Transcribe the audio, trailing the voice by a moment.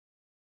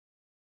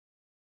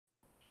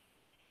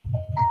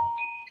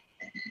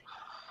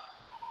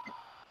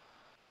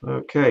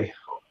Okay,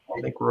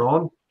 I think we're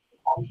on.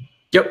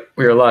 Yep,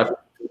 we are live.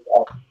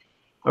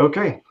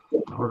 Okay,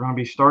 we're going to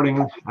be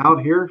starting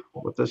out here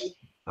with this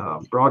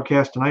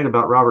broadcast tonight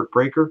about Robert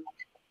Breaker,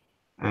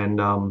 and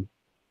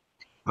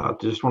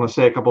just want to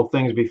say a couple of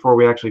things before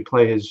we actually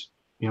play his,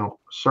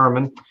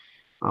 sermon.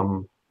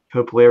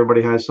 Hopefully,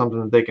 everybody has something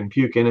that they can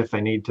puke in if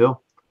they need to,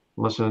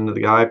 listening to the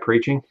guy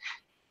preaching.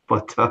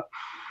 But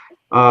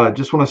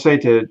just want to say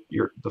to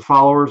the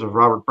followers of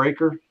Robert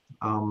Breaker,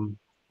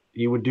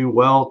 you would do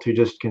well to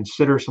just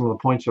consider some of the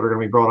points that are going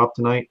to be brought up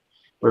tonight.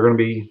 We're going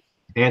to be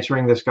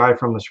answering this guy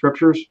from the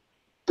scriptures.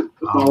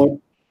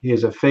 He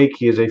is a fake.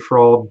 He is a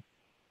fraud,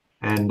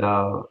 and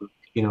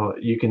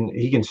he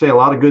can say a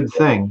lot of good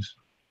things,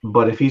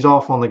 but if he's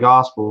off on the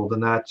gospel, then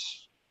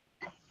that's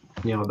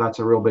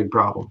a real big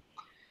problem.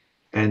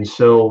 And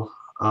so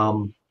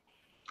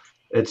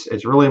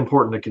it's really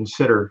important to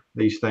consider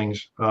these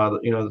things.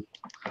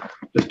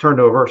 Just turn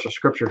to a verse of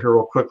scripture here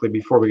real quickly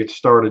before we get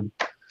started,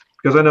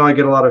 because I know I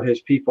get a lot of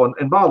his people.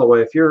 And by the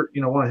way, if you're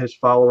one of his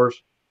followers,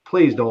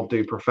 please don't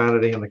do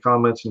profanity in the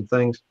comments and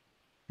things.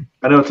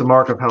 I know it's a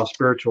mark of how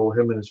spiritual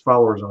him and his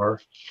followers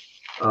are,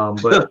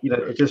 but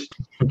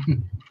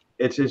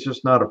it's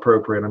just not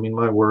appropriate. I mean,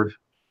 my word,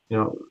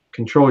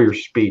 control your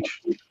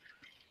speech.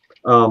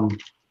 1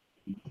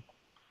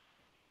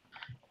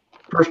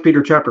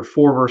 Peter chapter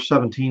 4 verse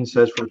 17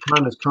 says, "For the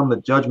time has come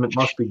that judgment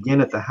must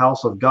begin at the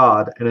house of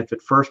God, and if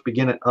it first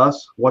begin at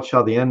us, what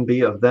shall the end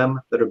be of them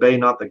that obey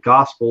not the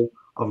gospel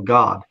of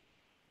God?"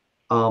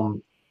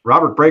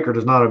 Robert Breaker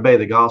does not obey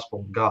the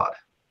gospel of God.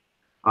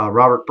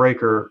 Robert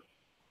Breaker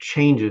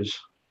changes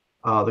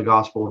the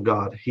gospel of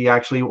God. He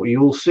actually, you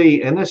will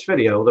see in this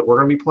video that we're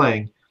going to be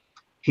playing,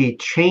 he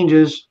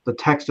changes the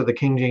text of the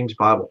King James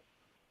Bible,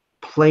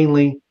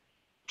 plainly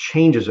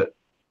changes it.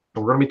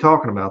 And we're going to be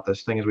talking about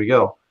this thing as we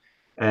go.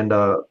 And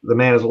the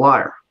man is a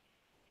liar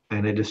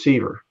and a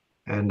deceiver.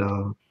 And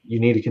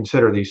you need to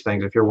consider these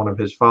things if you're one of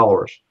his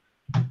followers.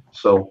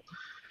 So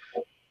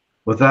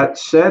with that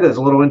said, as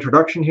a little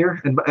introduction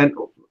here, and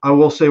I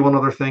will say one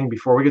other thing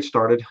before we get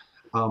started,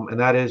 and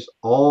that is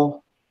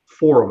all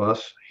four of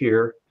us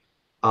here,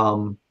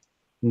 none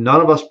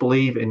of us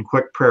believe in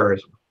quick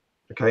prayerism.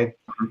 Okay,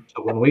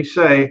 so when we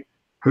say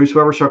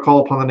whosoever shall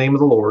call upon the name of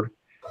the Lord,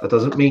 that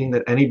doesn't mean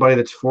that anybody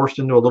that's forced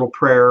into a little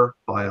prayer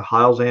by a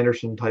Hyles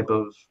Anderson type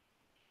of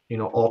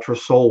ultra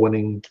soul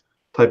winning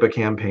type of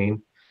campaign,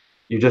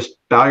 you just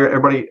bow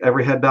every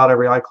head bowed,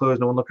 every eye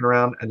closed, no one looking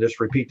around, and just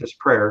repeat this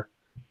prayer,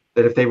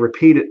 that if they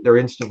repeat it, they're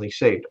instantly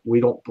saved. We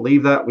don't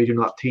believe that. We do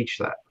not teach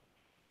that.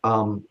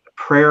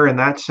 Prayer in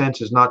that sense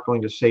is not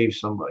going to save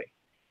somebody.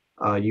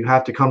 You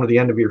have to come to the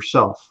end of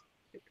yourself,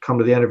 come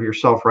to the end of your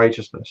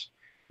self-righteousness.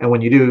 And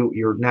when you do,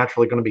 you're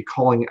naturally going to be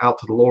calling out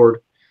to the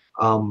Lord.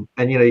 And,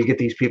 you get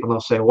these people and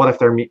they'll say, what if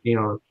they're,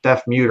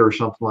 deaf, mute or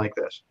something like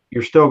this?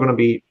 You're still going to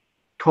be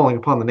calling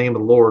upon the name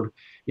of the Lord,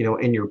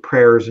 in your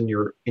prayers, in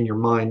your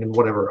mind and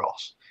whatever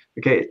else.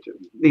 Okay.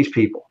 These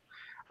people,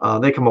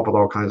 they come up with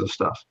all kinds of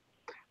stuff.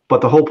 But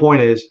the whole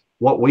point is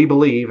what we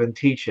believe and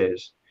teach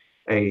is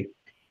a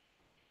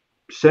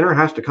sinner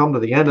has to come to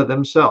the end of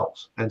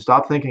themselves and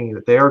stop thinking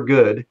that they are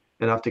good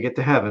enough to get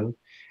to heaven.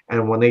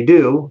 And when they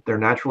do, they're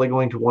naturally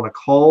going to want to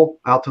call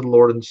out to the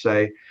Lord and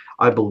say,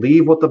 I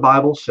believe what the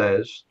Bible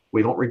says.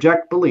 We don't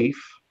reject belief.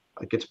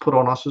 It gets put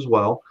on us as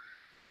well.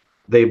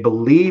 They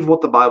believe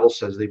what the Bible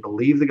says. They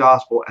believe the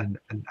gospel. And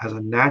as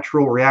a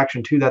natural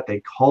reaction to that,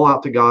 they call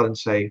out to God and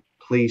say,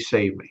 please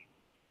save me.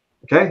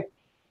 Okay?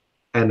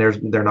 And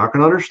they're not going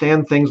to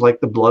understand things like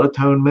the blood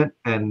atonement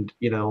and,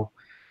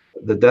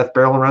 the death,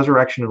 burial, and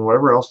resurrection and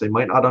whatever else. They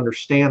might not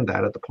understand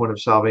that at the point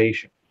of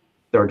salvation.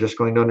 They're just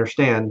going to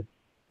understand,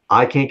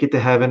 I can't get to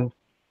heaven.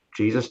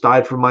 Jesus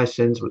died for my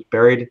sins, was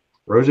buried,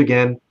 rose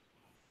again.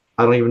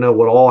 I don't even know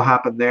what all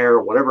happened there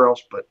or whatever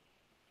else, but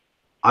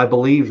I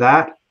believe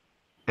that,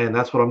 and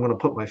that's what I'm going to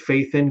put my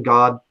faith in.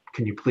 God,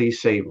 can you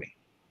please save me?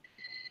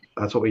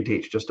 That's what we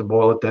teach, just to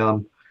boil it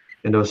down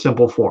into a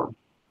simple form.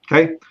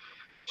 Okay,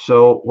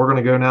 so we're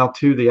going to go now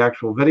to the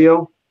actual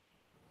video.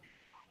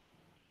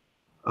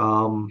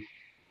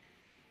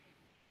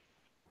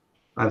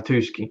 I have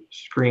two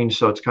screens,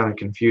 so it's kind of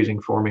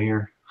confusing for me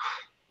here.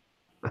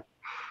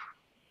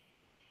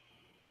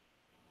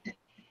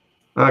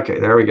 Okay,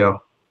 there we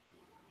go.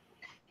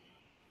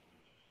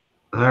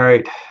 All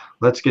right,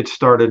 let's get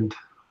started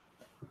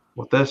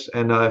with this.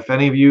 And if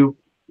any of you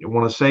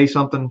want to say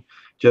something,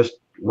 just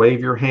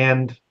wave your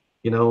hand,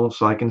 so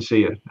I can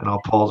see it, and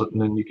I'll pause it,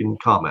 and then you can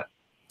comment.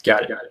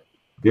 Got it.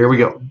 Here we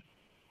go.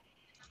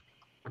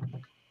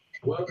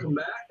 Welcome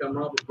back. I'm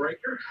Robert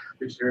Breaker,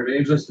 missionary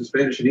evangelist to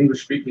Spanish and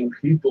English-speaking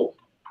people.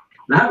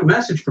 And I have a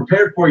message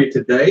prepared for you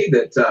today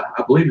that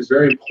I believe is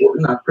very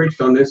important. I've preached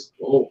on this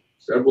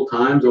several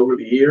times over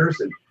the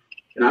years,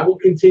 and I will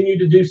continue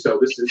to do so.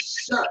 This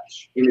is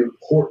such an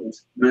important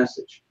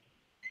message.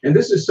 And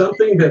this is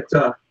something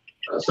that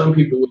some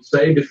people would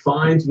say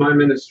defines my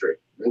ministry.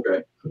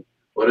 Okay,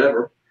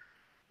 whatever.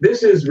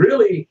 This is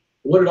really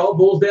what it all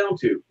boils down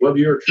to, whether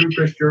you're a true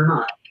Christian or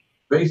not,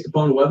 based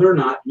upon whether or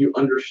not you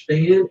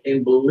understand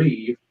and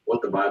believe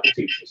what the Bible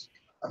teaches.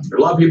 There are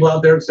a lot of people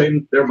out there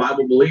saying they're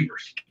Bible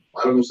believers. A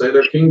lot of them say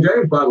they're King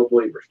James Bible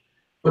believers,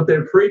 but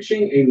they're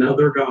preaching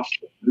another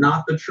gospel,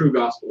 not the true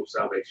gospel of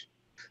salvation.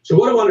 So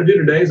what I want to do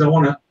today is I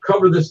want to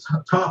cover this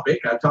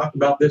topic. I've talked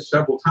about this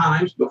several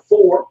times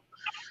before,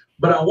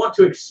 but I want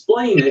to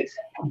explain it,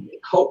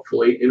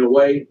 hopefully, in a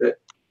way that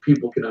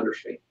people can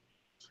understand.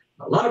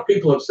 A lot of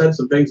people have said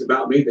some things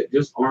about me that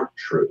just aren't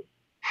true.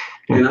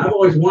 And I've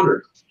always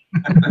wondered,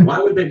 why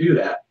would they do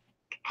that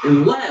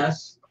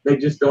unless they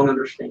just don't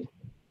understand?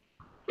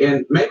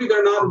 And maybe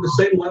they're not at the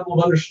same level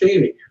of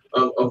understanding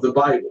of the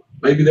Bible.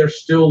 Maybe they're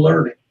still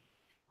learning.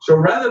 So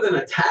rather than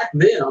attack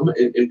them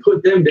and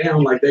put them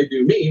down like they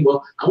do me,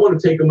 well, I want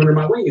to take them under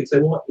my wing and say,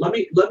 well, let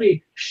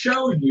me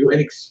show you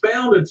and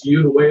expound it to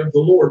you the way of the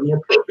Lord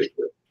more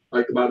perfectly,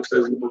 like the Bible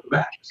says in the book of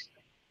Acts.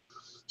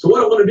 So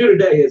what I want to do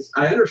today is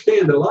I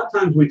understand that a lot of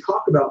times we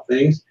talk about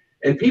things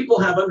and people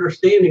have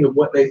understanding of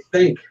what they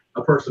think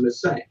a person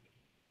is saying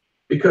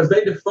because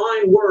they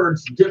define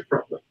words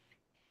differently.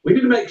 We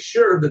need to make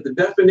sure that the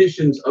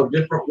definitions of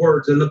different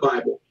words in the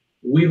Bible,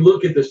 we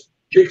look at this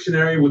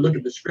dictionary, we look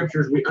at the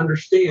scriptures, we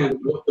understand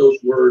what those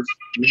words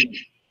mean.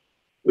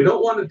 We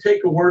don't want to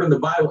take a word in the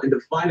Bible and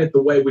define it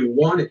the way we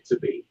want it to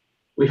be.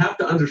 We have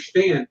to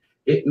understand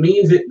it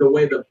means it the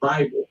way the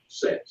Bible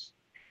says.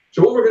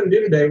 So what we're going to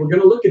do today, we're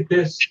going to look at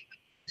this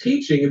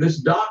teaching and this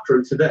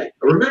doctrine today.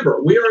 Remember,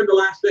 we are in the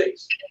last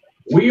days.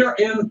 We are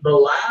in the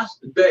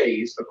last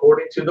days,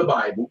 according to the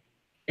Bible,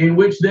 in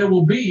which there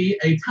will be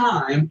a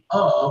time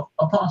of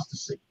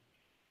apostasy.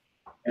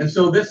 And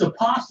so this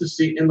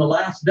apostasy in the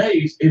last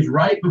days is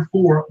right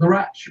before the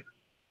rapture.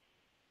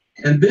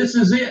 And this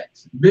is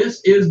it.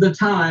 This is the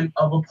time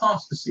of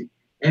apostasy.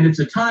 And it's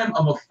a time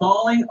of a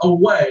falling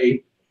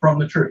away from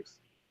the truth.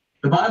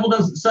 The Bible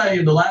doesn't say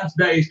in the last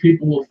days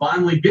people will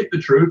finally get the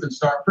truth and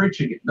start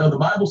preaching it. No, the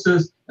Bible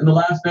says in the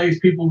last days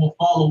people will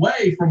fall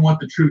away from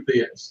what the truth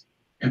is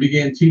and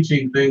begin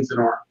teaching things that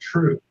aren't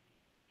true.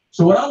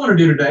 So what I want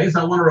to do today is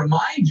I want to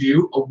remind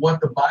you of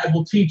what the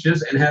Bible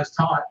teaches and has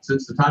taught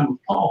since the time of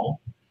Paul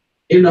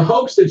in the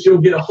hopes that you'll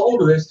get a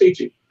hold of this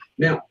teaching.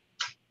 Now,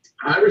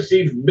 I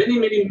received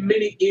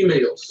many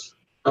emails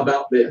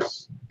about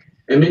this.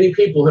 And many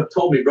people have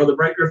told me, Brother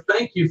Breaker,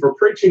 thank you for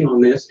preaching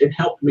on this. It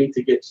helped me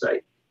to get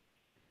saved.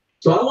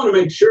 So I want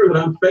to make sure that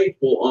I'm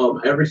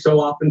faithful every so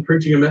often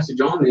preaching a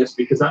message on this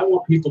because I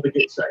want people to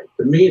get saved.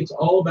 To me, it's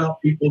all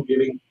about people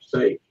getting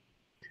saved.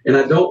 And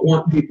I don't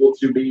want people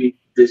to be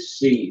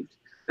deceived.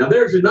 Now,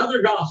 there's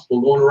another gospel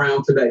going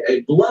around today,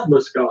 a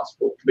bloodless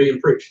gospel being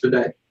preached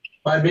today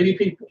by many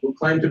people who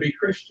claim to be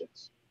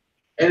Christians.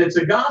 And it's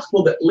a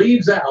gospel that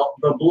leaves out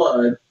the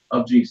blood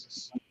of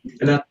Jesus.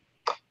 And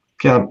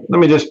yeah, let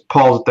me just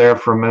pause it there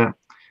for a minute.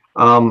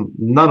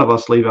 None of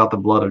us leave out the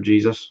blood of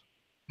Jesus.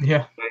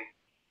 Yeah.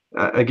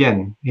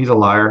 Again, he's a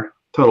liar,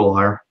 total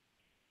liar.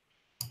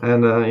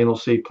 And you'll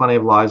see plenty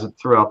of lies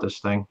throughout this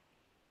thing.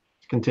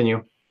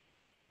 Continue.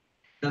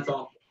 That's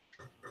all.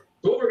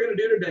 So what we're going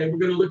to do today, we're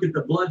going to look at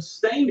the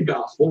blood-stained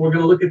gospel. We're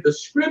going to look at the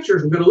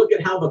scriptures. We're going to look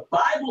at how the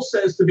Bible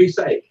says to be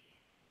saved.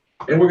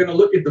 And we're going to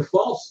look at the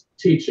false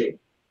teaching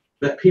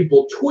that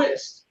people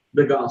twist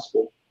the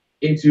gospel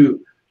into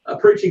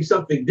preaching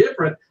something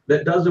different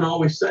that doesn't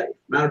always save.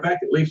 Matter of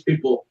fact, it leaves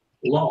people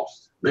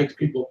lost, makes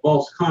people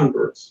false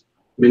converts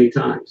many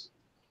times.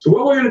 So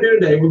what we're going to do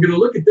today, we're going to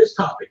look at this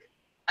topic,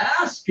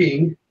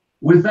 asking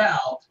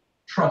without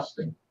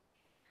trusting.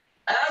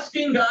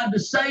 Asking God to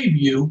save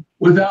you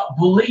without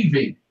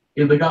believing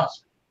in the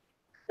gospel.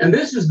 And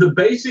this is the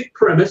basic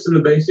premise and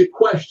the basic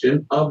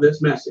question of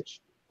this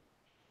message.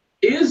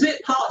 Is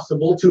it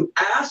possible to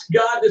ask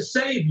God to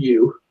save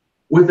you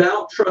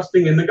without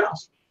trusting in the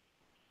gospel?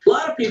 A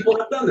lot of people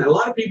have done that. A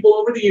lot of people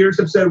over the years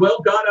have said,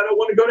 well, God, I don't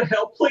want to go to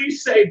hell.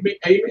 Please save me.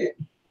 Amen.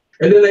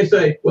 And then they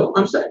say, well,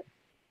 I'm saved.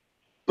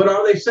 But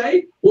are they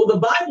saved? Well, the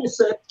Bible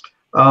said.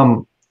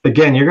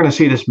 Again, you're going to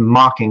see this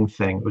mocking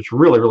thing, which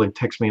really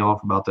ticks me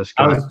off about this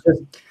guy. I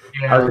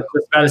was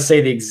just about to say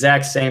the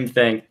exact same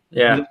thing.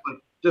 Yeah.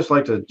 Just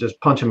like to just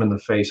punch him in the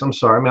face. I'm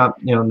sorry. I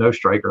mean, no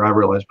striker, I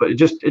realize, but it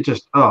just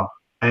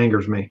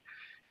angers me.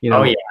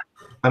 Oh, yeah.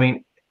 I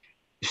mean,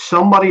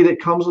 somebody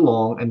that comes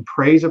along and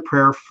prays a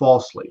prayer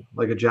falsely,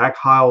 like a Jack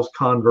Hyles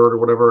convert or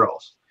whatever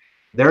else,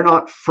 they're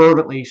not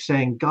fervently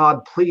saying, God,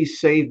 please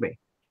save me.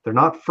 They're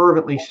not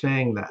fervently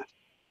saying that.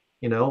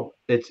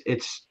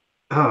 It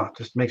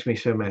just makes me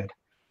so mad.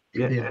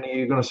 Yeah. Any of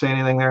you going to say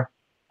anything there?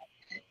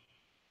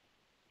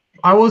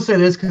 I will say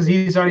this because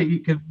we've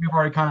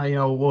already kind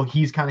of,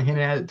 he's kind of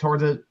hinted at it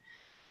towards it.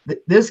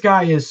 This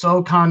guy is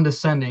so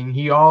condescending.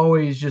 He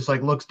always just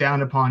like looks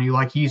down upon you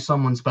like he's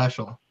someone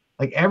special.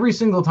 Like every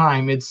single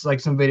time it's like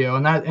some video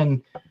and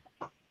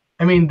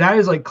I mean, that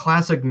is like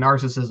classic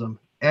narcissism.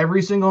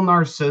 Every single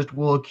narcissist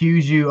will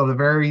accuse you of the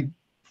very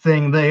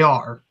thing they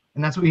are.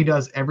 And that's what he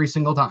does every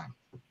single time.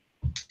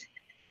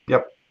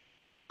 Yep.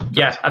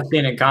 Yeah, I've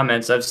seen in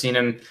comments. I've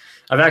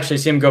actually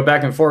seen him go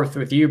back and forth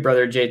with you,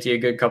 Brother JT, a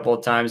good couple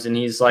of times. And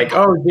he's like,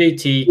 oh,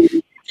 JT,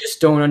 you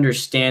just don't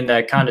understand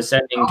that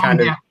condescending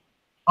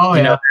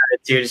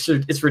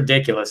attitude. It's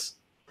ridiculous.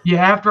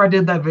 Yeah, after I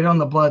did that video on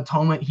the blood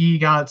atonement, he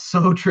got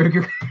so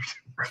triggered.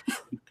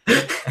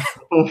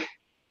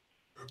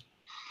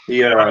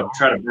 He tried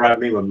to bribe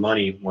me with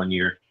money one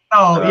year.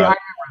 Oh, yeah, I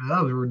remember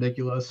that was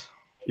ridiculous.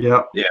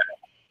 Yep. Yeah.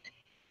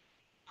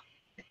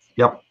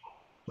 Yep.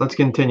 Let's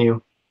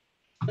continue.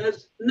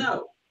 Says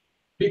no,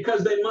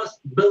 because they must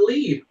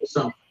believe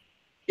something.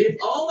 If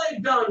all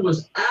they've done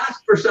was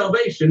ask for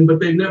salvation, but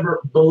they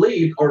never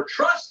believed or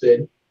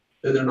trusted,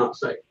 then they're not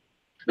saved.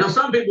 Now,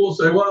 some people will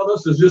say, well,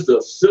 this is just a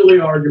silly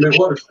argument.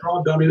 What a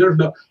straw dummy.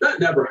 That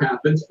never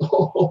happens.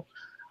 Oh,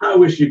 I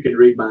wish you could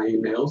read my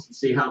emails and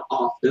see how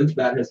often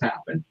that has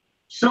happened.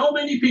 So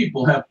many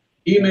people have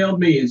emailed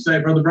me and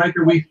say, Brother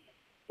Breaker, we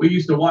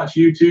used to watch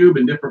YouTube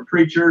and different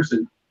preachers,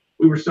 and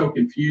we were so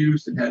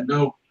confused and had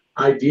no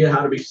idea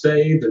how to be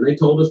saved. And they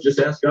told us, just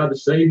ask God to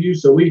save you.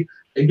 So we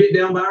get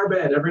down by our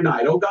bed every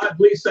night. Oh, God,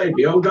 please save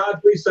me. Oh, God,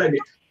 please save me.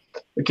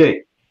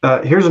 Okay.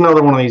 Here's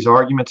another one of these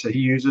arguments that he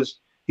uses.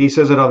 He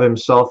says it of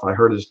himself. I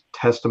heard his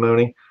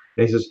testimony.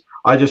 And he says,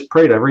 I just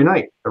prayed every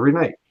night.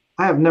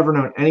 I have never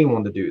known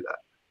anyone to do that.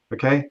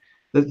 Okay.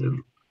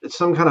 It's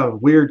some kind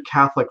of weird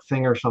Catholic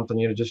thing or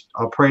something. Just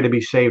I'll pray to be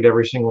saved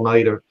every single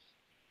night. Or,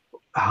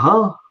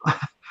 huh?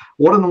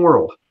 What in the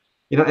world?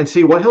 And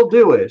see what he'll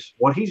do is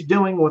what he's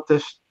doing with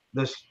this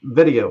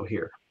video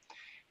here.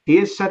 He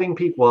is setting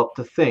people up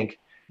to think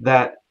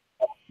that,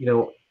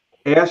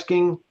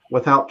 asking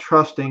without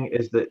trusting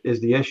is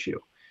the issue.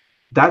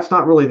 That's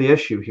not really the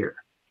issue here.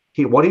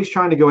 What he's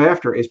trying to go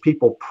after is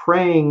people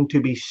praying to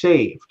be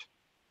saved.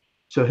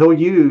 So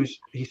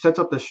he sets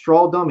up this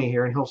straw dummy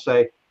here, and he'll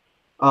say,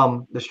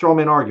 the straw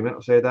man argument,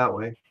 I'll say it that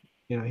way.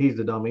 He's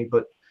the dummy,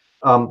 but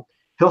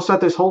he'll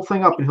set this whole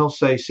thing up and he'll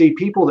say, see,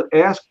 people that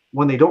ask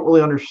when they don't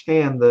really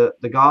understand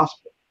the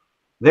gospel,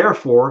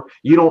 therefore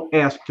you don't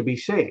ask to be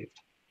saved.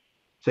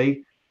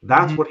 See,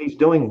 that's what he's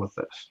doing with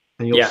this.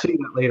 And you'll see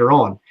that later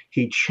on.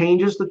 He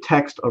changes the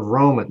text of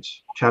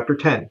Romans chapter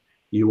 10.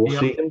 You will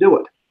see him do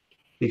it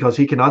because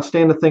he cannot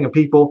stand the thing of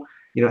people,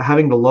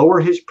 having to lower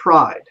his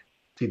pride.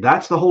 See,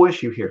 that's the whole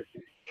issue here.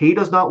 He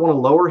does not want to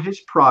lower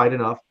his pride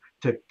enough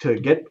to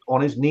get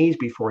on his knees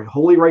before a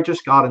holy,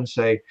 righteous God and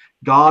say,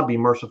 God, be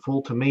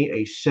merciful to me,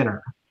 a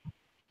sinner.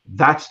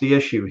 That's the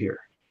issue here.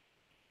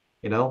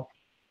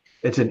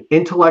 It's an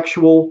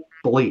intellectual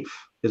belief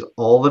is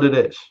all that it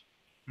is.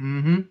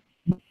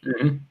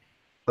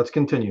 Let's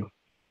continue.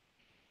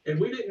 And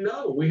we didn't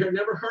know. We had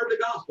never heard the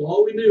gospel.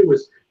 All we knew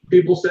was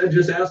people said,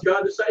 just ask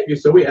God to save you.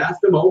 So we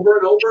asked them over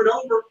and over and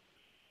over.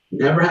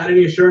 Never had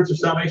any assurance of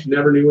salvation.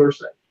 Never knew we were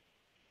saved.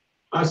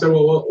 I said,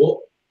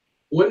 well,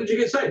 when did you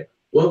get saved?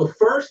 Well, the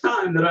first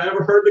time that I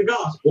ever heard the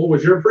gospel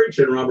was your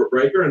preaching, Robert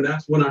Breaker, and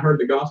that's when I heard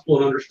the gospel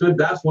and understood.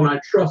 That's when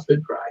I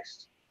trusted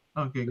Christ.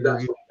 Okay, that's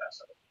when I got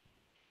saved.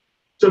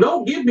 So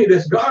don't give me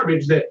this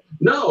garbage that,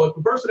 no, if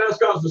a person asks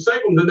God to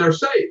save them, then they're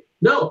saved.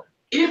 No,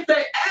 if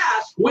they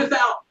ask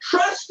without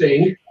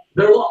trusting,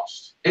 they're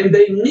lost. And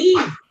they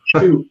need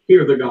to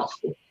hear the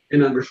gospel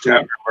and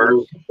understand.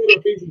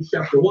 Ephesians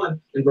chapter 1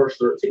 and verse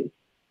 13.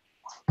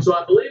 So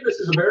I believe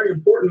this is a very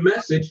important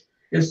message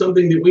and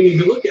something that we need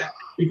to look at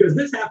because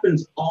this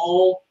happens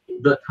all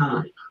the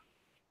time.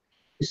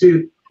 You see,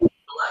 the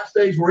last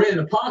days we're in,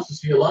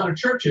 apostasy, a lot of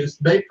churches,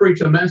 they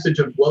preach a message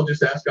of, well,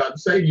 just ask God to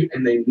save you.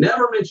 And they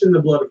never mention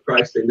the blood of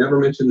Christ. They never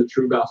mention the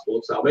true gospel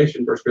of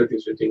salvation, 1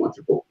 Corinthians 15,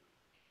 1-4.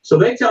 So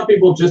they tell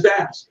people, just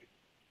ask.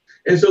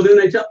 And so then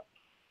they tell.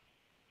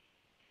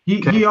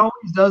 He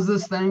always does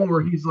this thing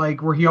where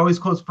he always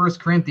quotes 1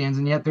 Corinthians,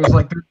 and yet there's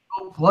no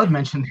blood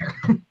mentioned there.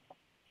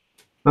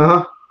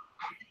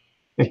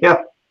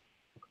 Yeah.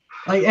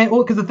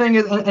 Because the thing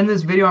is, in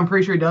this video, I'm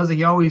pretty sure he does it.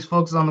 He always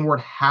focuses on the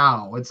word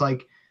how. It's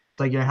like,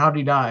 how did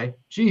he die?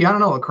 Gee, I don't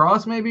know, a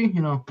cross maybe.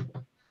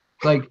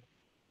 Again,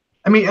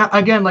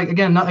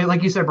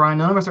 like you said, Brian,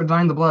 none of us are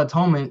denying the blood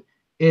atonement.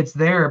 It's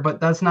there, but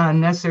that's not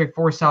necessary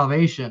for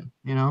salvation.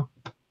 Yeah.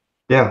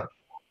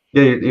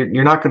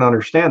 You're not going to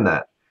understand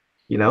that.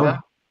 Yeah.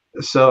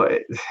 So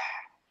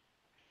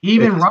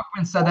even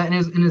Ruckman said that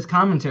in his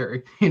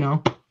commentary.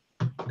 Show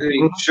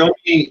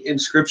me in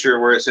Scripture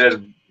where it says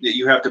that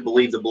you have to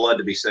believe the blood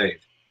to be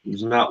saved.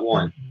 There's not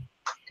one.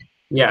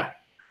 Yeah.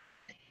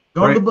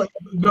 Go to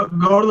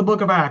the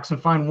book of Acts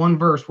and find one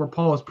verse where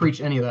Paul has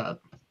preached any of that.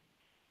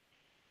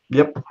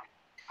 Yep.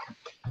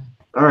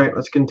 All right,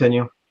 let's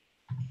continue.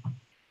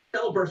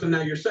 Tell a person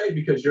now you're saved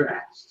because you're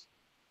asked.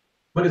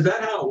 But is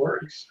that how it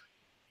works?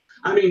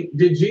 I mean,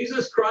 did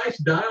Jesus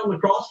Christ die on the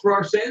cross for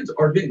our sins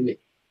or didn't he?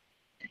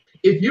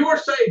 If you are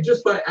saved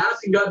just by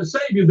asking God to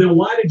save you, then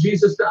why did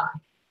Jesus die?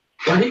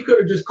 Well, he could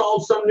have just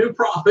called some new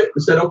prophet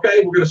and said,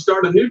 okay, we're going to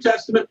start a New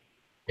Testament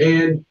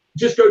and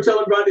just go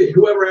tell everybody,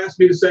 whoever asked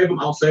me to save them,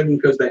 I'll save them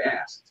because they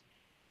asked.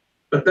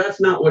 But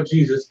that's not what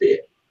Jesus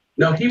did.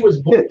 No, he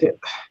was born.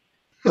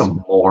 You're a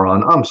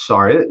moron. I'm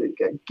sorry.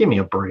 Give me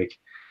a break.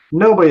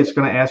 Nobody that's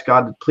going to ask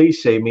God to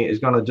please save me is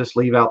going to just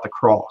leave out the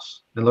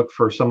cross and look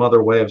for some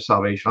other way of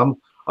salvation.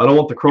 I don't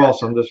want the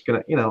cross. I'm just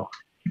going to,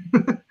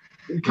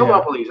 come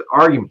up with these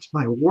arguments.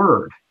 My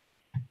word.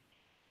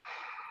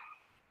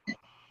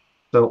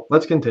 So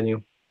let's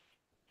continue.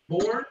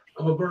 Born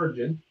of a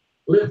virgin,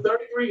 lived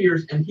 33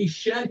 years, and he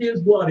shed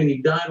his blood and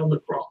he died on the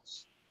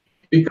cross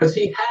because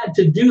he had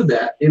to do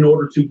that in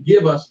order to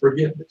give us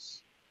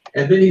forgiveness.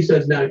 And then he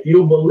says, now, if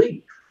you'll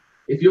believe,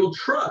 if you'll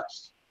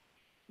trust,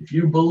 if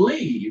you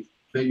believe,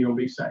 then you'll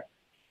be saved.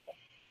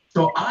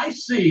 So I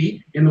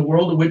see in the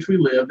world in which we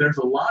live, there's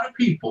a lot of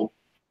people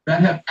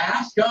that have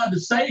asked God to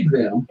save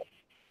them,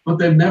 but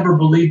they've never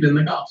believed in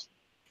the gospel.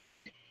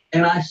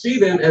 And I see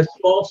them as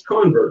false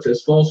converts,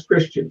 as false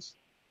Christians.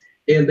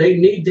 And they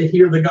need to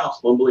hear the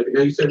gospel and believe it.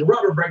 Now you say, well,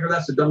 Robert Breaker,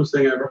 that's the dumbest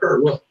thing I ever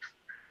heard. Well,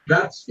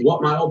 that's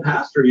what my old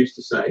pastor used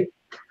to say.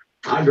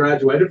 I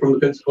graduated from the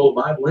Pensacola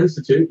Bible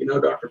Institute, you know,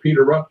 Dr.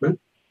 Peter Ruckman.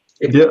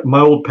 Yeah, my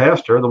old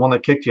pastor, the one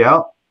that kicked you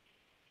out?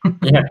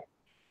 Yeah.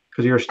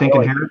 Because you're a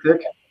stinking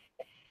heretic?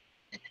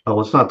 Oh,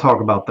 let's not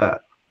talk about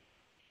that.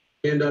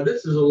 And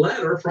this is a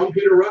letter from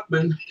Peter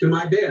Ruckman to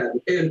my dad.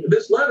 And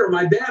this letter,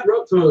 my dad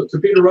wrote to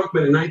Peter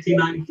Ruckman in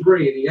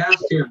 1993, and he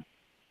asked him,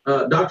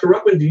 Dr.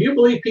 Ruckman, do you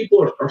believe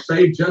people are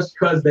saved just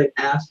because they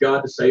ask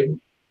God to save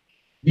them?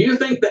 Do you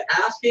think that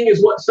asking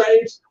is what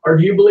saves, or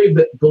do you believe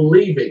that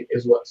believing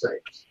is what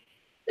saves?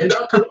 And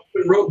Dr.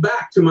 Ruckman wrote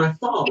back to my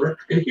father,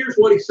 and here's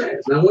what he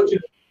says. And I want you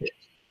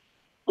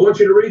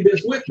to read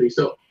this with me.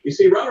 So you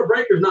see, Robert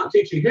Breaker's not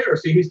teaching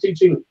heresy. He's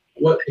teaching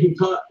what he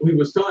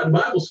was taught in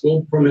Bible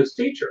school from his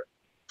teacher.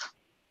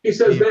 He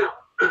says now,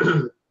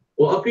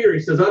 well, up here, he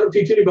says, I don't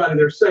teach anybody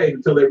they're saved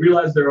until they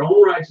realize their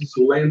own righteousness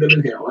will land them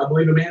in hell. I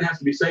believe a man has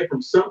to be saved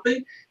from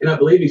something, and I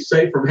believe he's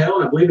saved from hell,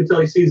 and I believe until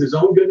he sees his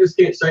own goodness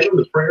can't save him,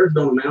 the prayers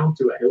don't amount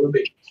to a hill of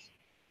beans.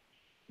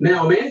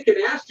 Now, a man can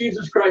ask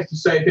Jesus Christ to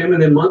save him,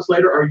 and then months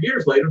later or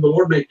years later, the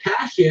Lord may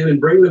cash in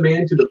and bring the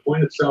man to the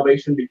point of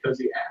salvation because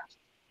he asked.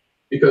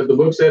 Because the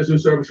book says,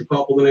 whosoever shall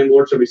call upon the name of the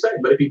Lord shall be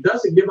saved. But if he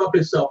doesn't give up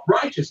his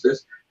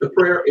self-righteousness, the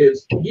prayer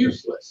is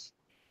useless.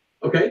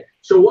 Okay?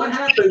 So what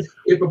happens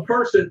if a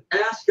person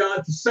asks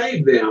God to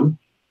save them,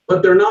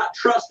 but they're not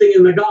trusting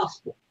in the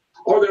gospel?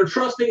 Or they're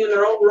trusting in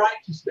their own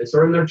righteousness,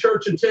 or in their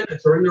church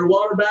attendance, or in their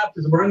water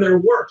baptism, or in their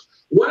works?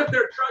 What if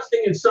they're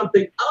trusting in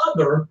something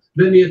other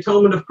than the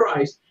atonement of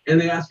Christ,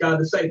 and they ask God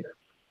to save them?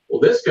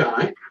 Well, this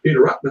guy,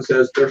 Peter Ruckman,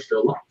 says they're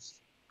still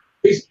lost.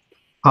 He's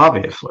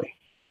Obviously.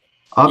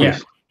 Yeah.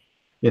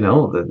 You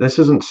know, this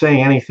isn't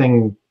saying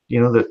anything,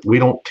 you know, that we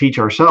don't teach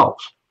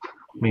ourselves.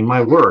 I mean,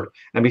 my word.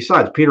 And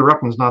besides, Peter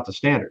Ruckman's not the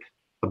standard.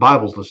 The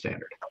Bible's the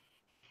standard.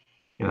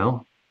 You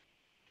know?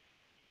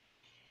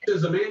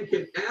 Says a man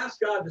can ask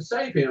God to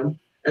save him,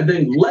 and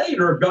then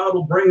later God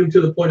will bring him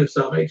to the point of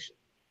salvation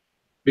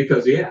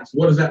because he asked.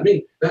 What does that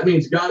mean? That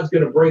means God's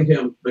going to bring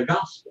him the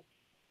gospel.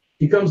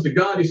 He comes to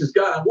God. He says,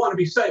 God, I want to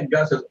be saved.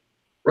 God says,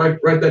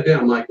 write that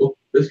down, Michael.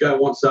 This guy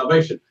wants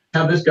salvation.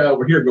 Have this guy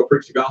over here go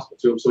preach the gospel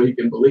to him so he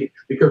can believe.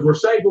 Because we're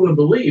saved when we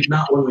believe,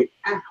 not when we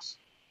ask.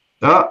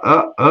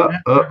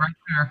 Right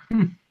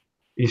there.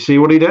 You see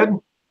what he did?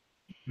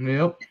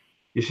 Yep.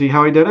 You see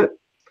how he did it?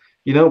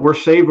 You know, we're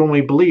saved when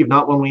we believe,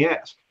 not when we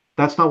ask.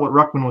 That's not what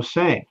Ruckman was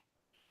saying.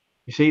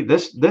 You see,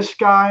 this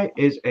guy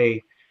is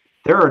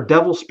there are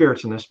devil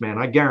spirits in this man,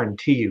 I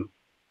guarantee you.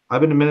 I've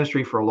been in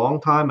ministry for a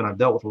long time, and I've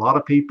dealt with a lot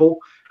of people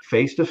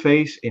face to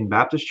face in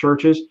Baptist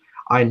churches.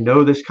 I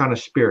know this kind of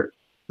spirit.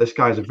 This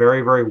guy's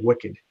very, very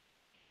wicked,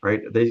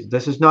 right?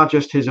 This is not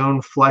just his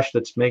own flesh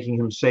that's making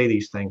him say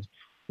these things.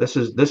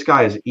 This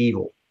guy is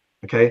evil,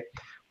 okay?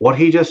 What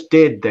he just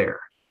did there,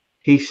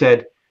 he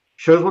said,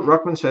 shows what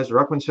Ruckman says.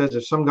 Ruckman says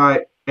if some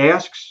guy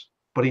asks,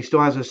 but he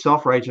still has his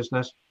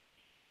self-righteousness,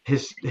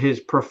 his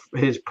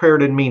prayer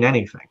didn't mean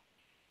anything,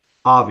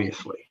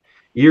 obviously.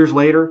 Years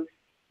later,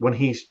 when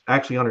he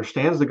actually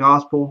understands the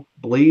gospel,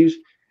 believes,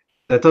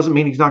 that doesn't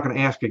mean he's not going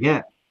to ask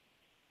again,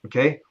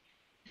 okay?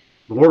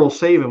 The Lord will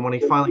save him when he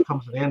finally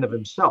comes to the end of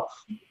himself,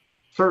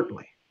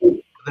 certainly.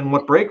 And then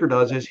what Breaker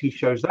does is he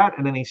shows that,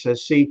 and then he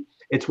says, see,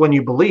 it's when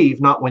you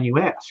believe, not when you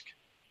ask.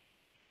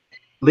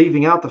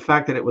 Leaving out the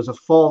fact that it was a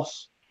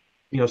false,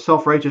 you know,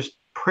 self-righteous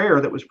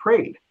prayer that was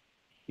prayed,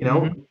 you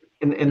know,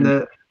 in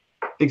the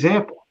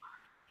example.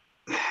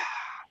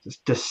 It's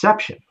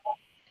deception.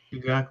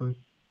 Exactly.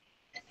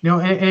 You know,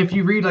 and if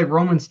you read like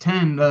Romans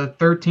 10,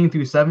 13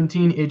 through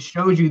 17, it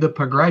shows you the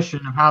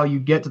progression of how you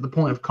get to the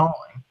point of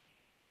calling.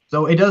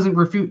 So it doesn't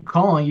refute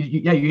calling.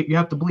 You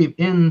have to believe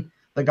in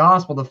the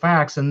gospel, the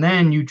facts, and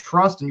then you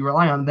trust and you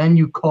rely on, then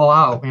you call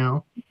out, you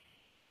know.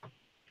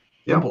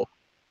 Simple.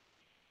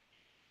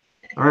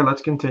 All right,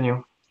 let's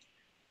continue.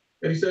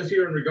 And he says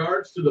here, in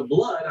regards to the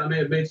blood, I may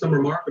have made some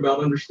remark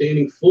about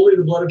understanding fully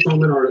the blood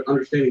atonement or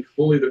understanding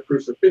fully the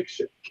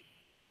crucifixion.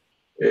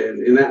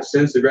 And in that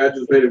sense, the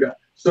graduate was made of God.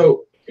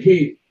 So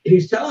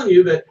he's telling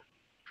you that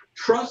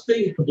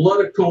trusting the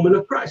blood atonement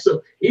of Christ.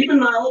 So even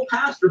my old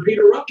pastor,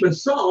 Peter Ruckman,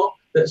 saw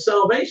that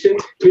salvation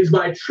is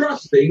by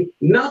trusting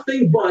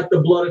nothing but the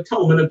blood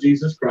atonement of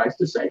Jesus Christ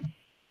to save.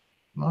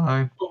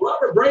 Bye. Well,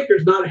 Robert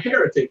Breaker's not a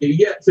heretic, and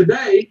yet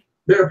today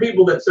there are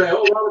people that say,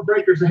 oh, Robert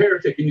Breaker's a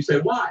heretic, and you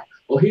say, why?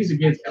 Well, he's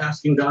against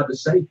asking God to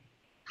save him.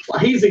 Well,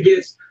 he's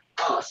against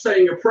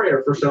saying a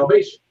prayer for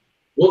salvation.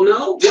 Well,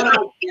 no, what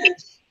I'm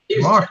against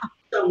is telling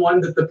someone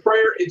that the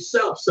prayer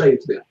itself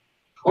saves them.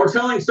 or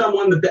telling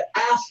someone that the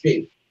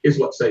asking is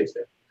what saves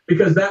them,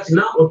 because that's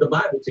not what the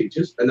Bible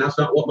teaches, and that's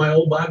not what my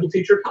old Bible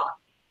teacher taught.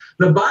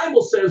 The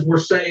Bible says we're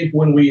saved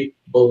when we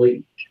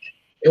believe.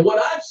 And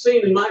what I've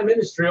seen in my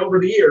ministry over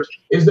the years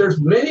is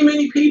there's many,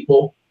 many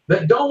people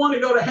that don't want to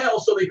go to hell,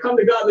 so they come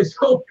to God and they say,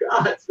 oh,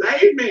 God,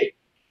 save me.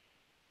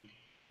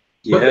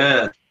 But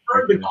they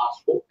heard the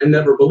gospel and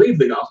never believed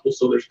the gospel,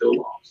 so they're still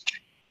lost.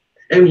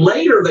 And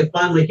later they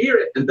finally hear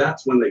it, and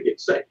that's when they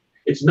get saved.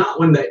 It's not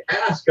when they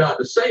ask God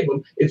to save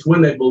them, it's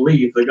when they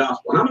believe the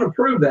gospel. And I'm going to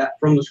prove that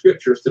from the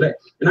scriptures today.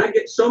 And I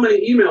get so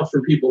many emails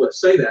from people that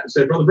say that and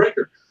say, Brother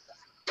Breaker,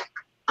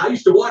 I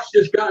used to watch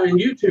this guy on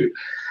YouTube,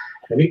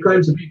 and he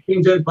claims to be a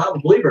King James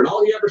Bible believer, and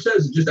all he ever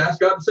says is just ask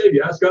God to save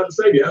you, ask God to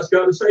save you, ask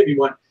God to save you.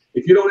 When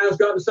if you don't ask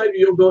God to save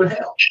you, you'll go to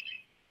hell.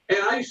 And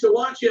I used to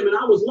watch him, and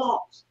I was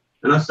lost.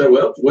 And I said,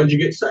 well, when did you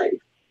get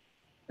saved?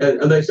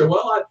 And they said,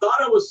 well, I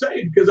thought I was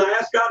saved because I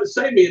asked God to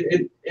save me.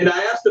 And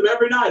I asked him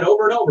every night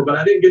over and over, but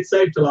I didn't get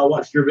saved till I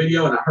watched your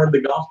video and I heard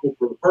the gospel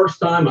for the first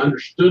time. I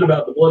understood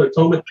about the blood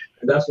atonement,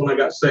 and that's when I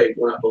got saved,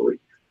 when I believed.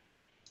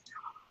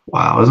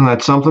 Wow, isn't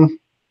that something?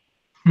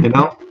 You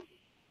know,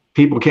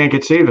 people can't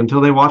get saved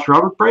until they watch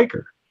Robert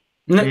Breaker.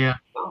 Yeah,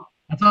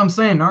 that's what I'm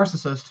saying,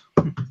 narcissist.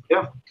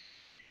 Yeah,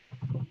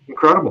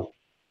 incredible.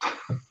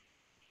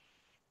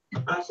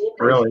 Absolutely.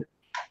 Really?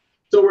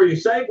 So were you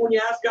saved when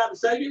you asked God to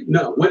save you?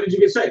 No. When did you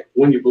get saved?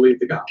 When you believed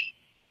the gospel.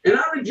 And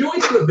I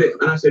rejoice with them.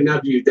 And I say,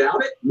 now, do you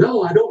doubt it?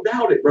 No, I don't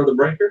doubt it, Brother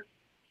Breaker.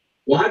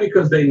 Why?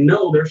 Because they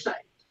know they're saved.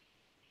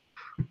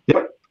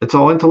 Yep, it's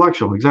all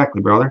intellectual.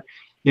 Exactly, brother.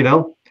 You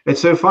know,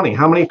 it's so funny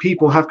how many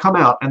people have come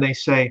out and they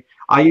say,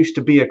 I used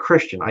to be a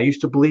Christian. I used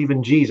to believe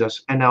in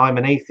Jesus, and now I'm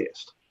an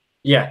atheist.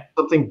 Yeah.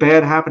 Something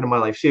bad happened in my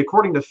life. See,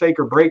 according to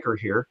Faker Breaker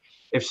here,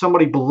 if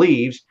somebody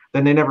believes,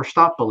 then they never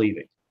stop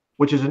believing,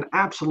 which is an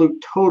absolute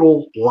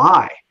total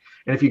lie.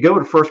 And if you go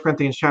to 1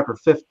 Corinthians chapter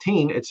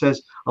 15, it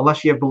says,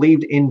 unless you have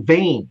believed in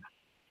vain.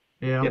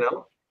 Yeah. You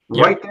know,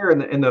 right there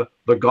in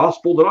the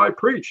gospel that I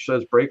preach,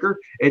 says Breaker,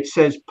 it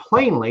says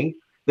plainly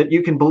that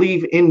you can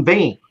believe in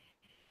vain.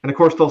 And of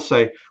course, they'll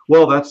say,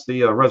 well, that's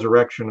the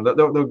resurrection.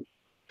 They'll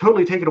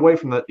totally take it away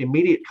from the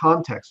immediate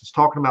context. It's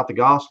talking about the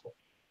gospel.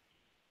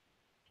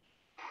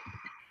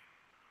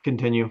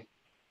 Continue.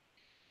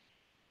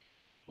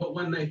 But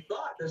when they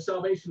thought that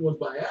salvation was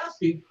by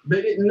asking,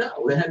 they didn't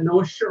know. They had no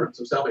assurance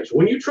of salvation.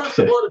 When you trust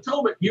the blood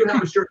atonement, you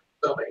have assurance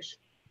of salvation.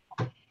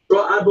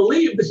 So I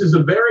believe this is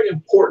a very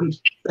important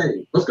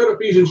thing. Let's go to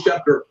Ephesians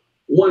chapter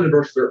 1 and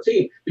verse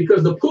 13,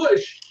 because the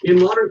push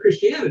in modern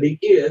Christianity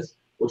is,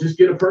 well, just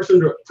get a person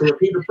to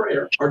repeat a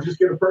prayer, or just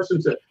get a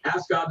person to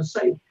ask God to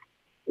save them.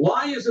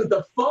 Why isn't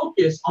the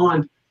focus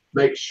on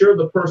make sure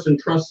the person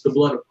trusts the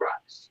blood of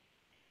Christ?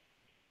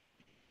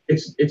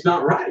 It's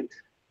not right.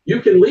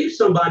 You can leave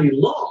somebody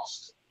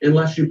lost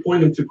unless you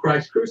point them to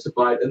Christ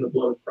crucified and the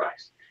blood of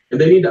Christ. And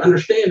they need to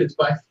understand it's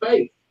by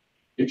faith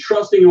and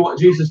trusting in what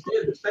Jesus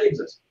did that saves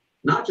us,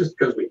 not just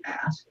because we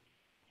ask.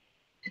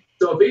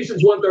 So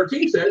Ephesians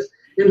 1:13 says,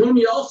 in whom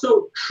you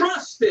also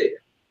trusted,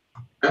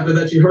 after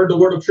that you heard the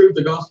word of truth,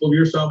 the gospel of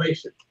your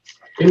salvation.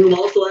 In whom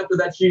also after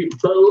that you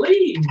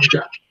believed,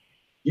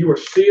 you were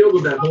sealed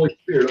with that Holy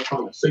Spirit of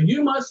promise. So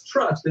you must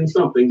trust in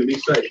something to be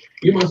saved.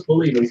 You must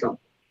believe in something.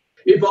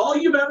 If all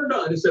you've ever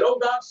done is said, oh,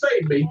 God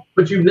saved me,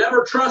 but you've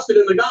never trusted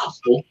in the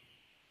gospel,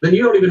 then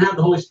you don't even have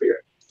the Holy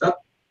Spirit.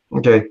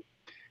 Okay.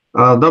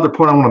 Another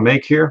point I want to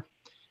make here.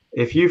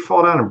 If you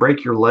fall down and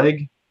break your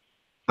leg,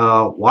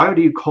 why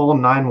do you call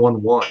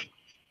 911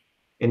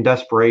 in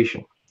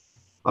desperation?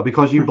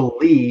 Because you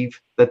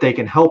believe that they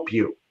can help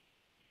you.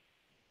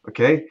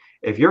 Okay?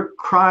 If you're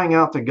crying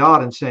out to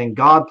God and saying,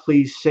 God,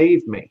 please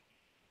save me,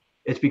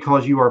 it's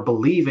because you are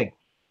believing.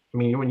 I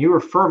mean, when you are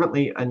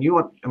fervently, and you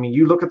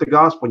look at the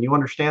gospel and you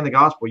understand the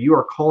gospel, you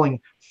are calling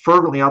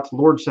fervently out to the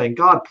Lord saying,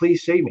 God,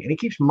 please save me. And he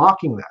keeps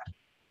mocking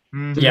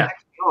that. Yeah.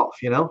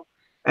 Off, you know,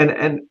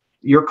 and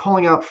you're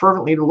calling out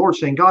fervently to the Lord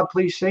saying, God,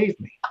 please save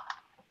me.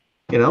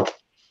 You know,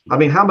 I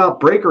mean, how about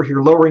Breaker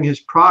here lowering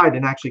his pride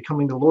and actually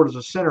coming to the Lord as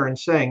a sinner and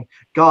saying,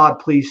 God,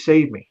 please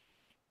save me.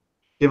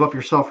 Give up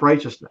your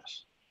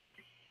self-righteousness.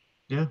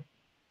 Yeah.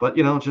 But,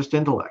 you know, it's just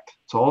intellect.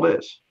 That's all it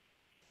is.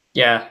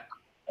 Yeah.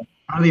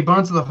 Out of the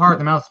abundance of the heart,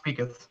 the mouth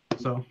speaketh.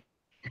 So.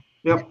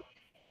 Yep.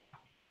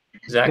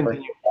 Exactly.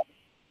 Continue.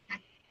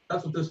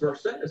 That's what this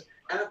verse says.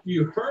 After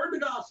you heard the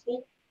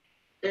gospel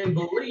and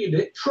believed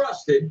it,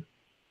 trusted,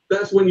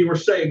 that's when you were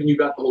saved and you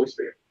got the Holy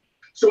Spirit.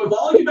 So if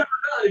all you've ever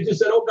done is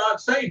just said, oh, God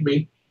saved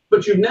me,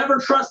 but you've never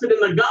trusted in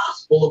the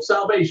gospel of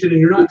salvation and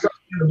you're not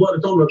trusting in the blood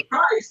atonement of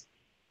Christ,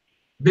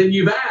 then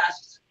you've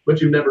asked, but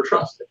you've never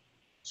trusted.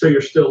 So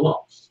you're still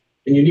lost.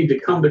 And you need to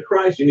come to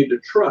Christ. You need to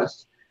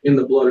trust in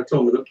the blood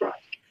atonement of Christ.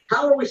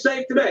 How are we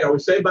saved today? Are we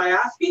saved by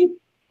asking?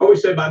 Or are we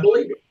saved by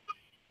believing?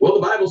 Well,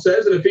 the Bible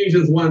says in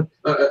Ephesians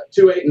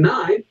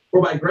 2:8-9,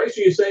 for by grace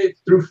are you saved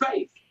through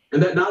faith,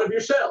 and that not of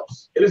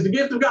yourselves. It is the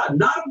gift of God,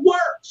 not of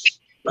works,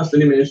 lest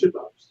any man should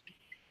boast.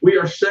 We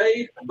are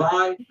saved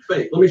by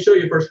faith. Let me show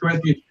you 1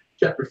 Corinthians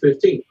chapter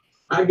 15.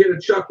 I get a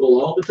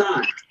chuckle all the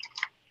time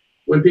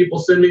when people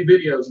send me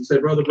videos and say,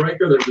 Brother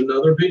Breaker, there's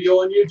another video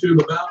on YouTube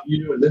about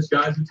you, and this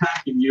guy's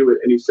attacking you,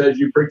 and he says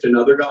you preach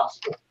another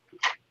gospel.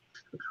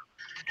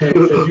 And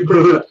he says you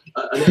preach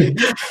another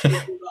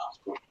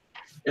gospel.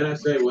 And I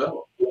say,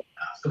 well,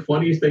 that's the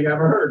funniest thing I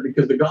ever heard,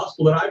 because the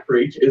gospel that I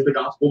preach is the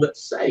gospel that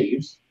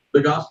saves,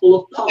 the gospel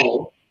of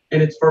Paul, and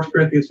it's 1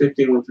 Corinthians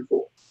 15, 1 through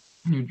 4.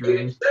 And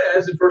it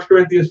says in 1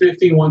 Corinthians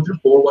 15, 1 through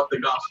 4 what the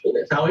gospel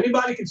is, how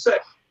anybody can say.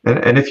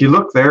 And if you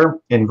look there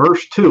in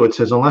verse 2, it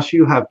says, unless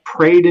you have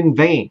prayed in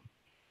vain.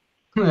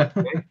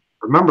 Okay?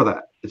 Remember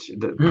that. It's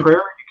the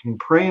prayer, you can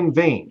pray in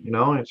vain, you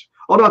know. It's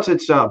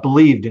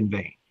believed in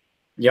vain.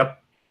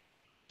 Yep.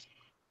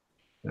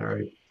 All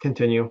right,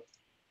 continue.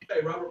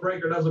 Hey, Robert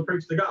Breaker doesn't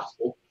preach the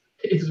gospel.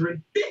 It's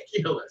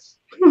ridiculous.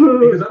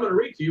 Because I'm going to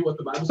read to you what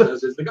the Bible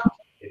says is the gospel.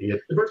 Idiot.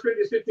 In 1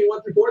 Corinthians 15,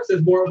 1 through 4, it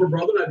says, moreover,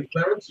 brethren, I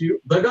declare unto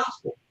you the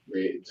gospel.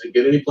 Does it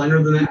get any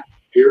plainer than that?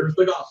 Here's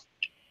the gospel.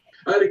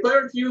 I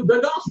declare unto you the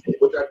gospel,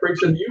 which I preach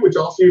unto you, which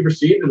also you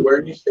received, and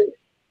where you stand.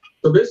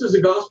 So this is a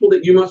gospel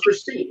that you must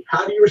receive.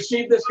 How do you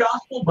receive this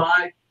gospel?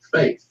 By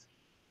faith.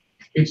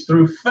 It's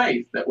through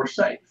faith that we're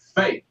saved.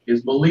 Faith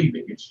is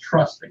believing. It's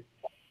trusting.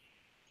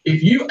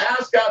 If you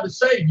ask God to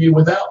save you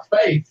without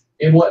faith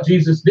in what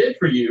Jesus did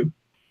for you,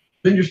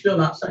 then you're still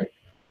not saved.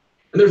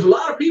 And there's a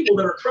lot of people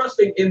that are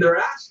trusting in their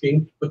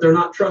asking, but they're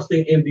not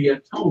trusting in the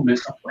atonement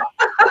of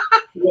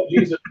Christ. What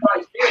Jesus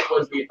Christ did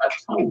was the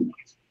atonement.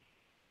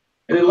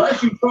 And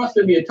unless you trust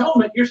in the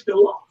atonement, you're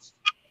still lost.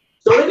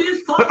 So it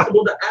is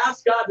possible to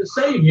ask God to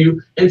save you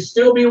and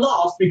still be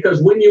lost,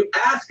 because when you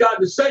ask God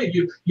to save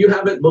you, you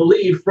haven't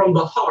believed from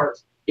the heart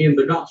in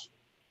the gospel.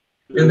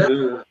 And that's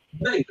the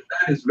thing,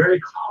 that is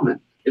very common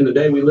in the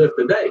day we live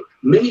today.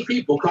 Many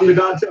people come to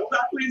God and say, oh,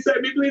 God, please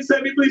save me, please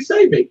save me, please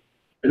save me.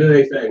 And then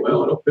they say,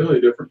 well, I don't feel any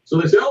different. So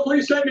they say, oh,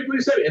 please save me,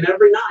 please save me. And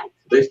every night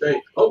they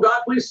say, oh,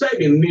 God, please save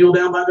me, and kneel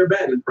down by their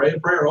bed and pray a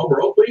prayer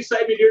over, oh, please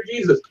save me, dear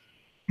Jesus.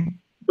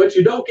 But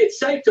you don't get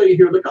saved till you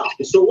hear the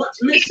gospel. So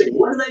what's missing?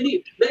 What do they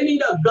need? They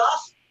need a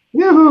gospel.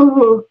 Yeah.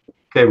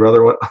 Okay,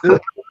 brother. What?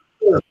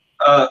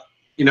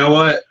 You know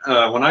what?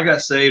 When I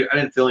got saved, I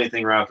didn't feel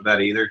anything right after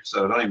that either.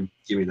 So don't even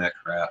give me that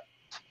crap.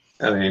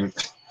 I mean,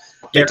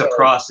 it's a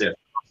process.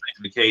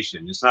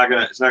 Sanctification. It's not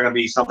gonna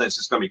be something that's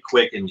just gonna be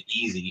quick and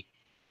easy.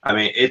 I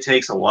mean, it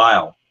takes a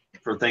while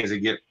for things to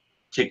get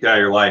kicked out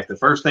of your life. The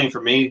first thing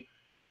for me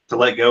to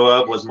let go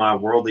of was my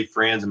worldly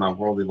friends and my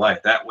worldly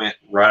life. That went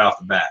right off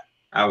the bat.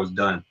 I was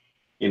done,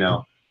 you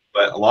know.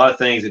 But a lot of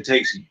things, it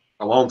takes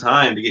a long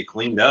time to get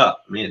cleaned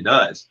up. I mean, it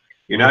does.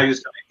 You're not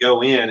just going to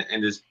go in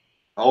and just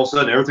all of a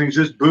sudden everything's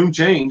just boom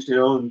changed, you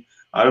know. And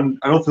I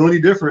don't feel any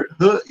different,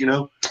 you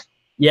know.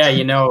 Yeah,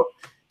 you know,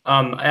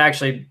 I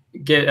actually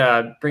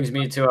brings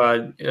me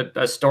to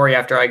a story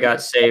after I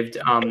got saved.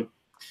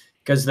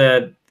 Because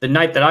the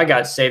night that I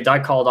got saved, I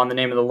called on the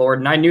name of the Lord,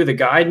 and I knew the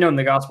guy. I'd known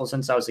the gospel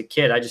since I was a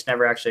kid. I just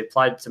never actually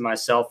applied it to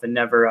myself and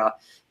never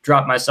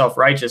dropped my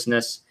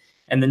self-righteousness.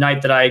 And the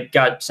night that I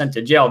got sent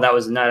to jail, that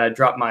was the night I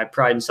dropped my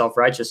pride and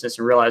self-righteousness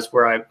and realized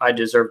where I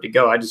deserved to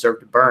go. I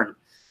deserved to burn.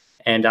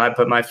 And I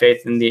put my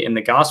faith in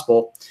the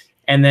gospel.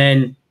 And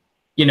then,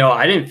 you know,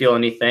 I didn't feel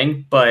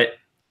anything, but,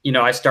 you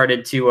know, I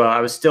started to,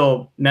 I was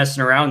still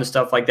messing around and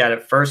stuff like that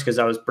at first because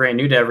I was brand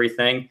new to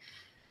everything.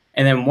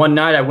 And then one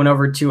night I went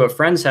over to a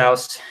friend's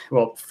house,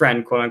 well,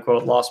 friend, quote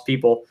unquote, lost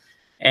people,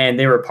 and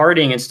they were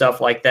partying and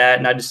stuff like that.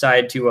 And I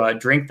decided to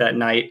drink that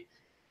night.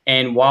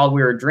 And while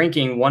we were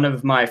drinking, one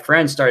of my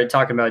friends started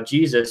talking about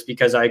Jesus,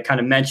 because I kind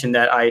of mentioned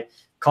that I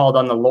called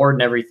on the Lord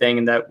and everything,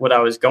 and that what I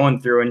was going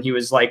through. And he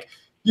was like,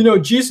 you know,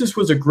 Jesus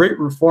was a great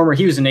reformer.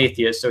 He was an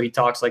atheist, so he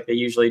talks like they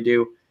usually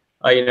do.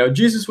 You know,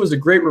 Jesus was a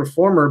great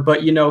reformer,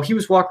 but, you know, he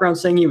was walking around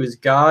saying he was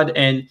God.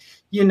 And,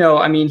 you know,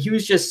 I mean, he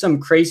was just some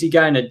crazy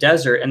guy in a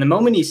desert. And the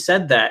moment he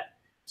said that,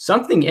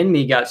 something in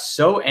me got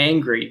so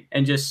angry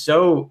and just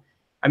so,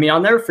 I mean,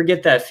 I'll never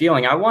forget that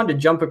feeling. I wanted to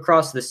jump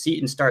across the seat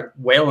and start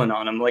wailing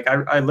on him. Like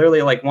I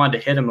literally like wanted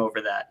to hit him over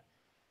that.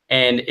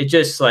 And it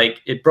just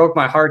like, it broke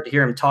my heart to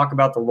hear him talk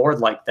about the Lord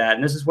like that.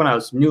 And this is when I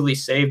was newly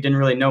saved, didn't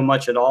really know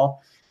much at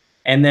all.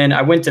 And then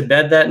I went to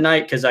bed that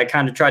night because I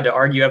kind of tried to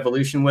argue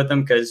evolution with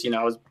him because, you know,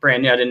 I was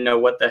brand new. I didn't know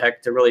what the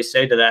heck to really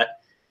say to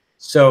that.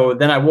 So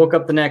then I woke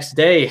up the next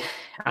day.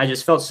 I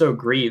just felt so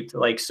grieved,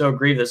 like so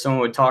grieved that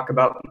someone would talk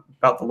about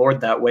the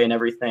Lord that way and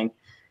everything.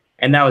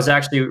 And that was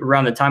actually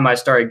around the time I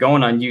started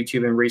going on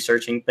YouTube and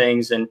researching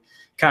things and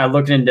kind of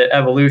looking into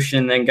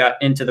evolution, then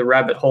got into the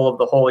rabbit hole of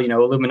the whole, you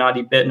know,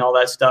 Illuminati bit and all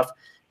that stuff.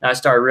 And I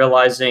started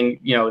realizing,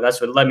 you know,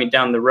 that's what led me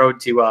down the road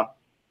to a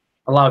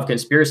lot of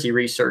conspiracy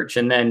research.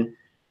 And then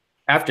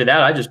after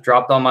that, I just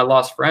dropped all my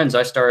lost friends.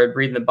 I started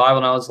reading the Bible,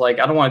 and I was like,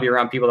 I don't want to be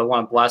around people that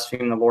want to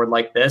blaspheme the Lord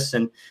like this.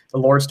 And the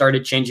Lord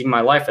started changing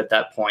my life at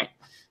that point.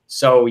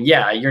 So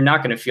yeah, you're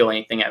not going to feel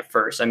anything at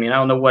first. I mean, I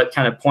don't know what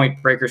kind of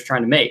point Breaker's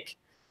trying to make,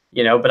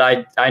 you know,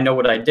 but I know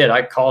what I did.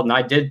 I called and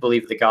I did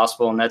believe the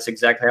gospel, and that's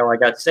exactly how I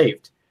got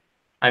saved.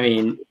 I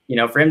mean, you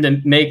know, for him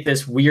to make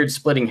this weird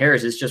splitting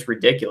hairs is just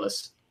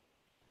ridiculous.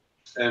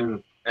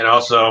 And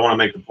also I want to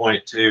make the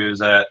point too, is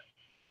that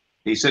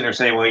He's sitting there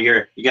saying, well,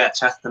 you got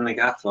trust in the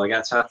gospel. I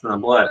got trust in the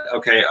blood.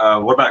 Okay,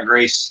 what about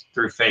grace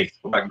through faith?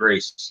 What about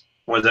grace?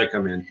 When does that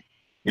come in?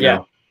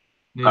 You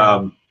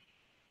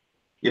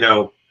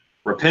know,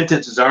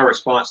 repentance is our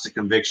response to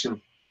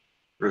conviction.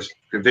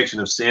 Conviction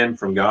of sin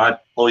from God.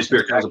 Holy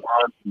Spirit comes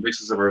upon us,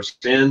 convicts us of our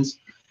sins.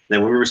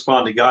 Then when we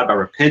respond to God by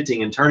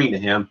repenting and turning to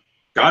Him,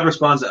 God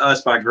responds to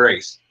us by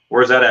grace.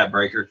 Where's that at,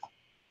 Breaker?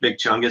 Big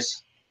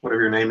Chungus,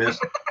 whatever your name is.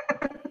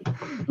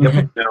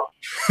 Yep. No.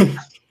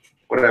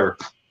 Whatever.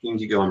 You can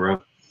keep going,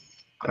 bro.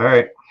 All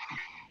right.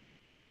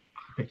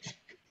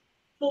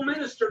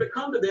 Minister to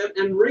come to them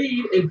and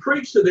read and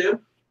preach to them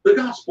the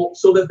gospel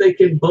so that they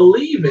can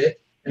believe it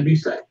and be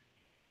saved.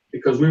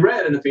 Because we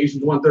read in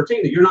Ephesians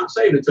 1:13 that you're not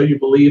saved until you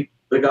believe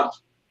the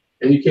gospel.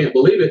 And you can't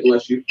believe it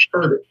unless you've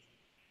heard it.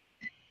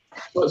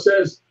 So it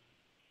says,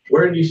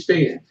 wherein you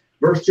stand.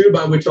 Verse 2,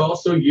 by which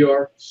also you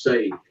are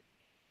saved.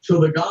 So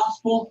the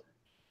gospel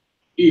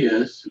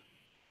is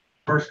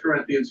 1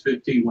 Corinthians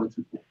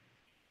 15:1-4.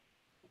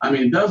 I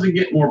mean, it doesn't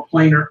get more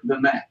plainer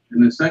than that.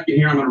 And the second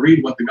here, I'm going to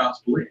read what the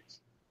gospel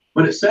is.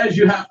 But it says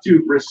you have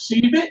to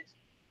receive it.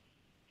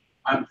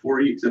 Before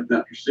you accept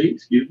that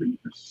receipt,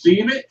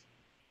 receive it.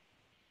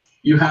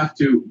 You have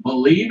to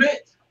believe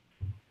it.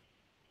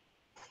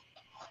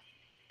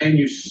 And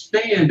you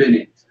stand in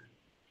it.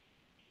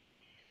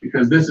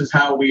 Because this is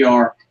how we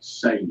are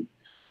saved.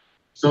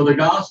 So the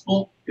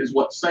gospel is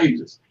what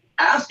saves us.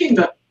 Asking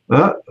the...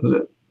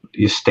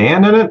 you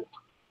stand in it?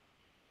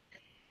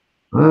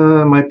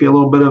 Might be a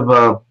little bit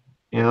of,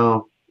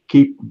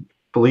 keep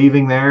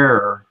believing there,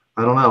 or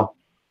I don't know.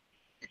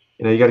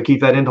 You got to keep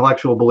that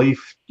intellectual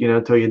belief,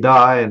 till you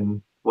die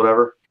and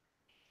whatever.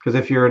 Because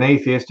if you're an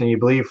atheist and you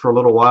believe for a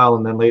little while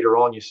and then later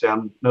on you say,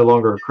 I'm no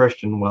longer a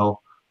Christian,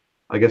 well,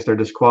 I guess they're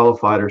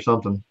disqualified or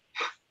something.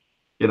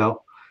 Got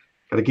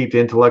to keep the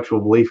intellectual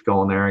belief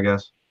going there, I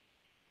guess.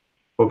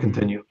 We'll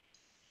continue.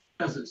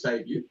 Doesn't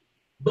save you.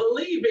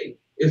 Believing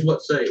is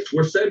what saves.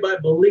 We're saved by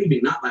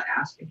believing, not by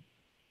asking.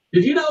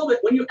 Did you know that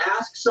when you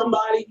ask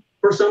somebody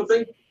for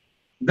something,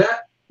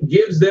 that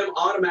gives them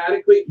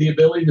automatically the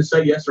ability to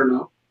say yes or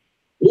no?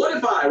 What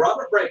if I,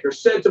 Robert Breaker,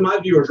 said to my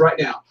viewers right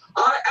now,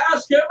 I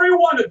ask every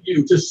one of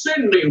you to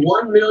send me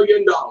 $1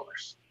 million. All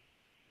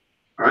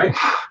right?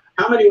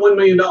 How many $1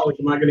 million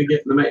am I going to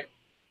get in the mail?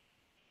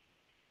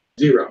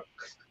 0.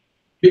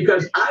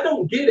 Because I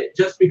don't get it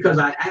just because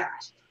I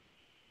asked.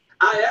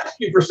 I ask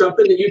you for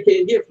something that you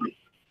can't give me.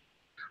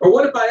 Or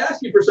what if I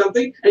ask you for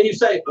something and you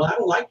say, well, I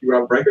don't like you,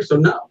 Robert Breaker, so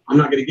no, I'm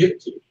not going to give it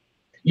to you.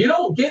 You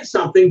don't get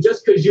something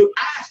just because you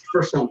asked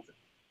for something.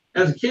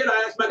 As a kid,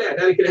 I asked my dad,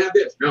 Daddy, can I have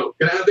this? No.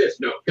 Can I have this?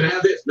 No. Can I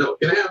have this? No.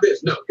 Can I have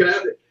this? No. Can I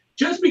have this?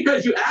 Just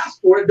because you ask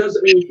for it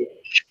doesn't mean you get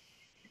it.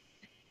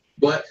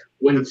 But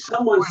when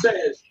someone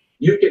says,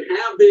 you can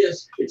have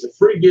this, it's a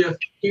free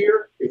gift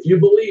here. If you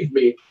believe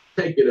me,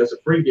 take it as a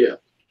free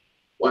gift.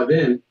 Why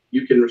then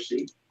you can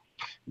receive.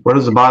 Where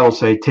does the Bible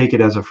say, take it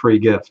as a free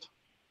gift?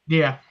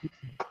 Yeah.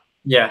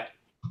 Yeah.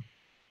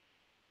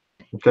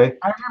 Okay.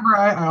 I remember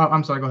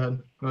I'm sorry, go ahead.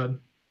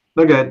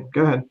 No,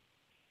 go ahead.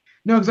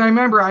 No, because I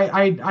remember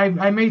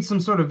I made some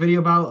sort of video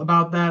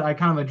about that. I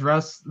kind of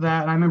addressed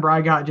that. And I remember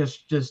I got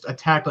just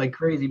attacked like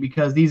crazy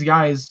because these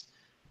guys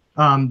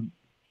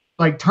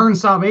like turn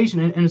salvation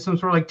into some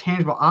sort of like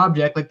tangible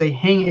object. Like they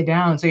hang it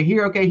down and say,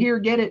 here, okay, here,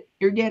 get it.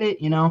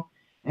 And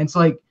it's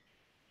like,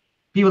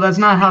 people, that's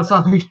not how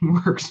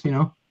salvation works,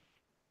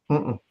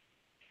 Mm-mm.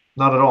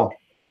 Not at all.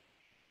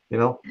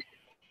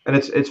 And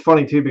it's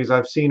funny too, because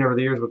I've seen over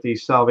the years with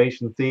these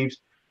salvation thieves,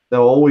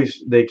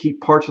 they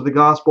keep parts of the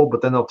gospel,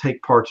 but then they'll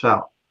take parts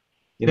out.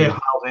 The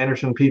Hyles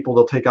Anderson people,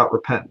 they'll take out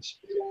repentance.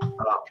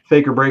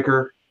 Faker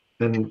Breaker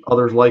and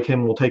others like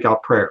him will take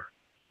out prayer.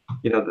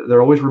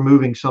 They're always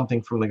removing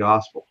something from the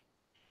gospel.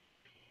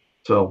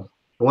 So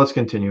let's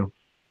continue.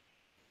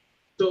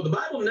 So the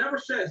Bible never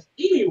says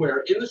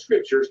anywhere in the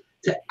scriptures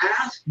to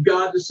ask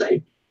God to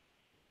save you.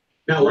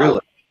 Now, really?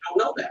 Don't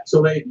know that.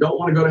 So they don't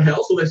want to go to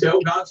hell. So they say,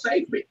 oh, God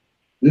saved me.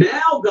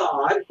 Now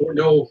God, according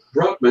to old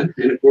Druckmann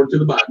and according to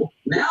the Bible,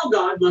 now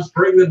God must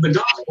bring them the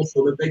gospel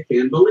so that they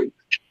can believe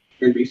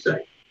and be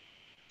saved.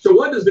 So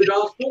what is the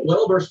gospel?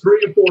 Well, verse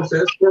 3 and 4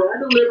 says, for I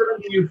delivered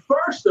unto you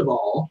first of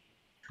all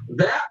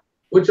that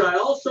which I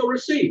also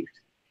received.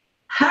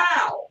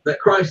 How? That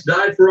Christ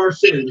died for our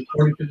sins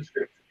according to the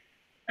scripture.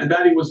 And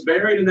that he was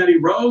buried and that he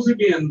rose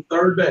again the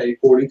third day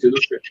according to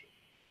the scripture.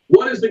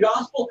 What is the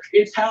gospel?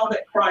 It's how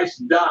that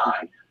Christ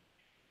died.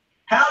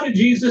 How did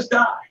Jesus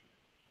die?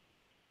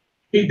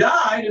 He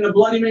died in a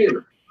bloody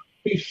manner.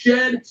 He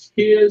shed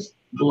his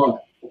blood.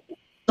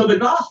 So the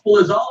gospel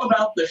is all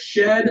about the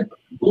shed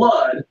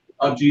blood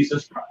of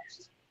Jesus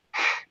Christ.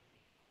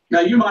 Now,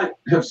 you might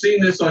have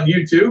seen this on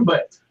YouTube,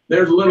 but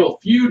there's a little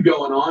feud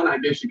going on, I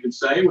guess you could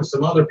say, with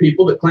some other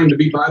people that claim to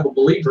be Bible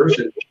believers,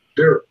 and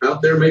they're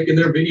out there making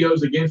their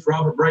videos against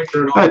Robert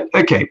Breaker and all. But,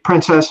 okay,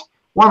 Princess,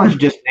 why don't you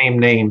just name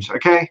names,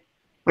 okay?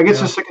 I get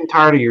so sick and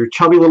tired of your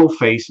chubby little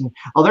face. And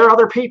there are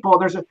other people.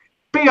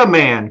 Be a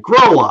man.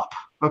 Grow up,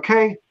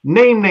 okay?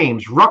 Name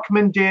names.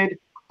 Ruckman did.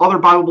 Other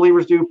Bible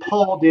believers do.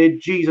 Paul did.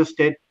 Jesus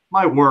did.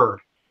 My word.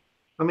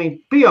 I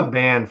mean, be a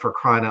man for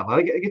crying out loud.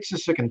 I get so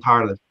sick and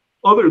tired of this.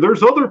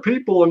 There's other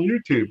people on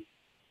YouTube.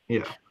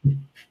 Yeah.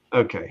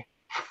 Okay.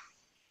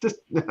 Just,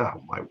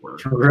 oh my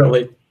word.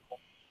 Really?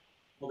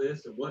 All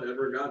this and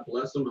whatever. God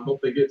bless them. I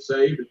hope they get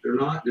saved. If they're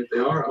not, if they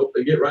are, I hope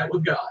they get right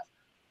with God.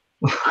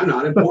 I'm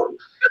not important.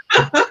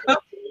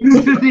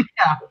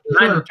 Yeah.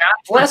 God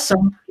bless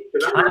them.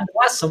 God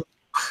bless them.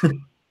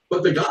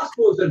 But the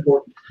gospel is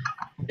important.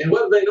 And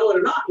whether they know it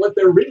or not, what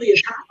they're really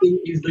attacking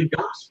is the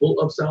gospel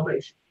of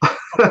salvation.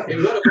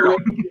 And what are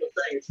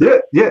they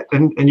saying? Yeah.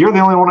 And you're the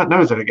only one that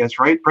knows it, I guess,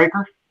 right,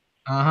 Breaker?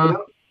 Uh-huh. You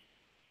know?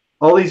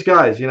 All these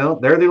guys, you know,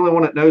 they're the only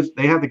one that knows.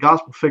 They have the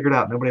gospel figured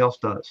out. Nobody else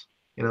does.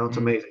 You know, it's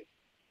amazing.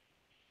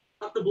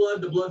 Not the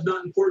blood's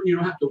not important. You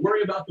don't have to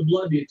worry about the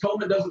blood. The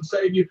atonement doesn't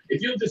save you.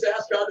 If you'll just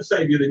ask God to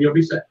save you, then you'll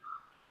be saved.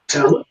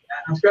 And I look at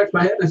that and I scratch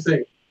my head and I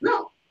say,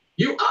 no,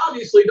 you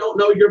obviously don't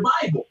know your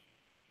Bible.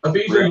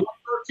 Ephesians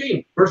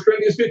 1:13, 1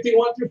 Corinthians 15,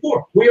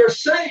 1-4. We are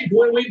saved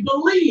when we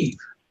believe.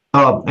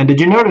 And did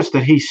you notice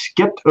that he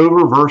skipped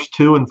over verse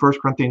 2 in 1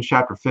 Corinthians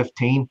chapter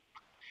 15,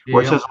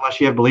 where it says,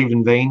 unless you have believed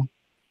in vain?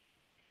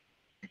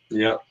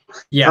 Yeah.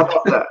 Yeah. How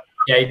about that?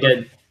 Yeah, he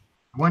did.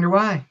 Wonder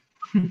why.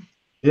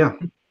 Yeah.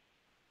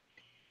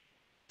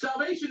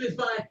 Salvation is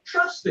by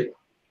trusting.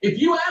 If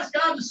you ask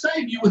God to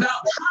save you without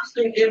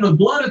trusting in the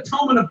blood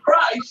atonement of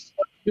Christ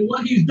and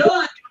what he's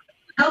done,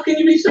 how can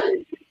you be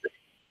saved?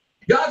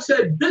 God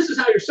said, this is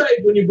how you're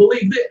saved when you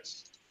believe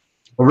this.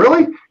 Oh,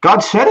 really? God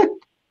said it?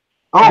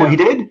 Oh, Yeah. he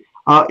did?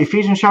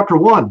 Ephesians chapter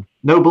 1,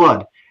 no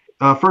blood.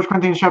 1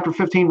 Corinthians chapter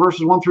 15,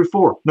 verses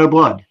 1-4, no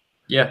blood.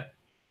 Yeah.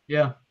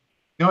 Yeah.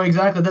 No,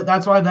 exactly.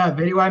 That's why that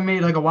video I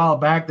made like a while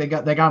back, they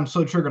got them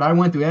so triggered. I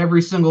went through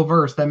every single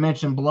verse that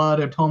mentioned blood,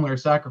 atonement, or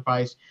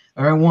sacrifice.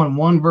 I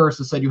one verse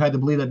that said you had to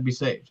believe that to be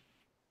saved.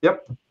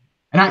 Yep.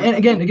 And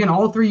again,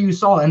 all three you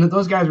saw, and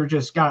those guys were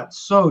just got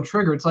so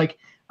triggered. It's like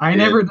I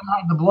never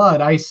denied the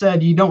blood. I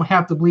said you don't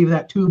have to believe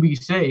that to be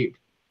saved.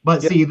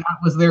 But see,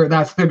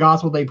 that's the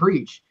gospel they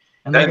preach.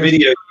 And that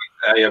video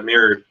I have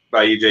mirrored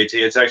by you, JT.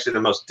 It's actually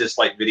the most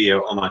disliked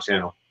video on my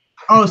channel.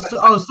 Oh,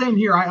 same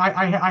here.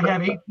 I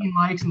have 18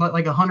 likes and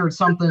like 100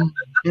 something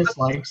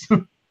dislikes.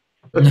 No,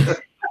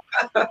 it's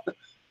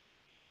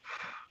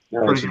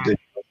ridiculous.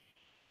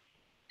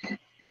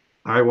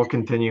 All right, we'll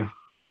continue.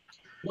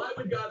 Why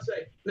would God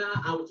say,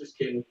 nah, I was just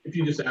kidding. If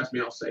you just ask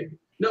me, I'll save you.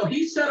 No,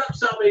 he set up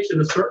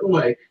salvation a certain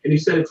way, and he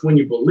said it's when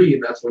you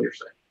believe, that's when you're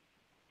saved.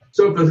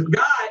 So if a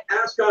guy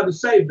asked God to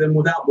save them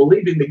without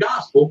believing the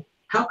gospel,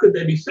 how could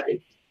they be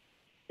saved?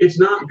 It's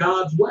not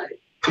God's way.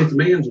 It's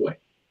man's way.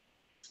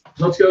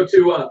 Let's go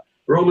to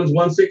Romans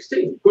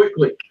 1:16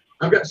 quickly.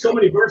 I've got so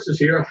many verses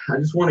here. I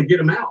just want to get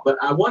them out. But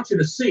I want you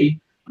to see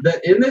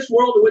that in this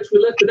world in which we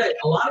live today,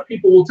 a lot of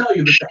people will tell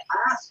you that the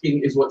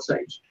asking is what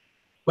saves you.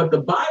 But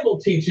the Bible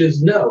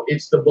teaches, no,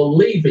 it's the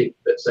believing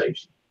that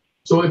saves you.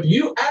 So if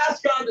you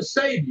ask God to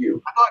save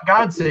you, I thought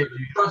God saved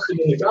you. Trusting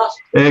in the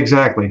gospel.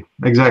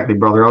 Exactly,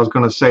 brother. I was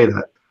going to say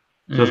that.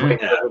 Just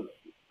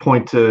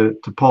point to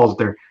Paul's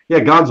there. Yeah,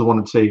 God's the one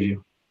that saves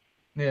you.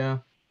 Yeah.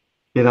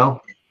 You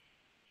know.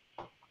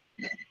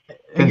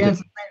 Again,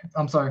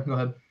 I'm sorry. Go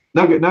ahead.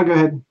 No, go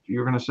ahead. You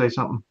were going to say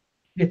something.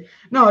 Yeah.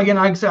 No, again,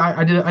 I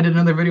did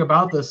another video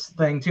about this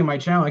thing too. My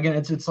channel. Again,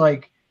 it's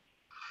like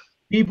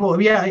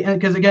people. Yeah,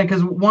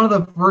 because one of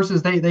the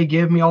verses they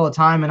give me all the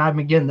time, and I've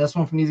been getting this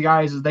one from these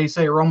guys, is they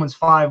say Romans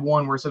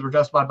 5:1, where it says we're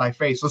justified by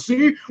faith. So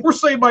see, we're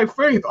saved by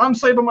faith. I'm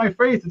saved by my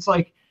faith. It's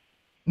like,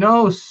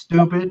 no,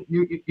 stupid.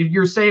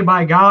 You're saved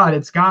by God.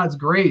 It's God's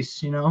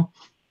grace. You know.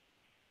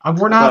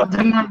 We're not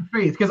denying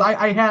faith, because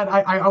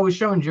I was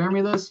showing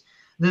Jeremy this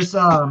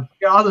I'll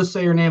just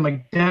say her name,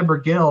 like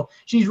Deborah Gill.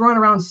 She's running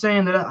around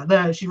saying that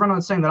I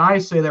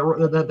say that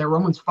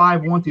Romans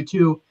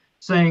 5:1-2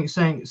 saying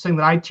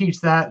that I teach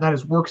that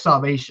is work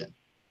salvation.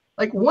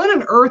 Like, when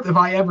on earth have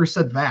I ever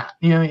said that?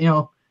 You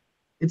know,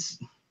 it's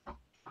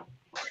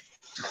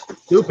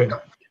stupid.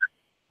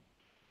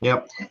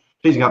 Yep,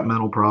 she's got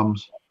mental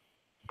problems.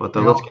 But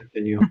let's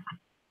continue.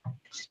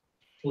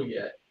 Well,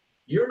 yet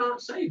you're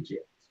not saved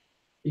yet.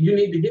 You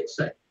need to get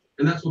saved.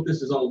 And that's what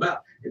this is all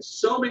about. And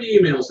so many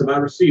emails have I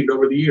received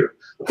over the years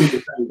of people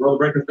saying, Brother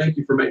Breaker, thank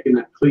you for making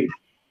that clear.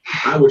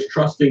 I was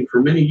trusting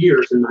for many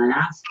years in my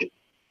asking,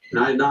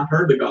 and I had not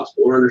heard the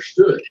gospel or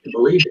understood and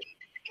believed it.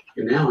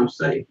 And now I'm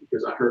saved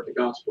because I heard the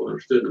gospel and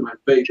understood that my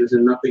faith is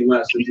in nothing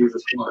less than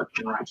Jesus' blood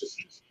and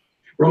righteousness.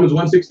 Romans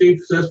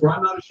 1:16 says, for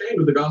I'm not ashamed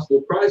of the gospel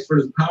of Christ, for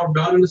it is the power of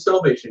God unto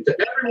salvation to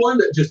everyone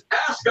that just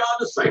asks God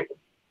to save them.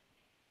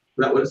 Is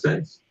that what it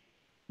says?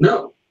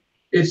 No.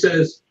 It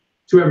says,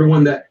 to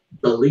everyone that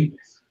believeth.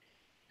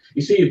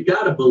 You see, you've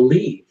got to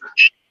believe.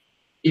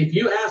 If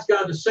you ask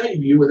God to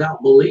save you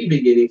without believing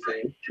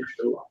anything, you're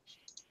still lost.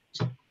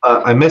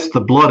 I missed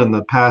the blood in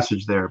the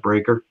passage there,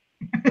 Breaker.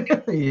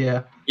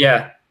 Yeah.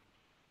 Yeah.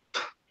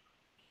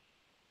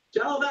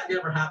 Oh, that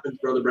never happens,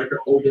 Brother Breaker.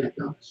 Oh, yeah, it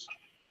does.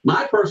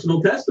 My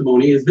personal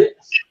testimony is this,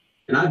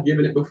 and I've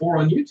given it before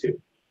on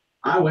YouTube.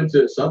 I went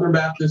to Southern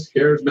Baptist,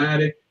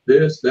 Charismatic,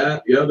 this,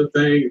 that, the other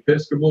thing,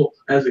 Episcopal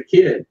as a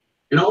kid.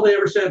 And all they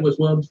ever said was,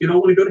 well, if you don't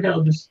want to go to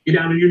hell, just get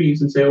down on your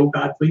knees and say, oh,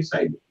 God, please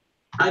save me.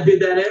 I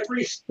did that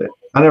every step.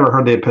 I never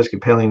heard the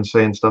Episcopalians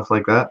saying stuff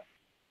like that.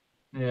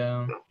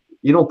 Yeah.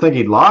 You don't think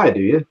he'd lie, do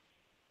you?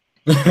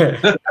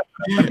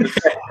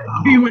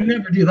 He would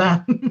never do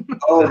that.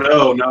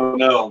 Oh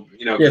no.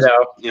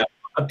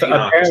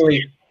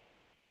 Apparently,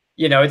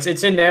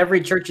 it's in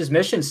every church's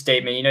mission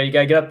statement. You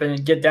gotta get up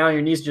and get down on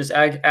your knees and just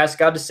ask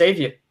God to save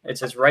you. It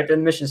says right in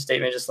the mission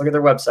statement. Just look at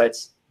their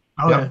websites.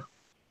 Oh, Yep.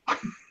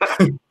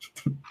 yeah.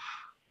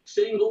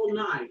 Single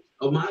night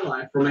of my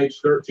life from age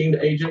 13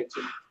 to age 18.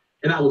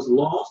 And I was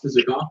lost as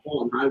a gospel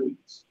on high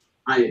weeds.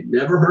 I had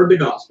never heard the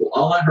gospel.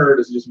 All I heard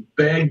is just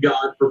beg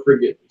God for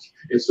forgiveness.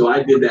 And so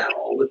I did that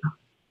all the time.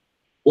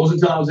 It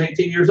wasn't until I was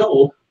 18 years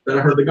old that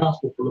I heard the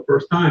gospel for the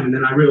first time. And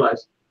then I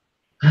realized,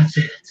 that's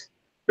it.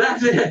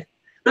 That's it.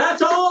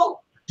 That's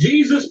all.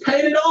 Jesus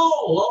paid it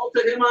all. All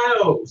to him I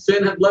owe.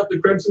 Sin had left the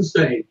crimson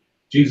stain.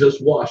 Jesus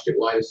washed it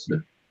white as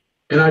snow.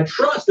 And I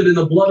trusted in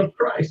the blood of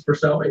Christ for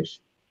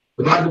salvation.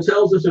 The Bible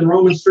tells us in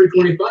Romans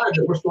 3:25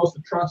 that we're supposed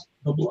to trust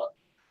the blood.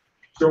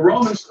 So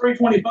Romans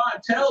 3:25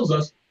 tells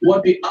us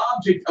what the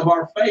object of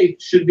our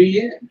faith should be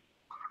in.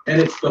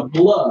 And it's the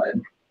blood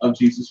of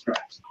Jesus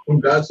Christ. When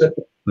God said,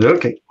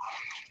 Okay.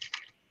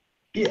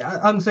 Yeah,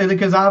 I'm saying that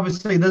because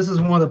obviously this is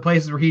one of the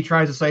places where he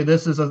tries to say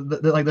this is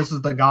this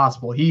is the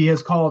gospel. He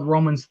has called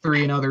Romans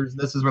 3 and others.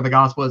 This is where the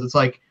gospel is. It's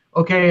like,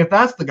 okay, if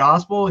that's the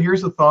gospel,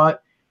 here's the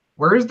thought: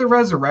 where is the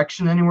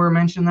resurrection anywhere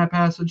mentioned in that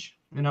passage?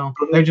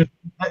 They just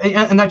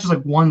and that's just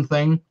like one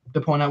thing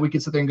to point out. We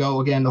could sit there and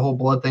go again the whole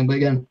blood thing, but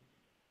again,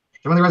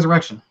 show me the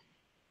resurrection.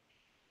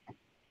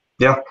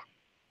 Yeah.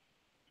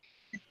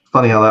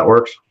 Funny how that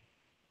works.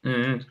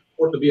 Mm-hmm.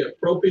 for it to be a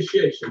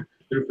propitiation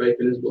through faith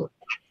in his blood.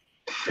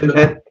 And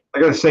I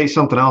got to say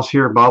something else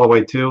here, by the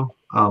way, too,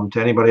 to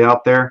anybody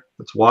out there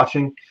that's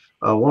watching.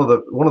 One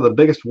of the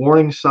biggest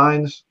warning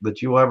signs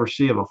that you will ever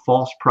see of a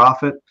false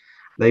prophet,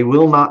 they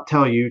will not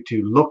tell you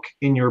to look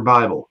in your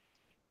Bible,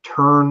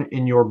 turn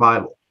in your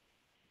Bible.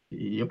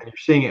 Yep. And you're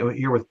seeing it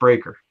here with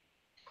Breaker.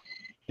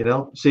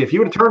 See, if you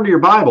would have turned to your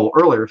Bible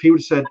earlier, if he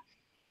would have said,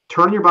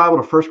 turn your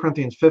Bible to 1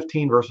 Corinthians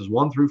 15, verses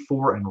 1 through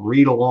 4, and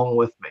read along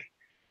with me,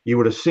 you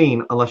would have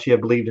seen, unless you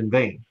have believed in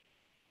vain.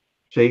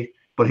 See?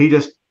 But he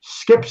just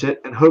skips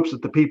it and hopes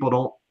that the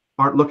people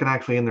aren't looking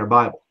actually in their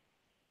Bible.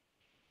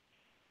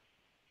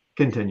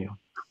 Continue.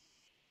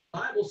 The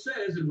Bible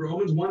says in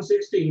Romans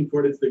 1:16,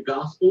 for it is the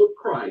gospel of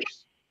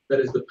Christ that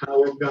is the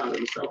power of God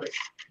unto salvation.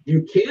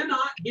 You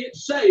cannot get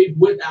saved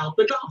without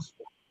the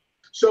gospel.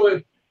 So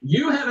if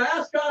you have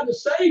asked God to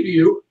save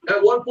you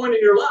at one point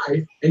in your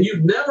life and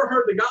you've never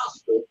heard the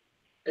gospel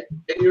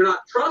and you're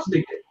not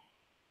trusting it,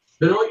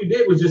 then all you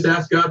did was just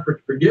ask God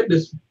for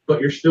forgiveness,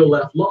 but you're still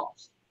left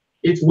lost.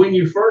 It's when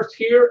you first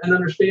hear and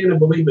understand and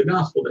believe the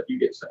gospel that you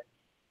get saved.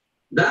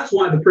 That's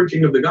why the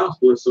preaching of the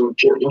gospel is so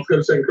important. Let's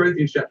go to 2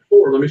 Corinthians chapter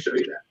 4. Let me show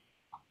you that.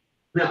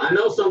 Now, I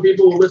know some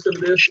people will listen to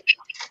this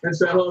and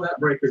say, oh, that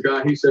Breaker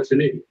guy, he's such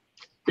an idiot.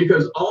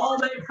 Because all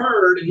they've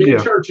heard in many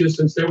churches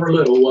since they were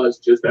little was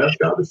just ask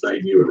God to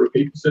save you and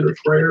repeat the sinner's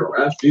prayer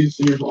or ask Jesus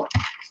in your heart.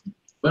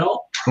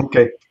 Well,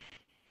 okay.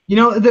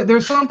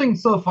 There's something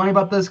so funny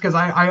about this because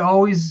I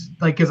always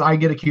because I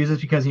get accused of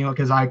this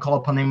because I call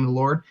upon the name of the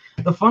Lord.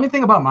 The funny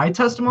thing about my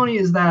testimony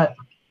is that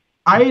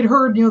I had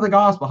heard the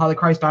gospel, how the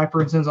Christ died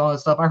for sins, all that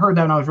stuff. I heard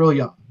that when I was really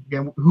young.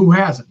 Again, who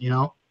hasn't,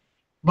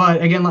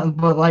 But again,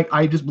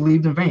 I just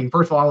believed in vain.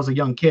 First of all, I was a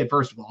young kid.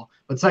 First of all,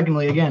 but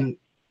secondly, again,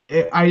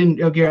 I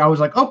didn't. Okay, I was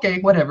like,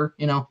 okay, whatever,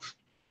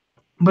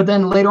 But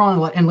then later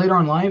on in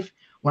life,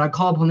 when I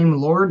called upon the name of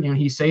the Lord,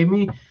 He saved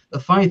me. The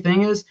funny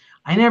thing is,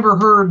 I never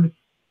heard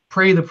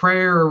pray the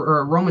prayer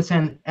or Romans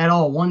 10 at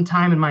all one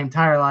time in my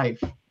entire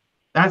life.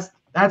 That's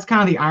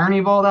kind of the irony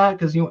of all that,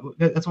 because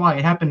that's why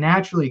it happened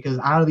naturally, because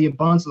out of the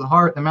abundance of the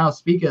heart the mouth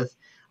speaketh.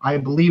 I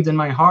believed in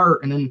my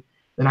heart, and then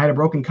I had a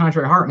broken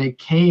contrite heart, and it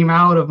came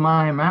out of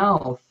my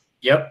mouth.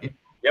 Yep.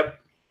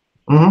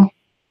 Mm-hmm.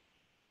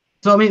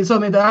 So I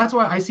mean that's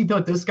why I see people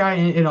like this guy,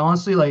 and it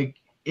honestly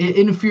it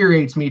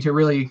infuriates me to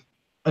really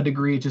a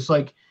degree. It's just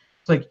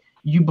it's like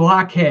you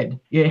blockhead.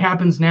 It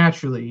happens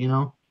naturally,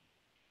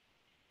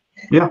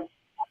 Yeah.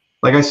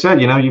 Like I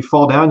said, you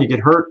fall down, you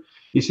get hurt,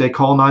 you say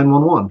call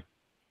 911.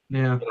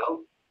 Yeah.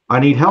 I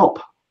need help.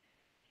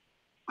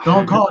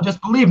 Don't call it,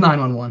 just believe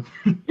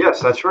 911. Yes,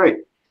 that's right.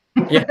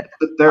 Yeah.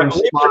 Sit there and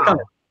smile.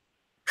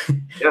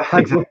 Yeah,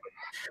 exactly.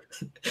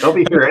 They'll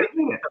be here any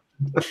minute.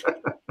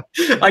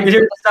 I can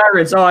hear the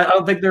sirens. Oh, I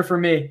don't think they're for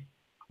me.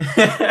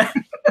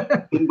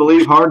 Didn't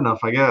believe hard enough,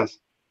 I guess.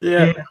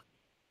 Yeah.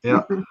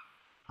 All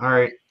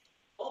right.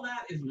 all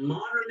that is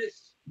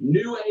modernist,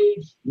 new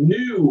age,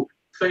 new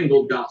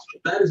fangled gospel.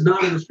 That is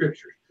not in the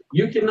scriptures.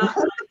 You cannot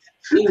find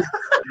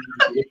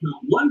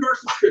one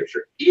verse of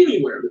scripture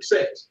anywhere that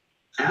says,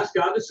 ask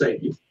God to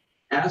save you,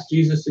 ask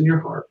Jesus in your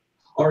heart,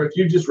 or if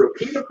you just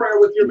repeat a prayer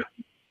with your mouth.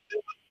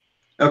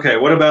 Okay,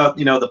 what about,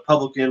 the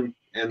publican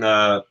and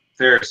the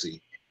Pharisee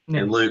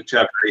in Luke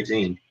chapter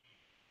 18?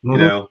 Mm-hmm. You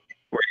know,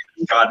 where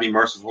God be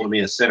merciful to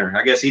me, a sinner.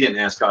 I guess he didn't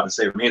ask God to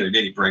save him either,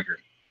 did he, Breaker?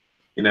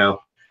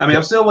 I mean,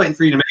 I'm still waiting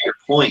for you to make your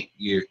point,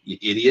 you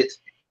idiot.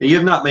 You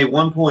have not made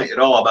one point at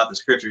all about the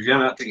scriptures. You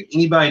have not taken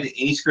anybody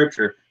to any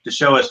scripture to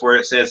show us where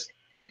it says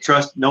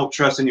don't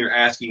trust in your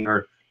asking,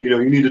 or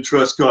you need to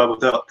trust God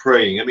without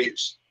praying. I mean,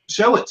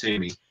 show it to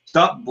me.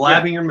 Stop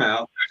blabbing your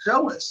mouth.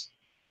 Show us.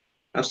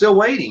 I'm still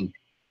waiting.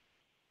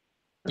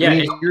 Yeah, I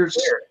mean, you're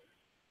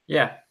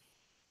yeah.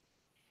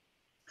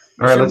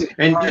 All right, let's.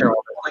 and you know,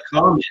 the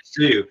comments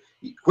too.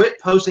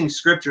 Quit posting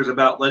scriptures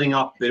about letting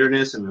off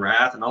bitterness and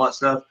wrath and all that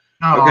stuff.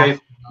 Oh. Okay,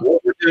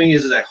 what we're doing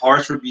is a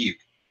harsh rebuke.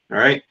 All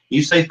right,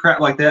 you say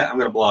crap like that, I'm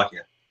going to block you.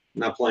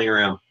 I'm not playing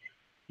around.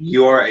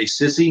 You are a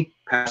sissy,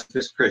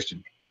 pacifist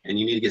Christian, and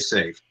you need to get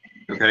saved.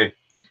 Okay,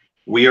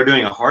 we are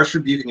doing a harsh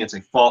rebuke against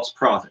a false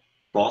prophet.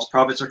 False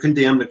prophets are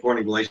condemned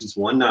according to Galatians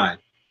 1:9.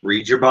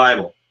 Read your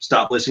Bible.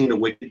 Stop listening to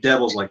wicked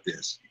devils like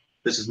this.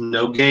 This is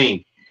no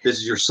game. This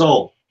is your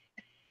soul.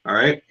 All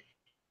right,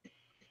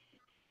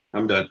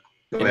 I'm done.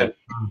 Go ahead.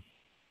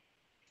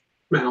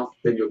 Mouth,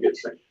 then you'll get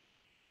saved.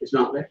 It's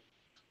not there.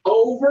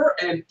 Over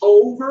and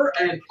over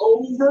and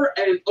over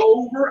and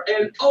over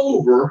and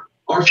over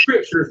are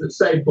scriptures that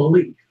say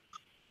believe.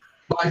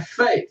 By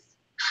faith.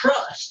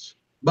 Trust.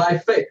 By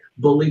faith.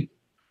 Believe.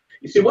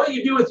 You see, what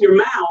you do with your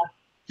mouth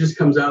just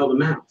comes out of the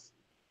mouth.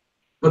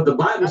 But the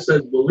Bible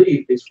says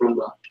belief is from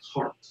the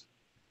heart.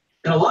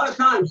 And a lot of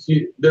times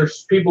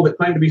there's people that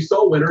claim to be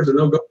soul winners and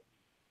they'll go.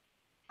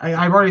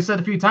 I've already said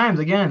a few times,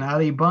 again, out of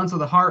the abundance of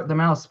the heart, the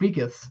mouth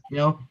speaketh.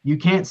 You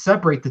can't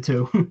separate the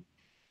two.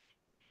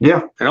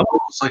 Yeah. It almost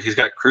looks like he's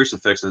got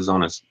crucifixes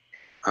on his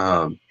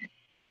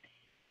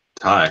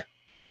tie.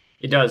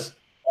 He does.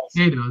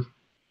 He does.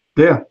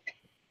 Yeah.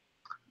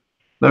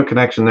 No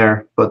connection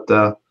there, but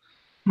you're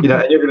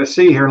going to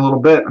see here in a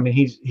little bit. I mean,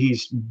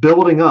 he's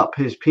building up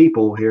his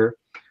people here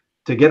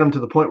to get them to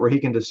the point where he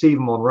can deceive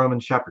them on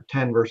Romans chapter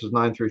 10, verses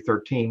 9 through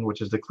 13,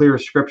 which is the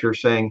clearest scripture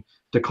saying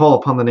to call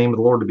upon the name of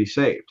the Lord to be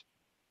saved.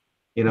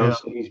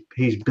 So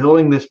he's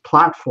building this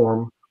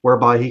platform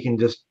whereby he can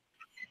just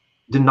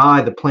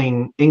deny the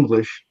plain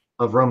English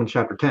of Romans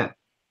chapter 10.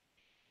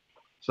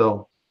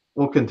 So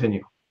we'll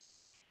continue.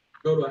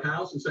 Go to a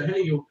house and say,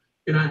 hey,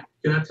 can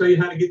I tell you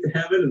how to get to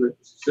heaven? And the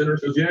sinner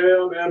says,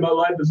 yeah, man, my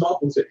life is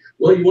awful. And say,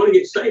 well, you want to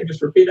get saved?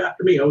 Just repeat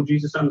after me. Oh,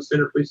 Jesus, I'm a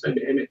sinner. Please save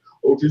me. Amen.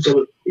 Oh, Jesus,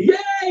 yay,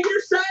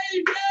 you're saved.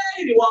 Yay.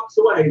 And he walks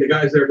away. And the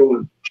guy's there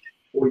going,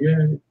 oh,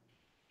 yeah.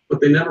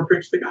 But they never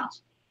preach the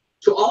gospel.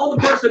 So all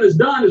the person has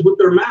done is with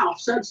their mouth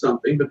said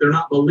something, but they're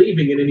not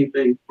believing in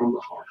anything from the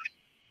heart.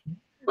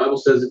 The Bible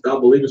says, if thou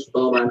believest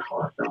with all thine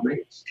heart, thou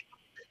mayest.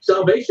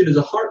 Salvation is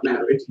a heart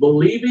matter. It's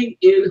believing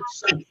in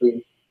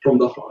something from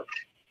the heart.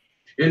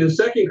 And in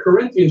 2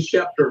 Corinthians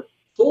chapter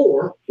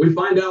 4, we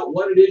find out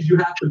what it is you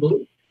have to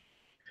believe.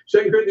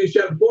 2 Corinthians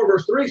chapter 4,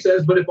 verse 3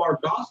 says, but if our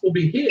gospel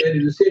be hid,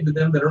 it is hid to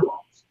them that are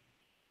lost.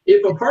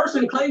 If a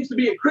person claims to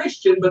be a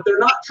Christian, but they're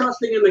not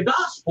trusting in the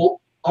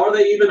gospel, are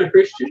they even a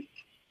Christian?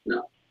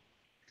 No.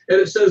 And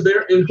it says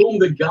there, in whom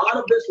the God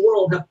of this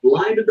world hath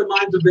blinded the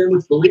minds of them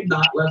which believe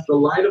not, lest the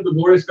light of the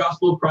glorious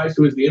gospel of Christ,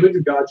 who is the image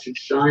of God, should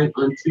shine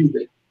unto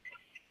them.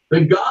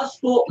 The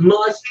gospel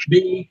must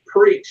be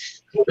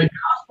preached. The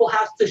gospel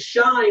has to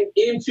shine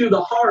into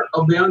the heart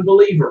of the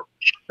unbeliever.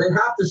 They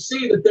have to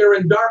see that they're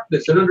in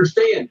darkness and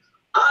understand,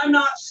 I'm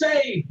not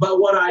saved by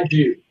what I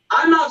do.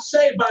 I'm not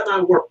saved by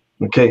my work.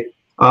 Okay.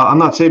 I'm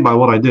not saved by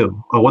what I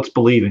do. What's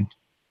believing?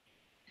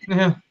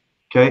 Yeah.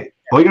 Okay.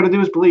 All you got to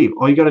do is believe.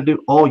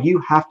 All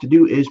you have to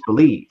do is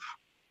believe.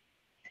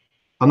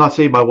 I'm not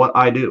saved by what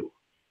I do.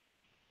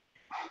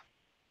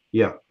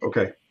 Yeah.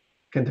 Okay.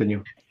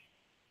 Continue.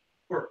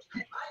 First,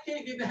 I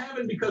can't get to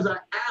heaven because I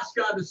asked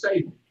God to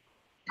save me.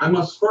 I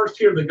must first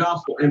hear the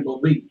gospel and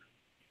believe.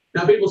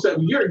 Now, people say,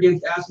 well, you're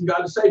against asking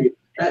God to save you.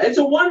 It's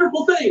a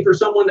wonderful thing for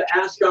someone to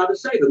ask God to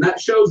save them. That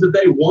shows that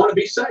they want to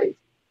be saved.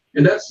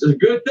 And that's a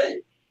good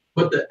thing.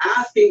 But the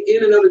asking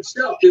in and of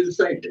itself didn't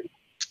save them.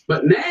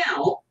 But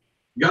now,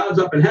 God's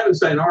up in heaven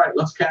saying, all right,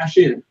 let's cash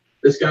in.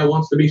 This guy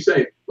wants to be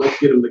saved. Let's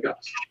get him the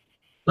gospel.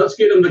 Let's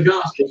get him the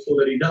gospel so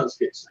that he does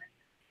get saved.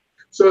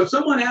 So if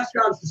someone asks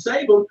God to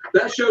save them,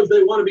 that shows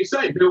they want to be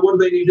saved. Now, what do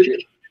they need to do?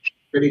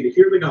 They need to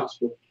hear the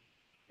gospel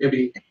and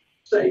be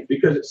saved.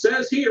 Because it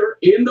says here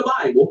in the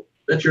Bible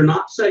that you're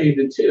not saved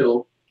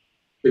until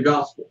the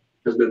gospel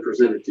has been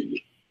presented to you.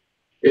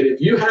 And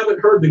if you haven't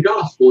heard the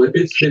gospel, if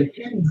it's been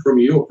hidden from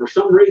you, or for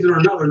some reason or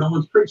another, no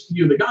one's preached to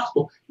you the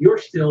gospel, you're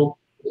still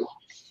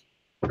lost.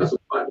 That's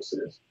what the Bible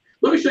says.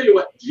 Let me show you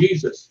what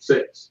Jesus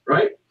says,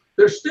 right?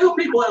 There's still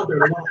people out there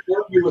that want to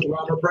argue with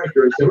Robert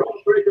Breaker and say,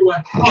 Robert Breaker,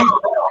 what?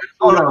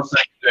 Hold on a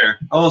second there.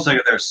 Hold on a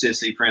second there,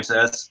 sissy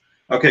princess.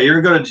 Okay,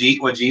 you're going to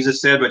what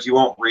Jesus said, but you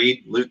won't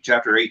read Luke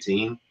chapter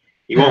 18.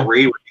 You won't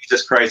read what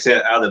Jesus Christ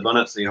said, out of the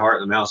abundance of the heart,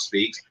 the mouth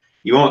speaks.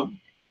 You won't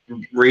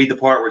read the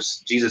part where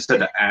Jesus said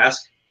to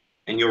ask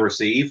and you'll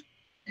receive.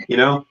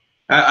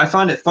 I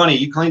find it funny.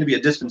 You claim to be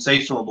a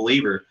dispensational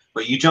believer,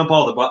 but you jump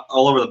all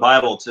over the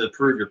Bible to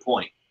prove your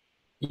point.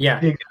 Yeah.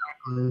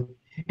 Exactly.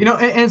 You know,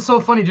 and it's so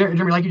funny,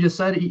 Jeremy, like you just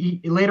said,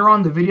 later on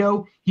in the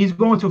video, he's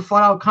going to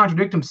flat out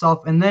contradict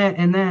himself and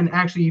then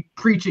actually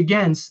preach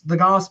against the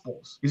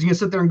Gospels. He's going to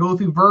sit there and go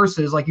through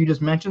verses like you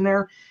just mentioned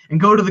there and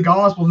go to the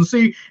Gospels and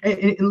see,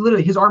 and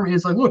literally his argument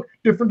is like, look,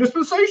 different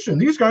dispensation.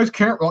 These guys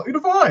can't rightly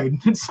divide.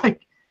 It's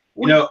like,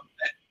 You know,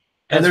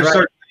 and there's right.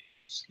 certain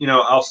things, you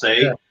know, I'll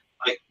say,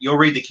 like, you'll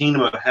read the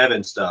kingdom of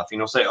heaven stuff, and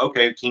you'll say,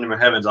 okay, kingdom of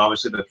heaven is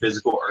obviously the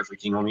physical earthly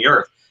kingdom on the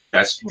earth.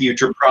 That's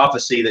future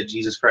prophecy that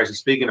Jesus Christ is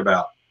speaking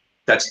about.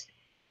 That's,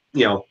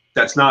 you know,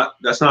 that's not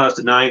us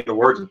denying the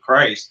words of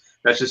Christ.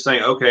 That's just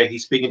saying, okay,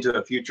 he's speaking to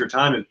a future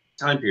time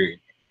period.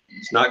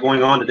 It's not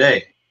going on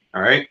today.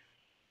 All right.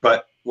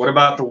 But what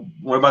about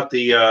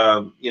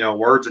the you know,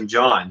 words in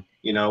John?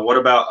 You know, what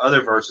about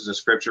other verses of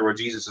scripture where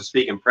Jesus is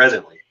speaking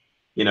presently?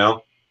 You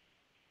know,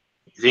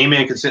 if any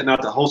man consent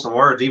not to wholesome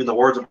words, even the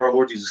words of our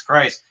Lord Jesus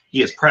Christ,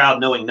 he is proud,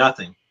 knowing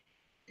nothing.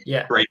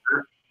 Yeah.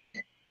 Breaker.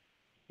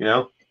 You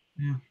know,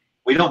 Yeah.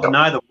 we don't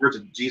deny the words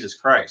of Jesus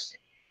Christ.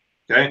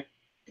 Okay.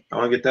 I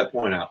want to get that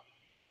point out.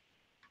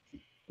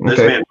 This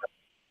Okay. man,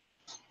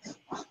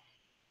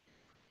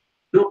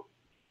 No,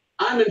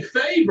 I'm in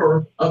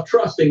favor of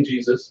trusting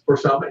Jesus for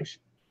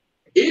salvation.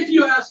 If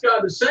you ask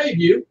God to save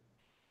you,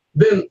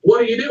 then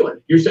what are you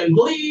doing? You're saying,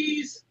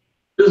 please.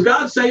 Does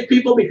God save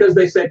people because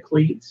they said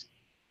please?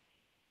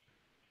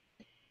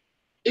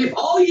 If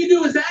all you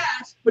do is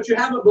ask, but you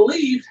haven't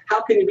believed,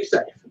 how can you be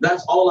saved?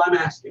 That's all I'm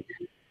asking.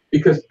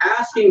 Because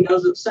asking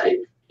doesn't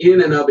save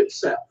in and of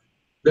itself.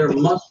 There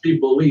must be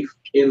belief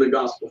in the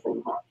gospel from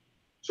the heart.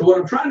 So what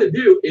I'm trying to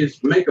do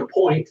is make a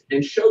point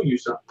and show you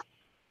something.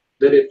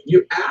 That if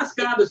you ask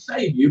God to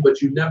save you,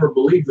 but you've never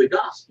believed the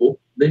gospel,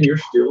 then you're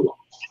still lost.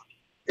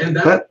 And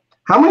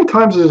How many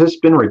times has this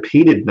been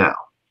repeated now?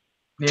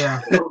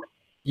 Yeah.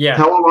 Yeah.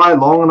 Tell a lie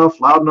long enough,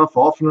 loud enough,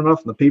 often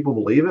enough, and the people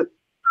believe it?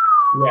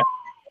 Yeah.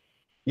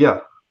 Yeah.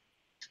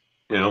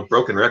 you know,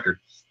 broken record.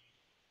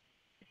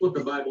 what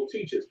the Bible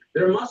teaches.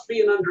 There must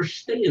be an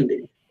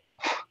understanding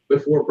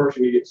before a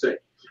person can get saved.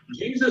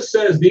 Jesus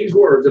says these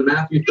words in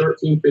Matthew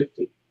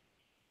 13:15.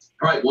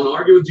 All right, want to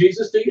argue with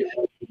Jesus, do you?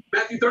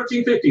 Matthew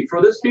 13:15.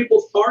 For this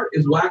people's heart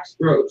is waxed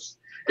gross,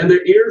 and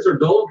their ears are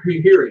dull of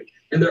hearing,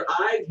 and their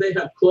eyes they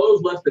have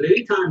closed, lest at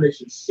any time they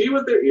should see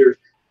with their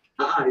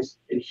eyes,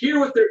 and hear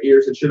with their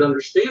ears, and should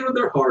understand with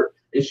their heart,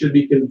 and should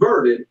be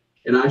converted,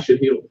 and I should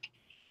heal them.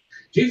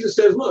 Jesus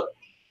says, look,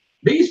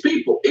 these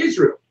people,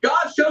 Israel,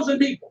 God's chosen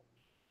people,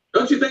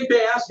 don't you think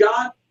they ask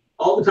God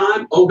all the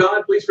time, oh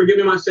God, please forgive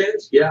me my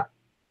sins? Yeah.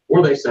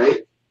 Were they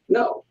saved?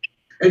 No.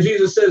 And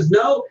Jesus says,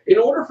 no, in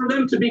order for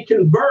them to be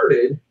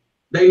converted,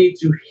 they need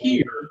to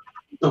hear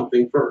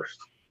something first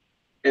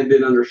and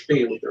then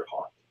understand with their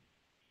heart.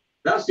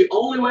 That's the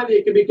only way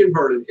they can be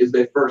converted, is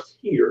they first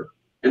hear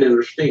and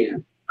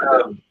understand.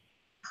 And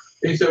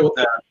you say, well,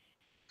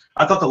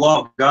 I thought the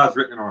law of God's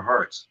written in our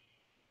hearts.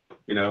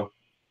 You know,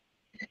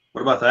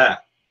 what about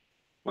that?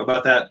 What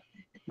about that?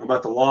 What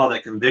about the law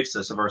that convicts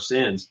us of our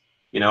sins?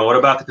 You know, what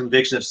about the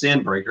conviction of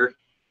sin, breaker?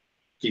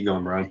 Keep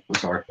going, Brian. I'm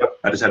sorry.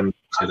 I just had to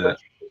say that.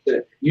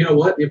 You know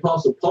what? The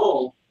Apostle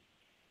Paul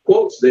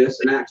quotes this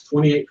in Acts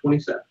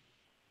 28:27.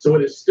 So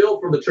it is still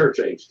for the church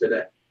age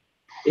today.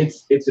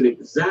 It's an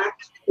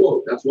exact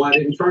quote. That's why I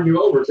didn't turn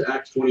you over to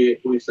Acts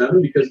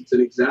 28:27, because it's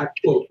an exact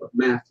quote of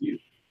Matthew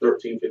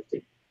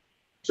 13:15.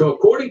 So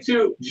according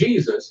to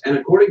Jesus and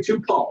according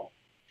to Paul,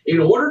 in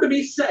order to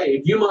be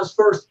saved, you must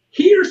first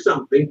hear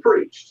something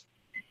preached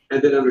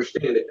and then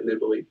understand it and then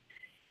believe it.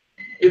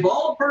 If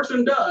all a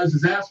person does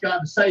is ask God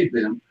to save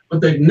them,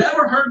 but they've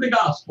never heard the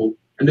gospel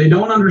and they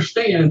don't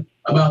understand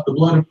about the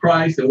blood of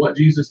Christ and what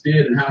Jesus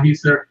did and how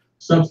he's their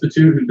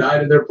substitute who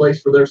died in their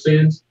place for their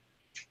sins,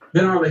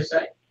 then are they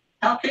saved?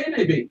 How can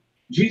they be?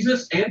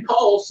 Jesus and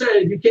Paul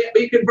said you can't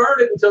be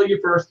converted until you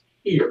first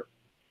hear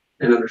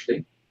and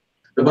understand.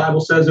 The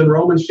Bible says in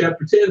Romans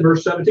chapter 10,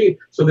 verse 17,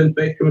 so then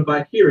faith cometh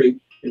by hearing,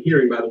 and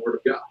hearing by the word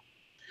of God.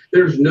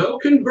 There's no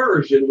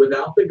conversion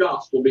without the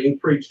gospel being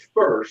preached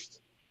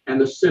first and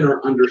the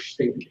sinner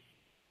understanding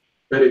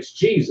that it's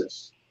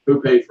Jesus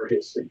who paid for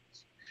his sins.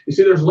 You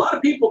see, there's a lot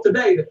of people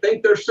today that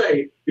think they're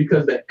saved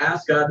because they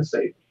ask God to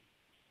save them.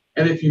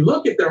 And if you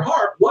look at their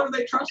heart, what are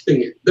they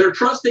trusting in? They're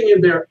trusting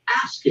in their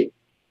asking.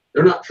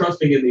 They're not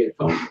trusting in the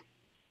atonement.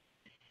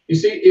 You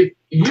see, if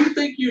you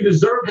think you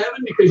deserve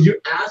heaven because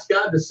you asked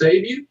God to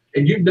save you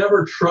and you've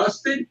never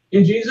trusted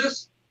in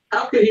Jesus,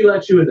 how can he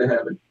let you into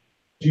heaven?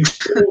 You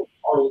still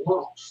are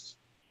lost,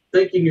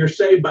 thinking you're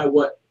saved by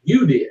what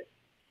you did.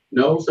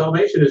 No,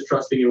 salvation is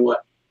trusting in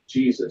what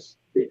Jesus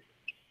did.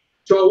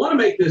 So I want to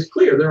make this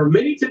clear. There are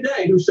many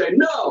today who say,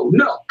 no,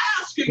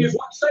 asking is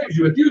what saves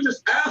you. If you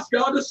just ask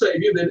God to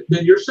save you,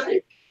 then you're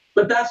saved.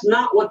 But that's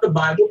not what the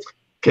Bible tells.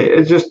 Okay,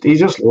 he's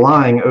just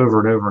lying over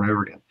and over and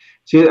over again.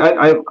 See,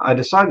 I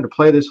decided to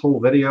play this whole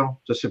video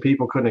just so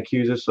people couldn't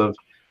accuse us of,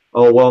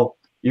 oh well,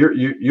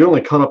 you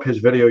only cut up his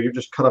video. You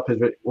just cut up his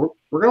video.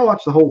 We're gonna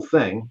watch the whole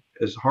thing,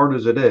 as hard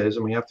as it is,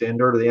 and we have to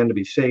endure to the end to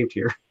be saved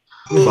here.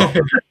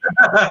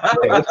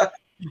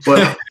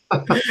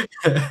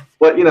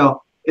 But you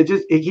know,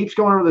 it keeps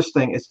going over this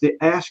thing. It's the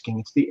asking.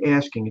 It's the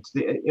asking. It's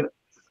the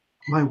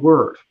My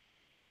word.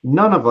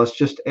 None of us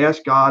just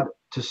ask God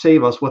to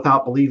save us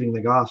without believing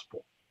the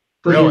gospel.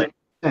 Doesn't Really? make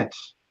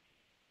sense.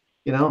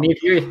 You I know? mean,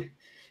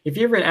 if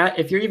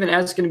you're even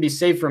asking to be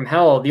saved from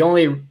hell, the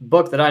only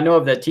book that I know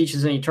of that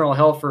teaches an eternal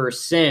hell for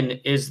sin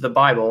is the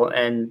Bible,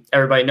 and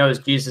everybody knows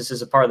Jesus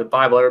is a part of the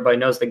Bible. Everybody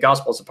knows the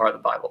gospel is a part of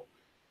the Bible.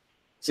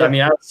 So, Yeah. I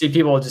mean, I don't see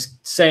people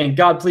just saying,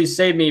 God, please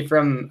save me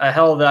from a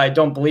hell that I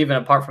don't believe in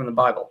apart from the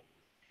Bible.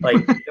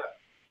 Like,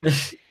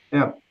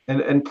 Yeah.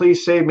 And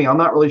please save me. I'm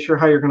not really sure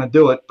how you're going to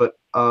do it, but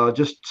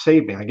just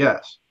save me, I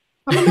guess.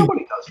 I mean,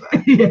 nobody does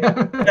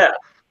that.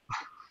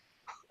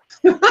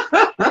 Yeah.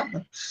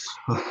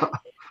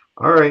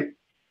 All right.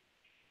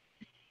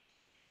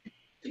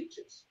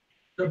 Teaches.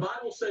 The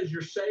Bible says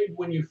you're saved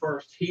when you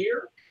first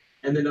hear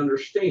and then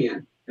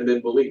understand and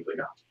then believe the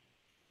gospel.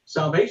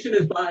 Salvation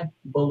is by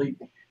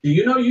believing. Do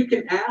you know you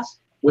can ask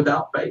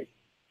without faith?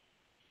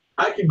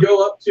 I could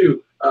go up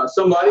to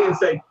somebody and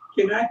say,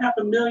 can I have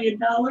 $1 million?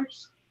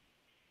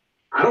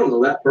 I don't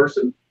know that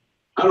person.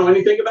 I don't know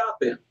anything about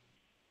them.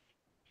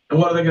 And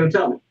what are they going to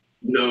tell me?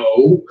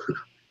 No.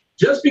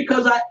 Just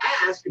because I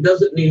ask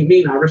doesn't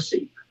mean I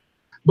receive.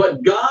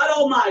 But God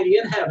Almighty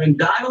in heaven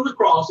died on the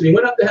cross, and he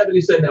went up to heaven and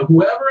he said, now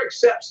whoever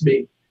accepts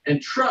me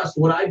and trusts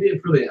what I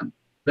did for them,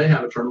 they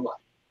have eternal life.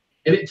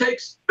 And it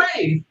takes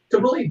faith to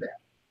believe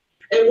that.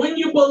 And when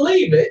you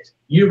believe it,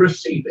 you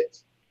receive it,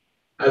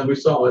 as we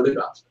saw in the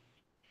gospel.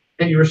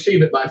 And you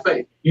receive it by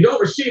faith. You don't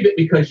receive it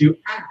because you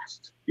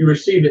asked. You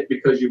receive it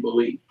because you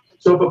believe.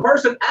 So if a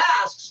person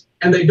asks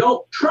and they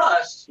don't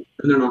trust,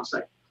 then they're not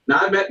saved. Now,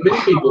 I've met many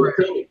people that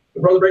tell me,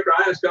 Brother Breaker,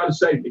 I asked God to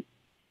save me.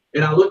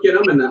 And I look at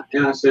them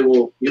and I say,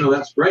 well, you know,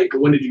 that's great, but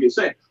when did you get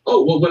saved?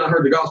 Oh, well, when I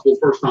heard the gospel the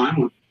first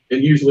time,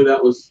 and usually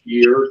that was a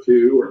year or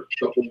two or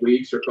a couple of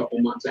weeks or a couple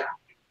of months after.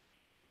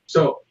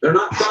 So they're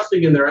not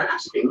trusting in their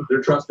asking,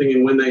 they're trusting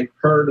in when they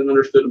heard and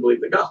understood and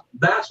believed the gospel.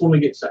 That's when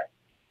we get saved.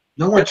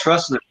 No one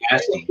trusts in their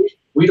asking.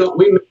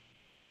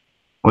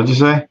 What'd you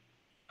say?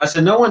 I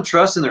said no one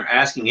trusts in their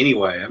asking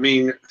anyway. I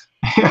mean,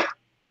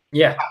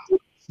 yeah.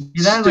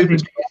 That's like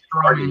stupid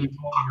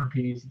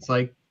it's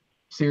like,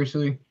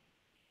 seriously.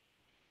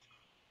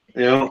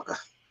 You know,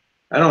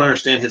 I don't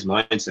understand his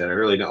mindset. I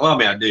really don't. Well, I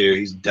mean, I do.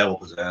 He's devil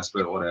possessed,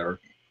 but whatever.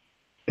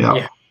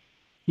 Yeah.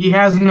 He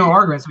has no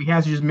arguments. So he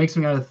has to just make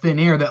something out of thin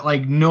air that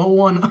like no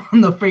one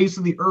on the face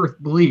of the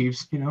earth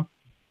believes. You know.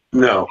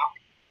 No.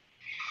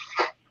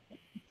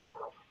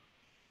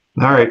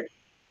 All right.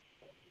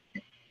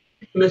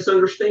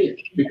 Misunderstand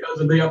because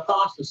of the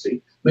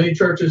apostasy. Many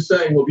churches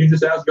say, well, if you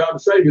just ask God to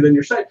save you, then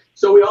you're saved.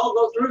 So we all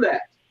go through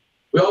that.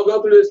 We all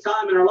go through this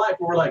time in our life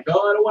where we're like,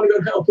 oh, I don't want to go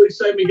to hell. Please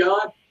save me,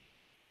 God.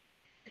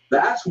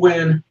 That's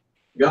when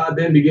God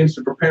then begins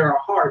to prepare our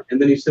heart,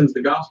 and then he sends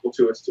the gospel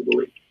to us to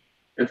believe.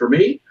 And for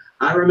me,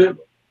 I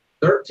remember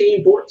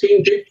 13,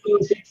 14,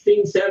 15,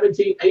 16,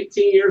 17,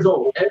 18 years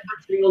old, every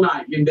single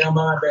night, getting down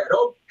by my bed.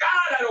 Oh,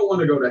 God, I don't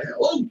want to go to hell.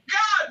 Oh,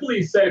 God,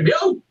 please save me.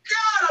 Oh,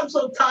 God, I'm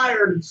so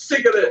tired and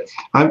sick of this.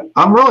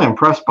 I'm really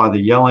impressed by the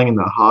yelling and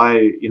the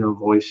high,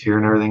 voice here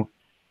and everything.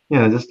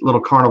 Just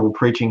little carnival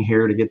preaching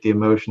here to get the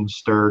emotions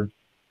stirred.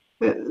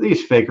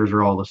 These fakers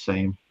are all the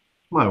same.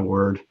 My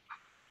word.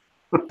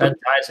 That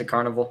guy's a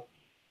carnival.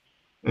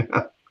 He's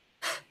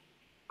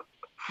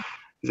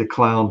a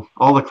clown.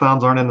 All the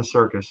clowns aren't in the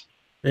circus.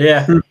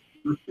 Yeah. But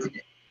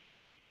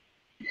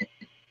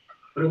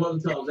it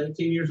wasn't until I was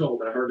 18 years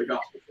old that I heard the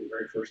gospel for the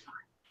very first time.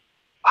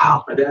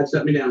 Wow. My dad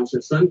sat me down and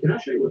said, son, can I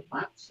show you what the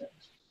Bible says?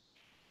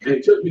 And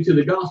he took me to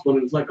the gospel, and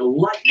it was like a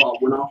light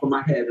bulb went off in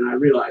my head, and I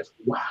realized,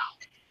 wow.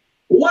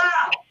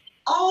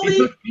 All It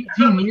took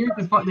 18 years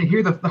to finally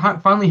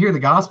hear the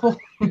gospel.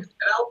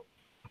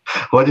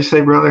 What'd you say,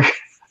 brother?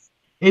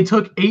 It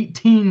took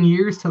 18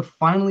 years to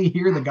finally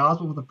hear the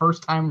gospel for the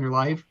first time in your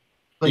life.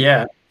 Like,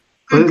 yeah.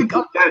 His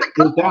dad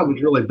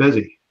was really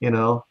busy,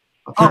 Oh,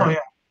 yeah.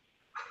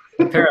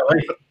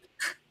 Apparently.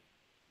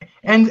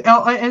 And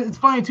it's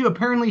funny, too.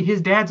 Apparently, his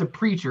dad's a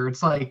preacher.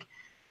 It's like,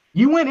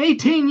 you went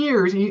 18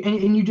 years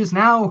and you just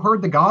now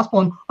heard the gospel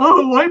and,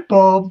 light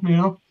bulb,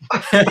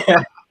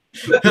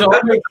 It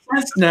all makes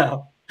sense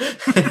now.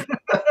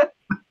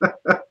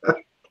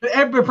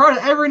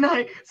 Every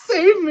night,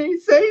 save me.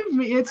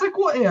 It's like,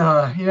 what?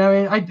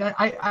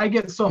 I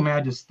get so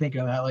mad just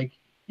thinking of that. Like,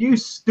 you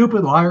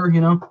stupid liar,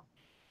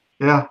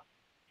 Yeah.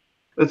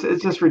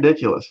 It's just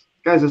ridiculous.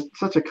 Guys, it's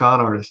such a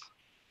con artist.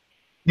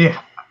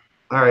 Yeah.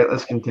 All right,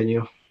 let's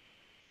continue.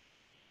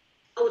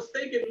 I was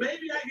thinking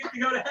maybe I get to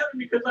go to heaven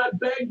because I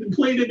begged and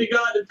pleaded to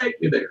God to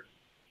take me there.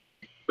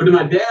 But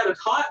my dad had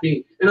taught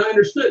me, and I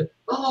understood,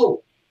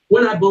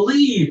 when I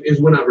believe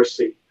is when I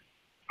receive.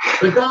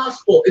 The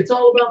gospel, it's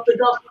all about the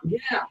gospel.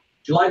 Yeah.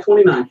 July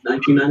 29th,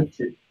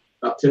 1992,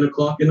 about 10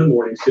 o'clock in the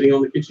morning, sitting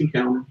on the kitchen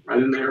counter,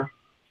 right in there.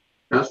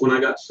 That's when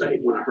I got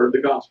saved, when I heard the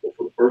gospel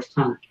for the first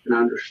time, and I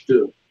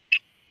understood.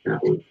 And I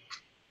believed.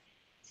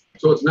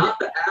 So it's not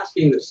the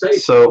asking that saves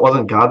you. So it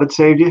wasn't God that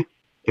saved you?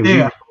 It was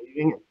you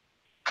believing it?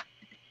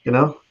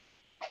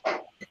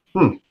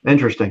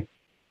 Interesting.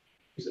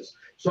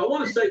 So I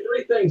want to say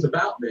three things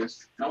about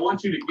this. I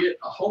want you to get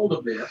a hold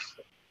of this.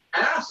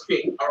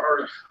 asking,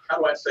 or how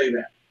do I say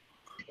that?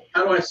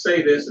 How do I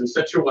say this in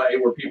such a way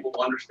where people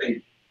will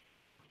understand?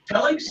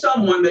 Telling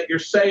someone that you're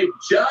saved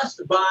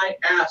just by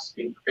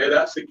asking, okay,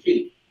 that's the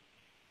key.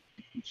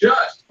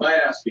 Just by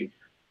asking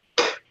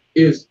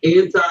is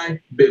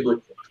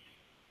anti-biblical.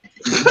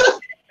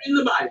 In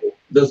the Bible,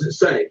 does it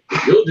say,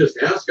 you'll just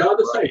ask God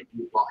to save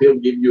you, while he'll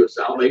give you a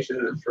salvation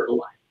and eternal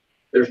life?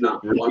 There's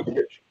not one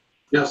scripture.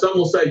 Now, some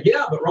will say,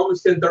 yeah, but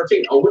Romans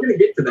 10:13. Oh, we're going to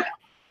get to that.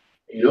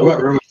 You know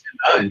what? Romans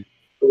 10:9.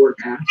 The word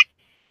ask.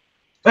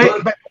 Hey,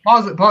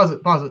 pause it.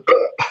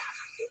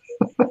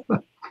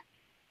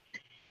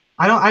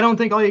 I don't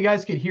think all you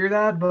guys could hear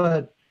that,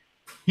 but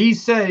he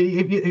said,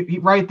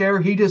 right there,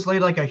 he just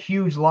laid like a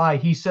huge lie.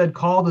 He said,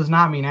 call does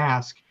not mean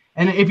ask.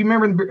 And if you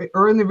remember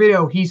early in the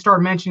video, he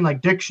started mentioning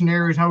like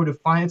dictionaries, how we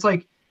define it. It's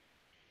like,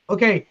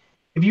 okay,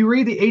 if you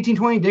read the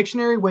 1820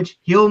 dictionary, which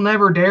he'll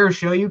never dare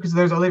show you because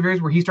there's other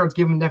videos where he starts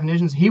giving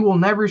definitions, he will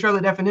never show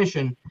the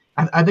definition.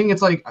 I think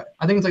it's like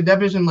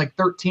definition like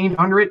 13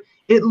 under it.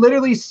 It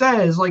literally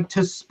says like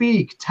to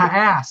speak, to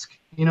ask,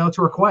 you know,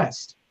 to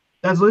request.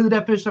 That's literally the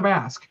definition of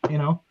ask, you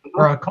know,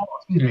 or a call.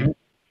 Excuse me.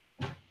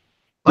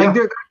 Like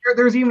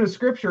there's even a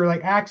scripture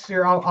like Acts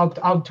here.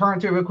 I'll turn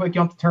to it real quick. You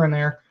don't have to turn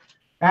there.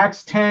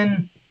 Acts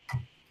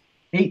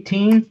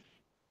 10:18.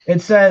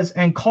 It says,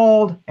 and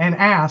called and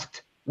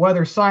asked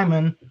whether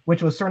Simon,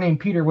 which was surnamed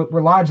Peter,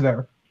 were lodged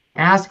there.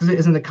 Ask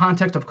is in the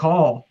context of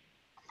call.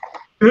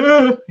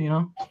 You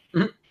know.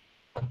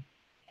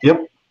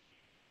 Yep.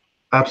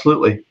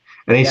 Absolutely.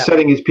 And he's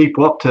setting his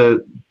people up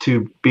to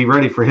be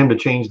ready for him to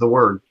change the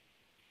word.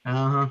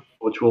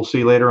 Which we'll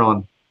see later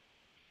on.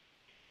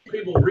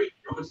 People read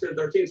Romans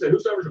 10:13 say,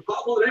 whosoever shall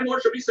call upon the name of the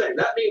Lord shall be saved.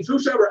 That means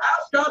whosoever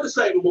asks God to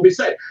save him will be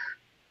saved.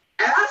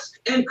 Ask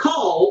and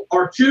call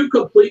are two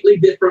completely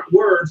different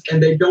words,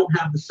 and they don't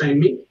have the same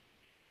meaning.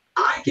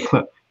 I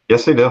can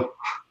yes, they do.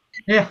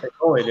 Yeah, they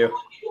totally do.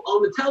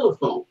 On the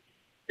telephone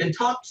and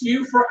talk to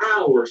you for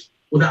hours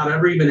without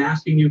ever even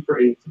asking you for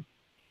anything.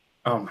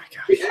 Oh my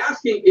gosh. The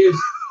asking is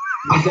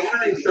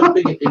desiring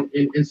something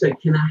and say,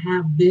 can I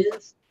have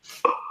this?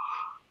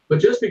 But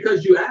just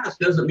because you ask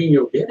doesn't mean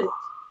you'll get it.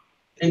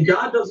 And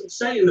God doesn't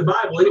say in the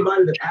Bible,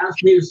 anybody that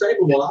asks me to save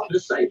them, well, I'll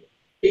just save them.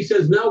 He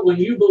says, no, when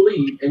you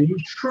believe and you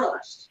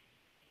trust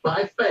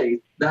by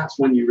faith, that's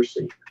when you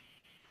receive it.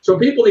 So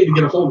people need to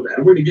get a hold of that.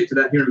 And we're going to get to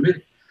that here in a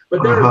minute.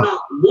 But there is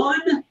not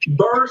one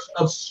verse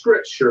of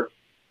scripture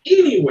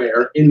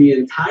anywhere in the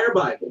entire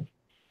Bible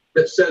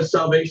that says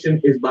salvation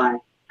is by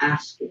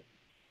asking.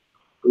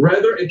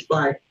 Rather, it's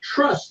by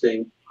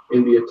trusting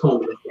in the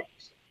atonement of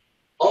Christ.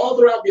 All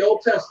throughout the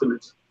Old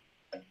Testament,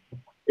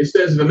 it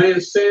says if a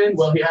man sinned,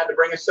 well, he had to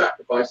bring a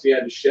sacrifice. He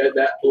had to shed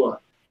that blood.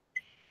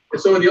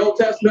 And so in the Old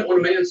Testament, when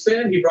a man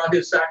sinned, he brought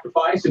his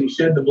sacrifice and he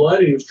shed the blood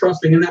and he was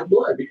trusting in that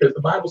blood because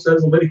the Bible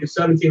says in Leviticus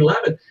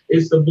 17:11,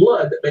 it's the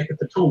blood that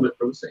maketh atonement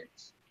for the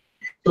sins.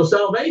 So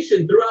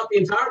salvation throughout the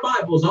entire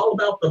Bible is all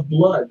about the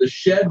blood, the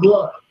shed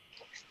blood.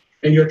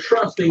 And you're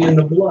trusting in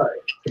the blood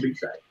to be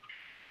saved.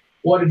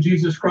 What did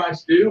Jesus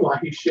Christ do? Why,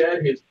 he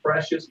shed his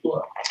precious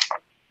blood.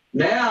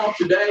 Now,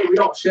 today, we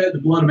don't shed the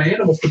blood of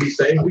animals to be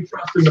saved. We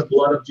trust in the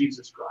blood of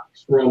Jesus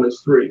Christ.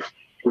 Romans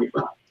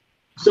 3:25.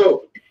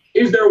 So,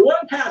 is there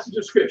one passage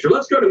of Scripture?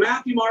 Let's go to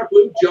Matthew, Mark,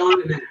 Luke,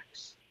 John, and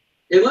Acts.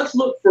 And let's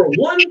look for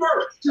one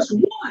verse, just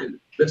one,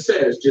 that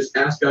says, just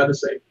ask God to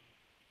save you.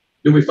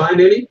 Do we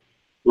find any?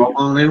 Well,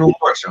 on the name of the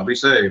Lord shall be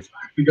saved.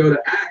 We go to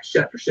Acts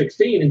chapter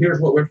 16, and here's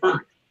what we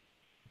find.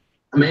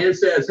 A man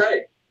says,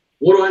 hey,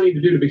 what do I need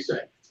to do to be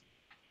saved?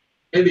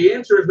 And the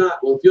answer is not,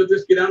 well, if you'll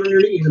just get down on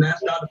your knees and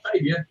ask God to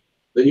save you,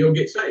 then you'll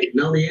get saved.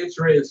 No, the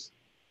answer is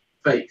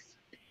faith,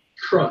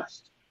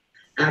 trust.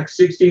 Acts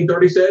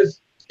 16:30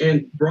 says,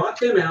 and brought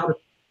them out.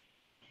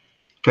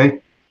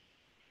 Okay.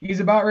 He's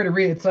about ready to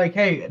read. It's like,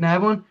 hey, now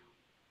everyone,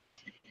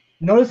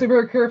 notice it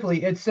very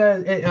carefully. It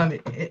says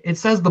it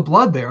says the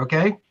blood there.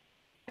 Okay,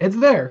 it's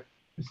there.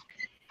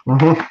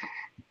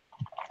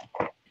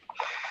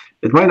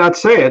 It might not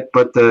say it,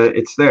 but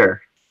it's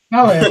there.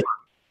 Oh, yeah.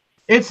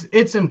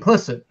 It's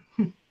implicit.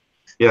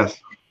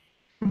 Yes.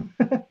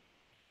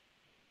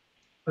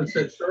 And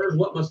said, sirs,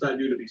 what must I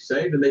do to be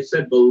saved? And they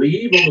said,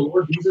 believe on the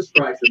Lord Jesus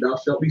Christ, and thou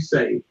shalt be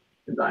saved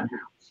in thine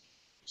house.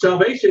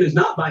 Salvation is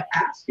not by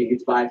asking,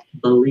 it's by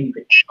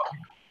believing.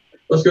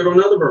 Let's go to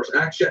another verse,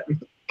 Acts chapter.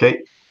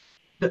 Okay.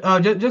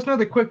 Just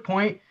another quick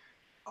point.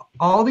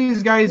 All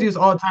these guys do this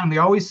all the time. They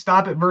always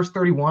stop at verse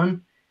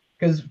 31.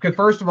 Because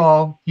first of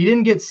all, he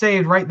didn't get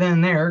saved right then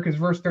and there, because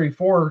verse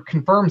 34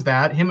 confirms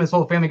that. Him and his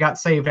whole family got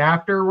saved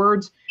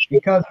afterwards.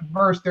 Because in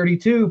verse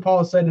 32,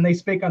 Paul said, and they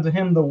spake unto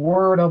him the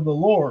word of the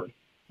Lord.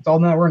 It's all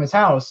that were in his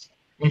house.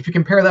 And if you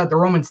compare that to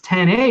Romans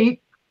 10:8,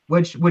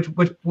 which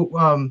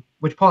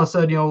Paul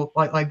said, you know,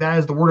 like that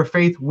is the word of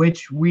faith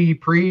which we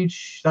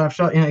preach,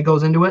 and it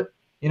goes into it,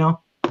 you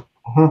know. I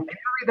never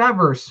read that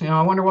verse, you know.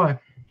 I wonder why.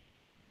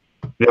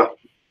 Yeah.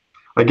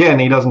 Again,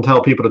 he doesn't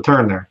tell people to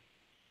turn there.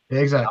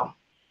 Exactly.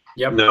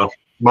 Yep. No.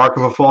 Mark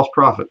of a false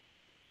prophet.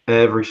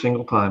 Every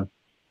single time.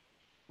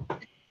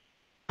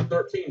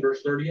 13,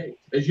 verse 38.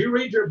 As you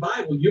read your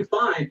Bible, you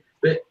find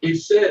that it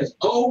says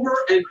over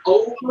and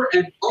over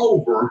and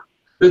over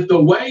that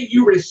the way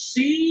you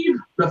receive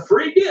the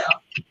free gift,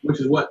 which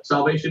is what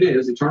salvation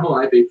is, eternal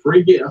life, a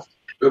free gift.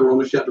 Go to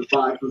Romans chapter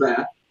 5 for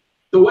that.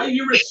 The way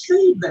you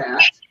receive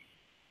that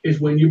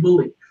is when you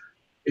believe.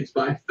 It's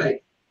by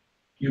faith.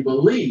 You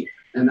believe,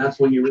 and that's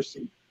when you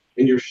receive,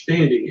 and you're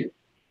standing in it.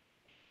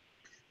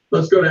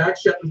 Let's go to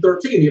Acts chapter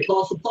 13. The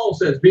Apostle Paul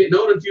says, "Be it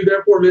known unto you,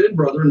 therefore, men and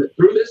brethren, that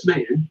through this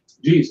man,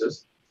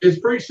 Jesus, is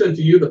preached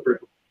unto you the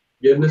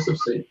forgiveness of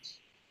sins.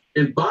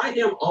 And by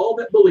him all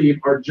that believe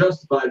are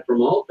justified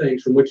from all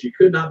things from which you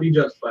could not be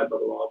justified by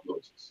the law of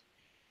Moses."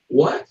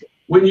 What?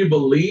 When you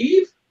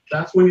believe,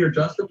 that's when you're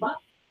justified?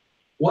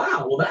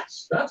 Wow, well,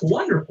 that's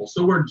wonderful.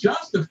 So we're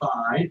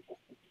justified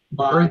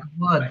by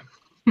blood.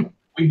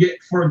 We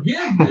get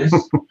forgiveness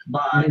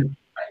by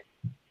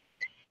faith.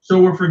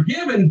 So we're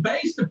forgiven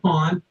based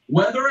upon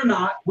whether or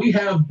not we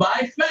have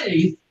by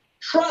faith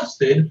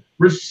trusted,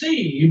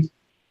 received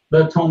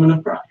the atonement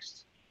of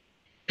Christ.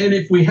 And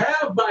if we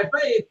have by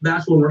faith,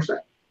 that's when we're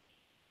saved.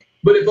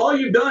 But if all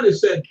you've done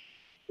is said,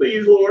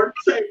 "Please, Lord,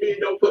 save me,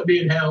 don't put me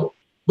in hell,"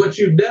 but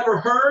you've never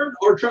heard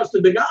or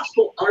trusted the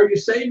gospel, are you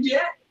saved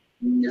yet?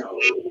 No.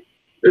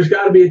 There's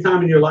got to be a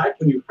time in your life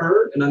when you've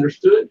heard and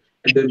understood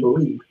and then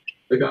believed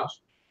the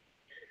gospel.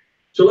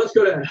 So let's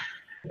go to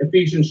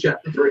Ephesians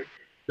chapter 3.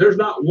 There's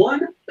not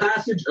one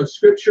passage of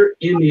scripture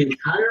in the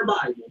entire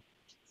Bible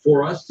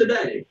for us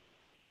today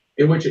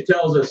in which it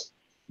tells us,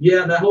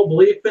 yeah, that whole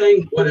belief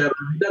thing, whatever,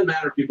 it doesn't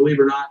matter if you believe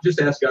or not, just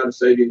ask God to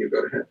save you and you'll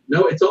go to heaven.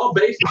 No, it's all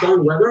based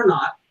upon whether or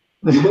not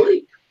you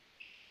believe.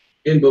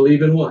 And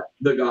believe in what?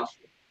 The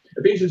gospel.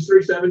 Ephesians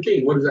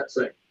 3:17, what does that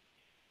say?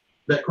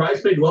 That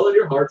Christ may dwell in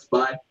your hearts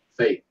by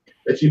faith,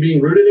 that you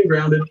being rooted and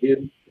grounded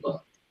in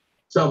love.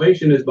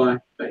 Salvation is by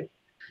faith.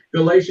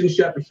 Galatians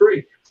chapter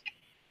 3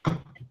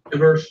 and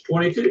verse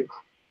 22.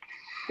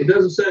 It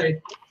doesn't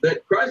say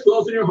that Christ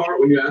dwells in your heart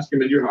when you ask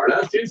him in your heart.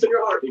 Ask Jesus in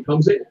your heart and he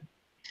comes in.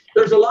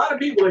 There's a lot of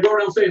people that go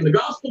around saying the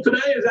gospel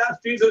today is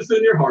ask Jesus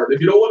in your heart.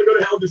 If you don't want to go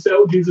to hell, just say,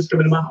 "Oh, Jesus,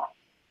 come into my heart."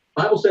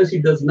 The Bible says he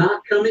does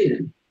not come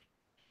in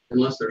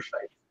unless there's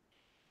faith.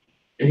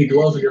 And he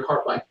dwells in your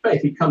heart by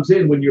faith. He comes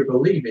in when you're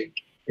believing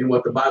in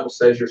what the Bible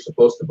says you're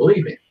supposed to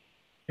believe in.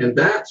 And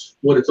that's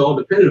what it's all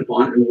dependent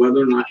upon, and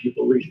whether or not you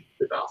believe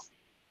the gospel.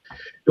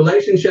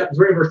 Galatians chapter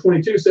 3 verse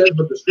 22 says,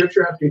 "But the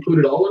scripture hath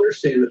concluded all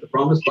understand that the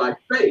promise by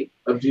faith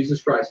of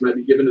Jesus Christ might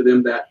be given to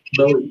them that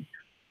believe."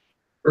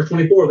 Verse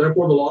 24,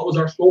 "Therefore the law was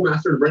our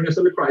schoolmaster to bring us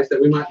unto Christ,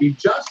 that we might be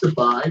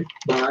justified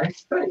by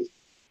faith."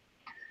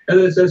 And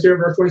then it says here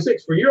in verse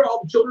 26, "For you're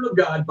all the children of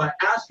God by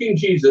asking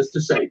Jesus to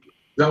save you."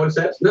 Is that what it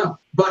says? No.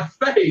 By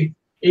faith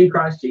in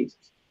Christ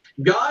Jesus.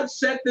 God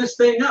set this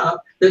thing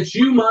up that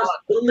you must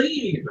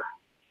believe,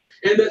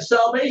 and that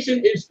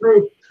salvation is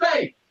through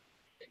faith.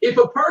 If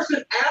a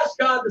person asks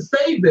God to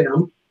save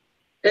them,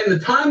 and the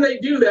time they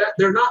do that,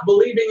 they're not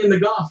believing in the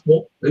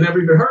gospel, they never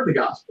even heard the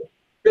gospel,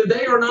 then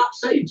they are not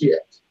saved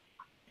yet.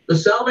 The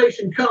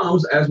salvation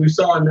comes, as we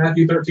saw in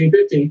Matthew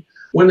 13:15,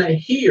 when they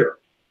hear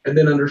and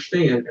then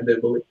understand and then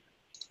believe.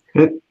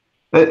 It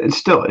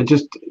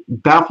just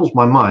baffles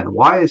my mind.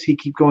 Why does he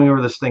keep going over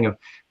this thing of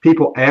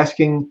people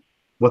asking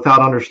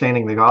without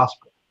understanding the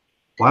gospel?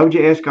 Why would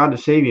you ask God to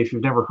save you if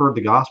you've never heard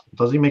the gospel? It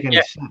doesn't make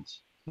any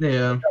sense.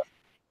 Yeah.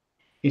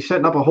 He's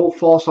setting up a whole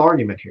false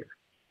argument here.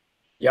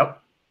 Yep.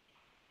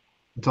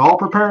 It's all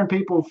preparing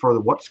people for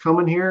what's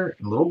coming here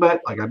in a little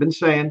bit. Like I've been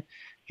saying,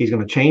 he's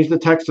going to change the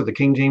text of the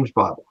King James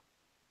Bible.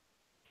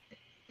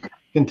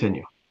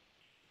 Continue.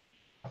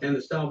 And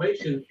the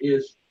salvation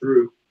is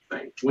through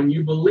faith. When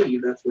you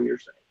believe, that's when you're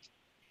saved.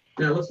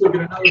 Now let's look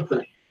at another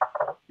thing.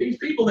 These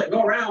people that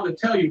go around and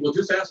tell you, "Well,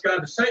 just ask God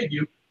to save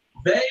you,"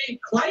 they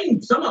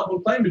claim, some of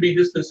them claim to be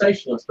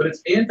dispensationalists, but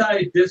it's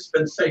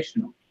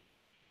anti-dispensational.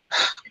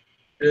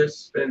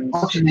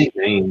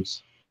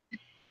 Names.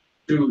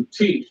 To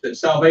teach that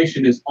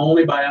salvation is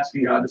only by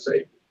asking God to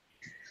save you.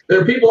 There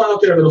are people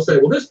out there that'll say,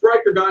 "Well, this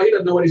breaker guy, he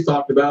doesn't know what he's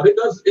talking about.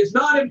 It's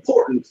not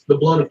important, the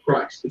blood of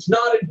Christ. It's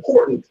not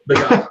important, the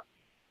gospel."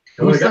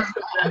 And when a guy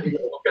says that, you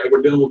go, "Okay,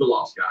 we're dealing with the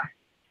lost guy."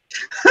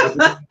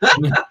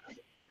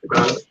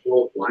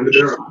 Well, blinded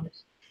their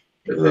eyes.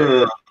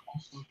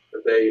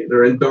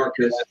 They're in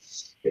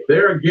darkness. If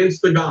they're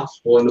against the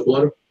gospel and the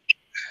blood of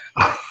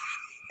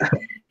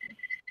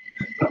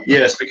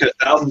Yes, because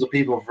thousands of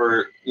people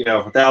for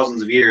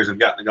thousands of years have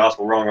gotten the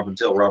gospel wrong up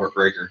until Robert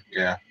Breaker.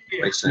 Yeah,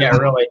 makes sense. Yeah,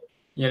 really.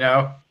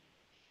 Yeah.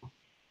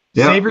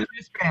 Save your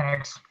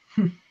Hispanics.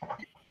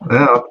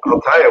 Yeah,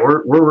 I'll tell you,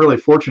 we're really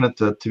fortunate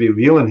to be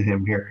viewing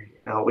him here.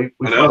 We've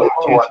had a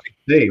chance to be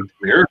saved.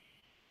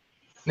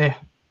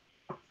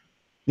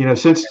 Yeah.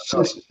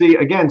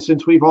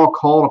 Since we've all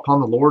called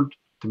upon the Lord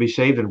to be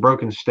saved in a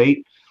broken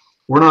state,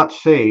 we're not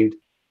saved.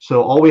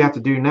 So all we have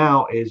to do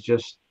now is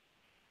just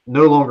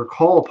no longer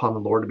call upon the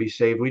Lord to be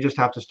saved. We just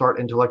have to start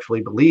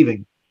intellectually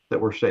believing that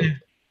we're saved.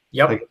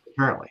 Yep. Like,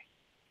 apparently,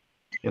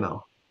 Yeah.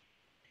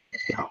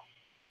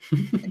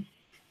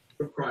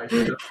 For Christ,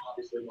 they're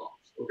obviously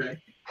lost. Okay.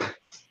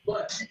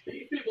 But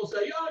these people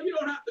say, "Oh, you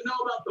don't have to know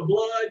about the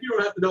blood. You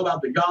don't have to know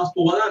about the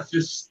gospel." Well, that's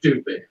just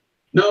stupid.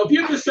 No, if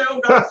you just say, "Oh,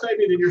 God saved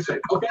me," then you're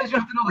saved. Okay, You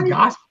have to know the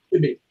gospel.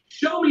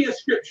 Show me a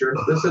scripture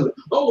that says,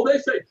 "Oh, they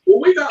say, well,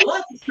 we got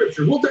lots of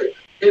scripture. We'll take."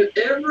 And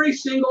every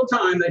single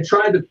time they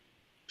try to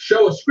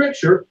show a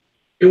scripture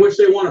in which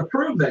they want to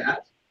prove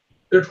that,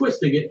 they're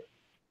twisting it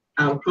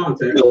out of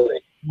context.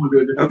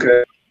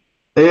 Okay.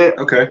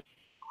 Okay.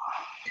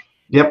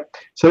 Yep.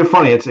 So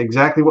funny. It's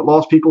exactly what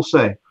lost people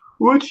say.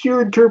 What's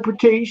your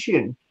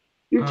interpretation?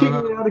 You're taking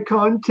it out of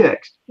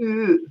context.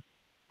 Ugh.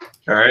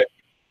 All right.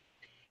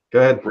 Go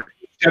ahead.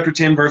 Chapter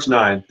 10, verse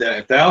 9. That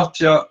if thou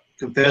shalt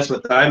confess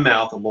with thy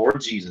mouth the Lord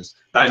Jesus,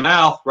 thy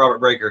mouth, Robert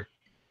Breaker.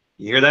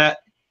 You hear that?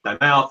 Thy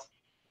mouth.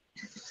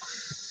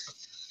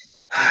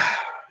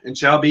 And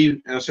shall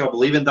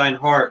believe in thine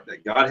heart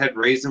that God had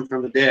raised him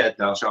from the dead,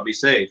 thou shalt be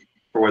saved.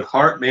 For with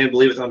heart man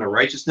believeth unto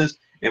righteousness,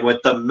 and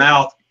with the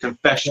mouth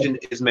confession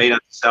is made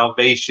unto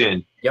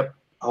salvation. Yep.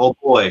 Oh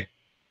boy.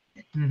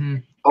 Mm-hmm.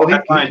 Oh,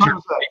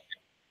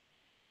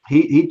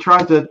 he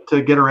tries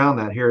to get around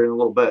that here in a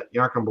little bit.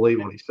 You aren't gonna believe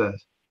what he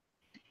says.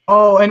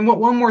 Oh, and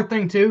one more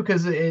thing too,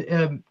 because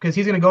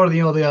he's going to go to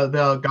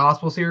the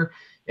Gospels here.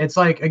 It's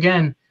like,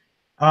 again,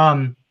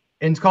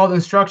 it's called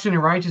instruction in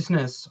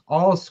righteousness.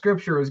 All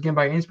Scripture is given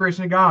by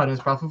inspiration of God and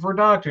is profitable for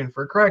doctrine,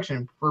 for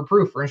correction, for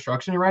proof, for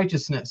instruction in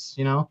righteousness.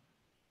 You know,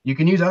 you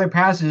can use other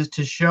passages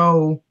to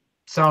show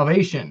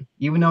salvation,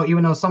 even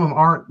though some of them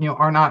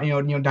are not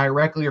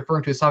directly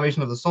referring to the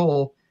salvation of the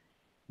soul.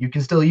 You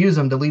can still use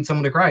them to lead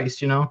someone to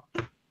Christ. You know.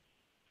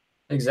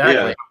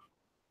 Exactly.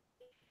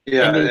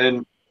 Yeah,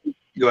 and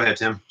go ahead,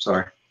 Tim.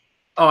 Sorry.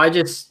 Oh, I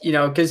just,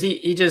 because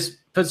he just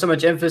put so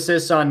much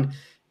emphasis on,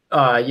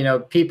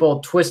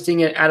 people twisting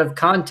it out of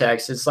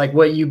context. It's like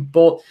what you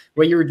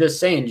were just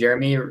saying,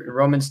 Jeremy,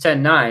 Romans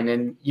 10:9.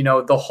 And,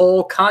 the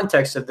whole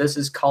context of this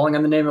is calling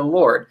on the name of the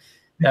Lord.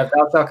 That if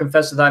thou shalt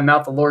confess with thy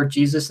mouth the Lord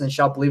Jesus, and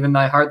shalt believe in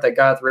thy heart that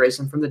God hath raised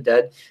him from the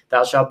dead,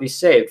 thou shalt be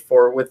saved.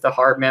 For with the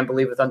heart man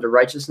believeth unto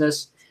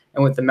righteousness,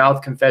 and with the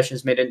mouth confession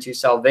is made unto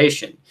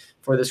salvation.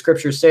 For the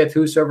scripture saith,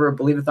 whosoever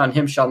believeth on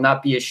him shall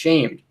not be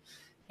ashamed.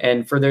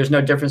 And for there's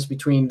no difference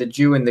between the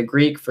Jew and the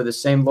Greek, for the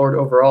same Lord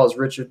over all is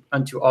rich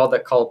unto all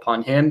that call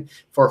upon him.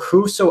 For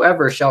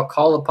whosoever shall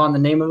call upon the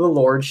name of the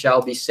Lord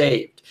shall be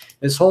saved.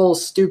 This whole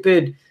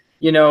stupid,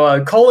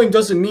 calling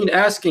doesn't mean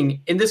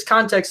asking. In this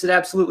context, it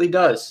absolutely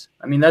does.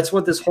 I mean, that's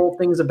what this whole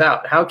thing is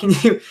about. How can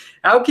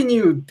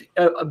you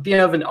be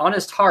of an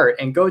honest heart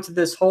and go to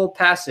this whole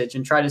passage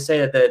and try to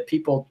say that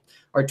people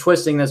are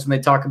twisting this when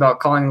they talk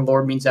about calling the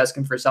Lord means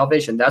asking for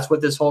salvation? That's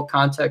what this whole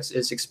context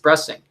is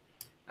expressing.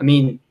 I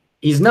mean,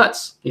 he's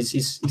nuts.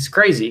 He's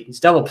crazy. He's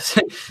devil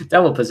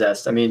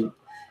possessed. I mean,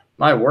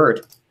 my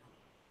word.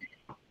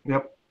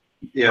 Yep.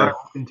 Yeah.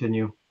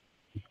 Continue.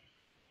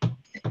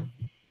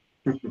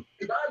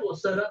 The Bible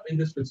is set up in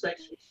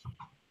dispensations.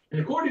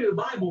 And according to the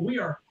Bible, we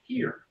are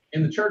here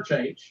in the church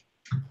age.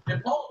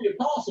 And Paul the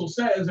Apostle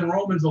says in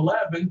Romans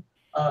 11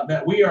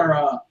 that we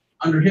are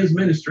under his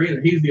ministry, and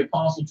that he's the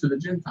apostle to the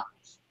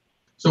Gentiles.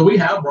 So we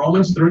have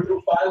Romans 3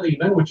 through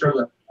Philemon, which are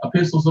the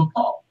epistles of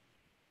Paul.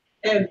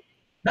 And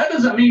that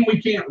doesn't mean we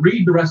can't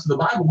read the rest of the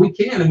Bible. We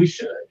can and we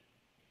should.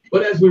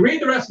 But as we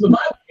read the rest of the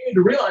Bible, we need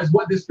to realize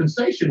what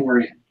dispensation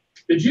we're in.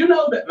 Did you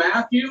know that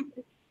Matthew,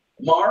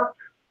 Mark,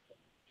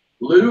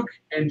 Luke,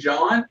 and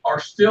John are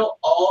still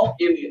all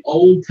in the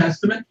Old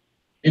Testament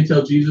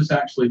until Jesus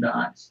actually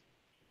dies?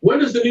 When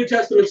does the New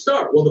Testament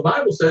start? Well, the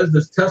Bible says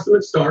this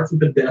testament starts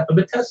with the death of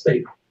a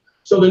testator.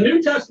 So the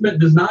New Testament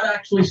does not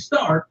actually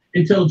start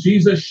until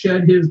Jesus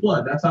shed his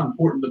blood. That's how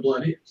important the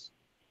blood is.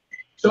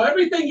 So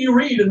everything you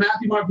read in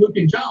Matthew, Mark, Luke,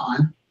 and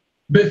John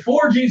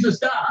before Jesus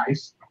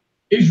dies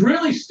is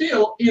really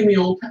still in the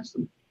Old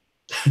Testament.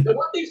 And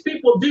what these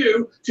people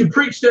do to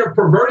preach their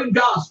perverted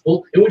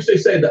gospel, in which they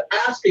say that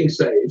asking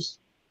saves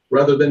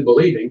rather than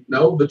believing.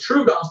 No, the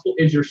true gospel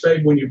is you're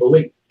saved when you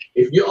believe.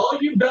 If all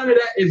you've done it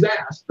is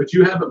ask, but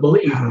you haven't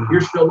believed,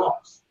 you're still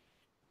lost.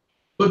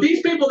 But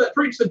these people that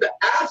preach that the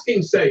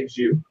asking saves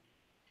you,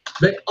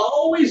 they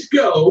always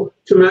go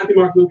to Matthew,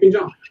 Mark, Luke, and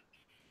John.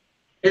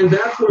 And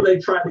that's where they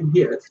try to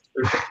get.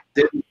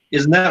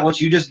 Isn't that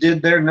what you just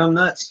did there,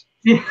 numbnuts?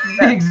 Yeah,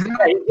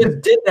 exactly. He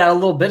just did that a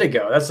little bit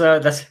ago.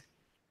 That's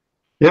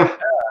Yeah.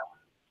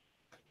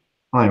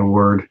 My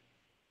word.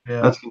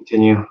 Yeah. Let's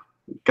continue.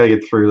 Gotta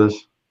get through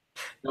this.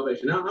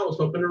 Salvation. Now, I was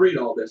hoping to read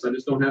all this. I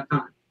just don't have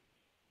time.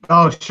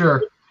 Oh,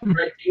 sure.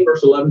 18,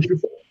 verse 11 through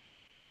 4.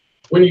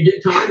 When you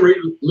get time, read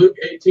Luke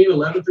 18,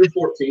 11 through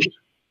 14.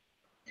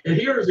 And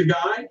here is a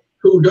guy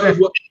who does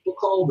what people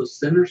call the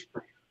sinner's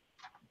prayer.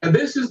 And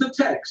this is the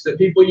text that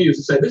people use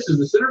to say, this is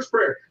the sinner's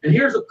prayer. And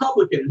here's a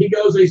publican. He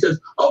goes and he says,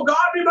 oh, God,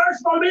 be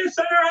merciful to me, a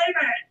sinner,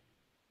 amen.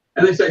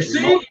 And they say, see,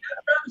 he has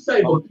found the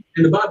Savior.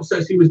 And the Bible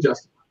says he was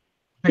justified.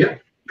 Yeah,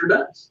 sure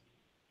does.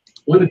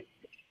 When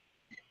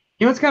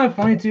What's kind of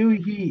funny too,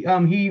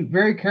 he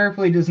very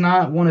carefully does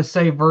not want to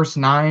say verse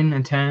 9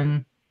 and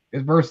 10.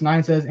 Because verse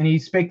 9 says, and he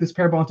spake this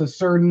parable unto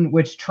certain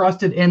which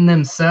trusted in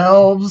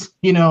themselves,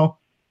 that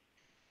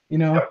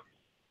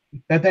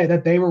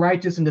they were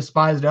righteous and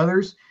despised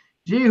others.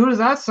 Gee, who does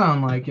that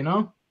sound like,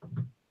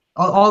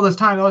 all this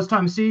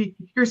time. See,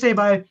 you're saved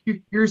by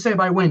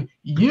when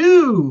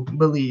you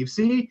believe.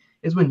 See,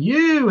 it's when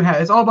you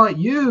have. It's all about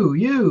you.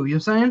 You know what I'm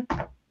saying?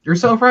 You're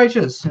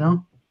self-righteous. You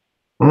know.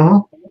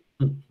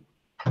 Mm-hmm.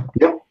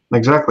 Yep.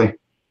 Exactly.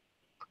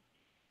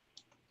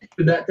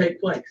 Did that take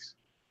place?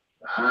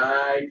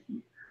 Right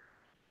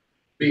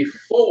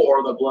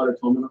before the blood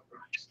atonement of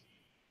Christ.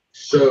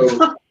 So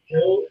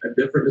still a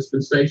different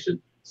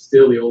dispensation,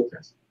 still the Old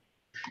Testament.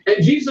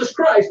 And Jesus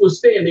Christ was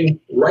standing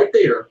right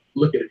there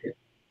looking at him.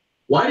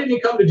 Why didn't he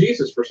come to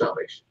Jesus for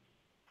salvation?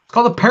 It's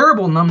called a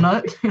parable,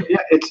 numbnut. Yeah,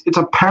 it's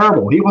a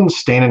parable. He wasn't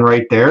standing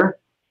right there.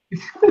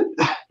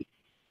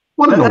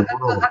 What in the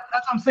world? That's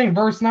what I'm saying.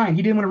 Verse 9.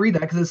 He didn't want to read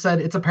that because it said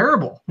it's a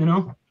parable. You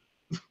know.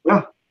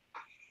 Yeah.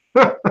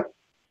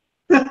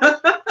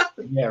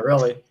 Yeah,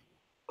 really.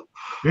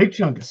 Big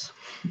chunkus.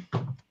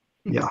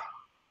 Yeah.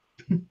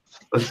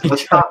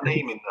 Let's stop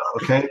naming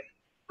though, okay?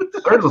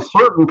 There's a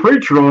certain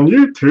preacher on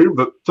YouTube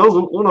that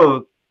doesn't want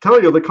to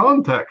tell you the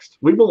context.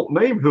 We won't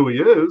name who he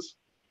is.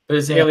 But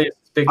his alias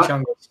is Big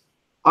Chungus.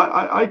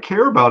 I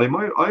care about him.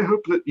 I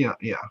hope that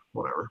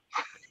whatever.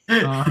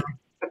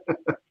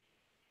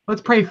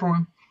 Let's pray for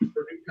him.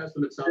 For New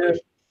Testament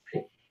salvation.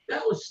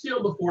 That was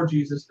still before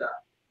Jesus died.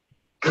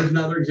 There's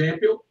another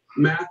example.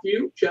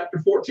 Matthew chapter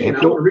 14. I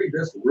want to read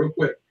this real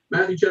quick.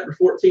 Matthew chapter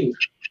 14.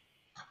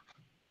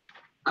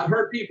 I've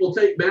heard people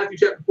take Matthew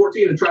chapter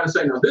 14 and try to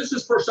say, now this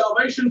is for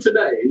salvation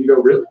today. And you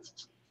go, really?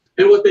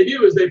 And what they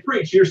do is they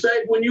preach, you're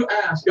saved when you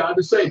ask God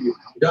to save you.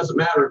 It doesn't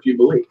matter if you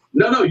believe.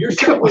 No, you're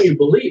saved when you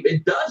believe.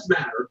 It does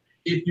matter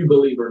if you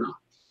believe or not.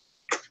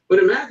 But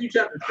in Matthew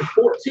chapter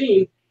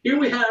 14, here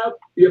we have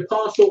the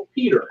Apostle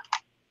Peter.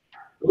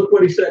 Look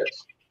what he says.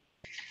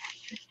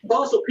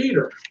 Apostle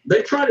Peter,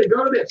 they try to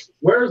go to this.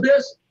 Where is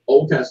this?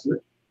 Old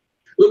Testament.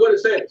 Look what it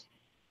says.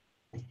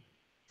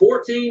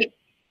 14,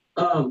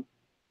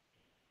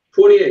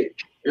 28.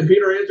 And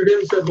Peter answered him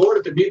and said, Lord,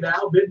 if it be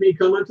thou, bid me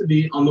come unto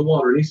thee on the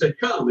water. And he said,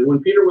 come. And when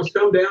Peter was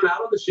come down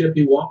out of the ship,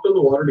 he walked on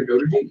the water to go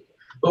to Jesus.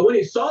 But when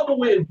he saw the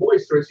wind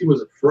boisterous, he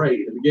was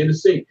afraid and began to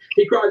sink.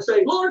 He cried,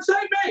 saying, Lord,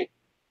 save me.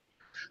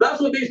 That's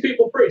what these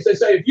people preach. They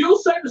say, if you'll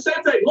save the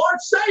same thing, Lord,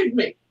 save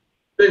me,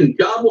 then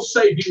God will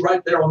save you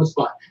right there on the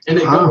spot. And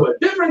they go to a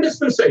different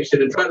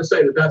dispensation and try to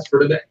say that that's for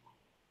today.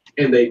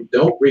 And they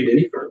don't read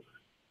any further.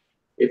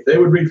 If they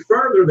would read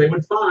further, they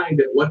would find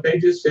that what they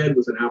just said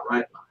was an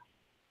outright lie.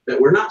 That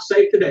we're not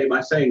saved today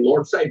by saying,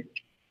 Lord, save me.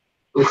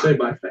 We're saved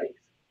by faith.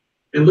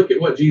 And look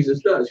at what Jesus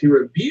does. He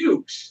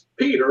rebukes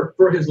Peter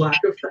for his lack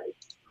of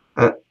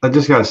faith. I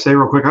just got to say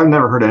real quick, I've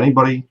never heard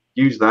anybody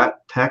use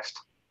that text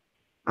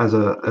as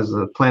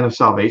a plan of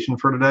salvation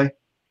for today.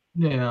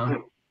 Yeah. I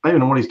don't even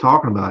know what he's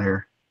talking about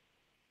here.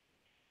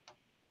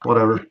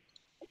 Whatever.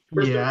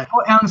 Yeah,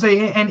 I'm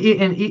saying, and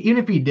even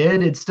if he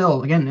did, it's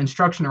still, again,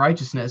 instruction of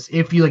righteousness.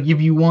 If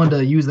you wanted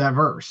to use that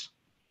verse,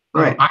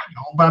 right? I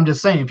don't, but I'm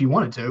just saying, if you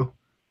wanted to.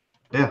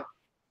 Yeah.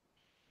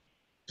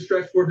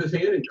 Stretched forth his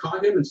hand and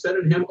caught him and said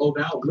unto him, O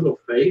thou of little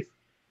faith,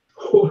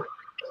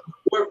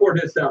 wherefore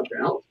didst thou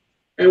doubt?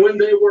 And when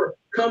they were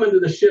come into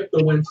the ship,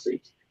 the wind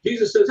ceased.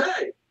 Jesus says,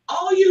 hey,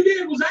 all you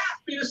did was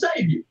ask me to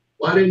save you.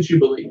 Why didn't you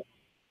believe?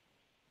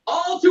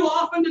 All too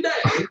often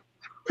today,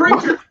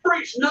 preachers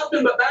preach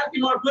nothing but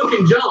Matthew, Mark, Luke,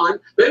 and John.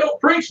 They don't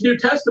preach New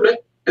Testament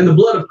and the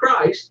blood of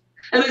Christ.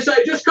 And they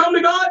say, just come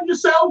to God and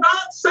just say, oh,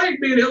 God, save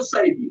me, and he'll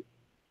save you.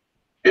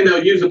 And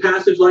they'll use a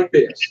passage like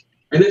this.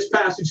 And this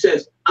passage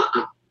says,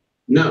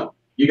 no,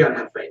 you got to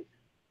have faith.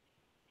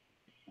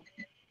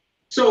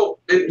 So,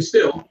 and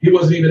still, he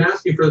wasn't even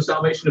asking for the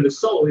salvation of his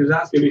soul. He was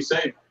asking to be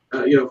saved,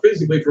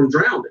 physically from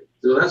drowning.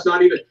 So that's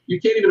not even, you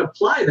can't even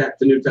apply that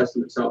to New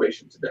Testament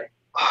salvation today.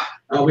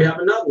 We have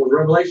another one,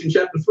 Revelation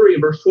chapter 3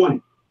 and verse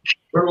 20.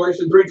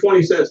 Revelation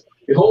 3:20 says,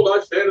 behold,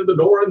 I stand at the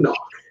door and knock.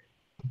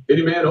 If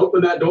any man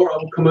open that door, I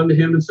will come unto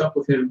him and sup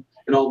with him,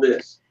 and all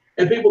this.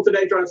 And people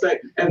today try to say,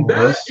 and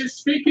that is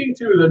speaking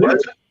to the New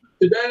Testament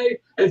today.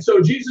 And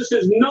so Jesus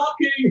is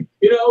knocking,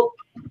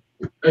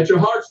 at your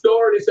heart's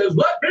door, and he says,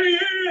 let me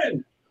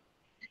in.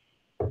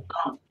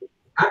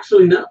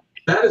 Actually, no.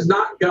 That is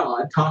not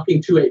God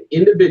talking to an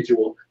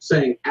individual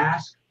saying,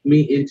 ask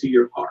me into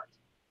your heart.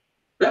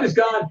 That is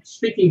God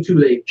speaking to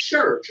the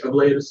church of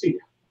Laodicea.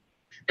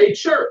 A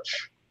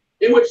church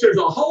in which there's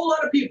a whole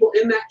lot of people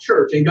in that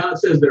church, and God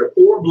says they're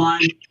poor,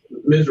 blind,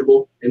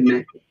 miserable, and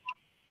naked.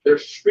 They're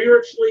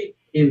spiritually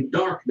in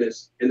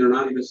darkness, and they're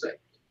not even saved.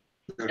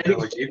 And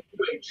he's saying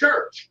to a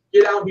church,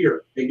 get out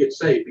here and get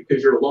saved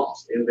because you're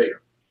lost in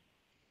there.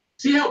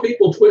 See how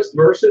people twist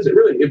verses?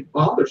 It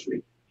bothers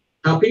me.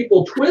 How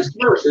people twist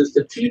verses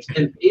to teach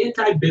an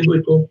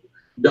anti-biblical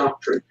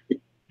doctrine.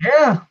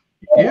 Yeah.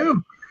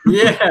 You.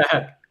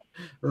 Yeah.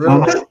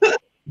 Really?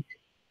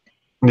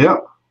 Yeah.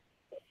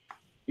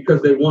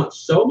 Because they want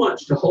so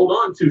much to hold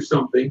on to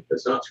something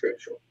that's not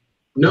scriptural.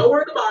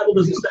 Nowhere in the Bible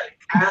does it say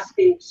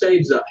asking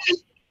saves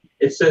us.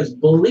 It says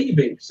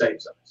believing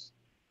saves us.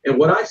 And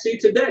what I see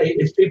today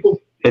is people.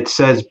 It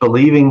says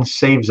believing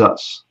saves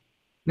us.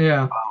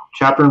 Yeah.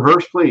 Chapter and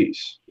verse,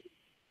 please.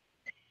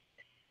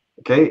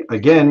 Okay.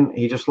 Again,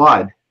 he just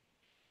lied.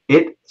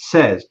 It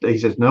says, he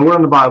says, nowhere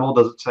in the Bible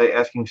does it say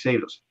asking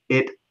saves us.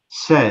 It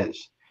says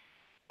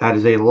that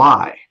is a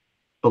lie.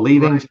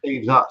 Believing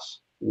saves us.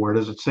 Where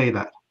does it say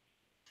that?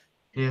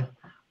 Yeah.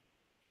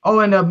 Oh,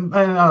 and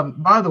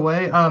by the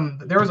way,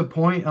 there was a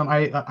point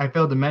I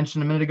failed to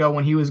mention a minute ago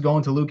when he was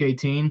going to Luke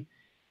 18.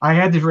 I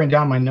had this written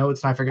down in my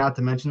notes, and I forgot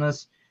to mention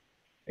this.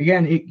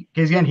 Again, he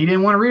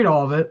didn't want to read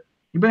all of it.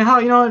 But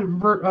how,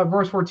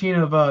 verse 14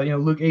 of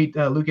Luke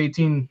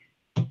 18,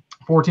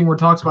 14, where it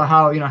talks about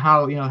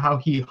how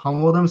he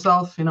humbled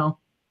himself. He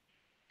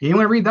didn't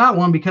want to read that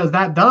one because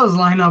that does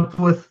line up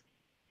with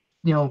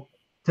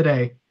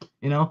today.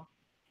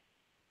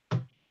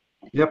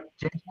 Yep.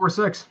 James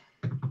 4:6.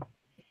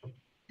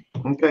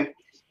 Okay.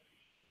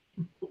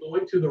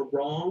 Going to the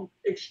wrong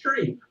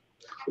extreme.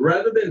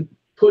 Rather than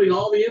putting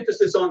all the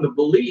emphasis on the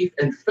belief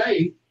and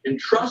faith and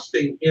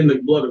trusting in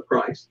the blood of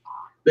Christ,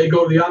 they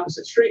go to the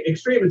opposite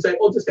extreme and say,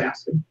 "Oh, just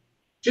ask him."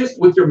 Just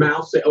with your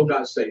mouth say, "Oh,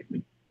 God saved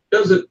me."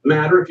 Doesn't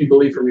matter if you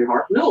believe from your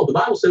heart. No, the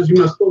Bible says you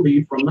must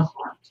believe from the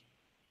heart.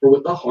 For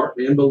with the heart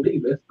man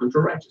believeth unto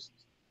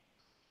righteousness.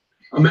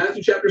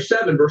 Matthew chapter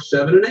 7, verse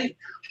 7 and 8.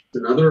 It's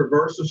another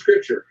verse of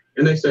scripture.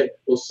 And they say,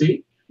 well,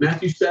 see,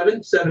 Matthew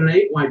 7, 7 and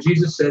 8, why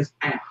Jesus says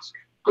ask.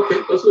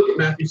 Okay, let's look at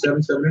Matthew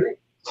 7, 7 and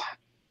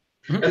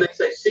 8. And they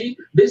say, see,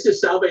 this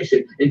is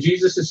salvation. And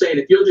Jesus is saying,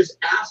 if you'll just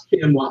ask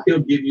him, well, he'll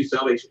give you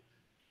salvation.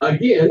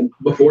 Again,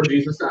 before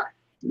Jesus died,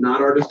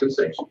 not our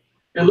dispensation.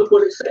 And look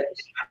what it says.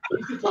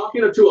 Is he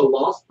talking to a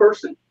lost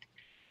person?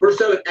 Verse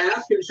 7,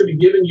 ask and it shall be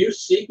given you,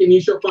 seek and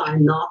ye shall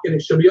find, knock and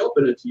it shall be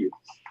opened unto you.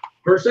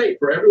 Verse 8,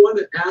 for everyone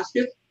that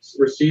asketh,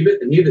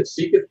 receiveth, and he that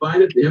seeketh,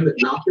 findeth, to him that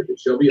knocketh, it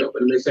shall be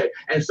opened. And they say,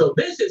 and so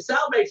this is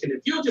salvation.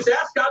 If you'll just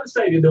ask God to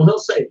save you, then he'll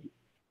save you.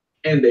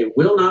 And they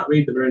will not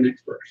read the very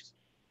next verse.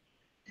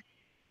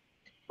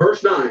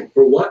 Verse 9,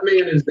 for what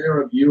man is there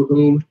of you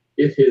whom,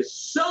 if his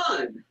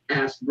son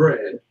ask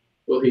bread,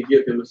 will he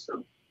give him a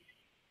stone?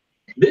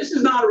 This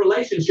is not a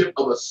relationship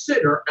of a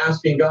sinner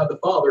asking God the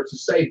Father to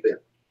save them.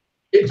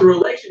 It's a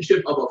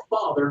relationship of a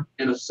father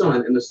and a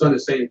son, and the son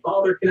is saying,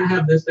 Father, can I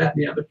have this, that,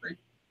 and the other thing?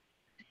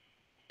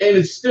 And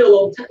it's still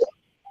Old Testament,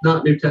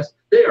 not New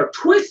Testament. They are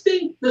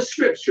twisting the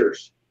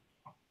scriptures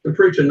to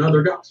preach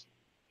another gospel.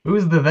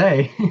 Who's the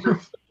they? The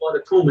blood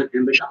atonement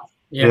in the gospel.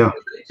 Yeah. If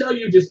they tell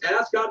you just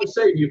ask God to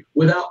save you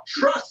without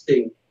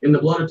trusting in the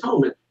blood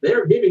atonement,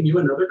 they're giving you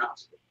another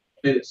gospel.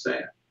 And it's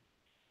sad.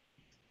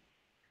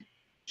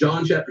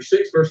 John chapter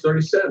 6, verse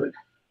 37.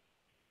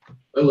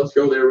 Let's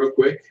go there real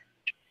quick.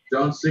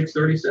 John 6,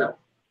 37.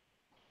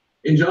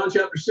 In John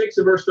chapter 6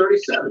 and verse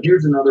 37,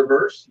 here's another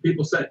verse.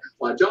 People say,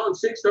 well, John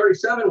 6,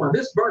 37, well,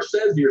 this verse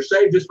says you're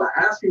saved just by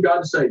asking God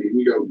to save you. And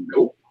you go,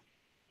 nope.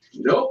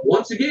 Nope.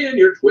 Once again,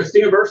 you're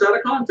twisting a verse out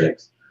of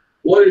context.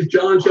 What does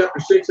John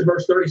chapter 6 and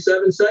verse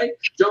 37 say?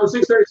 John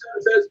 6, 37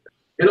 says,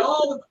 and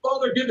all that the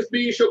Father giveth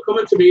me shall come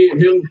unto me, and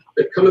him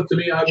that cometh to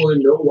me I will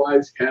in no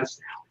wise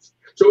cast out.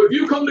 So if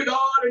you come to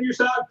God and you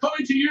say, I'm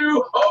coming to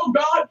you, oh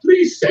God,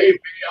 please save me,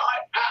 I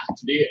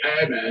ask thee,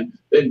 amen,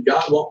 then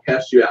God won't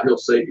cast you out. He'll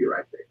save you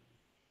right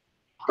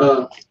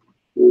there.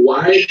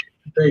 Why did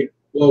they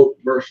quote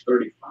verse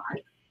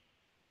 35?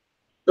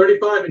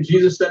 35, and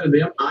Jesus said to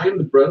them, I am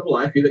the bread of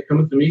life. He that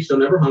cometh to me shall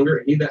never hunger,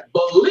 and he that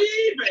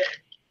believeth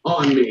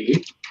on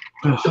me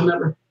shall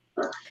never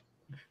thirst.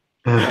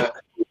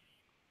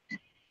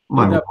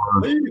 My word.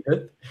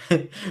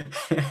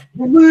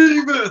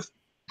 Believeth.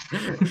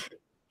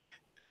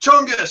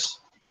 Chungus.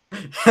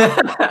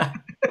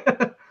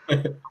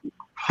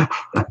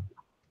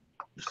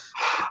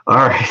 All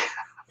right.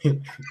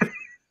 You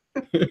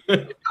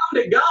come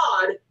to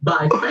God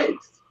by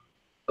faith.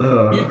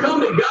 You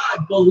come to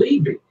God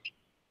believing.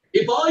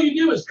 If all you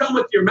do is come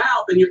with your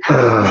mouth and you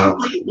ask,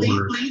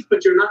 please,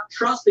 but you're not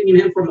trusting in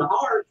him from the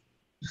heart,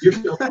 you're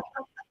still wrong.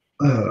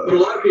 But a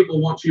lot of people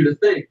want you to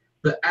think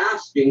that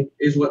asking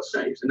is what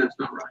saves, and that's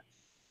not right.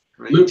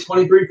 Luke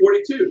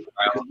 23:42,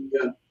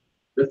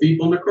 the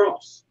thief on the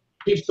cross.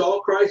 He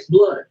saw Christ's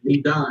blood, and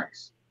he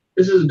dies.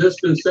 This is a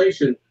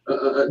dispensation.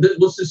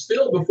 This is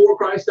still before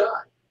Christ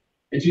died.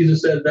 And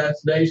Jesus said, that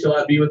day shall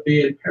I be with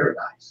thee in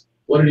paradise.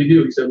 What did he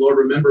do? He said, Lord,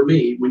 remember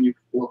me when you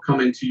will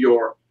come into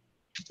your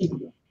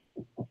kingdom.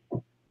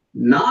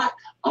 Not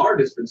our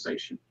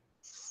dispensation.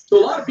 So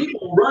a lot of people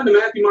will run to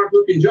Matthew, Mark,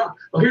 Luke, and John.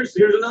 Well, here's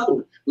another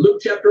one.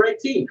 Luke chapter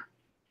 18.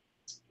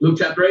 Luke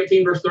chapter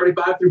 18, verse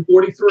 35 through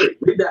 43.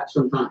 Read that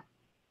sometime.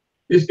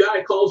 This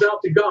guy calls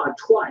out to God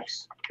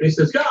twice. And he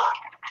says, God,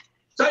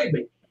 save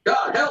me.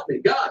 God, help me.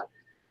 God.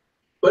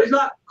 But he's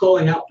not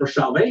calling out for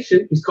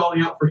salvation. He's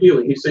calling out for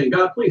healing. He's saying,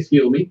 God, please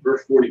heal me.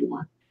 Verse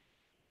 41.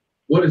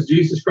 What does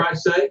Jesus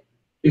Christ say?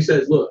 He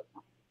says, look,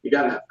 you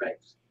got to have faith.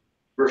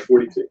 Verse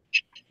 42.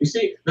 You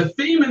see, the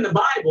theme in the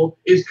Bible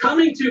is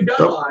coming to God.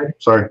 Oh,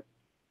 sorry.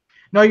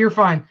 No, you're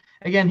fine.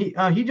 Again,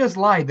 he just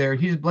lied there.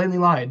 He just blatantly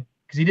lied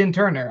because he didn't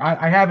turn there.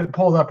 I have it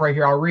pulled up right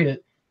here. I'll read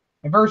it.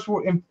 In verse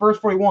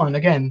 41,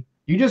 again,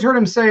 you just heard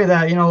him say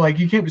that, like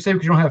you can't be saved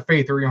because you don't have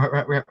faith, or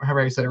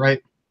however you said it, right?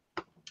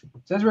 It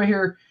says right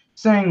here,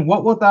 saying,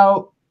 what wilt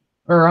thou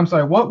or I'm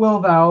sorry, what will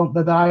thou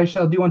that I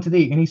shall do unto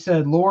thee? And he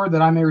said, Lord,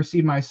 that I may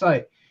receive my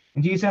sight.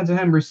 And Jesus said to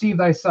him, receive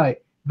thy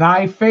sight.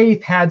 Thy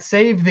faith had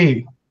saved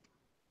thee.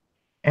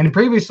 And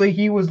previously,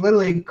 he was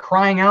literally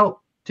crying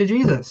out to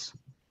Jesus.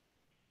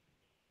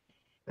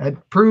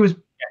 That proves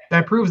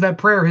that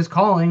prayer, his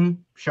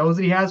calling, shows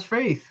that he has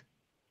faith.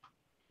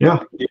 Yeah.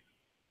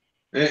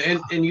 And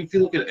if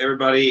you look at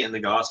everybody in the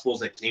Gospels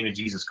that came to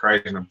Jesus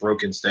Christ in a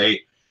broken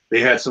state,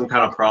 they had some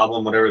kind of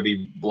problem, whatever it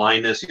be,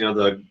 blindness. You know,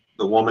 the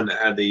woman that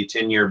had the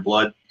 10-year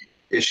blood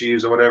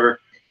issues or whatever,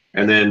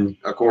 and then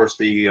of course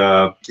the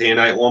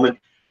Canaanite woman.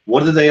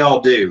 What did they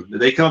all do? Did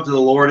they come up to the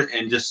Lord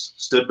and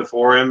just stood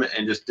before him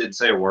and just didn't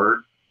say a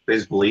word? They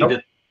just believed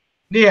it?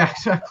 Yeah,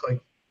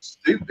 exactly.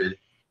 Stupid.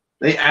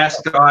 They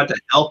asked God to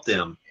help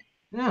them.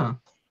 Yeah.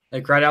 They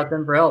cried out to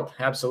him for help.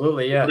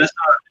 Absolutely, yeah. But that's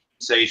not a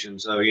dispensation,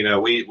 so we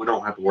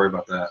don't have to worry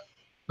about that.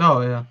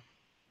 Oh, yeah.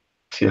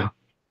 Yeah.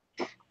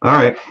 All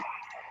right.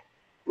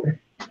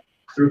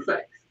 Through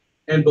faith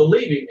and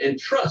believing and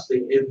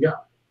trusting in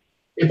God.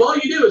 If all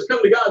you do is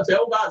come to God and say,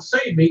 oh, God,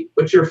 save me,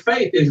 but your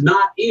faith is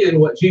not in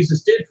what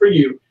Jesus did for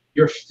you,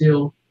 you're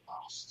still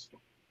lost. I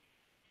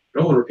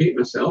don't want to repeat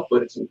myself,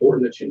 but it's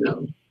important that you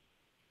know.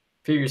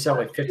 Repeat yourself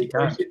like 50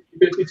 times.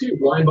 52,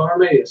 blind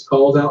Bartimaeus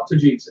calls out to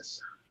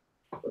Jesus.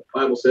 The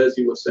Bible says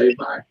he was saved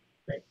by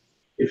faith,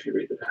 if you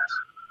read the passage.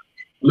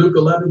 Luke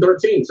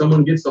 11:13,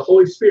 someone gets the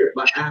Holy Spirit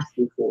by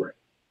asking for it.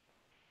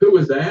 Who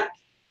is that?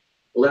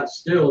 Well, that's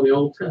still in the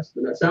Old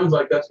Testament. That sounds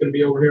like that's going to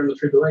be over here in the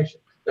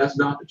tribulation. That's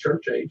not the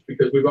church age,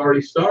 because we've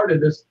already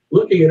started this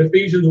looking at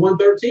Ephesians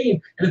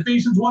 1:13. In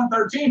Ephesians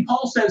 1:13,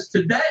 Paul says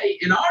today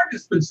in our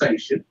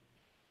dispensation,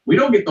 we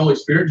don't get the Holy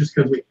Spirit just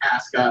because we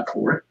ask God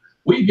for it.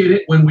 We get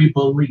it when we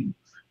believe.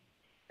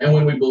 And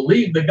when we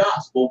believe the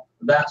gospel,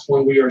 that's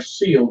when we are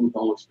sealed with the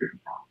Holy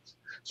Spirit promise.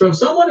 So if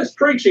someone is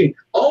preaching,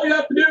 all you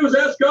have to do is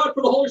ask God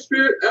for the Holy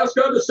Spirit, ask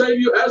God to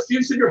save you, ask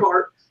Jesus in your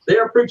heart. They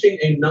are preaching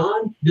a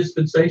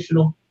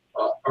non-dispensational,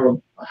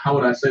 or how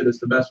would I say this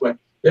the best way?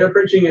 They are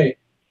preaching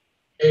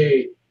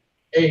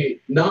a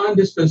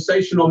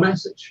non-dispensational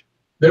message.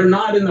 They're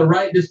not in the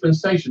right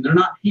dispensation. They're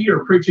not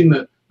here preaching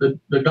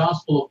the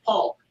gospel of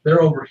Paul.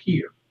 They're over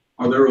here,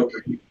 or they're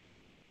over here.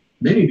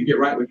 They need to get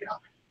right with God,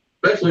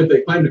 especially if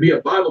they claim to be a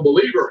Bible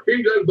believer,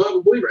 King James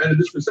Bible believer, and a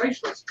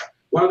dispensationalist.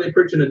 Why are they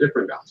preaching a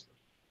different gospel?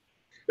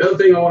 The other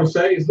thing I want to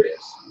say is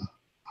this.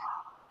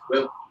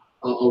 Well,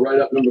 I'll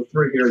write up number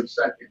 3 here in a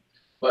second,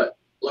 but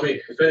let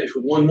me finish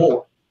with one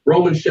more.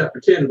 Romans chapter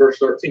 10, verse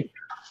 13.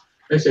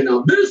 They say,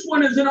 now this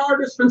one is in our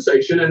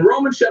dispensation. And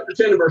Romans chapter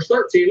 10, verse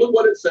 13, look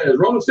what it says.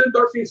 Romans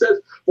 10:13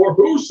 says, for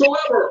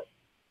whosoever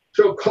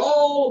shall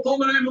call upon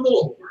the name of the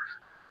Lord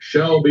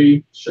shall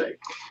be saved.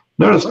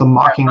 Notice the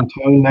mocking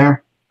tone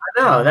there.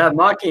 I know, that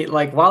mocking,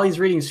 like while he's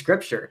reading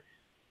scripture,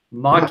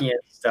 mocking it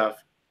and stuff.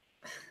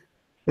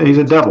 Yeah, he's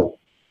a devil.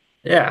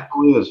 Yeah.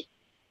 He is.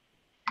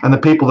 And the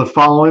people that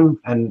follow him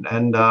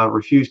and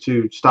refuse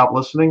to stop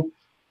listening,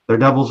 they're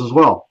devils as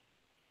well.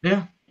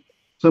 Yeah.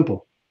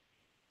 Simple.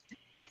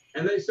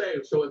 And they say,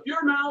 so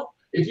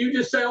if you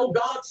just say, oh,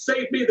 God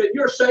saved me, then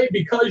you're saved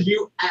because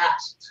you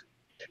asked.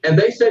 And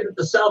they say that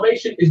the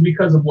salvation is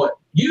because of what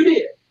you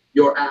did.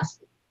 You're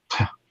asking.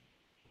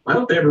 Why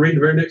don't they ever read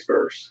the very next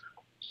verse?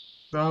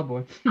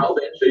 Probably. How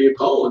then shall you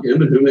call on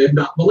him in whom they have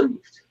not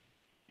believed?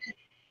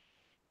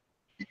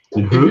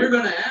 If you're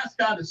going to ask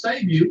God to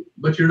save you,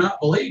 but you're not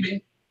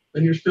believing,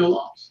 then you're still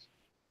lost.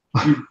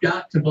 You've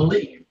got to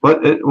believe.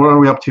 What are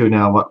we up to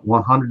now? What,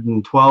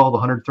 112,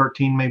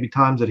 113 maybe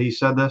times that he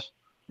said this?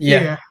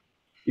 Yeah.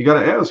 You got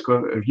to ask.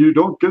 If you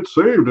don't get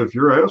saved, if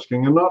you're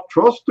asking and not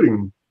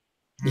trusting.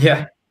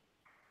 Yeah.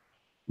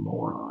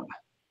 Moron.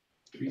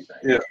 To be saved.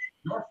 Yeah.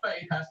 Your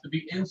faith has to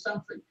be in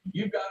something.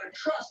 You've got to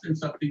trust in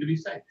something to be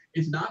saved.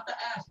 It's not the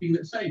asking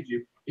that saves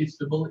you. It's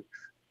the belief.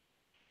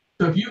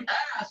 So if you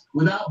ask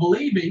without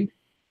believing,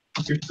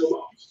 you're still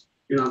lost.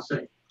 You're not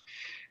saved.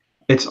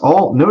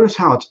 Notice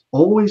how it's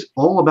always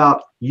all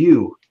about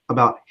you,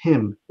 about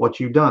him, what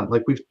you've done,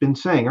 like we've been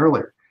saying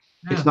earlier.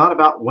 Yeah. It's not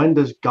about when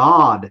does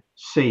God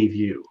save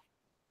you.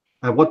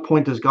 At what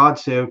point does God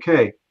say,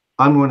 okay,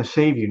 I'm going to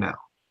save you now?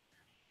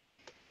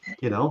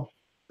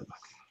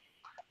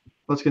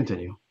 Let's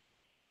continue.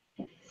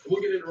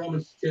 We'll get into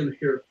Romans 10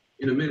 here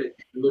in a minute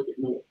and look at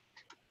more.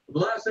 The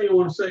last thing I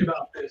want to say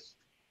about this,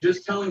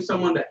 just telling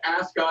someone to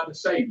ask God to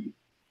save you,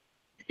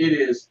 it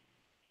is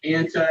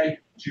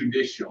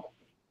anti-judicial.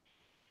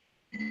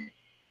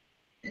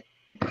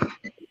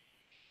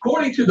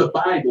 According to the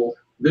Bible,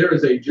 there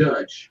is a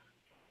judge,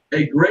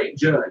 a great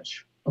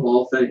judge of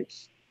all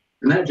things,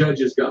 and that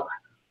judge is God.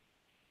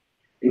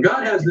 And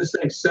God has this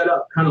thing set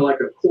up kind of like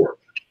a court.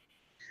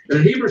 And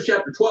in Hebrews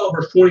chapter 12,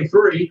 verse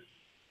 23,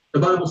 the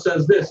Bible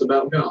says this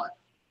about God.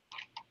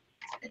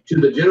 To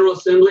the general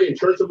assembly and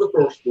church of the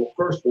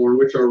firstborn,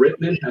 which are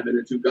written in heaven,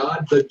 and to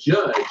God, the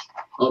judge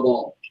of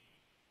all.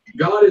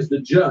 God is the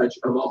judge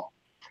of all.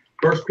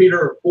 1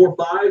 Peter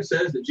 4:5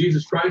 says that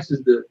Jesus Christ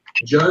is the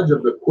judge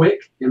of the quick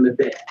and the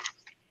dead.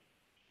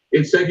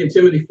 In 2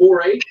 Timothy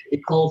 4:8,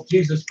 it calls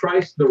Jesus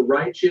Christ the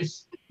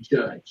righteous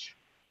judge.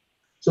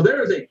 So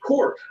there is a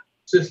court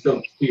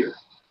system here.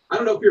 I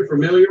don't know if you're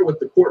familiar with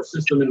the court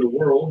system in the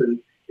world, and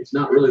it's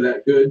not really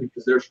that good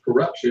because there's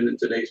corruption in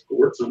today's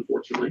courts,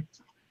 unfortunately.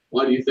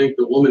 Why do you think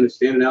the woman is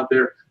standing out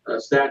there, a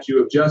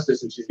statue of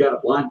justice, and she's got a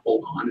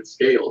blindfold on and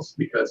scales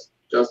because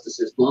justice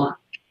is blind?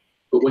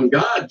 But when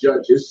God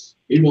judges,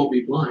 he won't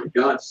be blind.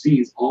 God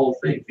sees all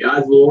things. The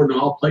eyes of the Lord in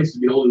all places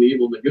beholding the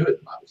evil and the good,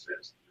 the Bible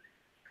says.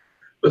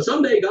 But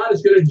someday God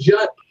is going to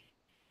judge.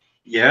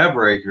 Yeah,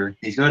 Breaker.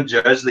 He's going to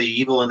judge the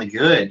evil and the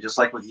good, just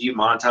like with you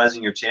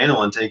monetizing your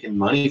channel and taking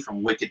money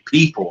from wicked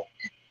people.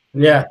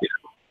 Yeah.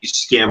 You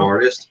scam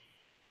artist.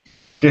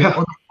 Yeah.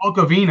 Or the Book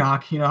of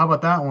Enoch, how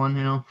about that one,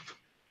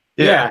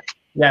 Yeah.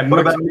 What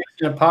about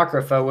mixing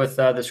Apocrypha with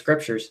the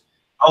scriptures?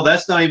 Oh,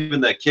 that's not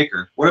even the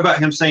kicker. What about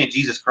him saying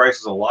Jesus Christ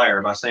is a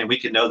liar by saying we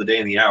can know the day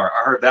and the hour?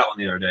 I heard that one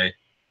the other day.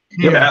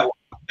 Yeah.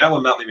 That one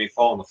about made me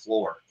fall on the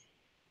floor.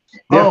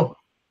 Yeah.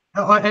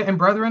 And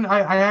brethren,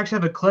 I actually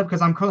have a clip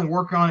because I'm currently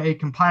working on a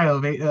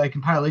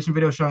compilation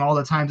video showing all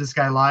the times this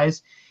guy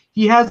lies.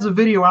 He has a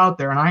video out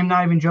there, and I'm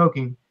not even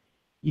joking.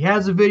 He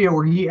has a video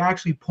where he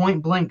actually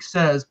point blank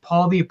says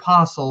Paul the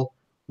Apostle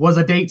was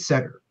a date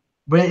setter,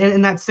 but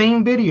in that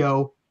same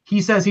video,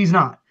 he says he's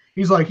not.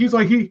 He's like,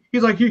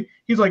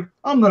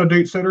 I'm not a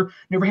date setter,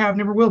 never have,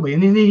 never will be.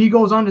 And then he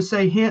goes on to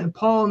say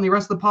Paul and the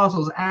rest of the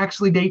apostles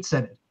actually date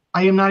set it.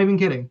 I am not even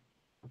kidding.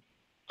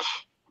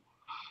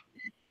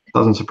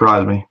 Doesn't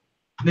surprise me.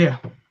 Yeah.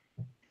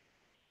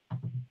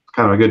 It's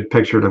kind of a good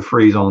picture to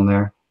freeze on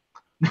there.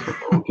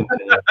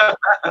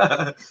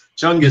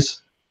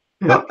 Chungus.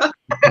 Yep.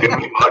 Give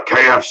me my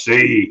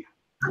KFC.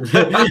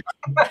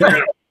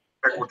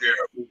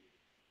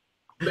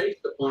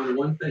 Based upon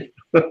one thing.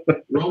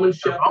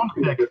 Romans chapter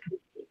 2.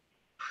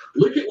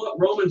 Look at what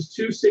Romans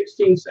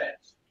 2:16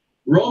 says.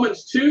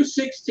 Romans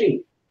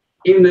 2:16.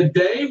 In the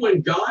day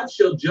when God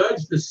shall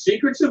judge the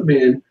secrets of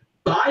men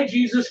by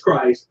Jesus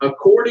Christ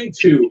according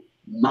to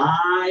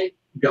my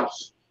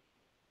gospel.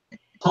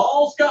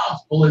 Paul's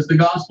gospel is the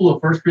gospel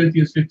of 1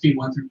 Corinthians 15,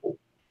 1 through 4.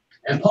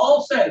 And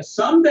Paul says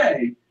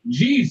someday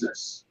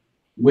Jesus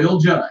will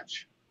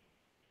judge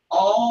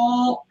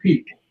all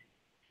people.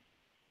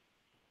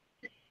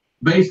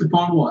 Based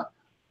upon what?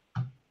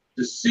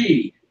 To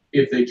see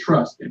if they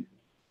trust him.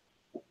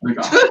 The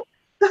gospel.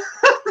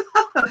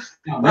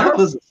 Now, that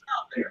was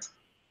out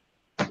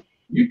there.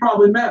 You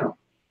probably met them.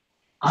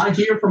 I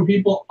hear from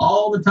people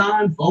all the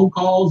time, phone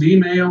calls,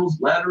 emails,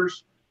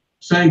 letters,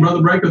 saying,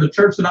 Brother Breaker, the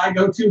church that I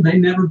go to, they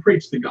never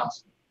preach the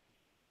gospel.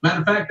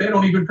 Matter of fact, they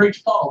don't even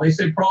preach Paul. They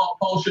say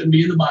Paul shouldn't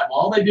be in the Bible.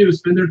 All they do is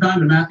spend their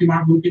time in Matthew,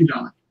 Mark, Luke, and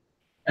John.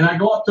 And I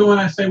go up to them and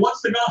I say,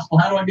 what's the gospel?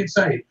 How do I get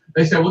saved?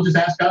 They say, well, just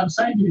ask God to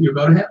save you and you'll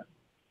go to heaven.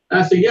 And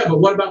I say, yeah, but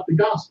what about the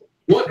gospel?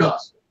 What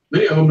gospel?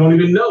 Many of them don't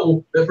even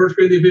know that 1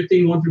 Corinthians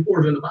 15, 1 through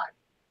 4 is in the Bible.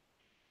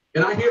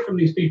 And I hear from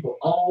these people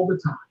all the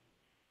time.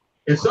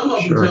 And some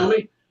of them tell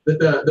me that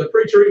the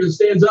preacher even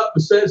stands up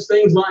and says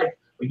things like,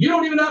 well, you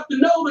don't even have to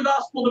know the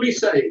gospel to be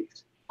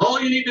saved. All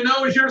you need to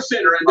know is you're a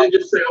sinner, and then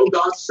just say, oh,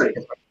 God's saved.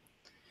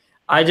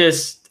 I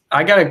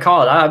got to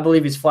call it. I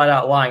believe he's flat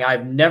out lying.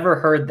 I've never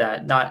heard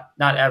that, not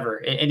ever,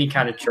 in any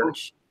kind of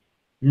church.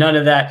 None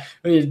of that.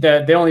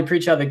 They only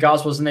preach out the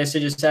Gospels, and they say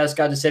just ask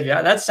God to save you.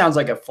 That sounds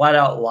like a flat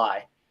out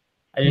lie.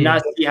 I do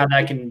not see how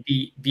that can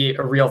be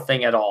a real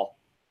thing at all.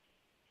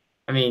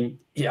 I mean,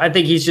 I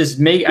think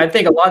I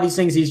think a lot of these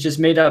things he's just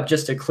made up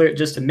just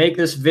to make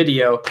this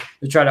video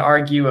to try to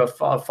argue a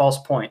false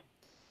point.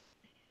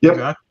 Yep.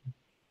 Exactly.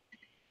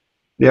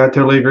 Yeah, I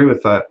totally agree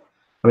with that.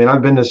 I mean,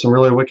 I've been to some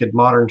really wicked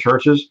modern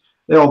churches.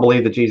 They all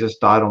believe that Jesus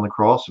died on the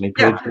cross and he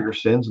paid for your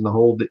sins and the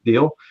whole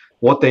deal.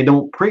 What they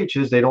don't preach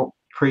is they don't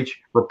preach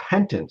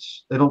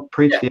repentance. They don't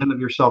preach the end of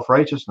your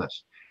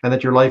self-righteousness and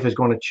that your life is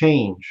going to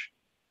change.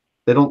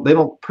 They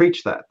don't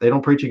preach that. They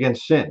don't preach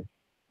against sin.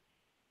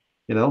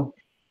 Exactly.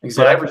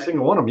 But every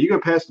single one of them, you go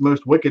past the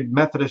most wicked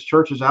Methodist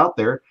churches out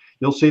there,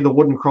 you'll see the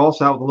wooden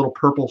cross out with a little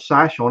purple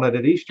sash on it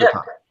at Easter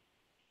time.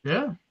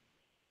 Yeah.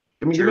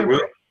 I mean,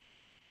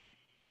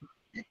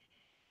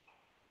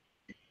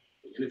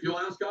 and if you'll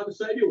ask God to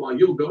save you, well,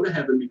 you'll go to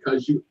heaven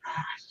because you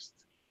asked.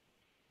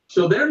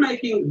 So they're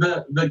making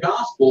the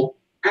gospel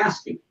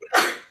asking.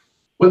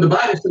 When the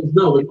Bible says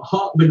no,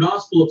 the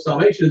gospel of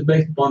salvation is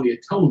based upon the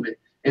atonement,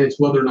 and it's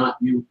whether or not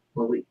you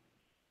believe.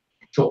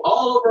 So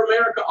all over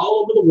America,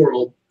 all over the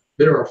world,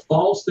 there are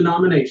false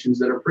denominations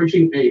that are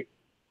preaching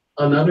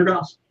another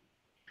gospel.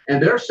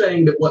 And they're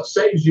saying that what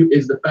saves you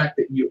is the fact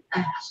that you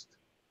asked.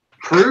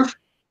 Proof?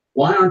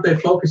 Why aren't they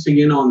focusing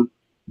in on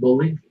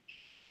believing?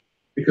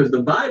 Because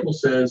the Bible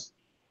says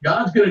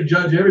God's going to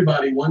judge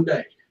everybody one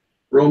day.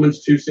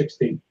 Romans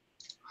 2:16.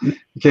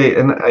 Okay,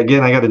 and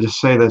again, I got to just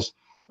say this.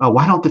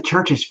 Why don't the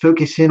churches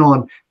focus in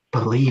on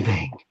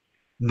believing?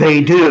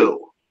 They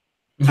do.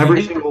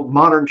 Every single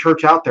modern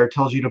church out there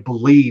tells you to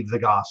believe the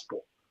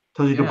gospel.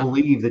 Tells you to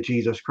believe that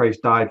Jesus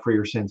Christ died for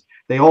your sins.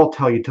 They all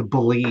tell you to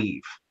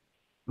believe.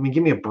 I mean,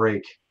 give me a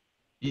break.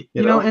 You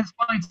know, it's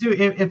funny too.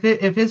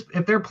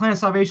 If their plan of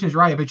salvation is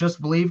right, if it just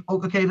believe,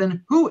 okay,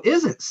 then who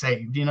isn't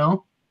saved?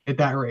 At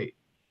that rate.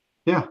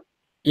 Yeah.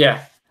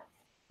 Yeah.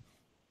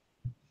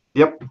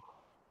 Yep.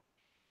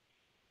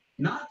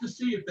 not to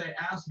see if they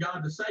ask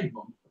God to save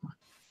them,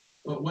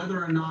 but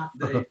whether or not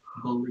they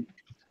believe.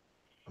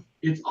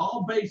 It's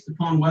all based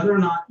upon whether or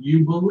not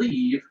you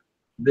believe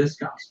this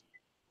gospel.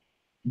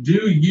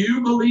 Do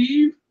you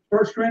believe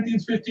 1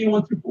 Corinthians 15,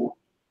 1-4?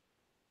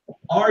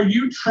 Are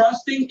you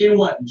trusting in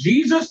what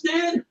Jesus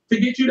did to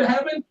get you to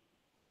heaven?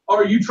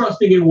 Or are you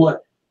trusting in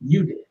what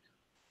you did?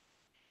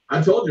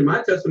 I told you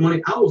my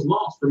testimony, I was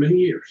lost for many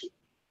years.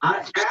 I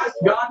asked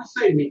God to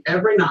save me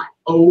every night,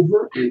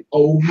 over and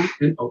over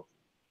and over.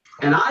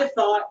 And I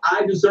thought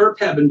I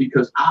deserved heaven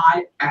because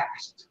I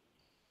asked.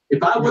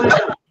 If I would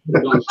have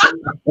done it,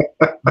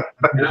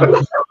 and I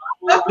would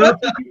have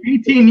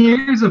 18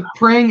 years of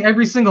praying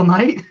every single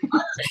night.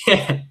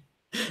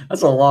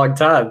 That's a long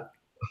time.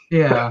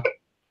 Yeah.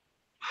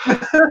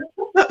 It's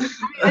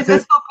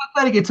so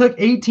pathetic. It took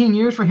 18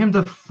 years for him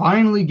to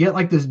finally get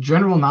like this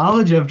general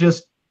knowledge of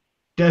just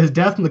his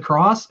death on the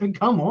cross. I mean,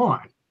 come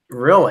on.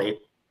 Really?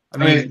 I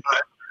mean,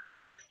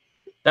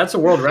 that's a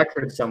world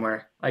record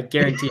somewhere. I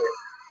guarantee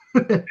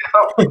it.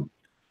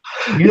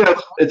 You know,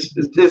 it's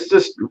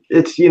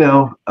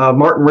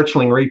Martin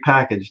Richling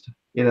repackaged.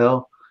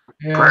 Yeah.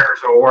 Prayers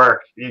will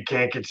work. You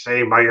can't get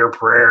saved by your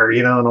prayer.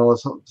 And all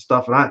this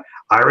stuff. And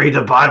I read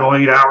the Bible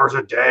 8 hours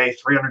a day,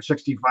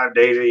 365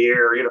 days a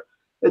year.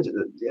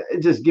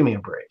 It just give me a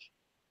break.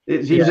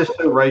 He's just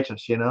so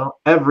righteous.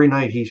 Every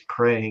night he's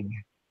praying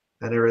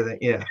and everything.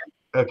 Yeah.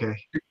 Okay.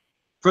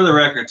 For the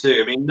record,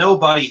 too, I mean,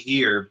 nobody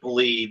here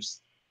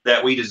believes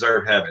that we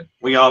deserve heaven.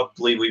 We all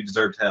believe we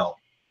deserved hell.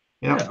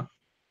 Yeah.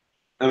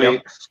 I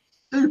mean,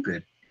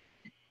 stupid.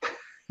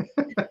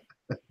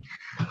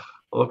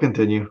 We'll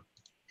continue.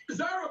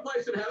 deserve a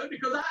place in heaven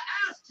because I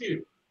asked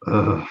you.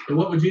 And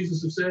what would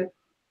Jesus have said?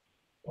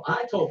 Well,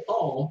 I told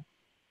Paul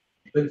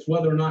that it's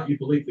whether or not you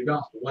believe the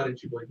gospel. Why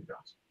didn't you believe the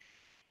gospel?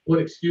 What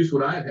excuse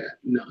would I have had?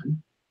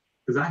 None.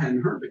 Because I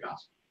hadn't heard the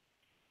gospel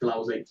until I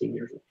was 18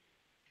 years old.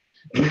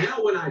 Now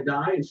when I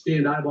die and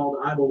stand eyeball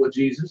to eyeball with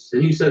Jesus,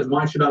 and he says,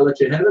 why should I let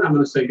you in heaven? I'm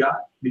going to say, God,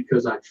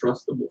 because I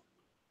trust the Lord.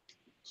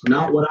 It's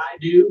not what I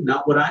do,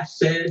 not what I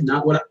said,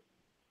 not what I...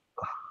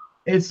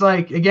 It's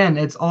like, again,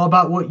 it's all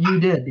about what you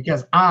did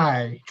because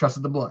I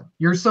trusted the blood.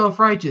 You're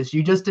self-righteous.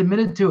 You just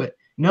admitted to it.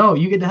 No,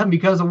 you get to heaven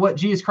because of what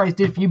Jesus Christ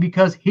did for you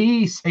because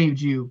he saved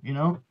you, you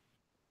know?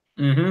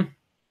 Mm-hmm.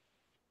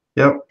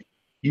 Yep.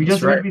 You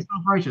just have to be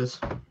self-righteous.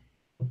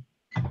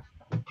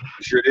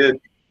 Sure did.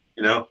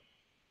 You know,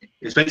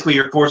 it's basically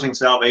you're forcing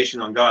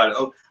salvation on God.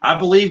 Oh, I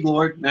believe,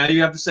 Lord. Now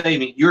you have to save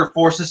me. You're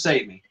forced to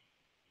save me.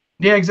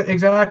 Yeah,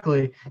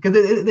 exactly. Because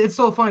it's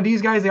so fun.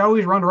 These guys, they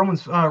always run to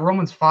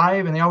Romans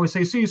 5, and they always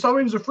say, see,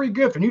 salvation is a free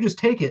gift, and you just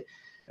take it.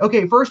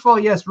 Okay, first of all,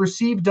 yes,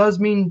 receive does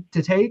mean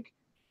to take.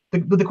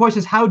 But the question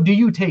is, how do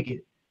you take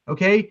it?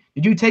 Okay?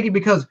 Did you take it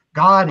because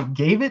God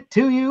gave it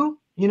to you,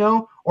 you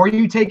know? Or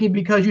you take it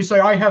because you say,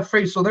 I have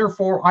faith, so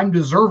therefore I'm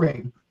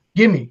deserving.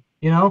 Give me,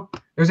 you know?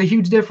 There's a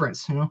huge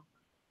difference, you know?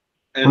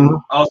 And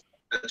also,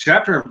 the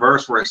chapter and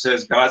verse where it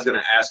says God's going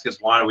to ask us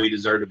why we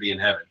deserve to be in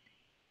heaven.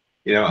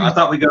 You know, I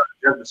thought we go to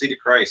the judgment seat of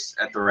Christ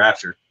at the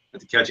rapture, at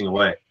the catching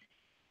away.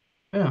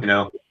 Yeah. You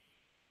know?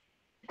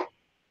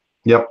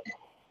 Yep.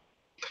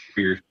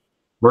 Weird.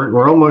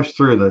 We're almost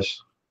through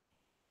this.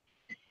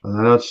 I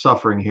know it's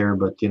suffering here,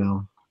 but, you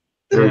know,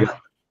 there you go.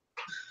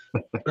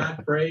 What I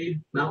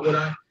prayed, not what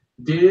I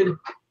did.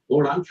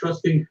 Lord, I'm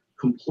trusting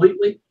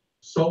completely,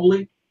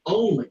 solely,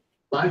 only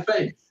by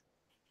faith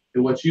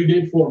in what you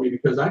did for me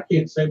because I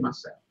can't save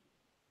myself.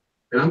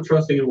 And I'm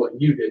trusting in what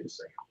you did to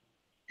save me.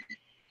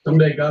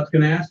 Someday God's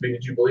going to ask me,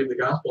 did you believe the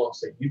gospel? I'll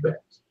say, you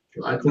bet.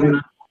 July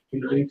 29,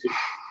 1992.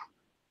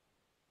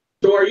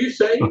 So are you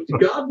saved?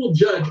 God will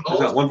judge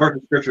all one verse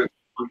of scripture.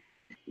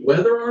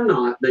 Whether or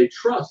not they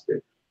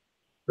trusted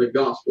the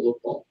gospel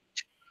of Paul.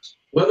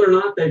 Whether or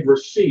not they've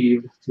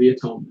received the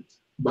atonement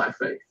by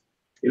faith.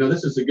 You know,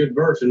 this is a good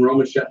verse in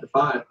Romans chapter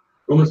 5.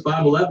 Romans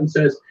 5:11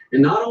 says,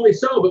 and not only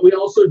so, but we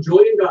also joy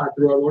in God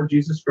through our Lord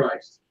Jesus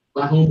Christ,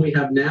 by whom we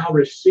have now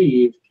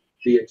received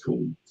the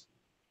atonement.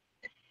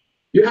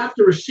 You have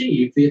to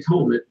receive the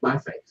atonement by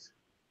faith.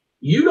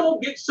 You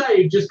don't get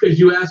saved just because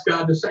you ask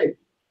God to save you.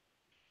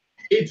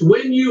 It's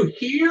when you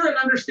hear and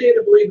understand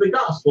and believe the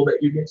gospel that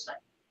you get saved.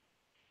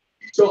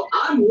 So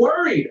I'm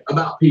worried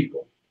about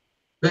people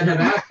that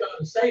have asked God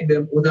to save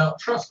them without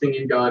trusting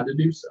in God to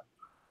do so.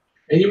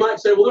 And you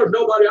might say, well, there's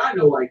nobody I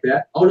know like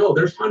that. Oh, no,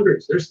 there's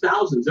hundreds, there's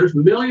thousands, there's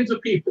millions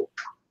of people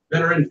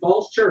that are in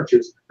false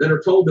churches that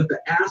are told that the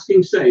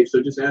asking saves,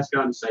 so just ask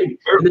God to save you.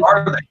 Where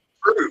are they?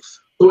 Proof.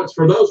 So it's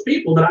for those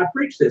people that I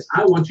preach this.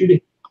 I want you to.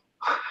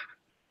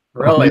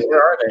 Really?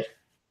 Where are they?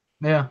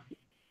 Yeah.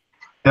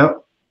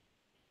 Yep.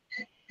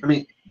 I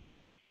mean,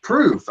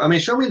 proof. I mean,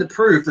 show me the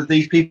proof that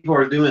these people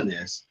are doing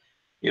this.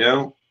 You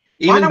know,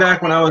 even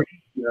back when I was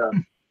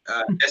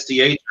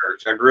SDA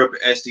church, I grew up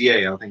at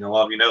SDA. I think a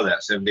lot of you know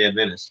that, Seventh-day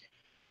Adventist.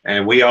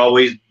 And we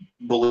always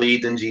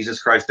believed in Jesus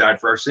Christ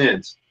died for our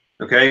sins.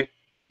 Okay?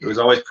 It was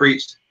always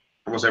preached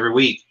almost every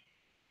week.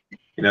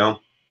 You know,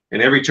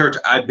 and every church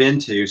I've been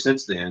to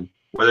since then,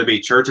 whether it be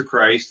Church of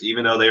Christ,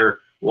 even though they were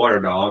water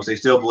dogs, they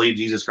still believe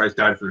Jesus Christ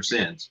died for their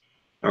sins.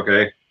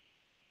 Okay?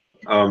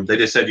 They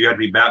just said you had to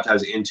be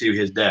baptized into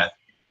his death,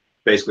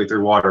 basically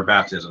through water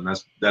baptism.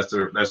 That's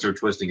their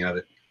twisting of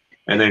it.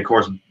 And then of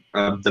course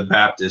the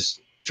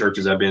Baptist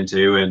churches I've been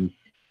to and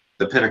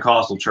the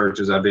Pentecostal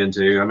churches I've been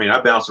to. I mean,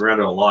 I bounced around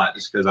it a lot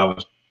just because I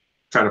was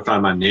trying to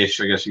find my niche,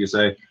 I guess you could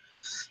say.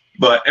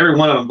 But every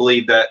one of them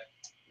believed that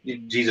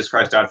Jesus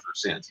Christ died for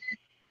sins.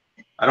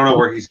 I don't know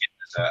where he's getting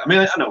this at. I mean,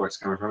 I know where it's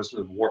coming from. It's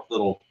a warped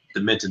little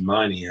demented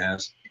mind he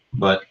has.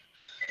 But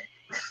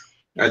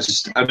I've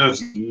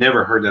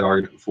never heard that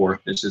argument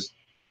before. It's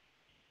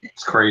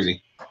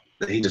crazy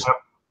that he just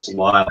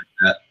lied like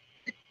that.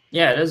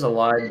 Yeah, it is a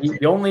lie.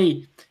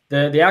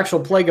 The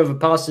actual plague of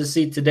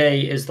apostasy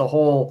today is the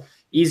whole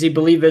easy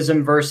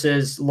believism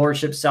versus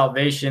lordship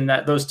salvation,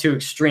 that those two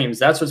extremes.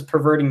 That's what's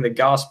perverting the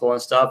gospel and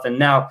stuff. And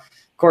now,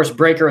 of course,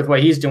 Breaker with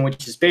what he's doing,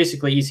 which is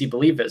basically easy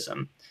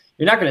believism.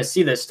 You're not going to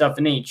see this stuff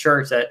in any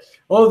church that,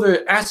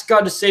 ask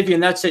God to save you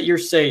and that's it, you're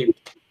saved.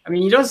 I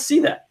mean, you don't see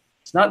that.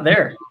 It's not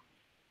there.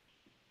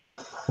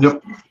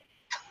 Yep.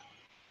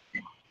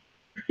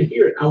 To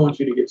hear it, I want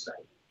you to get saved.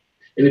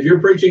 And if you're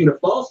preaching the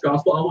false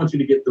gospel, I want you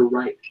to get the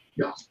right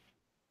gospel.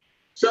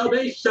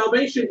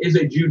 Salvation is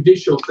a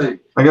judicial thing.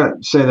 I got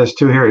to say this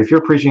too here. If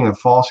you're preaching a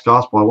false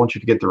gospel, I want you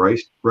to get the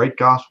right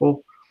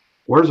gospel.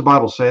 Where does the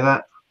Bible say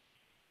that?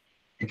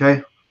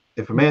 Okay.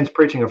 If a man's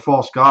preaching a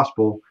false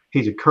gospel,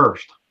 he's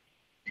accursed.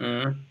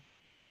 Mm-hmm.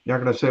 You're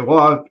not going to say,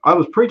 well, I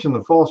was preaching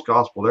the false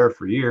gospel there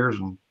for years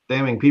and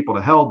damning people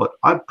to hell, but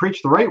I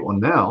preach the right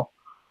one now.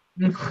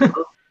 Think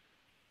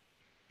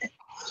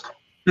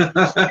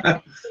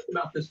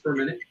about this for a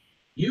minute.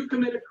 You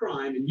commit a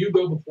crime and you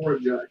go before a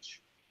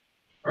judge.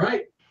 All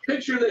right?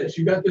 Picture this.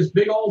 You got this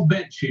big old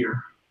bench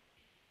here.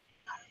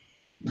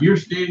 You're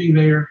standing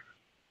there,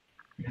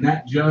 and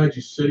that judge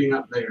is sitting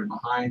up there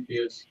behind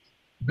his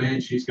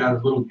bench. He's got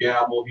his little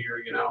gavel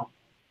here, a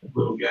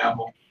little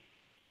gavel.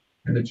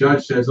 And the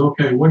judge says,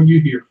 okay, what are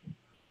you here for?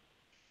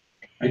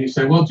 And you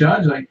say, well,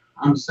 judge,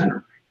 I'm a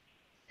sinner.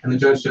 And the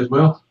judge says,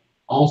 well,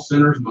 all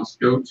sinners must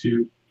go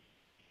to.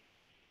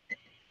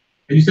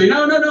 And you say,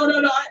 no, I don't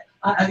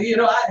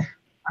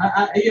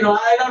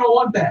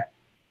want that.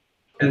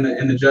 And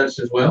the judge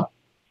says, well,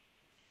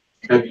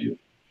 have you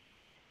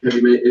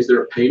made, is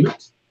there a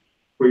payment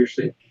for your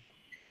sin?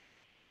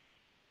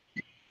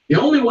 The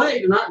only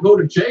way to not go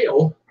to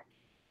jail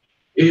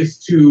is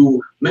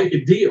to make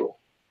a deal,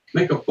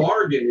 make a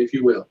bargain, if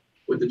you will,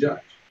 with the judge.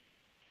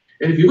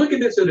 And if you look at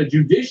this in a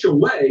judicial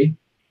way,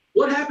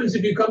 what happens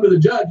if you come to the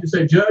judge and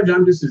say, Judge,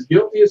 I'm just as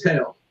guilty as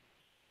hell.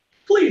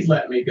 Please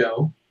let me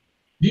go.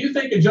 Do you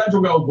think a judge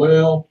will go,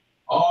 well,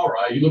 all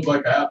right, you look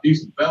like a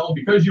half-decent fellow.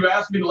 Because you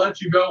asked me to let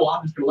you go, well,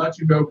 I'm just going to let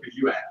you go because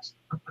you asked.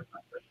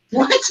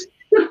 What?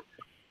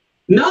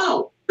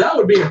 No, that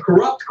would be a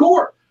corrupt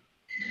court.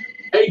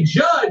 A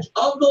judge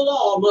of the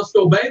law must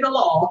obey the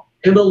law,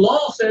 and the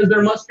law says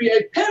there must be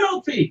a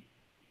penalty.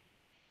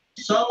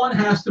 Someone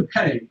has to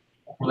pay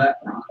for that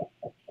crime.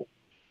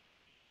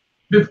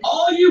 If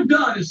all you've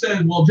done is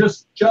said, well,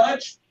 just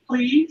judge,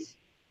 please.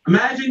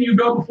 Imagine you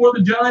go before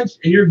the judge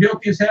and you're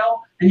guilty as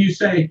hell, and you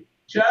say,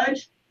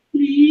 Judge,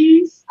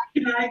 please,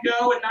 can I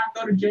go and not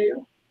go to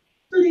jail?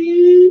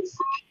 Please.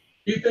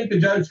 Do you think the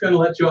judge is going to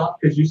let you off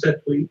because you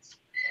said please?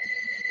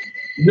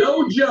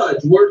 No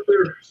judge worth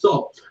their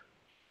salt,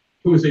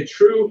 who is a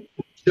true,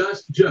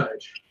 just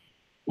judge,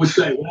 would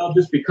say, well,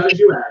 just because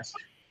you asked,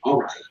 all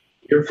right,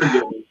 you're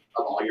forgiven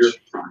of all your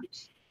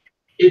crimes.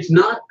 It's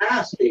not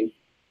asking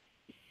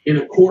in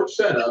a court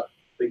setup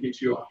that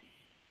gets you off.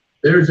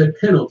 There's a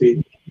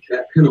penalty.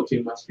 That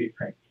penalty must be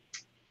paid.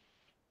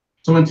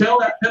 So until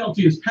that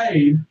penalty is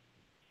paid,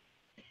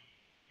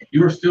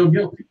 you are still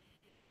guilty.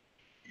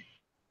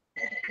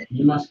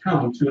 You must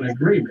come to an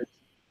agreement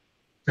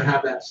to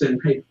have that sin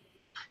paid for.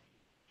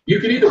 You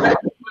can either pay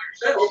for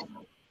yourself,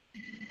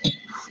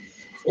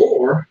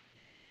 or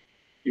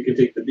you can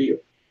take the deal.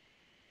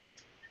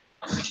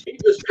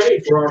 Jesus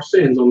paid for our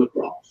sins on the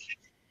cross.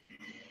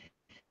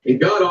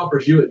 And God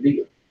offers you a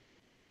deal.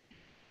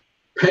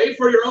 Pay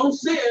for your own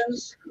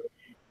sins,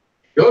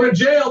 go to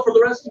jail for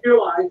the rest of your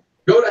life,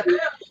 go to heaven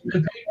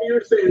and pay for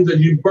your sins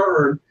as you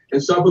burn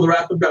and suffer the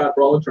wrath of God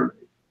for all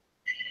eternity.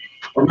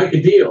 Or make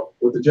a deal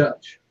with the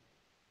judge.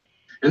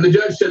 And the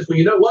judge says, well,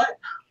 you know what?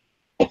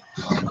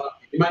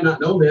 You might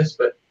not know this,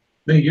 but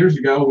many years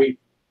ago, we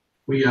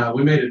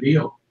made a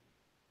deal.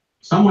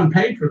 Someone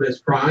paid for this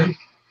crime,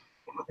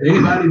 and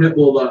anybody that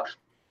will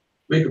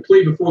make a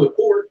plea before the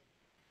court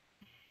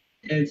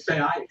and say,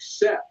 I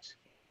accept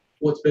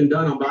what's been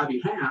done on my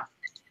behalf.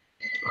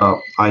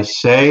 I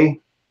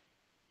say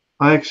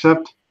I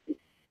accept.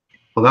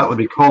 Well, that would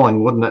be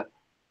calling, wouldn't it?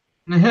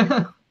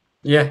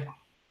 Yeah.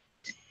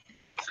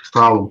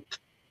 Problem.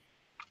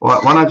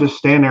 Why not just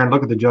stand there and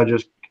look at the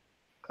judges?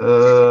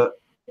 What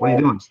are you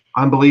doing?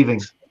 I'm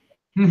believing.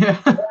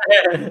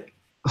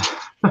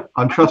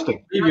 I'm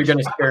trusting. You're going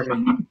to scare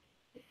me.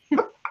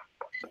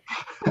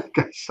 That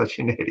guy's such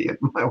an idiot,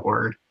 my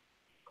word.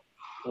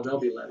 Well, they'll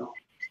be let off.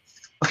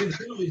 The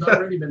penalty's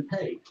already been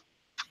paid.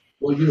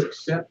 Will you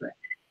accept that?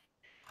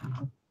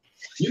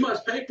 You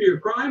must pay for your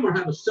crime or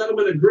have a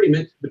settlement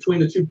agreement between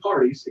the two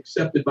parties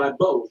accepted by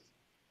both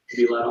to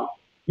be let off.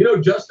 You know,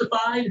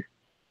 justified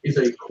is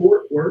a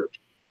court word.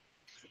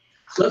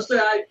 So let's say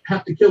I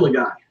have to kill a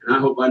guy, and I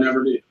hope I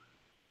never do.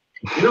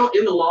 You know,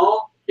 in the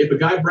law, if a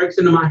guy breaks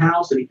into my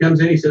house and he comes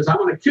in, he says, "I'm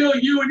going to kill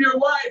you and your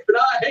wife, and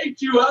I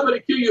hate you, I'm going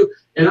to kill you,"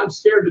 and I'm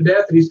scared to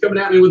death, and he's coming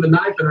at me with a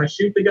knife, and I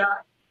shoot the guy.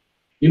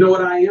 You know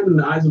what I am in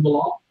the eyes of the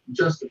law?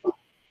 Justified.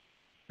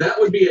 That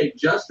would be a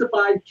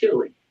justified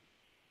killing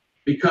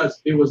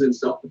because it was in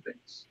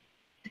self-defense.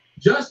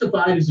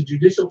 Justified is a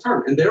judicial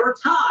term, and there are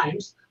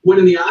times when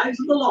in the eyes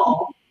of the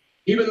law,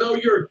 even though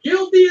you're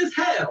guilty as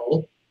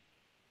hell,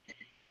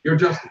 you're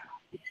justified.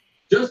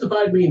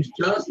 Justified means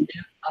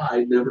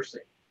justified, never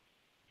saved.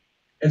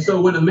 And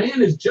so when a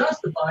man is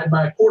justified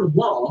by a court of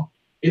law,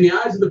 in the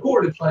eyes of the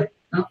court, it's like,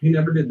 no, he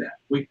never did that.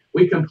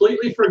 We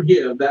completely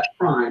forgive that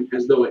crime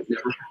as though it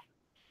never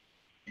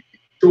happened.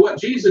 So what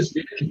Jesus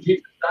did is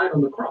Jesus died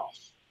on the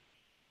cross,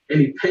 and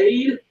he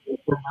paid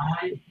for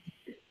my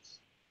sins.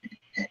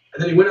 And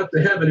then he went up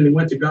to heaven and he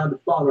went to God the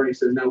Father and he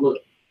says, "Now look,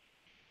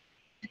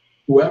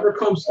 whoever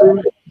comes through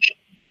me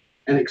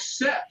and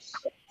accepts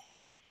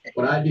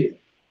what I did,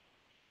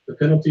 the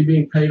penalty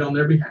being paid on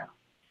their behalf,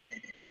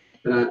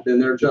 then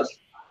they're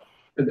justified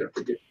and they're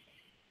forgiven."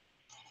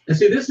 And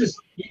see,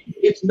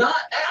 it's not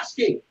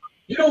asking.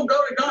 You don't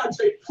go to God and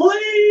say,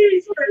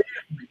 "Please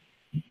forgive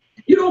me."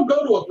 You don't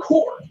go to a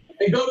court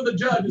and go to the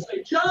judge and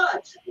say,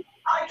 "Judge,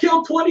 I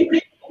killed 20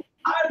 people.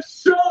 I'm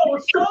so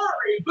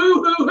sorry.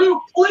 Boo hoo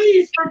hoo.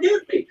 Please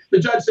forgive me." The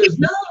judge says,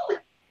 "No,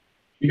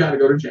 you got to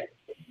go to jail."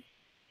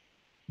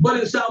 But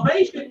in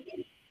salvation,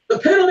 the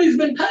penalty's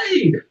been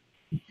paid.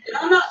 And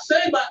I'm not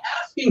saying by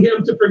asking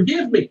him to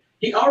forgive me.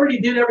 He already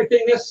did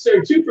everything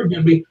necessary to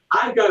forgive me.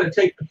 I've got to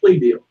take the plea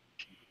deal.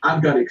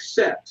 I've got to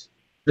accept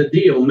the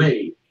deal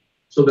made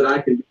so that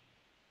I can.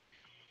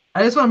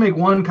 I just want to make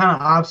one kind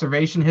of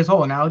observation. His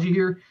whole analogy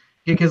here,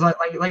 because like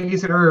you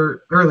said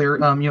earlier,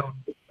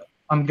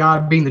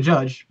 God being the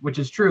judge, which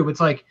is true.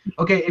 It's like,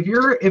 okay, if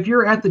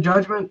you're at the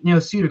judgment,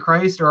 seat of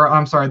Christ, or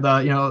I'm sorry,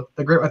 the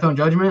great white throne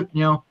judgment,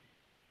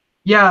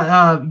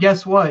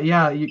 guess what?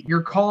 Yeah,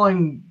 you're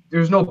calling.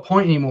 There's no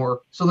point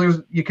anymore.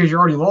 So because you're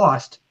already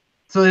lost.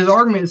 So his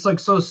argument is like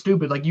so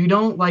stupid. Like you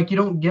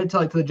don't get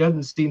to the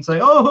judgment seat and say,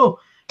 oh,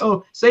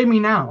 save me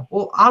now.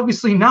 Well,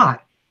 obviously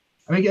not.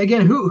 I mean,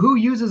 again, who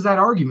uses that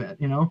argument?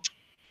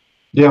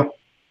 Yeah.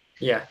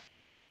 Yeah.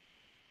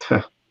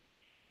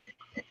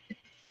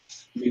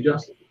 Be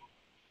justified.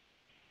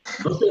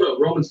 Let's go to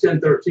Romans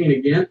 10:13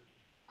 again.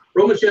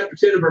 Romans chapter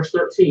 10 and verse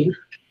 13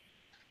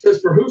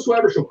 says, "For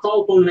whosoever shall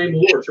call upon the name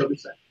of the Lord shall be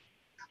saved."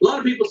 A lot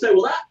of people say,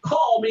 "Well, that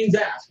call means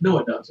ask." No,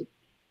 it doesn't.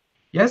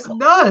 Yes, it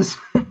does.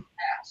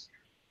 Ask.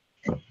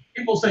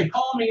 People say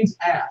call means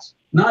ask.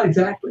 Not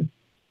exactly.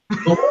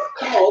 The word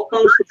call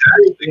comes from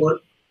the Greek word.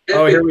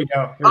 Oh, here we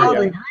go.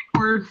 The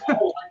Greek word.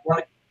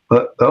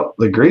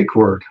 The Greek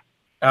word.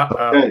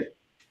 Okay.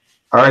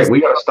 All right,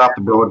 we got to stop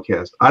the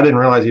broadcast. I didn't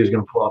realize he was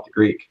going to pull out the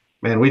Greek.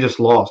 Man, we just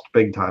lost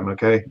big time.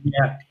 Okay.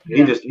 Yeah.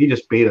 He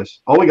just beat us.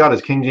 All we got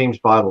is King James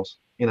Bibles.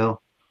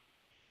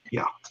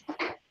 Yeah.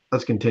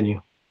 Let's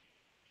continue.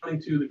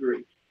 To the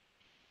Greek,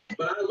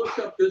 but I looked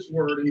up this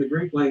word in the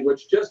Greek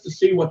language just to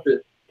see what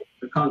the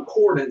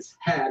concordance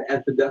had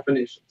at the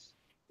definitions.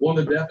 One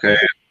of the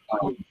definitions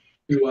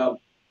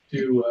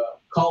to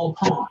call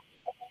upon,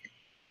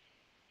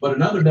 but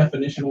another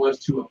definition was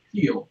to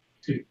appeal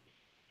to.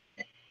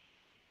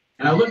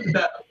 And I looked at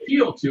that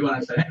appeal to, and I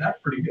said, "Hey, that's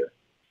pretty good."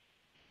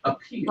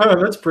 Appeal.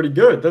 Oh, that's pretty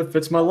good. That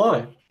fits my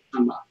life.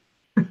 I'm not.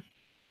 But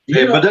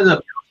doesn't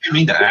appeal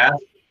mean to ask?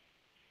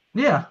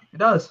 Yeah, it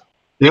does.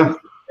 Yeah.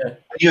 When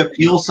you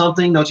appeal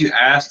something, don't you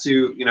ask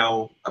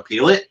to,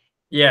 appeal it?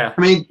 Yeah.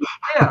 I mean,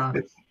 Yeah.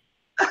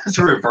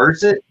 to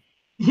reverse it?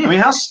 Yeah. I mean,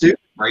 how stupid,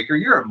 Breaker?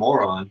 You're a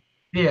moron.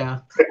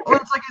 Yeah. Well,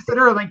 it's like I said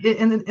earlier, like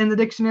in the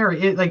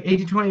dictionary, like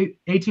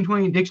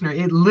 1820 dictionary,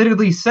 it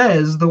literally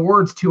says the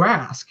words "to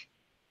ask."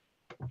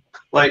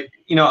 Like,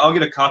 I'll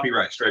get a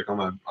copyright strike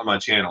on my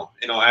channel.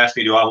 It'll ask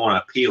me, do I want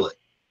to appeal it?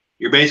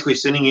 You're basically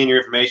sending in your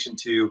information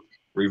to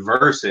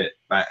reverse it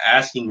by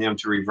asking them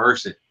to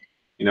reverse it,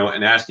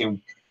 and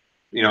asking,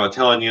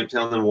 telling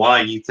them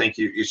why you think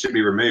you should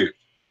be removed.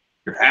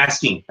 You're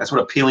asking. That's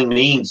what appealing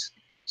means.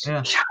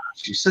 Yeah. Gosh,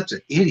 you're such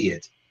an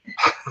idiot.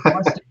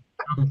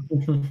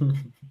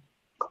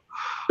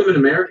 In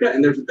America,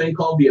 and there's a thing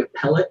called the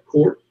appellate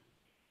court.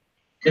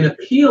 In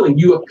appealing,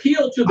 you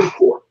appeal to the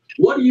court.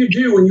 What do you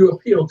do when you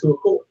appeal to a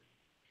court?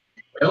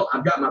 Well,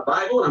 I've got my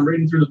Bible and I'm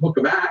reading through the book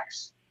of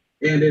Acts.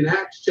 And in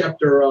Acts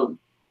chapter, I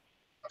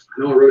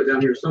know I wrote it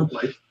down here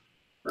someplace.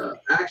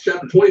 Acts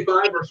chapter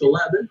 25, verse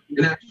 11,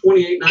 and Acts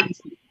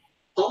 28:19.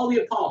 Paul the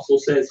apostle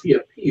says he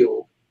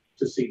appealed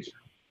to Caesar.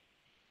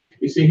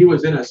 You see, he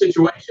was in a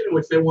situation in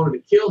which they wanted to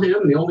kill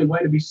him, and the only way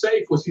to be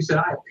safe was he said,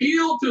 "I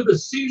appeal to the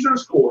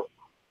Caesar's court.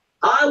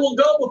 I will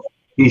go before."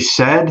 He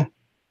said,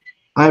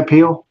 "I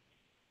appeal."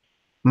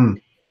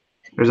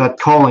 There's that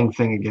calling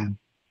thing again.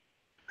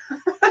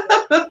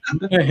 I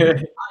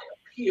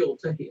appeal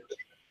to him.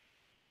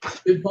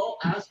 Did Paul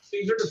ask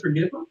Caesar to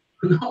forgive him?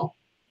 No.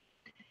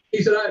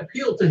 He said, I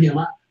appeal to him.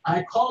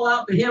 I call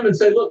out to him and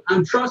say, look,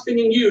 I'm trusting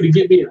in you to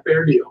give me a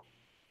fair deal.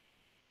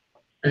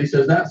 And he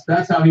says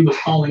that's how he was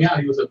calling out.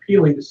 He was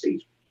appealing to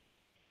Caesar.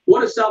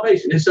 What is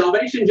salvation? Is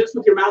salvation just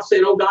with your mouth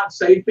saying, oh, God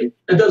saved me?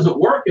 That doesn't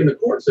work in the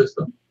court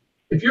system.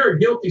 If you're a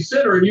guilty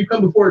sinner and you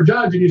come before a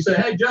judge and you say,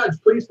 hey, judge,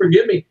 please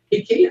forgive me,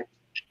 he can't.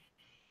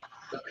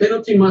 The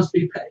penalty must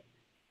be paid.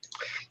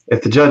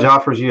 If the judge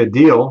offers you a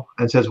deal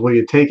and says, will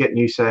you take it? And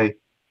you say,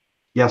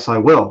 yes, I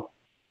will.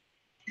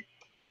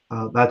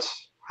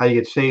 That's how you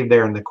get saved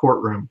there in the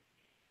courtroom.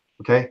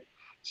 Okay?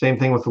 Same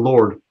thing with the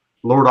Lord.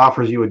 The Lord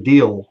offers you a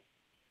deal.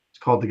 It's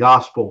called the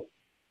gospel.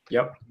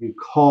 Yep. You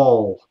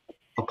call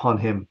upon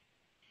him.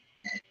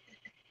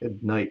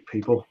 Good night,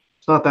 people.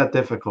 It's not that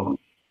difficult.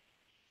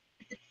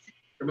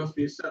 There must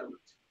be a settlement.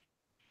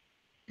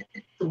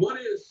 So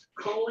what is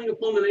calling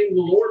upon the name of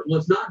the Lord? Well,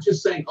 it's not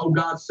just saying, oh,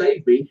 God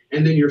saved me,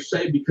 and then you're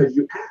saved because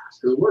you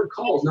asked. The word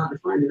call is not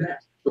defined as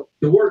ask. But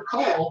the word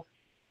call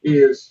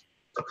is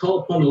to call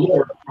upon the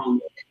Lord from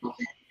the heart.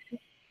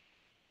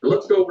 Now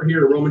let's go over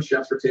here to Romans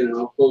chapter 10, and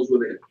I'll close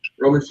with it.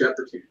 Romans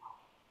chapter 10.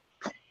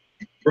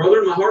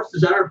 Brother, my heart's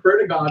desire and prayer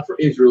to God for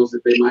Israel is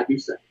that they might be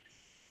saved.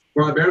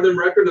 For I bear them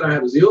record that I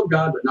have a zeal of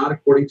God, but not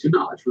according to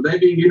knowledge. For they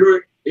being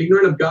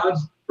ignorant of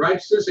God's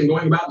righteousness and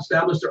going about to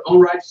establish their own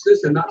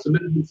righteousness and not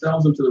submitted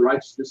themselves unto the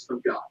righteousness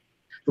of God.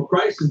 For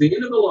Christ is the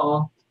end of the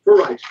law for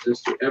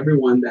righteousness to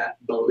everyone that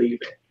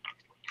believeth.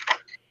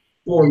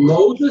 For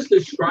Moses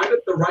describeth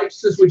the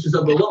righteousness which is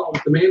of the law,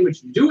 that the man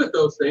which doeth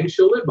those things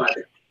shall live by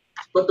them.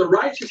 But the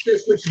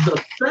righteousness which is of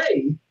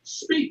faith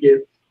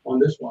speaketh on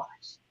this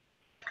wise.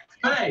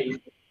 Faith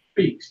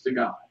speaks to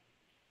God.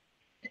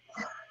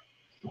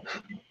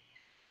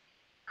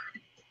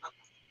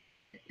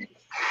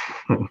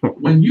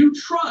 When you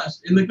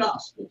trust in the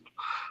gospel,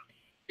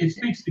 it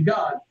speaks to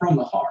God from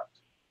the heart.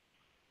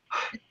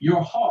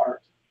 Your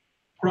heart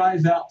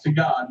cries out to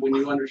God when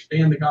you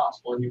understand the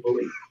gospel and you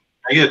believe.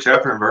 Can I get a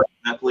chapter and verse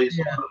on that, please?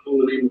 Yeah. In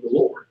the name of the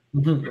Lord.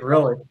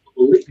 Really?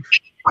 Believe.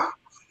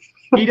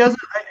 He doesn't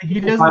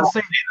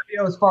say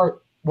as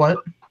far what?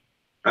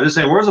 I'm just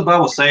saying, where does the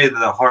Bible say that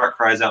the heart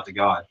cries out to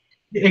God?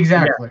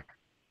 Exactly. Yeah.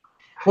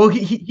 Well,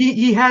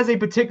 he has a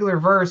particular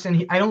verse,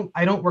 and I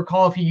don't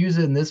recall if he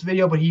uses it in this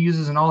video, but he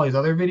uses in all his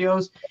other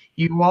videos.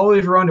 You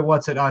always run to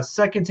what's it?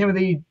 2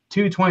 Timothy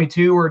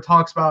 2:22, where it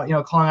talks about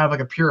calling out of like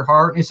a pure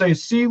heart, and he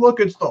says, "See,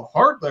 look, it's the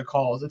heart that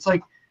calls." It's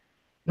like,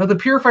 no, the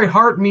purified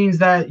heart means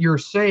that you're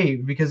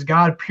saved because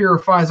God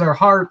purifies our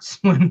hearts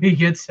when we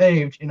get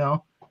saved.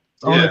 That's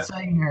all it's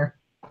saying here.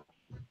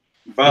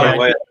 By the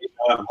way,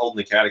 I'm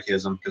holding the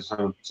catechism because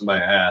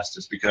somebody asked.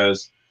 It's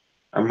because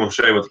I'm going to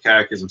show you what the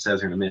catechism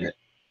says here in a minute.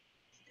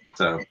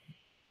 So,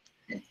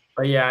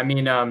 but yeah, I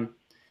mean,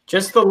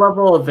 just the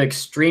level of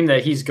extreme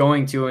that he's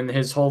going to in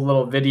his whole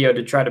little video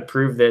to try to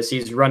prove this.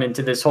 He's run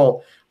into this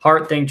whole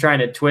heart thing, trying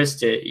to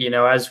twist it.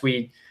 As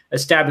we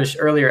established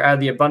earlier, out of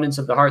the abundance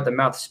of the heart, the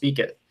mouth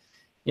speaketh.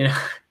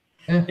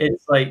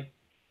 It's like,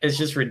 it's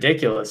just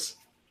ridiculous.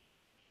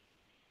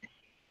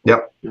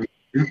 Yep. All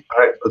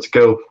right, let's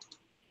go.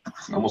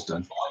 Almost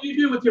done. All you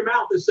do with your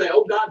mouth is say,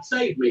 "Oh, God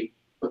saved me,"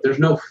 but there's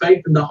no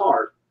faith in the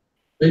heart.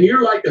 Then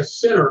you're like a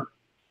sinner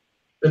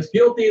that's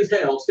guilty as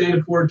hell,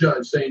 standing before a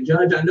judge saying,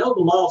 "Judge, I know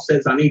the law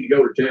says I need to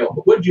go to jail,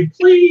 but would you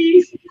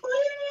please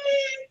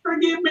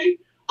forgive me?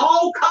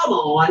 Oh, come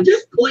on,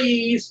 just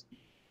please."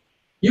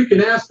 You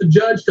can ask the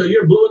judge till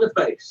you're blue in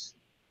the face.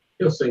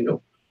 He'll say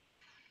no.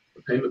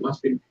 The payment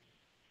must be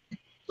made.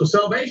 So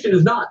salvation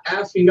is not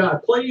asking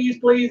God, "Please,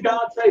 please,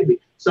 God, save me."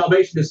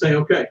 Salvation is saying,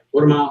 "Okay,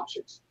 what are my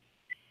options?"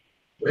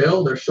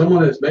 Well, there's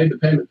someone that's made the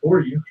payment for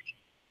you.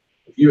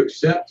 If you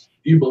accept,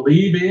 if you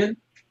believe in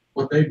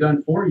what they've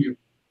done for you,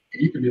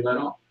 you can be let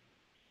off.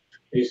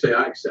 And you say,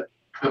 "I accept.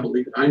 I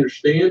believe it. I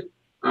understand.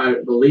 I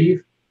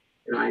believe,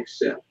 and I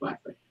accept by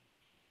faith."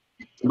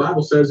 The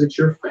Bible says it's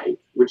your faith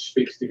which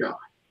speaks to God.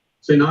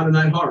 Say not in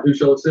thine heart, "Who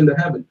shall ascend to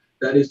heaven?"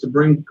 That is to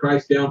bring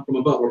Christ down from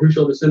above. Or who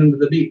shall descend into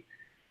the deep?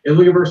 And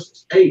look at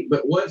verse 8.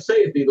 "But what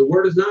saith thee? The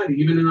word is nigh thee,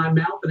 even in thy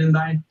mouth and in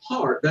thine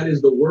heart." That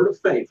is the word of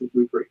faith which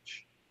we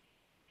preach.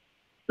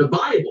 The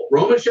Bible,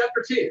 Romans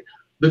chapter 10,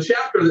 the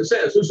chapter that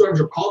says, "Whosoever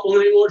shall call upon the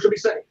name of the Lord shall be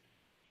saved."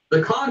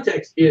 The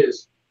context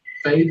is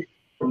faith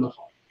from the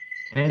heart.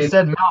 And it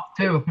said mouth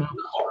too. From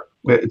the heart.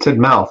 It said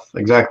mouth,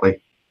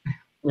 exactly.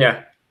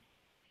 Yeah.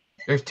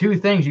 There's two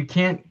things. You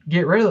can't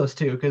get rid of those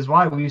two, because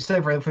why? We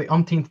said for the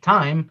umpteenth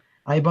time,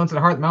 "I abundance of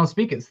the heart, the mouth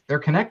speaketh." They're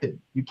connected.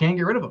 You can't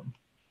get rid of them.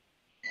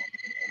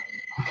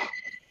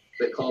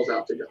 That calls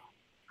out to God.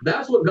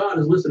 That's what God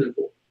is listening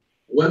for.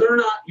 Whether or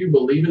not you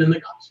believe in the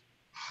gospel.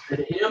 And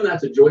to him,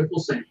 that's a joyful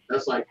sound.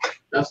 That's like,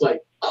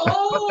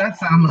 oh, what's that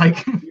sound like?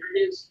 Here it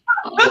is.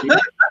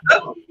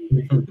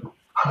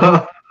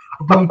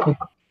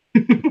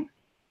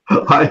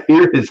 I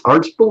hear his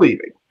heart's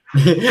believing.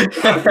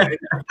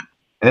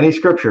 Any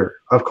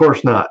scripture? Of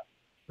course not.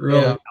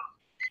 Really?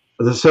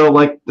 Yeah. So,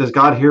 like, does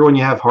God hear when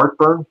you have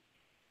heartburn?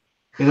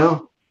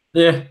 Yeah.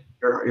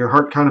 Your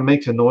heart kind of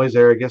makes a noise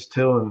there, I guess,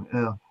 too.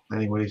 And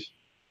anyways,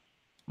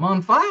 I'm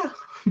on fire.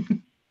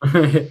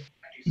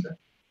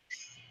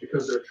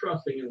 because they're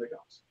trusting in the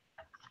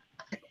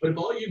gospel. But if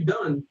all you've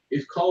done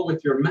is call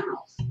with your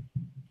mouth,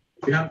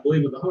 if you have to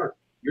believe with the heart,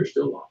 you're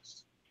still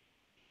lost.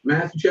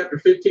 Matthew chapter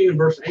 15 and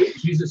verse 8,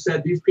 Jesus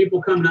said, these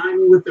people come nigh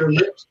me with their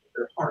lips, but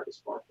their heart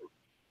is far from me.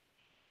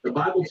 The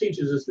Bible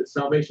teaches us that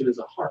salvation is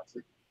a heart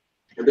thing.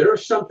 And there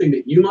is something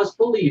that you must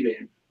believe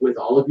in with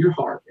all of your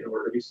heart in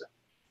order to be saved.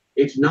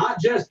 It's not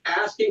just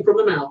asking from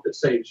the mouth that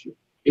saves you.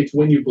 It's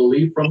when you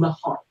believe from the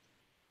heart.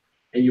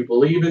 And you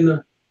believe in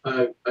the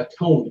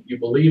atonement. You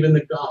believe in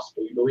the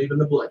gospel. You believe in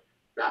the blood.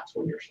 That's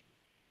when you're saved.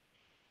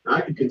 Now,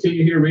 I could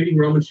continue here reading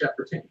Romans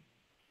chapter 10.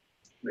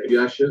 Maybe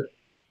I should.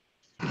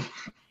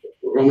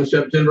 Romans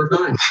chapter 10, verse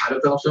 9.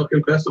 That thou shalt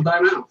confess with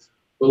thy mouth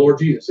the Lord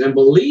Jesus and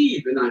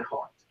believe in thine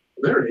heart.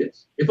 Well, there it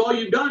is. If all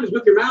you've done is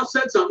with your mouth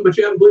said something, but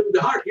you haven't believed with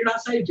the heart, you're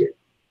not saved yet.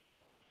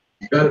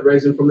 God had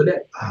raised him from the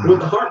dead. With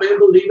the heart man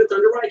believeth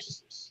unto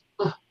righteousness.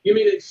 You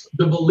mean it's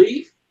the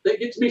belief that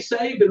gets me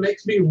saved and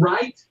makes me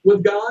right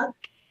with God?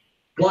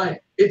 Why?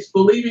 It's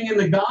believing in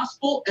the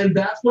gospel, and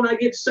that's when I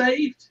get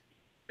saved.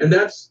 And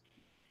that's,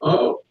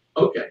 oh,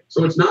 okay.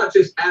 So it's not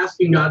just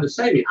asking God to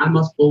save me. I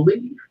must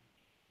believe.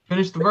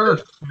 Finish the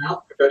verse.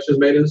 Mouth confession is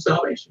made into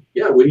salvation.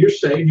 Yeah, when you're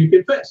saved, you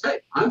confess. Hey,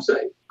 I'm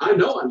saved. I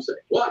know I'm saved.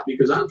 Why?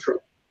 Because I'm true.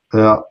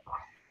 Yeah.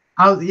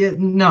 Yeah,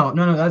 no,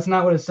 that's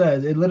not what it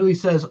says. It literally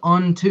says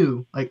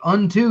unto. Like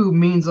unto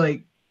means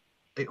like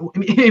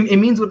it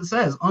means what it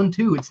says.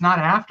 Unto. It's not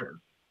after.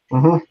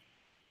 Mm-hmm.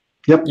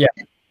 Yep. Yeah.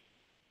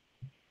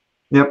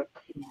 Yep.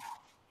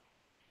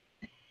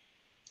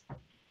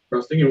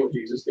 Trusting in what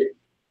Jesus did.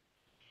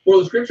 For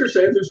the scripture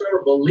says,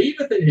 whosoever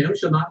believeth in him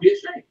shall not be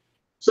ashamed.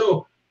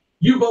 So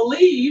you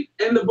believe,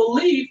 and the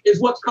belief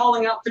is what's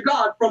calling out to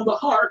God from the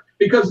heart,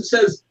 because it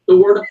says the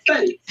word of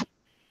faith.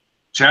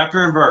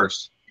 Chapter and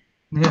verse.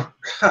 Yeah.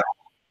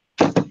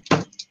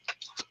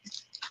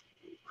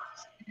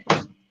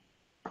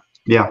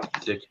 Yeah.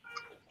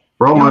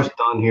 We're almost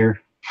done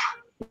here.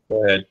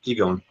 Go ahead. Keep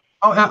going.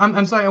 Oh,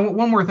 I'm sorry.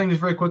 One more thing, just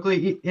very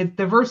quickly.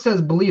 The verse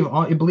says believe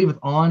on. It believeth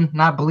on,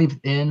 not believeth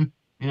in.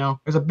 You know,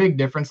 there's a big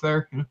difference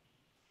there.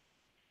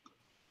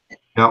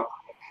 Yep.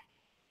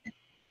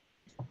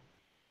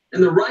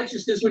 And the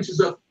righteousness which is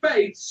of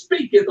faith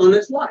speaketh on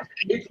this life.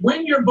 It's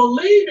when you're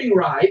believing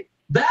right,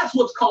 that's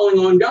what's calling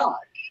on God.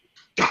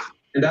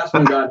 And that's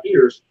when God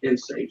hears and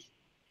saves you.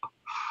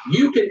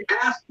 You can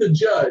ask the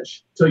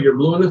judge till you're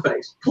blue in the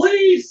face.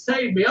 Please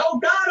save me. Oh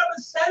God, I'm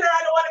a sinner.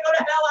 I don't want to go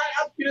to hell.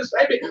 I ask you to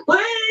save me.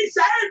 Please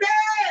save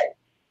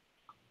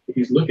me.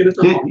 He's looking at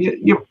the heart.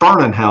 You're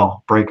burning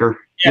hell, Breaker.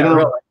 Yeah, you know?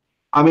 really.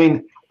 I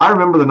mean, I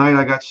remember the night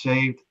I got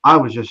saved. I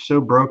was just so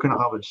broken.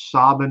 I was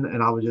sobbing,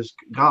 and I was just,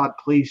 God,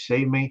 please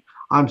save me.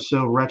 I'm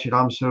so wretched.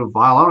 I'm so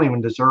vile. I don't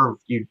even deserve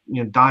you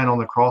dying on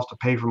the cross to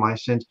pay for my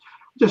sins.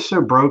 I'm just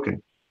so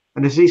broken.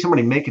 And to see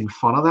somebody making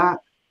fun of that,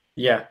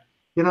 Yeah.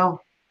 you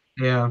know,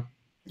 Yeah.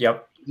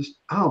 Yep. just,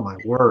 oh my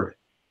word,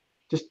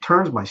 just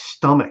turns my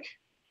stomach.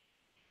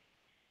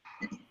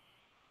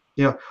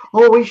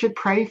 Oh, we should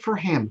pray for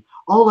him.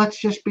 Oh,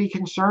 let's just be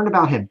concerned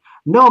about him.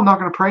 No, I'm not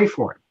going to pray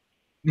for him.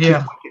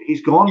 Yeah.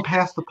 He's gone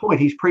past the point.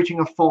 He's preaching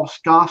a false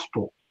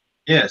gospel.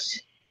 Yes.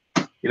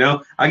 You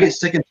know, I get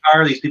sick and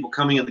tired of these people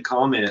coming in the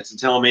comments and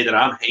telling me that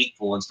I'm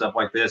hateful and stuff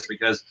like this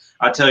because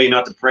I tell you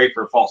not to pray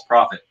for a false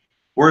prophet.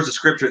 Where's the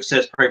scripture that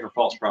says pray for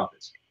false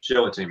prophets?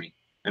 Show it to me,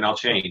 and I'll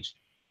change.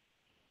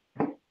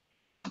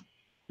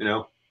 You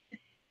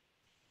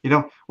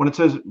know, when it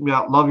says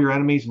love your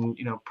enemies and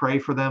pray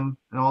for them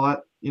and all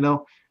that,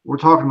 we're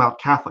talking about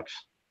Catholics.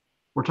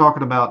 We're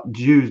talking about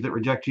Jews that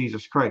reject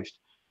Jesus Christ.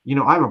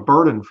 I have a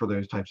burden for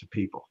those types of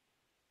people.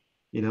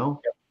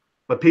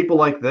 But people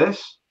like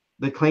this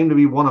that claim to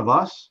be one of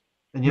us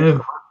and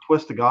yet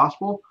twist the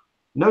gospel,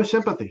 no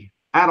sympathy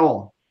at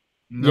all.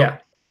 Nope. Yeah.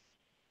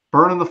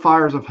 Burn in the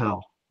fires of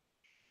hell.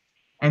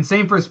 And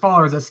same for his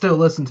followers that still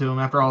listen to him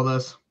after all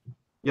this.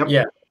 Yep.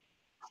 Yeah.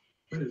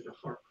 What is the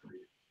heart for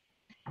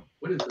you?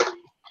 What is the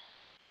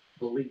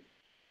belief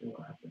in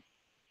what happened?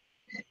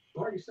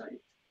 Why are you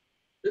saved?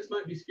 This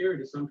might be scary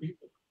to some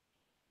people,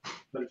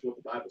 but it's what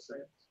the Bible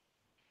says.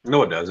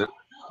 no, it doesn't.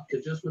 Enough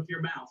to just with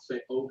your mouth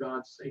say, "Oh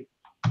God, save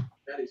me."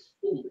 That is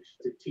foolish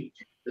to teach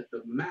that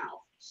the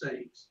mouth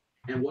saves,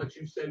 and what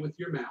you say with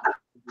your mouth.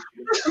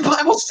 The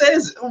Bible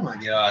says, oh my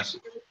gosh.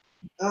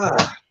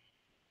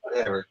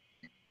 Whatever.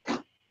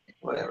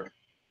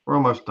 We're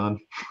almost done.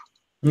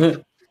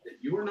 That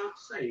you are not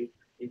saved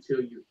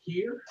until you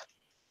hear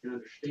and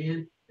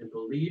understand and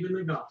believe in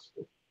the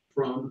gospel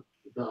from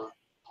the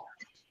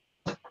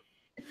heart.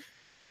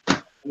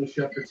 Romans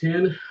chapter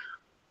 10,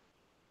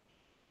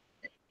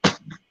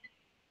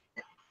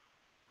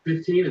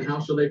 15, and how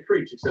shall they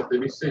preach except they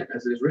be sent?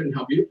 As it is written,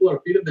 how beautiful are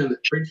the feet of them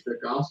that preach the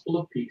gospel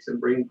of peace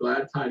and bring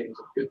glad tidings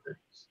of good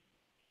things.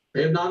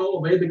 They have not all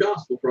obeyed the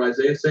gospel, for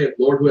Isaiah saith,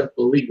 Lord, who hath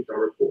believed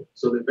our report?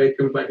 So that faith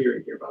comes by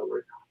hearing, by the word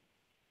of God.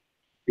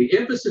 The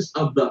emphasis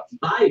of the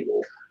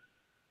Bible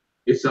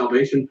is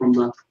salvation from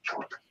the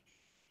heart.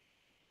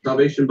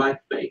 Salvation by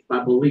faith,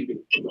 by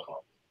believing from the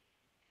heart.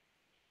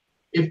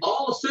 If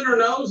all a sinner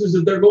knows is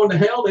that they're going to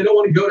hell, they don't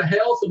want to go to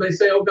hell, so they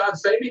say, oh, God,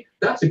 save me,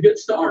 that's a good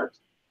start.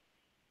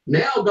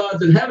 Now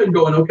God's in heaven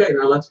going, okay,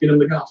 now let's get him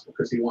the gospel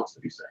because he wants to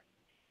be saved.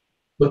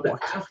 But the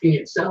asking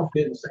itself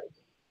didn't save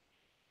him.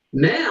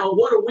 Now,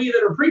 what are we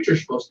that are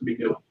preachers supposed to be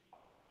doing?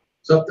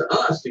 It's up to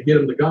us to get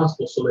them the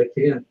gospel so they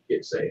can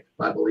get saved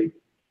by believing.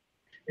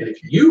 And if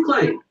you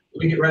claim,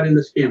 let me get right in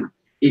this camera.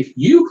 If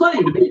you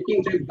claim to be a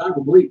King James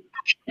Bible believer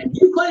and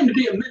you claim to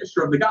be a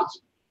minister of the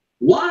gospel,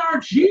 why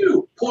aren't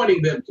you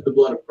pointing them to the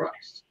blood of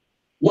Christ?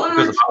 Why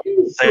aren't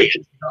you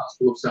preaching the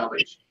gospel of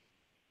salvation?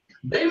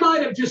 They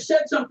might have just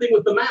said something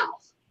with the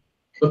mouth,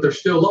 but they're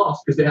still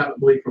lost because they haven't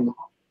believed from the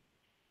heart.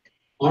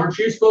 Aren't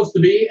you supposed to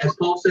be, as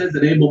Paul says,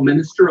 an able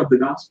minister of the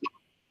gospel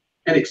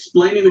and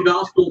explaining the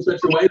gospel in such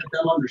a way that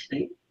they'll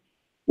understand?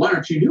 Why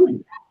aren't you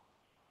doing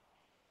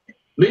that?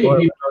 Many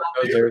people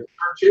out there in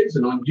churches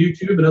and on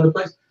YouTube and other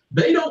places,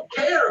 they don't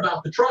care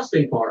about the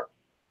trusting part.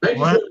 They just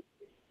let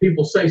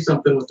people say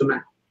something with the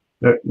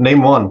mouth.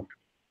 Name one.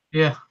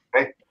 Yeah.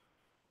 Okay.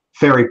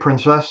 Fairy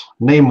princess.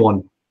 Name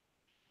one.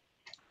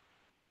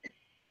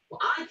 Well,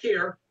 I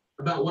care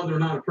about whether or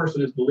not a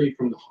person is believed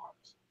from the heart.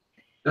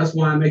 That's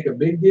why I make a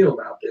big deal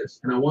about this,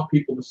 and I want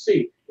people to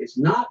see it's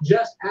not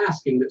just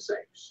asking that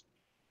saves.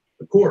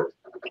 The court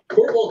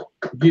won't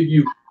give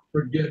you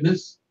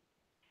forgiveness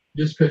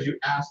just because you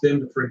ask them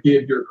to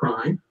forgive your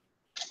crime.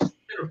 The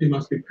penalty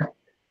must be paid.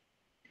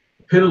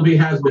 The penalty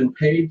has been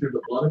paid through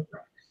the blood of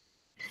Christ.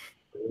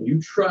 And when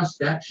you trust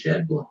that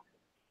shed blood,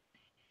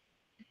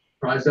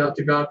 cries out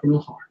to God from the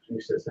heart, and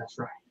he says, that's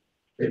right.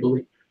 They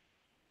believe.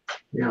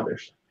 Now they're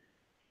saved.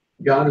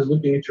 God is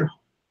looking at your heart.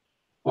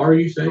 Are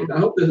you saved? I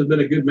hope this has been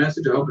a good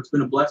message. I hope it's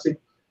been a blessing.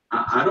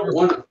 I don't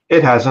want to.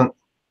 It hasn't.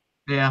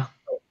 Yeah.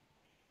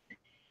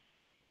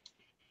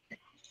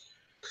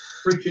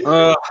 Preaching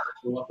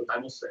what the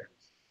Bible says.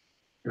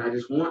 And I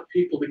just want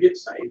people to get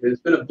saved.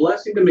 It's been a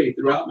blessing to me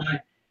throughout my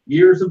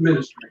years of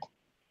ministry.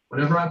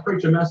 Whenever I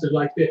preach a message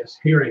like this,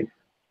 hearing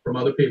from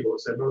other people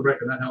that said, Brother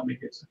Brecker, that helped me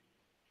get saved.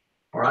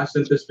 Or I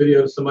sent this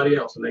video to somebody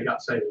else and they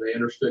got saved. They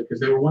understood because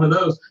they were one of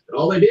those that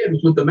all they did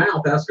was with the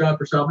mouth ask God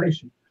for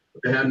salvation.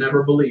 But they have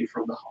never believed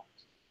from the heart.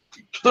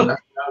 So that's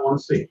what I want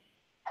to see,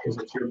 is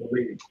that you're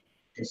believing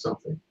in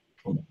something.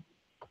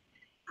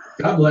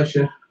 God bless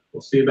you.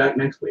 We'll see you back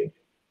next week.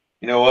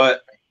 You know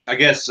what? I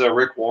guess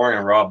Rick Warren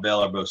and Rob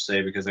Bell are both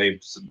saved because they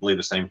believe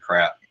the same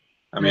crap.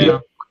 I mean,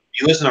 you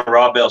listen to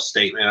Rob Bell's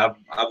statement.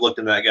 I've looked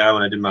into that guy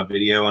when I did my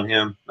video on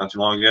him not too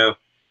long ago.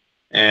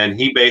 And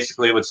he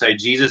basically would say,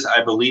 Jesus,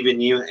 I believe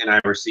in you and I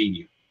receive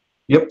you.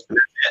 Yep. And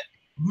that's it.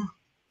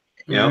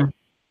 You know?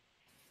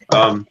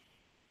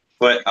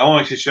 But I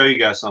want to show you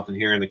guys something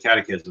here in the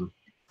Catechism,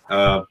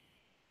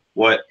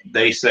 what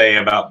they say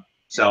about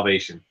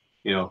salvation,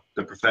 you know,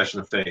 the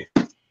profession of faith.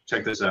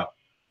 Check this out.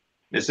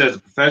 It says, the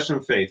profession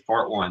of faith,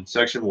 part 1,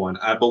 section 1,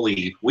 I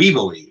believe, we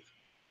believe.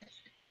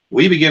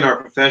 We begin our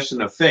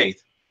profession of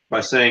faith by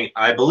saying,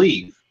 I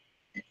believe.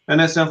 Doesn't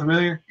that sound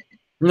familiar?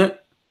 No.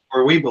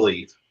 Or we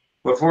believe.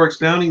 Before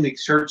expounding the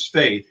church's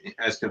faith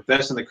as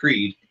confessed in the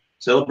creed,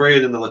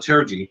 celebrated in the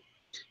liturgy,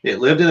 it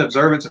lived in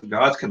observance of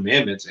God's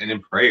commandments and in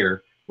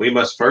prayer. We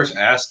must first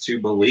ask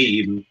to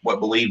believe what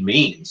believe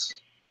means.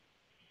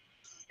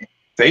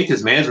 Faith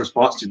is man's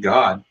response to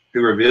God,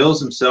 who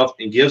reveals himself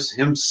and gives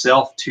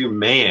himself to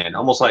man.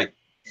 Almost like,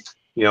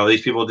 you know,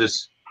 these people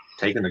just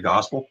taking the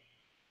gospel.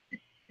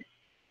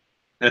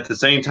 At the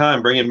same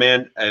time, bringing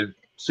man a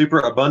super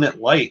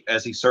abundant light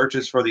as he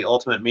searches for the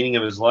ultimate meaning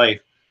of his life.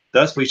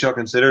 Thus we shall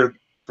consider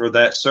for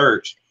that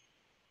search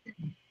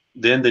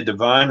then the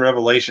divine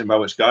revelation by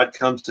which God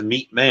comes to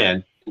meet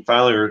man, and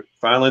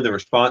finally the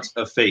response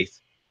of faith.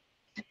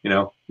 You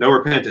know, no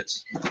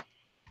repentance.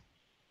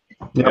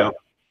 You know?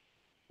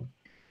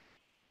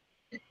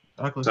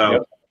 Exactly.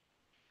 So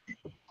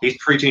he's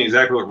preaching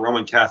exactly what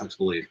Roman Catholics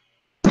believe.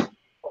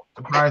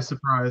 Surprise,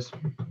 surprise.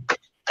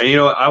 And you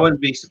know, I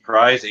wouldn't be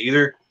surprised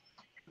either.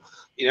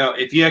 You know,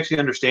 if you actually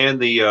understand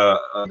the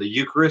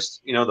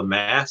Eucharist, you know, the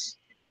Mass,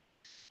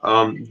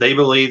 they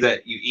believe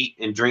that you eat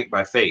and drink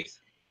by faith.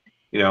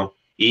 You know,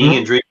 eating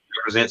and drinking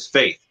represents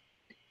faith,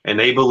 and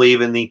they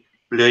believe in the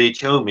blood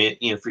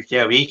atonement, you know, for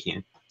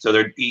salvation. So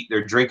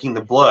they're drinking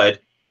the blood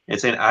and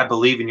saying, "I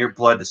believe in your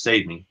blood to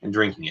save me," and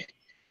drinking it.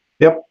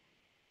 Yep.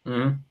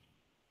 Mm-hmm.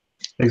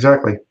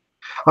 Exactly.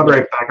 I'll be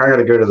right back. I got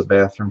to go to the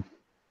bathroom.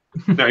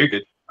 No, you're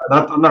good.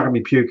 I'm not going to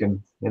be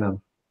puking, you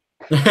know.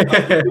 Hope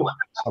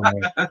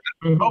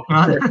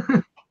not.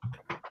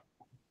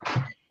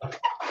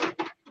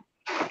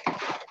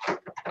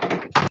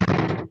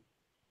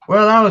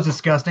 Well, that was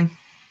disgusting.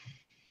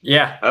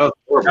 Yeah. That was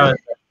horrible.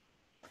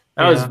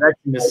 That was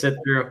vexing to sit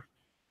through.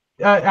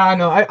 I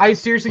know. I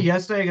seriously,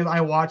 yesterday, because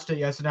I watched it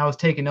yesterday, I was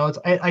taking notes.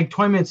 Like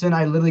 20 minutes in,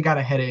 I literally got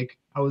a headache.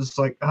 I was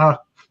like, I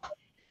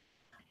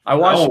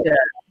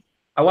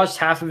watched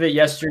half of it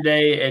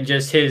yesterday, and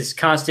just his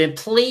constant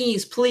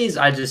please, please.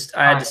 I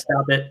had to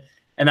stop it,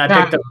 and I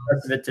picked up the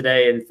rest of it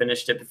today and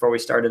finished it before we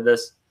started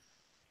this.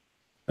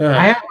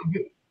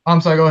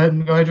 I'm sorry. Go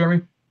ahead,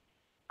 Jeremy.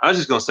 I was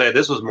just gonna say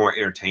this was more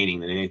entertaining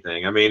than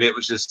anything. I mean, it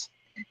was just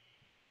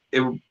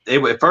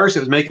at first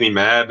it was making me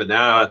mad, but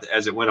now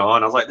as it went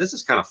on, I was like, this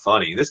is kind of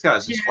funny. This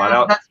guy's just flat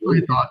out. That's what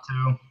I thought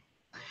too.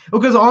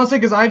 Because honestly,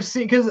 because I've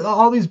seen, because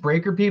all these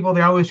breaker people,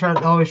 they always try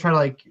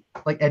to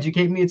like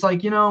educate me. It's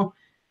like,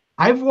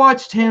 I've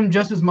watched him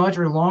just as much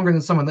or longer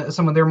than some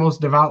of their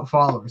most devout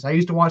followers. I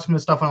used to watch some of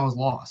the stuff when I was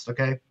lost.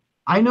 Okay,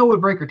 I know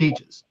what breaker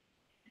teaches.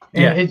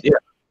 And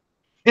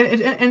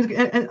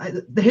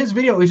and his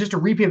video is just a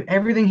repeat of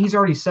everything he's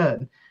already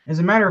said. As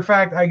a matter of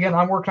fact, again,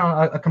 I'm working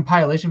on a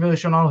compilation video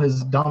showing all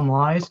his dumb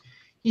lies.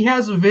 He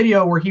has a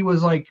video where he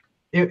was like,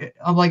 it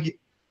was like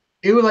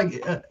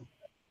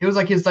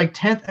his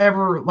 10th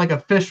ever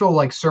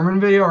official sermon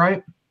video,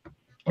 right?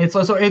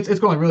 It's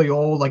going really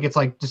old, like it's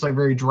just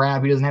very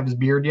drab. He doesn't have his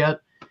beard yet,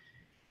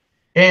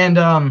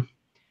 and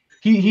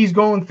he's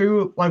going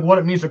through what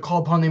it means to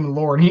call upon the name of the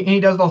Lord. And he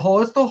does the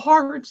whole, it's the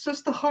heart, it's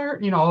just the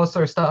heart, all this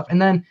sort of stuff.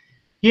 And then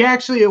he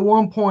actually at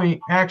one point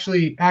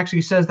actually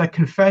says that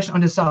confession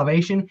unto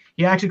salvation,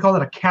 he actually called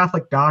it a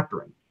Catholic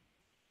doctrine.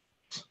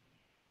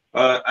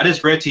 I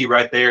just read to you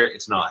right there.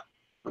 It's not.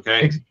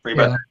 Okay.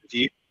 Yeah.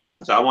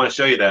 So I want to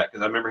show you that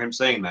because I remember him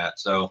saying that.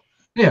 So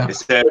yeah, it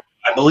said,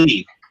 I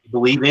believe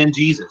in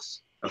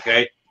Jesus.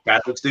 Okay.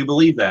 Catholics do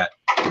believe that.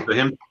 For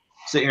him to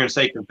sit here and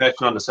say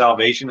confession unto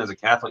salvation as a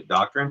Catholic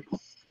doctrine,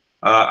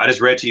 I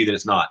just read to you that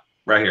it's not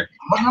right here.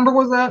 What number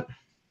was that?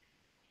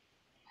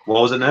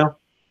 What was it now?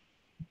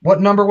 What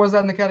number was that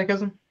in the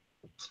catechism?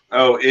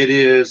 Oh, it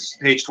is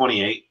page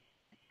 28.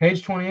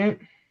 Page 28?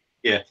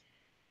 Yeah.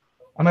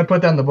 I might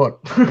put that in the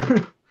book.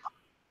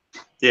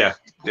 Yeah,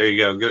 there you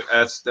go. Good.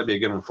 That'd be a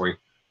good one for you.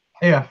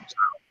 Yeah.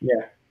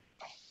 Yeah.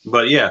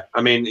 But yeah,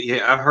 I mean,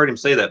 yeah, I've heard him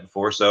say that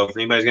before. So if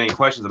anybody's got any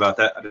questions about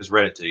that, I just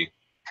read it to you.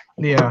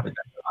 Yeah. That's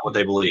what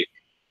they believe.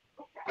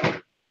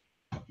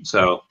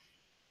 So,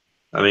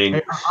 I mean,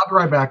 hey, I'll be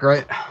right back.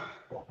 Right.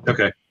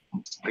 Okay.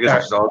 I guess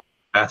I should all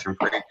bathroom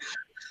break.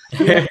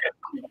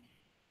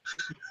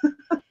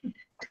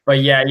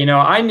 But yeah,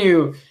 I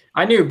knew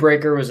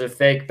Breaker was a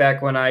fake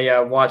back when I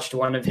watched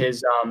one of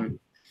his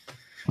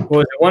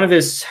one of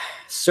his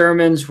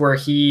sermons where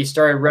he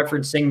started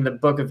referencing the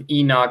Book of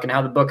Enoch and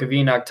how the Book of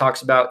Enoch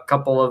talks about a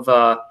couple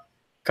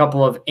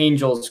of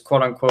angels,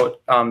 quote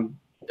unquote,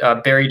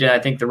 buried in, I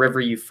think, the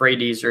river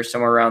Euphrates or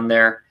somewhere around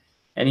there.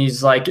 And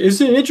he's like,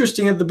 isn't it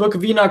interesting that the Book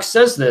of Enoch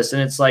says this?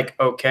 And it's like,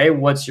 okay,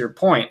 what's your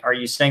point? Are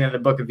you saying that the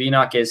Book of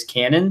Enoch is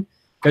canon?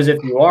 Because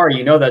if you are,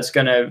 that's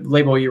going to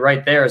label you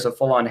right there as a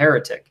full-on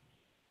heretic.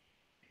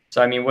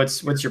 So, I mean,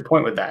 what's your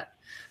point with that?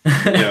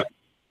 Yeah.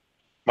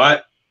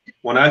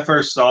 When I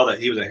first saw that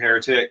he was a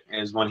heretic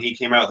is when he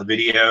came out with a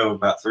video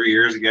about 3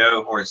 years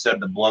ago where it said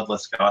the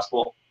bloodless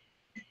gospel.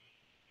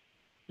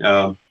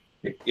 Yeah,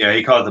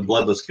 he called it the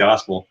bloodless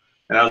gospel.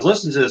 And I was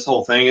listening to this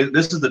whole thing.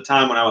 This is the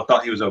time when I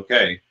thought he was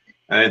okay.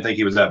 I didn't think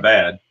he was that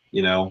bad,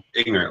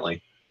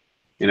 ignorantly.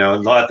 A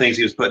lot of things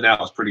he was putting out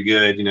was pretty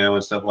good,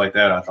 and stuff like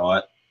that, I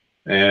thought.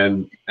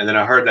 And then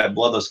I heard that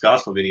bloodless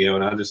gospel video,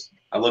 and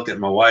I looked at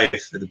my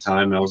wife at the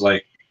time, and I was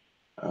like,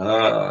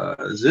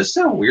 does this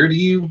sound weird to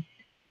you?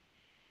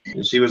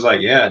 And she was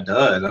like, yeah, it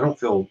does. I don't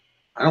feel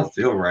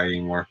right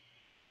anymore.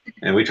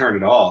 And we turned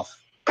it off.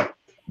 And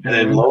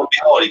then lo and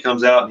behold, he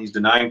comes out and he's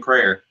denying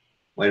prayer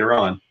later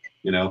on,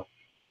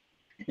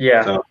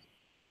 Yeah.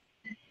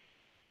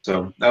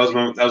 So that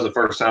was the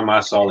first time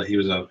I saw that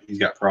he's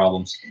got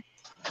problems.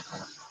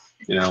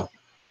 I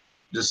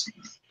just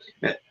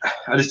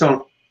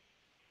don't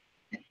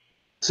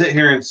sit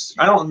here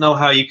I don't know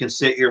how you can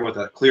sit here with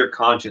a clear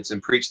conscience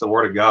and preach the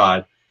word of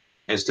God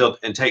and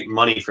take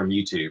money from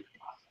YouTube.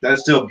 That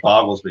still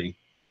boggles me.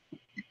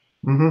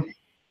 Mm-hmm.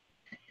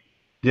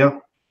 Yeah.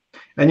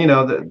 And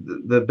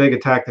the big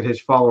attack that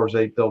his followers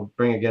they'll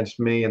bring against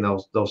me, and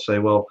they'll say,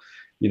 well,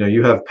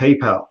 you have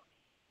PayPal.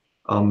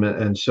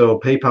 And so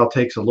PayPal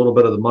takes a little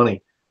bit of the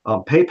money.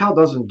 PayPal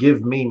doesn't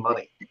give me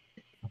money.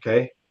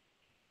 Okay.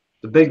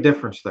 The big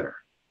difference there.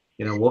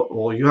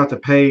 Well, you have to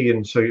pay,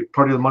 and so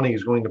part of the money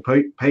is going to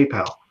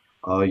PayPal.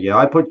 Yeah,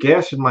 I put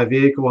gas in my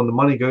vehicle, and the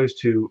money goes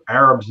to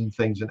Arabs and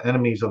things and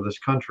enemies of this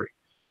country.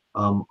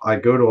 I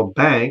go to a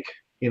bank,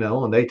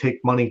 and they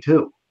take money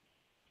too.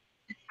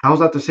 How's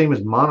that the same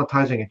as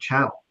monetizing a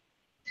channel?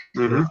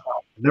 Mm-hmm.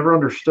 Never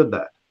understood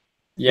that.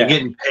 Yeah.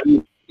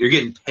 You're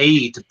getting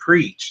paid to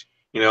preach,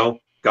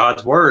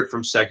 God's word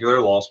from secular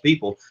lost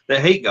people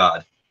that hate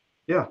God.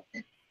 Yeah.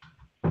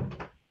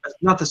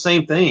 That's not the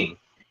same thing.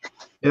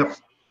 Yep.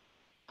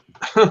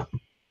 And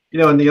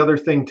the other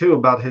thing too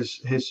about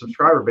his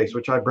subscriber base,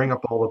 which I bring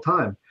up all the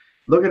time,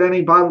 look at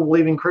any Bible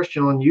believing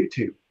Christian on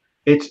YouTube.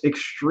 It's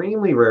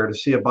extremely rare to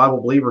see a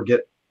Bible believer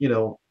get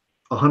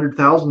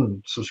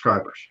 100,000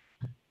 subscribers.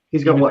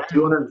 He's got what,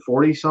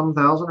 240 some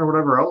thousand or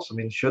whatever else. I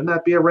mean, shouldn't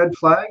that be a red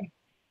flag?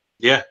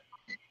 Yeah.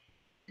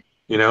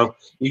 You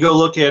go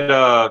look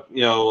at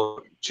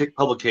chick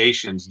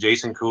publications,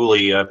 Jason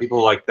Cooley,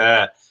 people like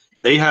that.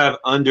 They have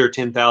under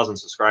 10,000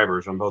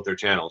 subscribers on both their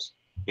channels.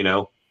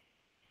 Mm-hmm.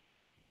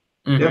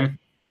 Yeah.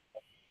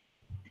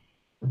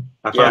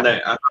 I find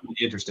that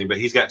interesting, but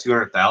he's got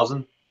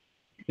 200,000.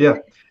 Yeah,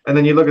 and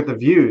then you look at the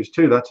views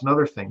too. That's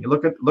another thing. You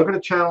look at a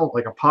channel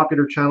like a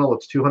popular channel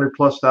that's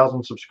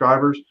 200,000+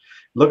 subscribers.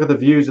 Look at the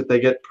views that they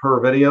get per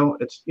video.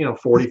 It's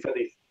 40,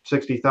 50,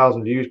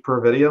 60,000 views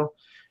per video.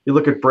 You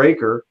look at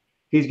Breaker,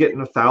 he's getting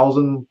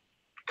 1,000,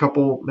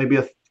 maybe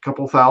a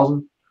couple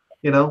thousand.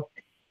 It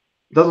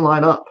doesn't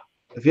line up.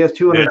 If he has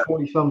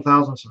 240 some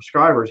thousand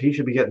subscribers, he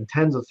should be getting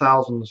tens of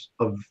thousands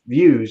of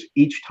views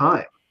each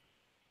time.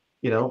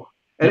 And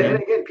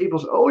again, people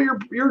say, "Oh,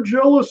 you're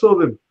jealous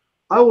of him."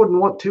 I wouldn't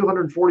want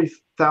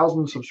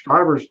 240,000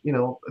 subscribers,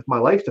 if my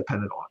life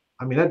depended on it.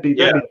 I mean, that'd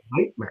be a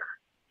nightmare.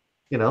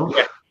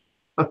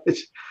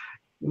 It's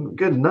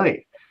good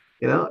night,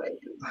 And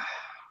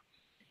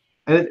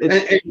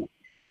it's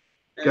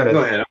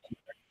go ahead.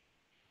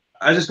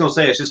 I was just gonna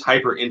say it's just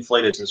hyper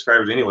inflated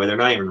subscribers anyway. They're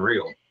not even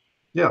real.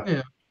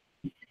 Yeah.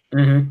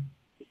 Mm-hmm.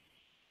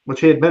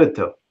 Which he admitted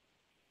to.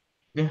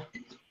 Yeah.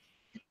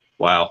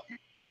 Wow.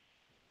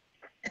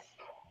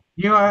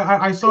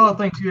 I saw a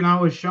thing too, and I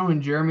was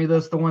showing Jeremy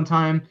this the one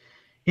time.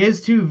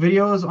 His 2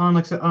 videos on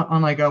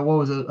what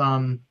was it?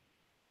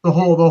 The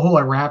whole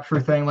like rapture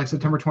thing, like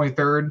September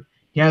 23rd.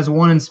 He has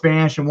one in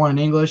Spanish and one in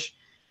English.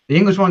 The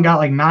English one got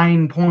like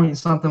 9 point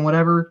something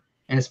whatever,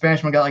 and the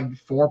Spanish one got like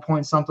 4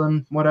 point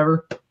something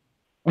whatever.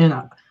 And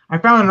I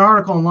found an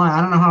article online.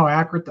 I don't know how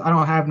accurate.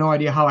 I have no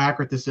idea how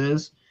accurate this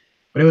is,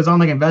 but it was on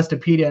like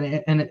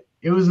Investopedia, and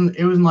it was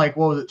in like,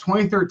 what was it,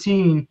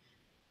 2013.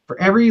 For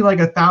every like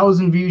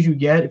 1,000 views you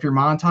get, if you're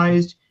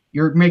monetized,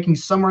 you're making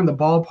somewhere in the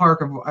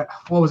ballpark of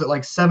what was it,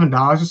 like $7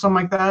 or something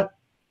like that.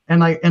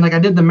 And I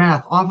did the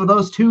math off of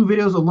those 2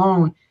 videos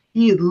alone.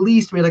 He at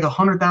least made like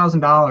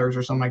 $100,000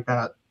 or something like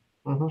that.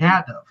 Mm-hmm. He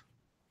had to.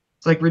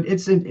 It's like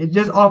it's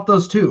just off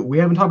those 2. We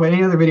haven't talked about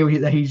any other video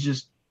that he's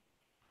just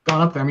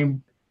gone up there. I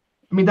mean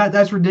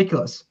that's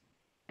ridiculous,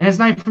 and it's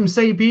not from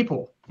saved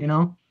people,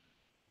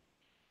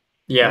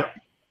 Yeah.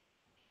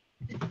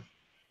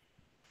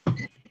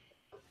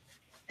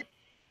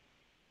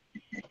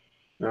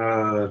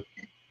 Do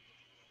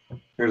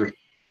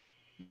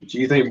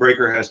you think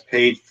Breaker has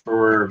paid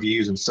for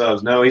views and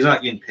subs? No, he's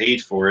not getting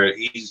paid for it.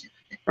 He's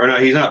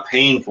not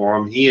paying for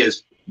them. He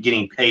is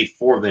getting paid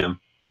for them.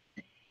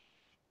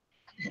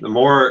 The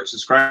more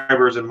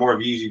subscribers and more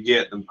views you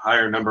get, the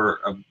higher number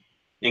of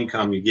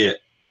income you get.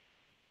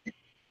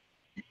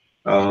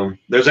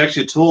 There's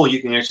actually a tool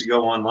you can actually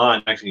go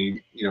online,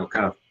 actually,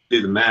 kind of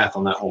do the math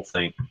on that whole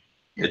thing.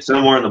 It's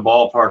somewhere in the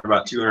ballpark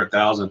about $200,000,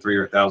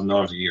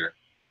 $300,000 a year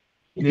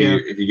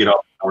if you get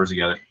all the hours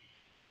together.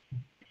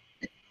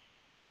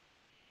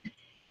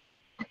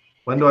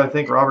 When do I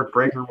think Robert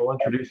Breaker will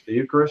introduce the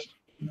Eucharist?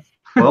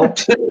 Well,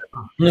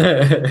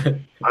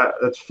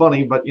 that's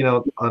funny, but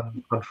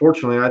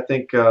unfortunately, I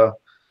think a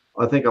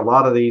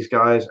lot of these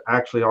guys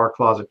actually are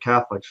closet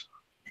Catholics.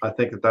 I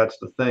think that's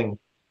the thing.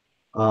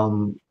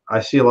 I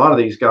see a lot of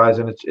these guys,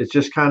 and it's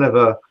just kind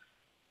of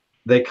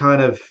it's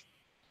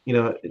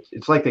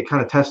like they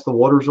kind of test the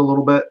waters a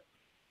little bit.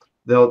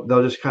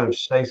 They'll just kind of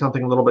say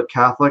something a little bit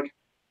Catholic,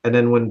 and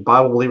then when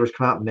Bible believers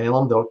come out and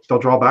nail them, they'll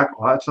draw back.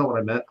 Oh, that's not what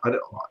I meant.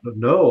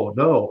 No.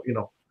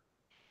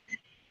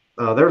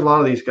 There's a lot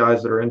of these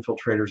guys that are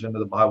infiltrators into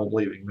the Bible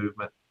believing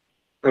movement.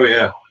 Oh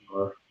yeah.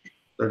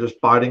 They're just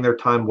biding their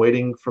time,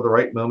 waiting for the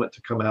right moment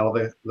to come out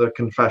of the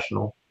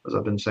confessional, as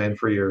I've been saying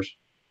for years.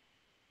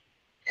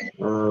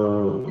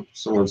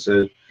 Someone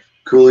said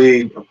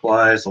Cooley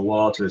applies the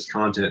law to his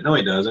content. No,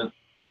 he doesn't.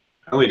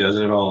 No, he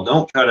doesn't at all.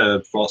 Don't try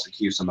to false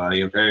accuse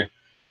somebody, okay?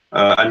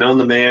 I've known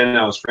the man.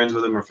 I was friends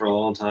with him for a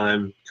long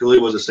time. Cooley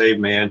was a saved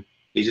man.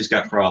 He's just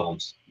got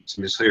problems.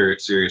 Some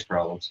serious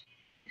problems.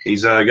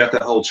 He's got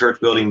that whole church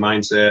building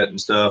mindset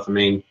and stuff. I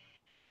mean,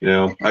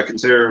 I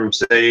consider him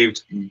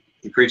saved.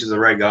 He preaches the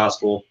right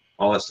gospel,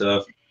 all that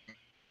stuff.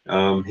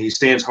 He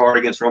stands hard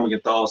against Roman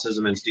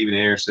Catholicism and Stephen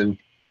Anderson,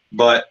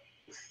 but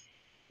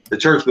the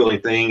church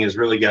building thing has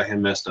really got him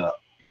messed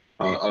up.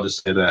 I'll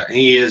just say that.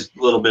 He is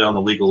a little bit on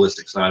the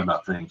legalistic side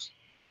about things.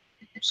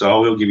 So I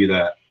will give you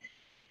that.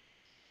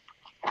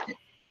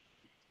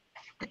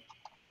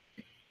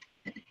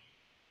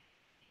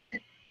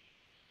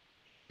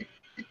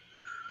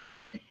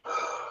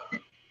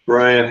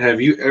 Brian,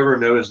 have you ever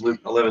noticed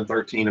Luke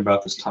 11:13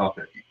 about this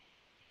topic?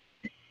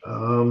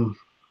 Luke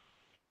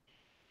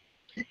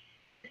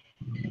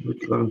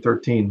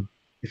 11:13.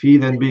 If ye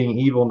then being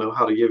evil know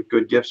how to give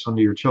good gifts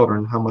unto your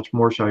children, how much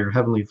more shall your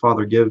heavenly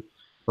Father give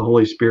the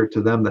Holy Spirit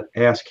to them that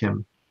ask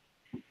him?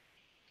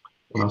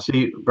 Well,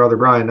 see, Brother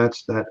Brian,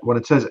 that's that. When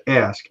it says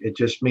ask, it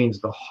just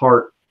means the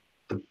heart,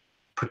 the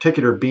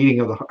particular beating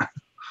of the heart.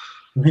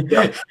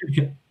 Yeah.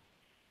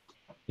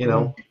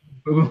 Yeah,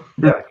 good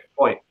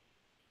point.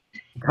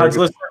 God's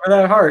listening for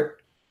that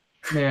heart.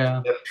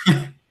 Yeah.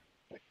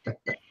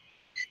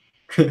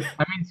 I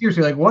mean,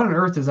 seriously, like, what on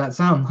earth does that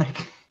sound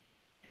like?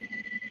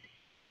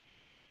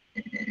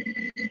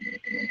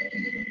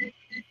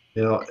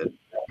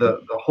 The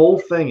whole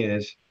thing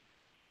is,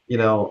 he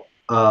goes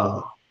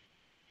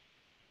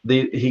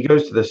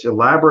to this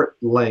elaborate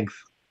length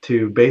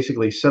to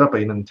basically set up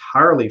an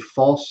entirely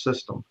false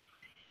system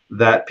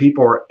that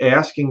people are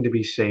asking to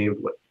be saved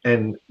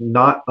and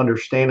not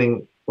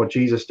understanding what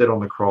Jesus did on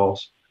the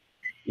cross.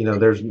 You know,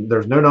 there's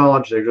no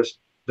knowledge.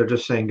 They're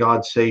just saying,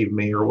 God save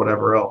me, or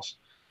whatever else.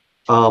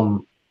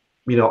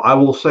 You know, I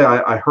will say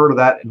I heard of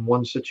that in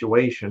one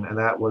situation, and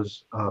that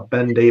was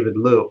Ben David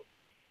Lew.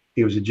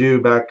 He was a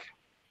Jew back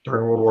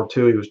during World War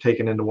II. He was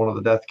taken into one of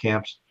the death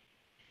camps,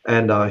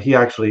 and he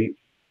actually,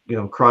 you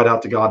know, cried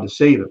out to God to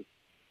save him,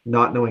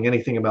 not knowing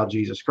anything about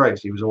Jesus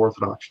Christ. He was an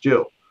Orthodox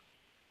Jew,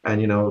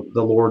 and you know,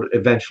 the Lord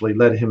eventually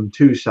led him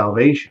to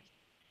salvation,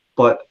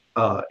 but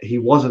he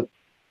wasn't.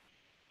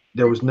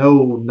 There was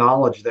no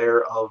knowledge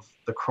there of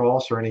the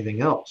cross or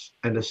anything else.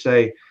 And to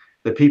say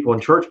that people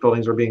in church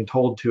buildings are being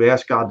told to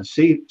ask God to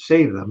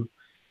save them,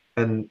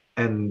 and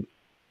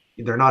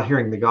they're not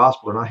hearing the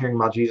gospel, they're not hearing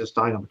about Jesus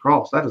dying on the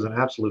cross, that is an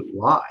absolute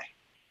lie.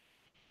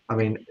 I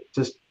mean,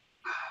 just,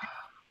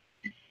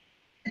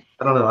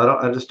 I don't know.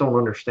 I just don't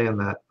understand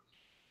that.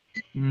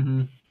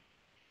 Mm-hmm.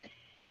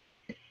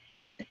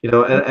 You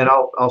know, and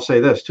I'll say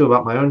this too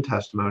about my own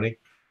testimony.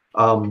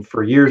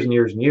 For years and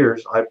years and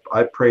years,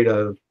 I prayed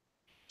a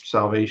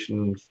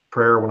salvation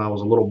prayer when I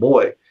was a little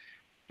boy,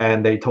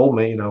 and they told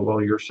me, you know, well,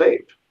 you're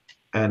saved.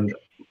 And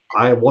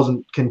I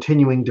wasn't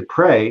continuing to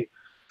pray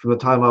from the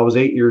time I was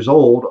 8 years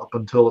old up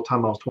until the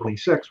time I was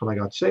 26 when I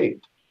got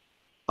saved.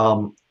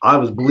 I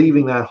was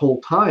believing that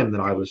whole time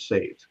that I was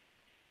saved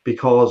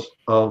because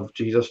of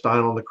Jesus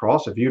dying on the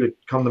cross. If you'd have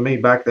come to me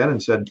back then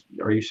and said,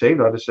 are you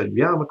saved? I'd have said,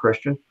 yeah, I'm a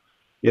Christian.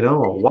 You know,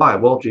 why?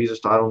 Well, Jesus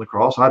died on the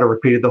cross. I'd have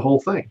repeated the whole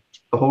thing,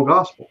 the whole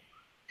gospel.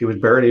 He was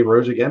buried, he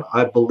rose again.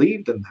 I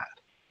believed in that.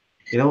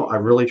 You know, I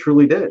really,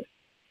 truly did.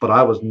 But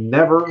I was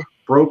never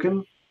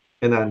broken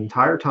in that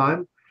entire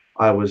time.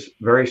 I was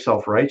very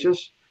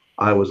self-righteous.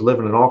 I was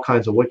living in all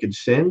kinds of wicked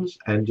sins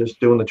and just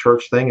doing the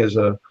church thing as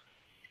a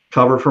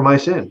cover for my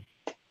sin.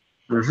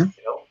 Mm-hmm.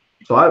 You know?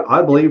 So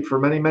I believed for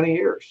many, many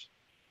years.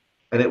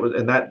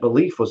 And that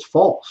belief was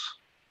false.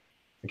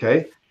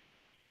 Okay.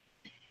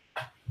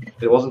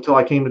 It wasn't until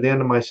I came to the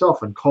end of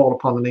myself and called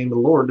upon the name of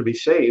the Lord to be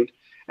saved,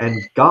 and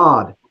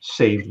God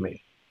saved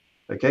me.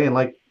 Okay. And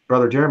like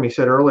Brother Jeremy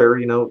said earlier,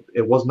 you know,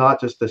 it was not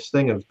just this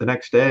thing of the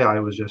next day I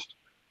was just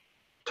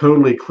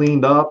totally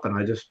cleaned up and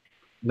I just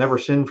never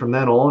sinned from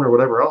then on or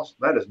whatever else.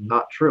 That is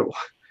not true.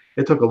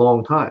 It took a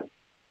long time,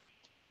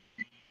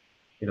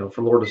 you know,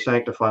 for the Lord to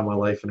sanctify my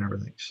life and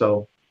everything.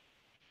 So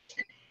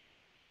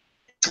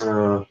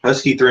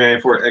Husky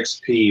 394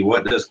 XP,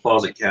 what does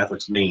closet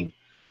Catholics mean?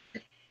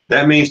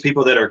 That means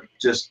people that are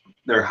just,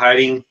 they're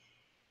hiding,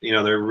 you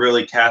know, they're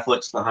really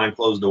Catholics behind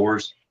closed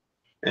doors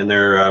in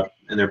their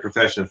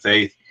profession of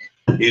faith.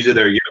 Usually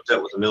they're yoked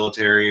up with the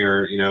military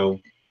or, you know,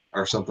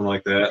 or something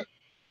like that.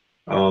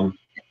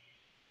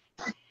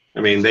 I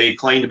mean, they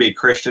claim to be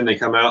Christian. They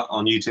come out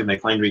on YouTube and they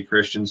claim to be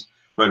Christians,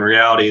 but in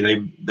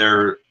reality,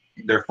 they're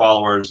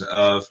followers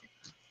of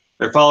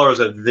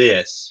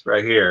this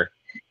right here.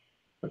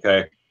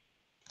 Okay,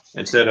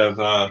 instead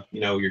of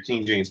you know, your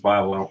King James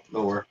Bible,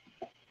 or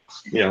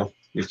you know,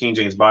 your King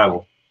James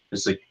Bible.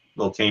 It's a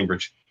little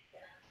Cambridge.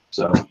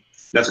 So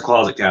that's a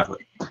closet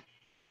Catholic.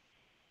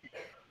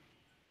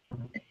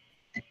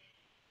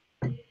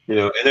 You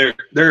know, and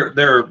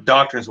their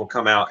doctrines will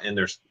come out in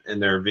their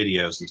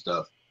videos and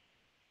stuff.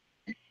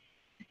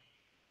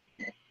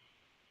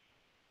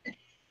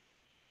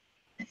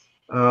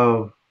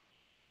 Oh,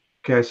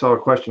 okay. I saw a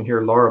question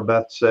here. Laura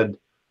Beth said,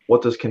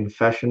 what does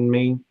confession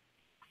mean?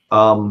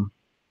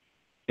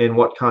 In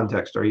what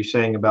context? Are you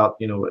saying about,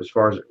 you know, as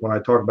far as when I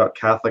talk about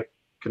Catholic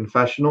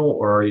confessional,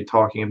 or are you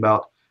talking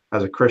about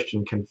as a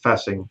Christian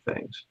confessing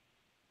things?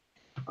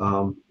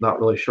 Not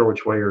really sure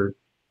which way you're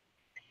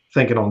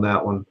thinking on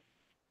that one.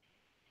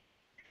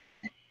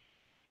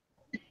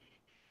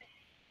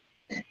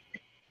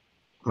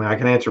 I mean, I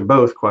can answer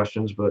both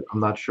questions, but I'm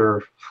not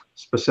sure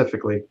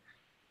specifically.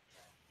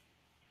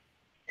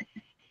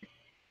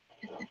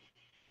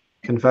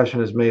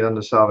 Confession is made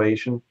unto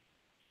salvation.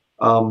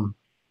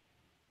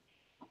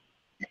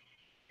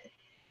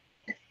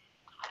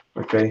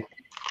 Okay,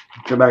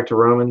 go back to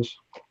Romans.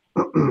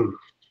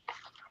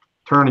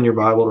 Turn in your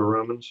Bible to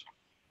Romans.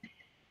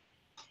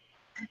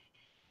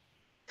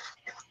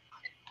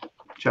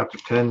 Chapter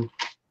 10.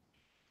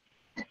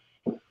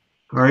 All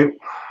right,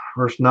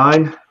 verse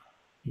 9.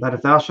 That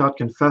if thou shalt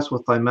confess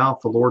with thy mouth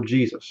the Lord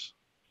Jesus.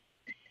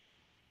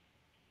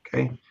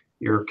 Okay,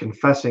 you're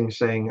confessing,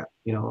 saying,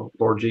 you know,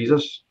 Lord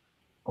Jesus,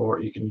 or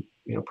you can,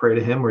 you know, pray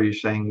to him where you're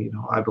saying, you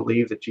know, I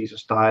believe that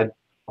Jesus died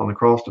on the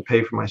cross to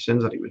pay for my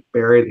sins, that he was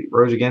buried, that he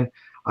rose again.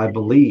 I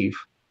believe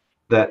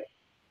that,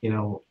 you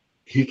know,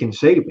 he can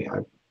save me.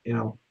 You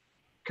know,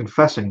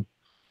 confessing,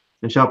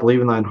 and shalt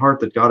believe in thine heart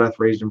that God hath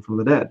raised him from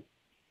the dead.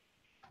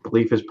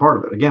 Belief is part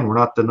of it. Again, we're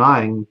not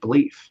denying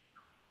belief.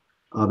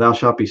 Thou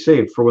shalt be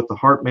saved. For with the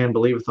heart man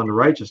believeth unto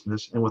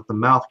righteousness, and with the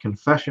mouth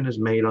confession is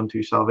made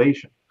unto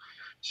salvation.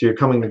 So you're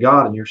coming to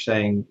God and you're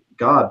saying,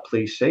 God,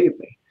 please save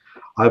me.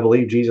 I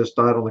believe Jesus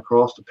died on the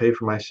cross to pay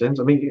for my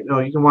sins. I mean, you know,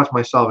 you can watch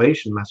my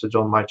salvation message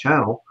on my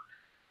channel,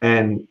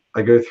 and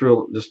I go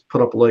through, just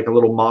put up like a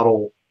little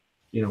model,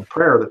 you know,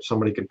 prayer that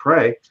somebody could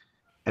pray,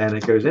 and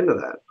it goes into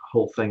that.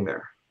 whole thing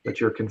there, that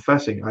you're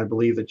confessing, I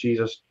believe that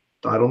Jesus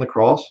died on the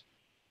cross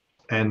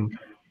and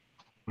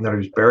that he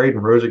was buried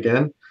and rose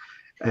again,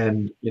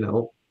 and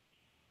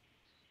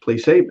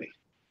please save me.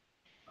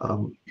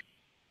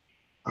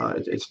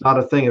 It's not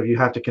a thing of you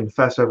have to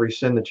confess every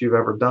sin that you've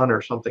ever done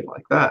or something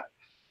like that.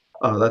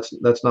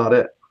 That's not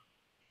it.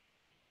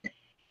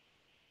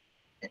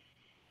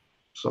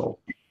 So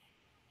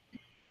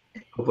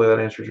hopefully that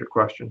answers your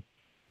question.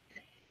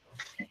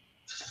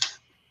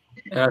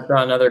 And I've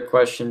got another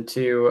question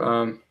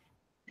too.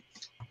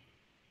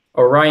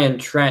 Orion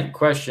Trent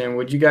question: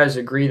 would you guys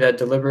agree that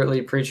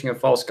deliberately preaching a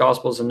false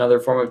gospel is another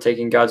form of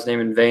taking God's name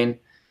in vain?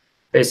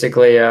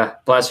 Basically,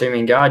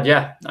 blaspheming God.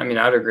 Yeah, I mean,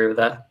 I'd agree with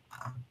that.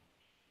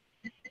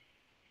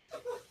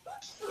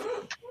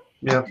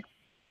 Yeah.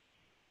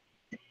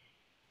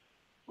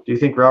 Do you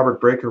think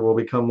Robert Breaker will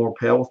become more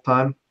pale with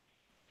time?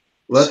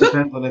 Well, that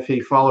depends on if he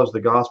follows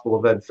the gospel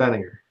of Ed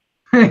Fenninger.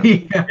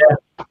 Yeah.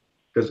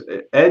 Because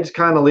Ed's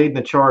kind of leading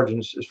the charge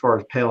as far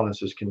as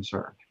paleness is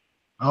concerned.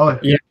 Oh,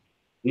 Yeah.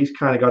 He's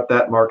kind of got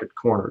that market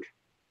cornered.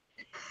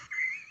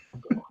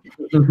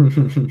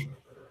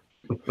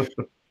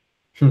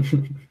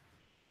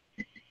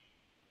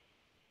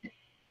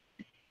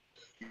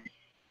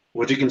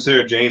 Would you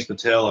consider James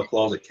Patel a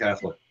closet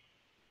Catholic?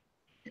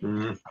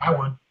 Mm-hmm. I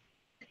would.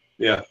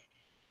 Yeah.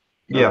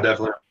 Yeah. I'm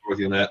definitely with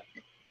you on that.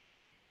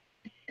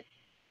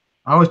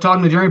 I was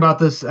talking to Jeremy about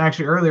this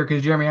actually earlier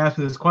because Jeremy asked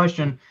me this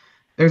question.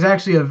 There's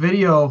actually a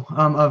video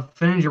of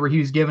Fenninger where he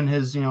was given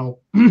his,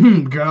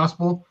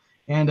 gospel,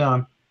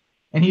 and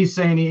he's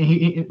saying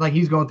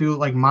he's going through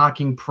like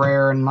mocking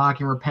prayer and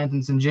mocking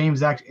repentance, and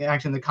James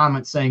actually in the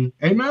comments saying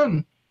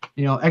 "Amen,"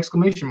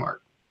 exclamation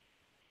mark.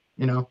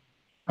 I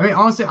mean,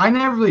 honestly, I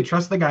never really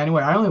trusted the guy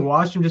anyway. I only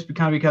watched him just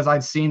because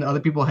I'd seen other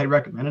people had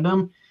recommended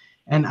him,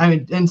 and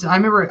I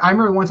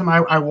remember one time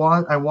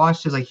I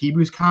watched his like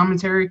Hebrews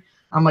commentary.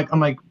 I'm like,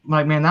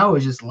 man, that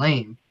was just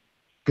lame.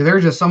 Because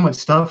there's just so much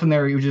stuff in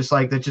there you just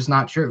like that's just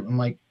not true. I'm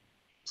like,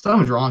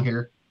 something's wrong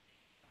here.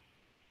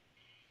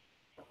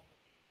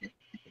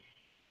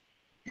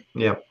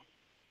 Yeah.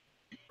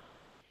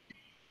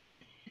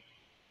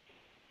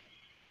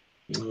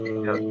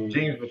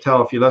 James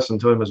Patel, if you listen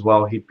to him as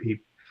well, he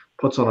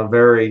puts on a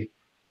very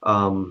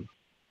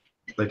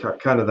like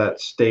kind of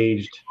that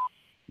staged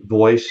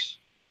voice.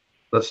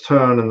 Let's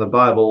turn in the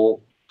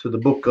Bible to the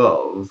book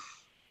of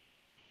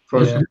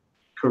First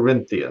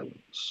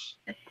Corinthians.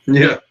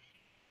 Yeah.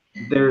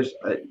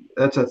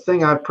 That's a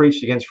thing I've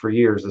preached against for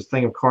years, this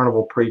thing of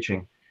carnival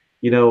preaching.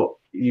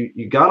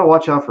 You got to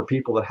watch out for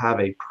people that have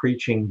a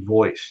preaching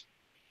voice.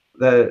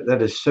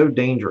 That is so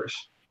dangerous.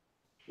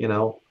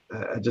 I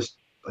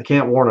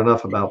can't warn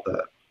enough about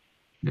that.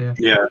 Yeah.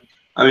 Yeah.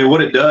 I mean,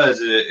 what it does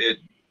is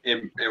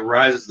it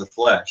rises the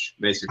flesh,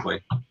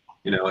 basically.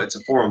 It's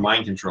a form of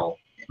mind control.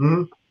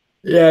 Mm-hmm.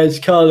 Yeah, it's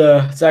called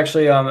it's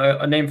actually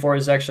a name for it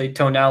is actually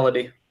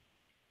tonality.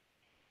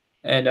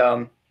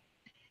 And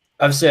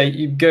I've said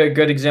a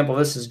good example of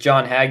this is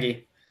John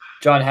Hagee.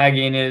 John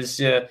Hagee and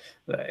his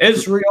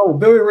Israel will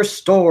be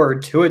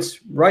restored to its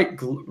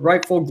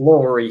rightful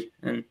glory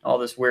and all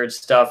this weird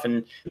stuff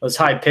and those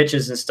high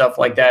pitches and stuff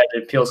like that.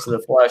 It appeals to the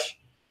flesh.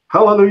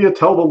 Hallelujah,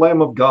 tell the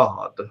Lamb of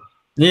God.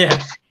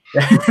 Yeah.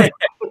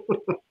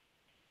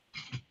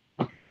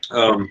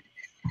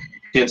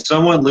 Can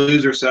someone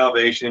lose their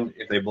salvation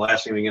if they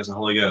blaspheme against the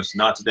Holy Ghost?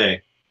 Not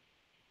today.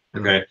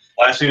 Okay.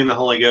 Blaspheming the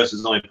Holy Ghost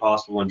is only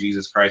possible when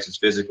Jesus Christ is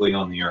physically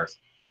on the earth.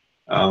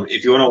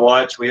 If you want to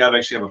watch, we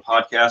actually have a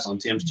podcast on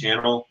Tim's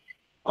channel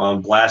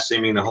on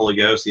blaspheming the Holy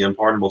Ghost, the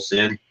unpardonable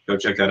sin. Go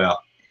check that out.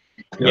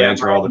 Yeah.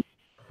 Answer all the.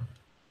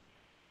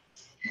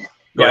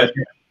 Yeah.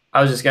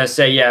 I was just gonna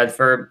say,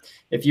 for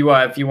if you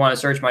want to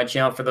search my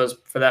channel for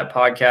that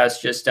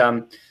podcast, just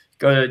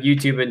go to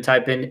YouTube and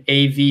type in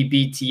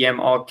AVBTM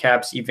all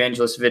caps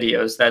evangelist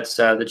videos. That's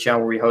the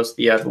channel where we host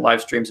the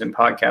live streams and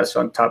podcasts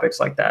on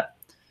topics like that.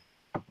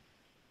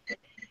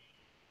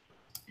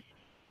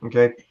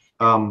 Okay.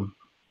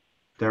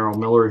 Daryl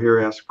Miller here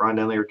asks Brian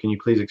Denlinger, can you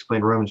please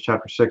explain Romans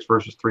chapter 6,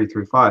 verses 3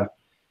 through 5?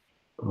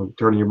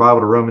 Turning your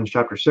Bible to Romans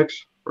chapter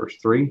 6, verse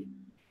 3.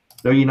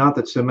 Know ye not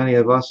that so many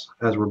of us,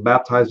 as were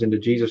baptized into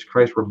Jesus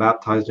Christ, were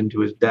baptized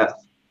into his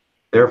death?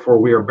 Therefore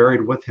we are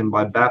buried with him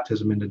by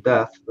baptism into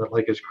death, that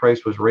like as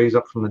Christ was raised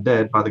up from the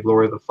dead by the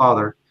glory of the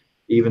Father,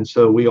 even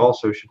so we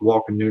also should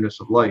walk in newness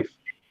of life.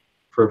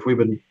 For if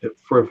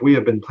we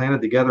have been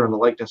planted together in the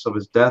likeness of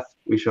his death,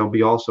 we shall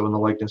be also in the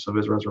likeness of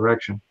his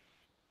resurrection.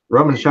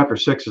 Romans chapter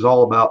 6 is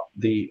all about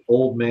the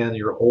old man,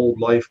 your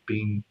old life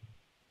being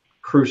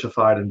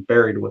crucified and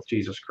buried with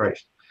Jesus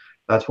Christ.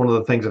 That's one of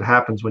the things that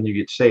happens when you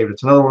get saved.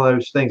 It's another one of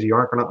those things you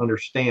aren't going to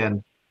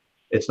understand.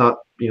 It's not,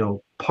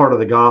 part of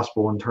the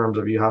gospel in terms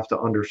of you have to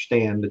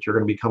understand that you're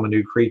going to become a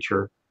new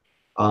creature.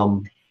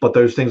 But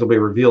those things will be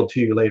revealed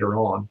to you later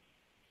on.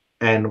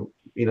 And,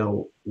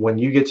 when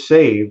you get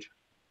saved,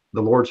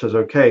 the Lord says,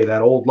 okay,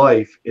 that old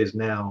life is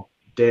now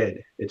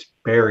dead. It's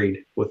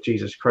buried with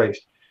Jesus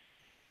Christ.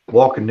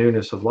 Walk in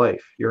newness of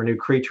life. You're a new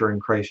creature in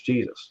Christ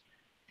Jesus,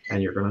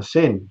 and you're going to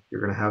sin.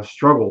 You're going to have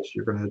struggles.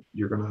 You're going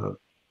to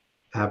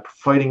have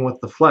fighting with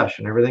the flesh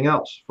and everything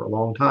else for a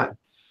long time.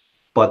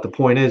 But the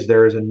point is,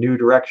 there is a new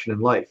direction in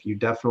life. You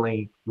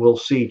definitely will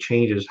see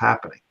changes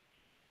happening.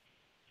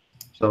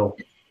 So,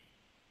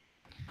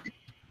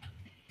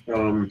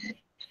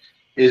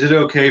 is it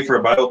okay for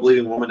a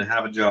Bible-believing woman to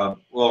have a job?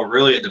 Well,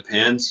 really, it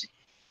depends.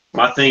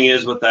 My thing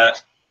is with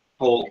that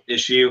whole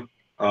issue,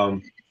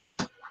 let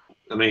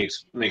me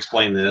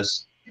explain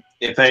this.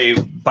 If a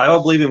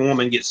Bible-believing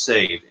woman gets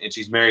saved and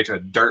she's married to a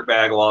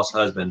dirtbag lost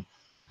husband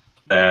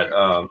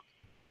that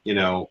you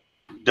know,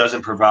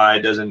 doesn't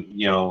provide, doesn't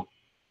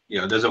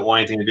doesn't want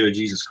anything to do with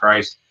Jesus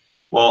Christ,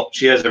 well,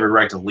 she has every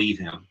right to leave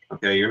him.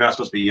 Okay, you're not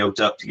supposed to be yoked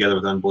up together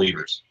with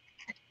unbelievers.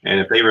 And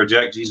if they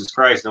reject Jesus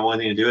Christ and don't want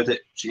anything to do with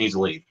it, she needs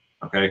to leave.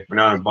 Okay, we're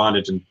not in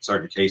bondage in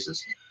certain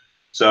cases.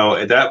 So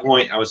at that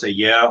point, I would say,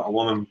 yeah, a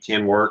woman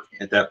can work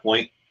at that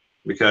point,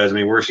 because I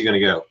mean, where's she going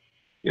to go?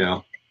 You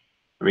know,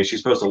 I mean, she's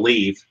supposed to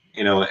leave,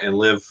 you know, and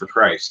live for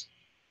Christ.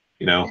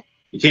 You know,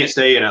 you can't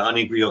stay in an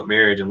unequal yoked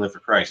marriage and live for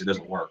Christ. It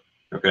doesn't work.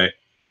 Okay,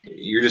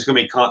 you're just going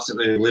to be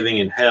constantly living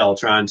in hell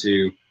trying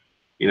to,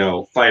 you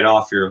know, fight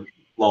off your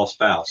lost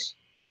spouse.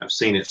 I've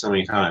seen it so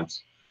many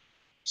times.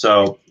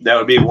 So that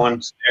would be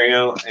one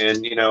scenario.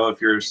 And, you know,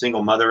 if you're a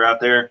single mother out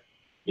there,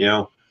 you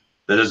know,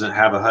 that doesn't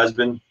have a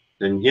husband,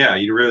 then yeah,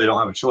 you really don't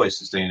have a choice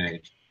this day and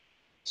age.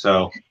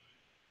 So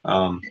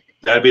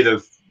that'd be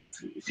the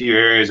few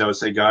areas I would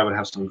say God would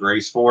have some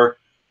grace for,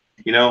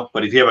 you know.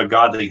 But if you have a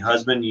godly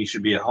husband, you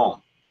should be at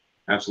home.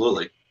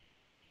 Absolutely.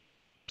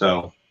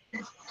 So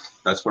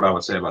that's what I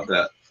would say about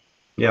that.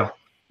 yeah.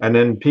 And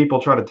then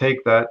people try to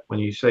take that when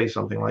you say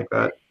something like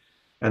that,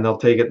 and they'll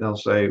take it and they'll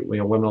say, you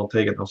know, women will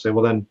take it and they'll say,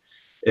 well, then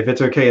if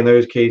it's okay in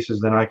those cases,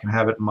 then I can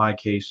have it in my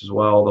case as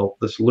well.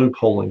 This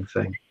loopholing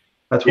thing.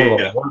 That's one of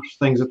the worst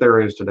things that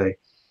there is today.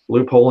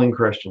 Loopholing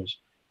Christians.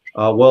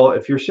 Well,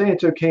 if you're saying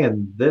it's okay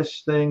in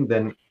this thing,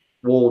 then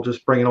we'll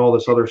just bring in all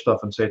this other stuff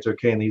and say it's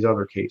okay in these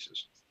other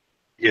cases.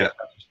 Yeah.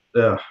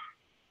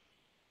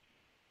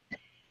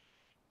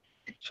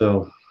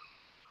 So.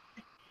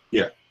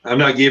 Yeah. I'm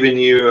not giving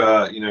you,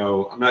 you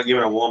know, I'm not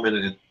giving a woman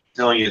and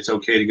telling you it's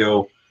okay to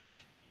go,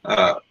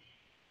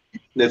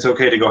 it's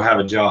okay to go have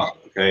a job.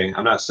 Okay.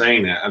 I'm not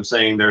saying that. I'm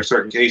saying there are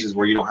certain cases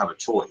where you don't have a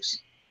choice.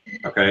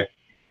 Okay.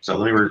 So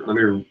let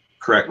me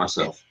correct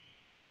myself.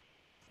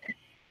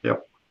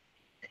 Yep.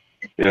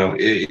 You know,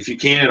 if you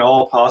can at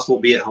all possible,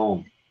 be at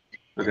home.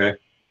 Okay.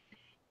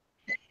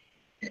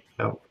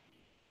 No.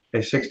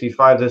 Hey,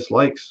 65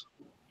 dislikes.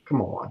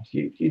 Come on.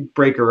 You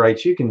breaker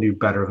rights. You can do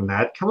better than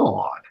that. Come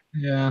on.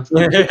 Yeah. Up to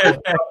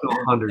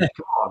 100.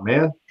 Come on,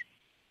 man.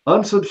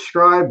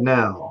 Unsubscribe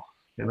now.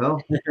 You know?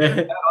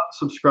 That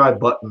unsubscribe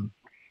button.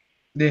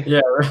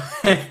 Yeah.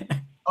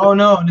 Oh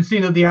no, and see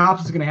that the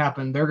opposite is gonna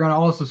happen. They're gonna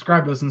all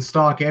subscribe to us and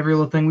stalk every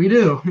little thing we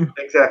do.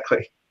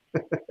 Exactly.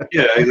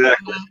 Yeah,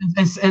 exactly.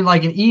 and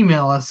like and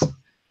email us.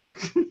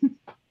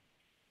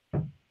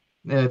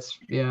 It's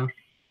yeah.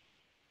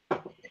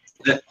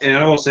 And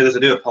I will say this: I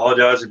do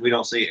apologize if we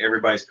don't see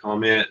everybody's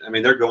comment. I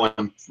mean, they're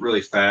going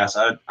really fast.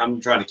 I'm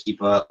trying to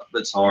keep up,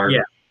 but it's hard.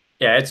 Yeah,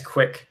 yeah, it's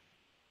quick.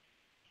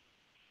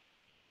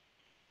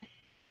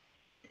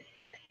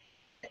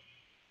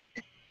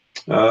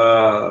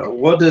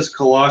 What does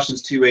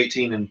Colossians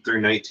 2:18 and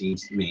through 19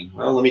 mean?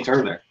 Well, let me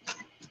turn there.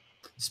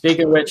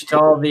 Speaking of which, to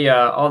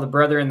all the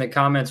brethren in the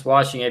comments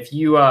watching, if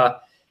you a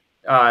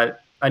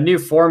new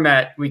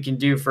format we can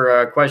do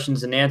for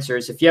questions and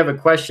answers. If you have a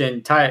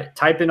question,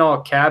 type in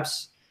all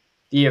caps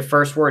the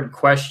first word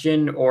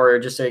question or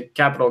just a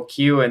capital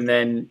Q and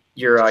then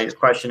your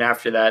question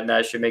after that, and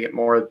that should make it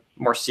more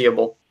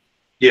seeable.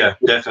 Yeah,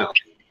 definitely.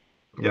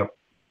 Yep.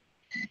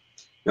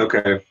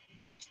 Okay.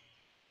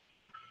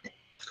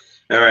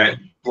 All right.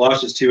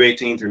 Colossians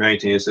 2:18 through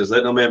 19. It says,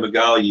 "Let no man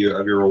beguile you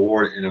of your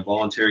reward in a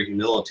voluntary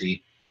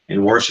humility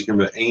and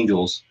worshiping of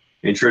angels,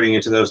 intruding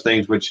into those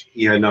things which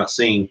he had not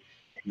seen,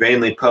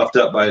 vainly puffed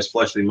up by his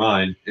fleshly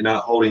mind, and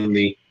not holding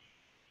the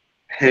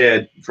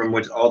head, from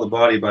which all the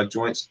body by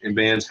joints and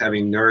bands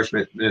having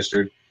nourishment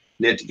ministered,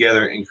 knit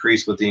together,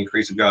 increase with the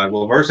increase of God."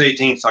 Well, verse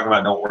 18 is talking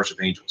about don't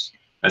worship angels.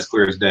 That's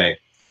clear as day.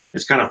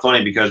 It's kind of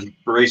funny because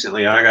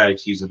recently I got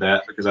accused of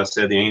that because I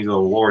said the angel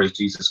of the Lord is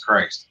Jesus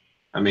Christ.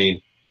 I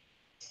mean,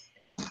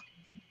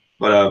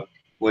 but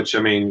which I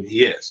mean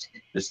he is.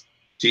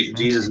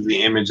 Jesus is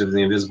the image of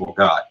the invisible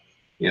God.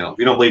 You know, if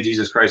you don't believe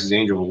Jesus Christ is the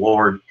angel of the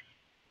Lord,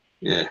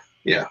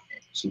 yeah,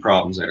 some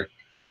problems there.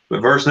 But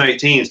verse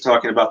 19 is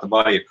talking about the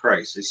body of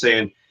Christ. It's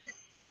saying,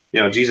 you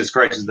know, Jesus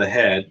Christ is the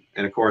head,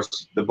 and of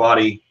course the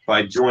body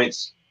by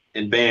joints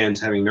and bands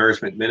having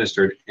nourishment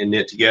ministered and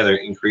knit together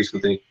increase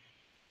it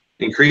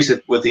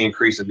with the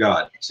increase of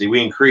God. See,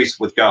 we increase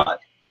with God,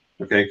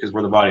 okay, because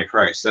we're the body of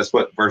Christ. That's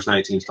what verse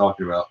 19 is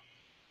talking about.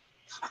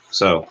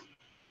 So,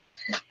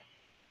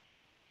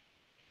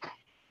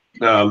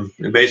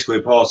 and basically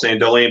Paul is saying,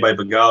 don't let anybody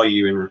beguile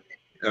you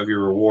of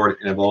your reward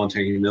in a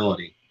voluntary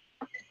humility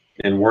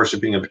and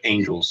worshiping of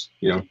angels,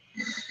 you know,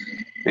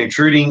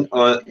 intruding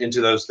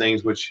into those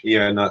things which he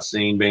had not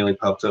seen, vainly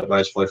puffed up by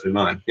his fleshly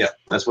mind. Yeah,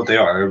 that's what they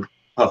are. They're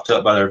puffed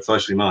up by their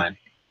fleshly mind.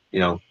 You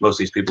know, most of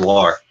these people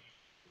are.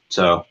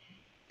 So,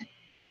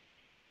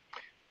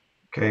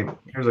 Okay,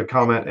 here's a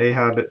comment.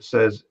 Ahab, it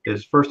says,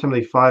 is 1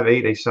 Timothy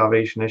 5:8 a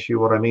salvation issue?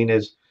 What I mean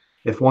is,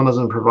 if one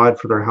doesn't provide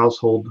for their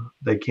household,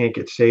 they can't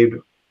get saved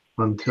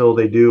until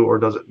they do, or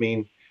does it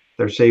mean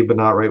they're saved but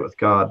not right with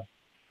God?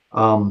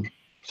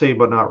 Saved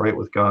but not right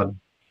with God.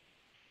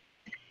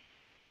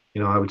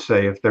 I would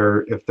say if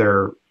they're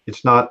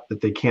it's not that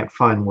they can't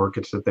find work,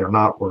 it's that they're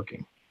not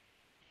working,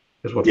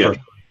 is what 1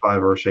 Timothy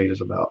 5 verse 8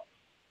 is about.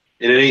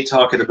 And it ain't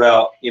talking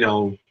about,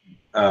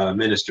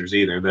 ministers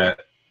either that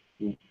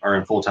are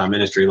in full-time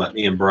ministry like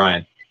me and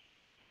Brian.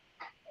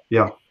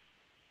 Yeah.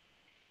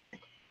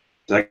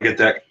 I get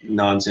that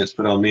nonsense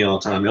put on me all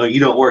the time. You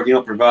don't work, you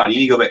don't provide, you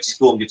need to go back to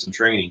school and get some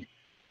training.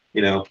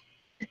 Get a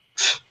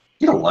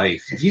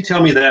life. If you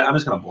tell me that, I'm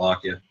just going to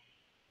block you.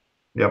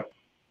 Yep.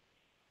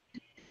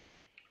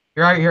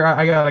 Right here,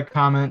 I got a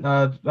comment.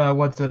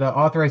 What's it?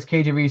 Authorized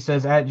KJV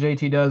says, at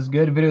JT does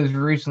good videos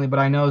recently, but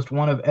I noticed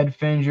one of Ed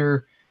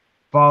Finger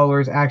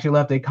followers actually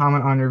left a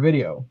comment on your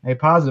video, a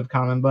positive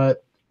comment,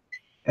 but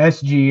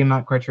SG, I'm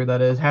not quite sure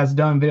that is, has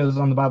done videos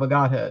on the Bible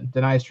Godhead,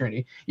 denies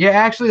Trinity. Yeah,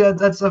 actually,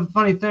 that's a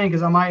funny thing,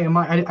 because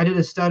I did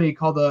a study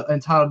called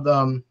entitled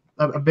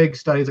a big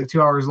study, it's like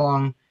 2 hours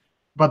long,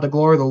 about the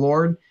glory of the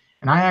Lord,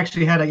 and I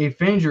actually had a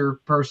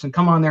Finger person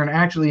come on there and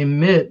actually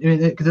admit,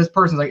 because this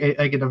person's like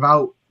a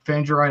devout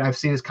Fingerite. I've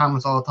seen his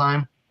comments all the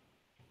time.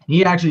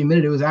 He actually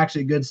admitted it was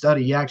actually a good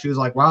study. He actually was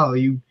like, "Wow,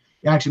 you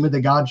actually admit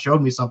that God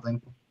showed me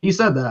something." He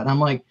said that. I'm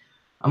like,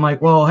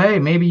 well, hey,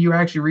 maybe you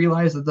actually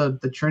realize that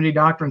the Trinity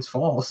doctrine's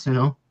false,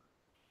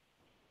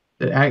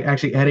 That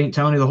actually Ed ain't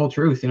telling you the whole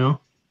truth,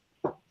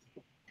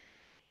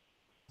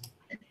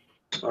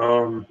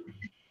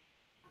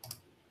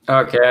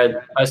 Okay,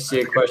 I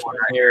see a question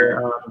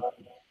here.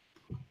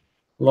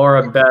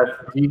 Laura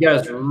Beth, do you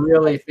guys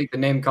really think the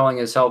name calling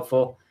is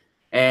helpful?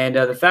 And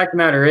the fact of the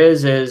matter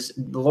is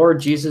the Lord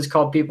Jesus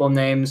called people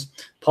names.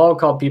 Paul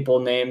called people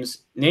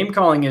names. Name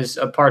calling is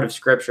a part of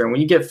Scripture. And when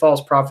you get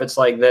false prophets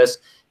like this,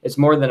 it's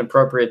more than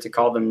appropriate to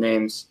call them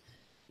names.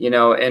 In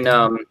 2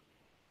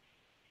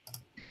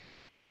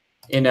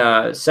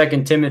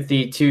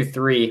 Timothy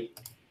 2:3,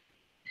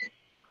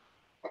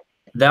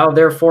 thou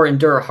therefore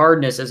endure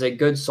hardness as a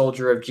good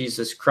soldier of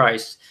Jesus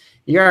Christ.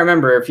 You gotta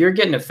remember, if you're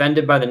getting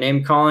offended by the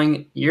name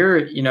calling, you're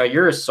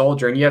a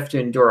soldier and you have to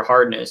endure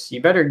hardness.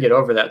 You better get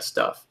over that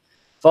stuff.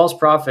 False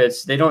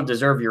prophets, they don't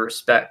deserve your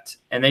respect,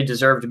 and they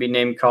deserve to be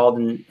name called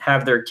and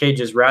have their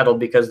cages rattled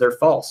because they're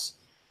false.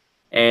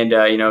 And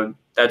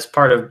that's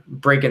part of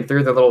breaking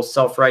through the little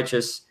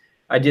self-righteous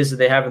ideas that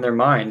they have in their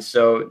minds.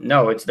 So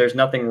no, there's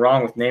nothing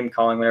wrong with name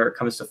calling whenever it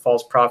comes to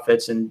false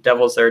prophets and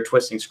devils that are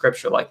twisting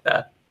Scripture like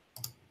that.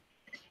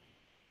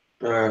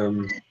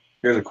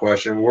 Here's a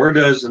question: where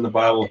does in the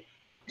Bible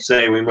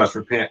say we must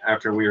repent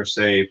after we are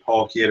saved?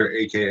 Paul Kidd, or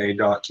AKA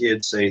Doc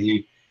Kidd, say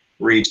he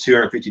reads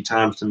 250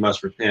 times to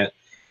must repent.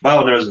 The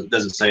Bible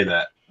doesn't say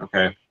that.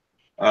 Okay.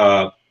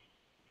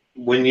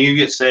 When you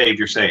get saved,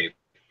 you're saved.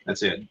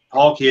 That's it.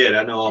 Paul Kidd,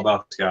 I know all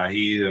about this guy.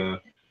 He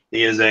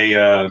is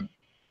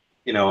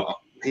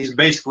he's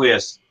basically a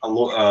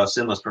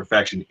sinless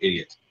perfection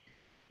idiot.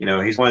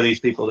 He's one of these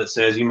people that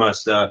says you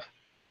must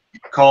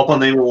call upon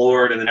the name of the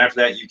Lord, and then after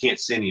that you can't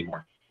sin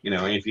anymore. And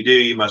if you do,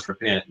 you must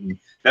repent. And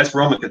that's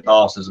Roman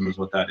Catholicism is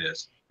what that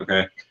is.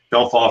 Okay.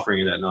 Don't fall for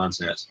any of that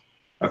nonsense.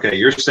 Okay.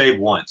 You're saved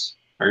once,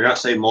 or you're not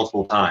saved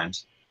multiple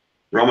times.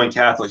 Roman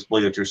Catholics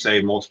believe that you're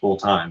saved multiple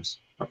times.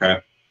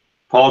 Okay.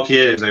 Paul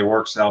Kidd is a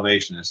work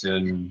salvationist,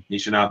 and he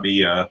should not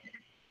be,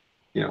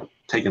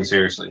 taken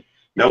seriously.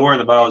 Nowhere in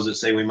the Bible does it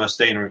say we must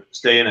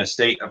stay in a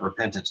state of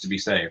repentance to be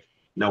saved.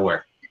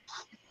 Nowhere.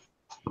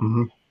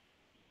 Mm-hmm.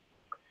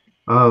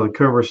 The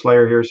Cobra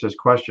Slayer here says,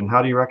 question,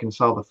 how do you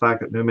reconcile the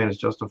fact that no man is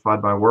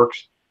justified by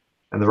works,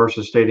 and the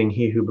verses stating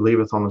he who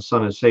believeth on the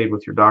Son is saved,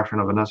 with your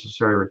doctrine of a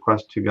necessary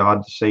request to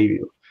God to save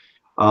you?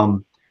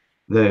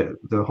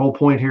 The whole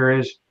point here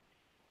is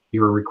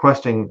you're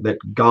requesting that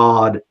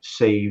God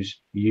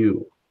saves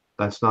you.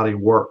 That's not a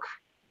work.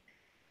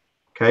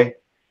 Okay?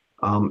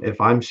 If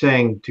I'm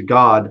saying to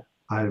God,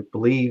 I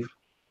believe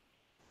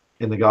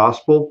in the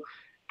gospel,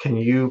 can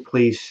you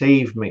please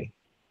save me?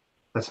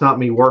 That's not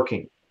me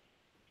working.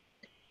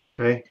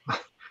 Okay?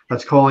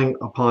 That's calling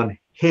upon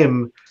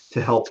him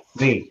to help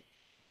me.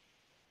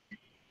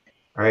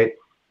 All right?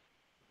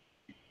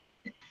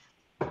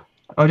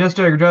 Oh, just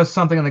to address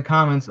something in the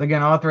comments,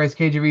 again, authorized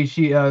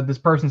KJV, this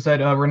person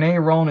said, Renee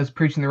Roland is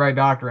preaching the right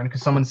doctrine,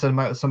 because someone said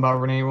something about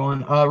Renee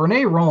Roland.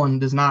 Renee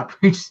Roland does not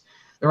preach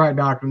the right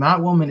doctrine.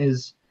 That woman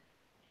is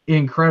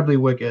incredibly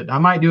wicked. I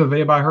might do a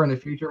video about her in the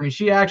future. I mean,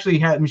 she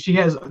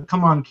has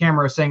come on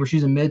camera saying where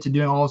she's admitted to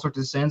doing all sorts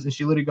of sins, and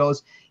she literally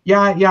goes, yeah,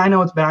 I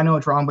know it's bad, I know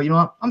it's wrong, but you know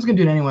what? I'm just going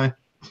to do it anyway.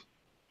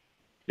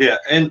 Yeah,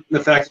 and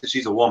the fact that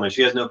she's a woman,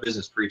 she has no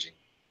business preaching.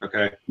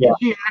 Okay. Yeah.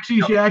 She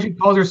actually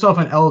calls herself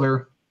an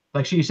elder.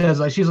 Like she says,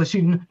 she's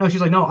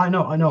like, no, I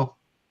know,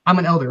 I'm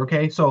an elder,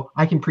 okay, so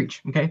I can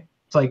preach, okay.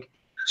 It's like,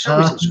 show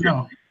me some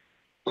scripture.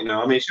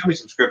 No. Show me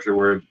some scripture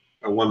where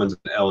a woman's an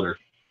elder.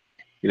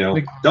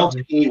 Exactly. Don't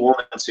take any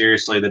woman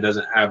seriously that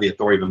doesn't have the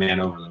authority of a man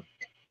over them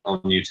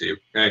on YouTube.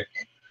 Okay.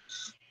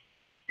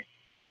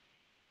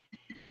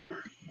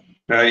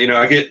 You know,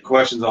 I get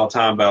questions all the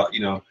time about,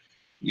 you know,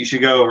 you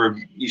should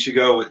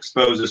go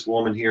expose this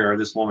woman here or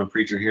this woman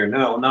preacher here.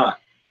 No, I'm not.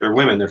 They're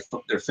women.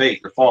 They're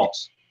fake. They're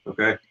false.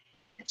 Okay.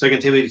 2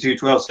 Timothy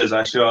 2:12 says,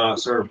 "I shall not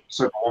serve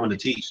a woman to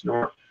teach,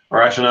 or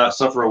I shall not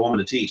suffer a woman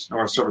to teach,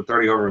 nor suffer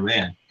authority over a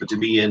man, but to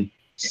be in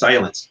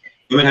silence."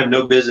 Women have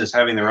no business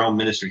having their own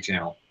ministry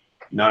channel.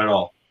 Not at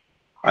all.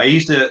 I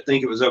used to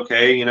think it was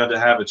okay, you know, to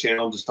have a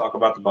channel just talk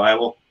about the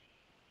Bible.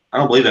 I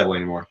don't believe that way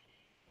anymore.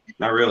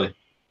 Not really.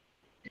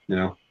 You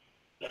know,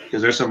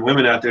 because there's some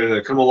women out there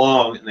that come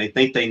along and they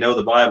think they know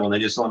the Bible and they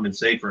just only been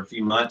saved for a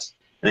few months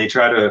and they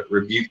try to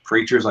rebuke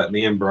preachers like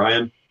me and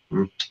Brian.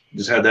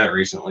 Just had that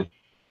recently.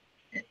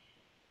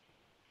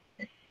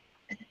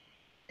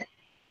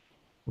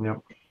 Yep.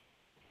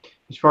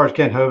 As far as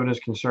Kent Hovind is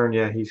concerned,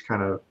 yeah, he's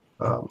kind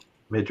of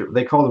major.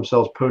 They call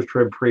themselves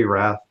post-trib,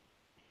 pre-wrath,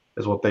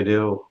 is what they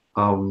do.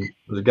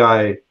 There's a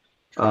guy,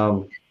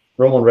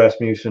 Roland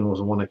Rasmussen was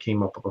the one that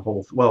came up with the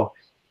whole. Well,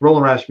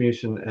 Roland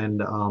Rasmussen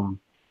and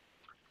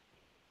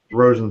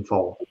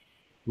Rosenthal,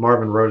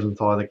 Marvin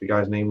Rosenthal, I think the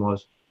guy's name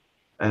was,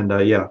 and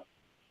yeah,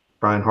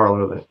 Brian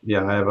Harlow.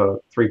 Yeah, I have a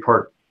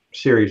 3-part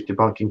series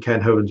debunking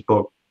Kent Hovind's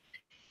book.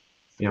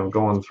 You know,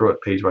 going through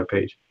it page by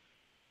page.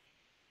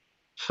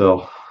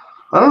 So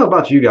I don't know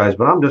about you guys,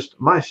 but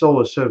my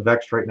soul is so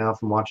vexed right now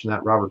from watching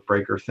that Robert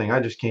Breaker thing. I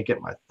just can't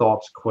get my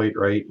thoughts quite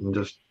right, and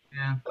just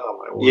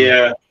oh my word.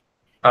 Yeah.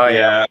 Oh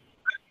Yeah.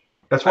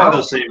 That's why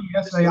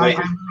Yesterday, I really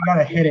got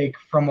a headache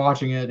from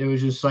watching it. It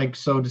was just like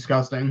so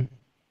disgusting.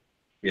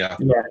 Yeah.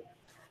 Yeah.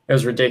 It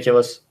was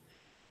ridiculous.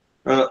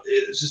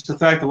 It's just the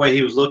fact the way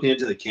he was looking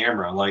into the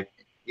camera, like,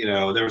 you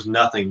know, there was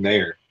nothing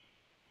there.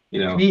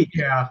 You know.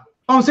 Yeah.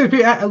 Oh, so if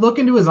you look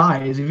into his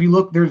eyes, if you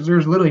look, there's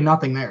literally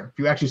nothing there. If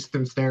you actually sit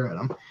there and stare at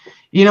him,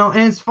 you know.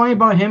 And it's funny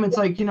about him. It's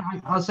like, you know,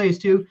 I'll say this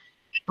too.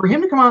 For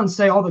him to come out and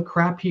say all the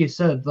crap he has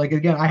said, like,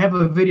 again, I have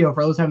a video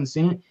for those who haven't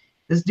seen it.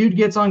 This dude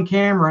gets on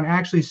camera and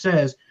actually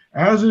says,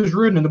 "As is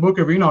written in the book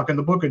of Enoch and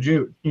the book of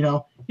Jude." You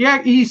know,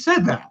 yeah, he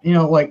said that. You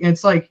know, like,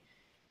 it's like,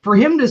 for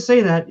him to say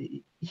that,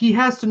 he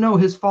has to know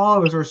his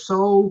followers are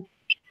so,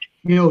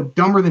 you know,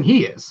 dumber than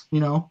he is.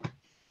 You know,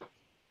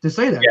 to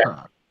say that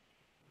crap.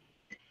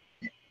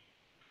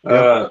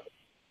 Well,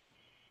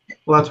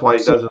 that's why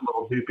he does a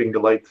little duping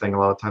delight thing. A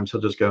lot of times he'll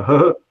just go,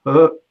 huh,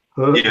 huh,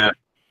 huh, Yeah.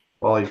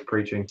 while he's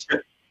preaching.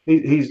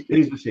 He's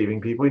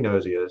deceiving people. He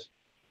knows he is.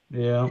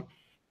 Yeah.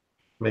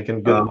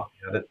 Making good money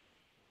at it.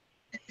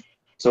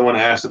 Someone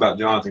asked about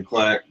Jonathan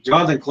Kleck.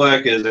 Jonathan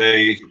Kleck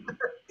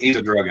he's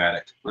a drug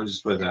addict. Let's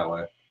just put it that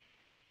way.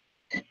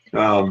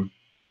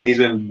 He's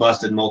been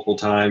busted multiple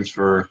times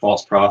for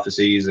false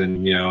prophecies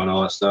and, you know, and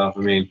all that stuff.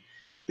 I mean,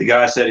 the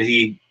guy said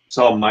he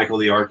saw Michael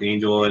the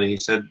Archangel and he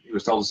said he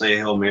was told to say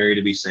Hail Mary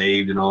to be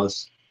saved and all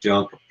this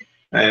junk.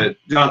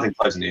 Jonathan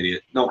Kleck's an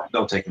idiot.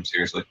 Don't take him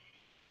seriously.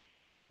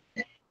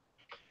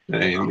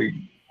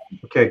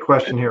 Okay,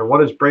 question here.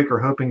 What is Breaker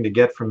hoping to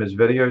get from his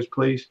videos,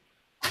 please?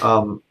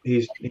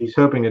 He's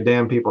hoping to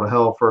damn people to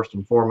hell first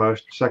and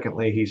foremost.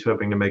 Secondly, he's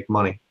hoping to make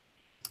money.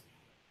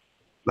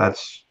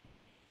 That's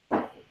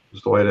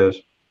just the way it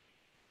is.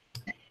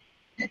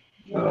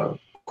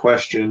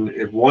 Question: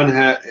 If one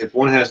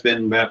has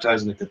been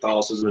baptized into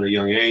Catholicism at a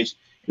young age,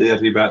 do they have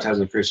to be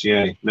baptized in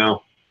Christianity?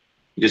 No.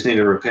 You just need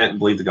to repent and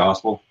believe the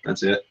gospel.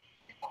 That's it.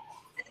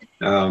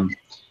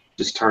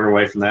 Just turn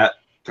away from that.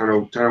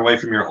 Turn away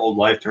from your old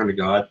life. Turn to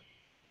God.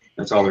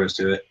 That's all there is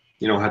to it.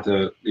 You don't have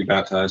to be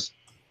baptized.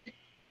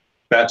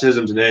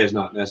 Baptism today is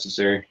not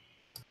necessary.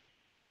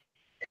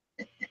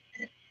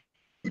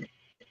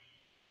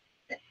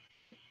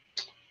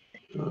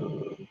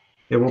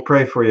 Yeah, we'll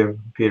pray for you,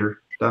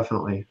 Peter.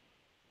 Definitely.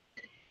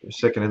 You're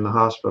sick and in the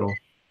hospital.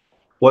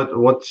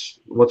 What's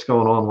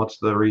going on? What's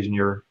the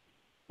reason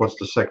what's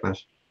the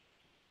sickness?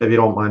 If you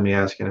don't mind me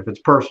asking. If it's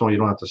personal, you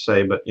don't have to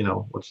say, but you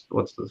know,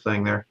 what's the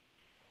thing there?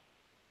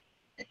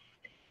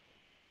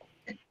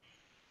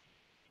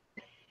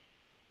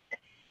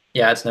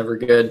 Yeah, it's never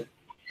good.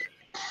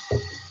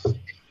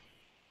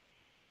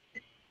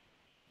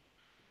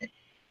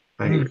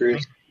 Thank you.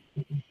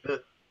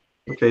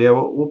 Okay, yeah,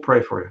 we'll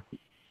pray for you.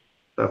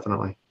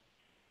 Definitely.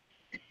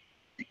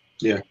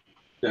 Yeah,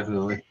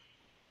 definitely.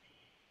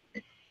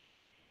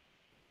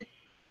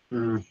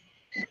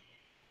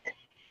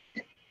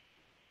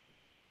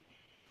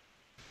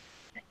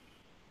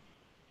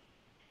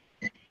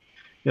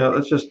 Yeah,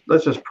 let's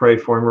just pray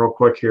for him real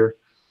quick here.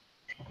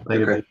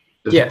 Okay.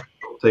 Just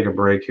take a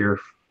break here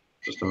for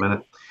just a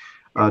minute.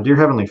 Dear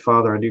Heavenly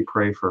Father, I do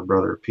pray for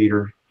Brother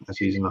Peter as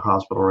he's in the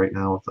hospital right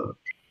now with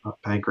a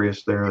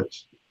pancreas there.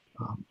 It's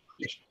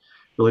just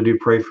really do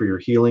pray for your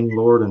healing,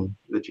 Lord, and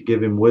that you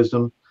give him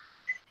wisdom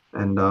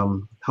and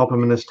help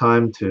him in this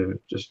time to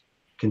just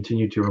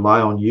continue to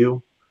rely on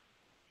you.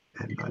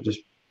 And I just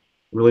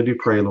really do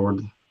pray,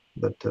 Lord,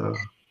 that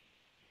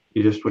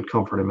you just would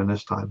comfort him in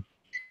this time.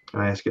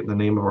 I ask it in the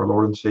name of our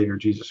Lord and Savior,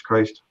 Jesus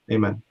Christ.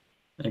 Amen.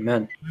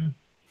 Amen.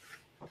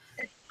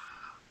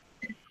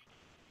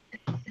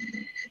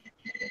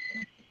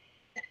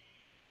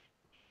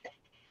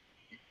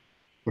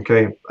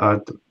 Okay.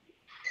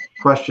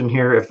 Question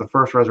here: if the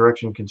first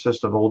resurrection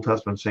consists of Old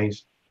Testament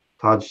saints,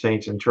 Todd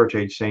saints, and church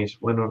age saints,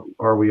 when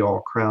are we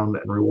all crowned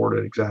and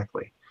rewarded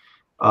exactly?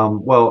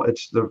 Well,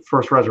 it's the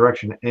first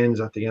resurrection ends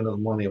at the end of the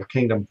millennial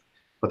kingdom,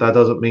 but that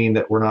doesn't mean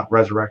that we're not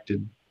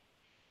resurrected,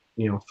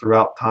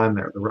 throughout time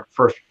there. The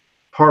first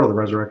part of the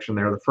resurrection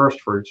there, the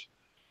first fruits,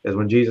 is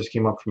when Jesus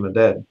came up from the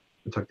dead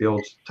and took the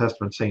Old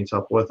Testament saints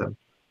up with him.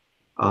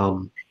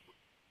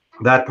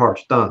 That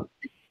part's done.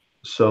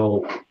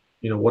 So,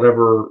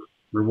 whatever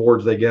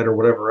rewards they get or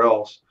whatever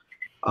else,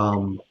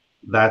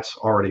 that's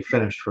already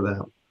finished for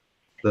them.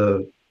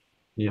 The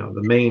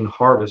main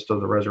harvest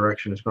of the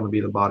resurrection is going to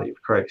be the body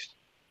of Christ.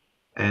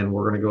 And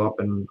we're going to go up,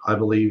 and I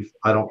believe,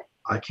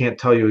 I can't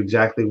tell you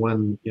exactly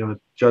when,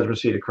 judgment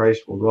seat of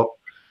Christ will go up,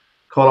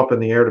 caught up in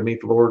the air to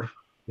meet the Lord,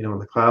 in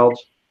the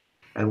clouds,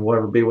 and we'll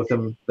ever be with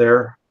him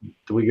there.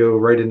 Do we go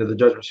right into the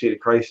judgment seat of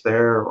Christ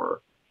there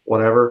or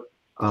whatever?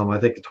 I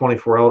think the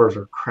 24 elders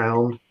are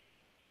crowned,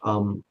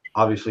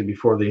 obviously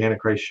before the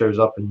Antichrist shows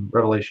up in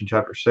Revelation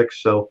chapter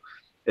 6. So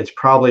it's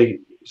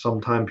probably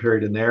some time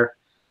period in there.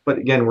 But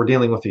again, we're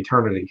dealing with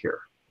eternity here.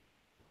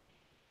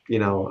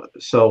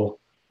 So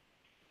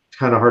it's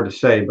kind of hard to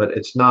say, but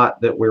it's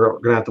not that we're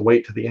going to have to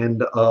wait to the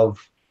end of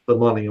the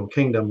millennial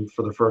kingdom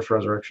for the first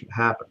resurrection to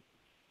happen.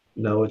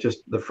 No, it's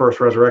just the first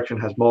resurrection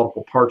has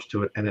multiple parts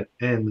to it, and it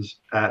ends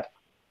at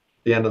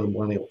the end of the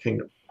millennial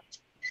kingdom.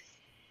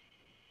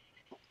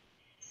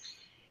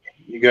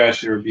 You guys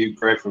should rebuke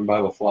Greg from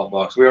Bible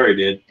Flopbox. We already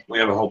did. We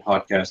have a whole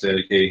podcast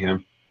dedicating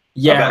him.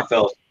 Yeah. I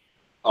fell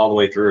all the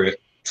way through it.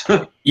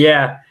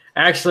 Yeah.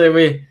 Actually,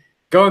 we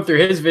going through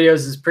his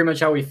videos is pretty much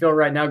how we feel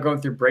right now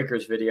going through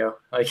Breaker's video.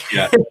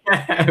 Yeah.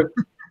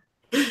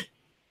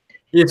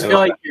 You just feel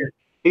like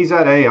he's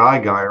that AI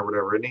guy or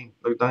whatever, isn't he?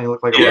 Doesn't he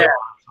look like a robot?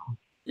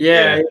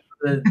 Yeah.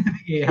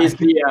 He's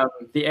the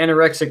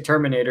anorexic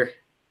Terminator.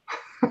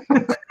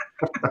 Yeah,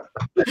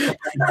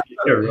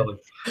 really.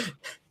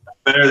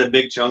 Better than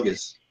Big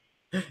Chungus.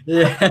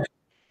 Yeah.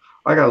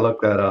 I gotta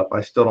look that up.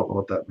 I still don't know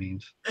what that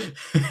means.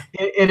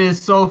 It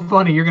is so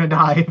funny. You're gonna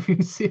die if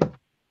you see it.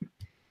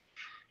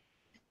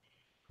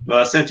 Well,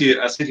 I sent you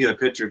the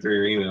picture through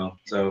your email.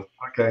 So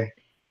okay.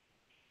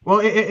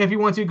 Well, if you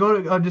want to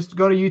just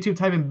go to YouTube,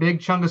 type in Big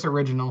Chungus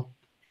Original.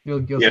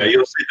 You'll see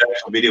the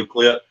actual video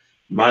clip.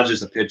 Mine's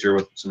just a picture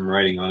with some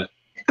writing on it.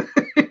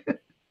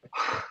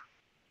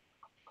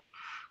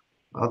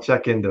 I'll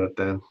check into it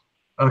then.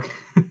 Okay.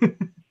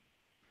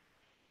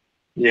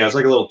 Yeah, it's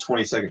like a little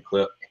 20-second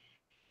clip.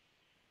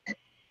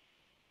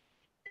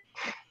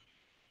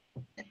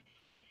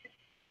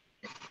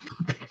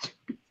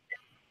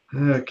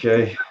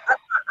 Okay.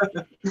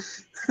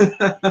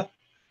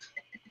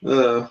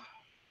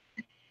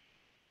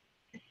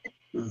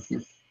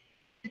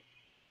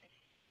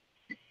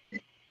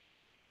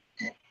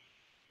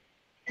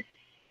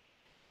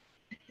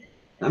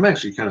 I'm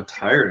actually kind of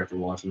tired after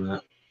watching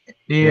that.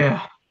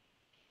 Yeah.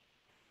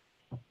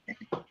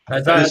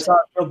 That's how I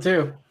feel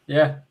too.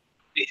 Yeah.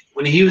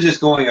 When he was just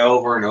going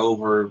over and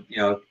over,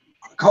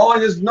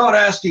 calling is not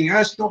asking.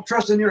 Don't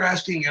trust in your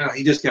asking.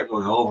 He just kept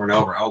going over and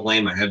over. I was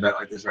laying my head back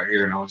like this right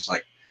here, and I was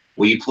like,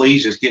 "Will you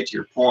please just get to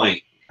your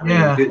point?"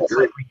 Yeah. Get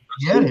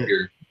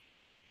it.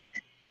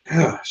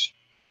 Gosh,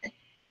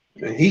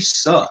 man, he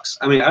sucks.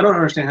 I mean, I don't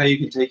understand how you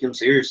can take him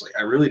seriously.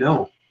 I really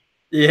don't.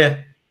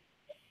 Yeah.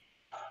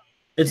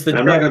 It's the.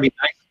 I'm not gonna be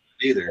nice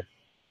to him either.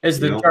 It's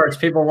the charts.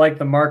 People like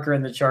the marker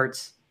in the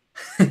charts.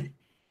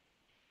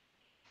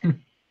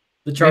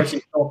 The charts you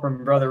stole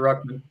from Brother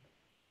Ruckman.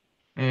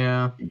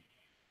 Yeah.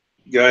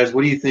 Guys,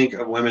 what do you think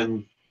of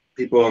women?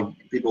 People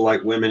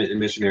like women and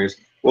missionaries.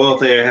 Well, if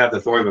they have the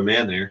authority of a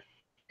man there,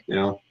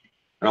 I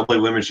don't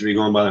believe women should be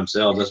going by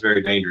themselves. That's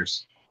very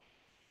dangerous.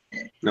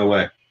 No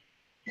way.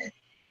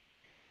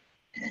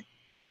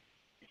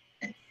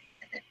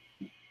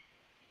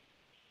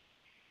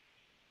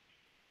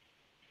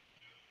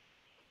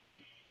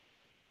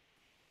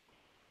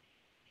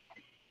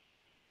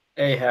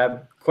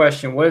 Ahab,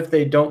 question: what if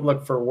they don't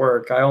look for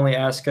work? I only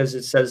ask because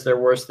it says they're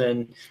worse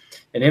than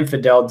an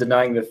infidel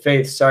denying the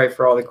faith. Sorry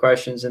for all the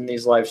questions in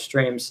these live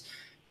streams.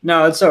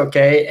 No, it's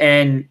okay,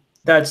 and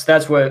that's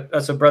what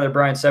Brother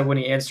Brian said when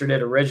he answered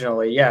it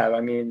originally. Yeah, I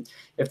mean,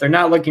 if they're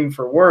not looking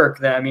for work,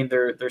 then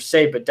they're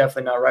safe, but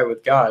definitely not right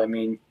with God. I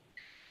mean,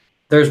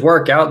 there's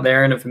work out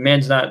there, and if a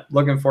man's not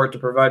looking for it to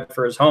provide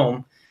for his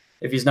home,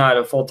 if he's not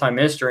a full-time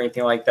minister or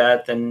anything like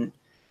that, then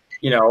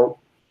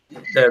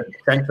they're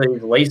essentially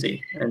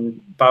lazy, and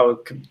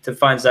Bible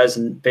defines that as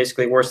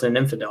basically worse than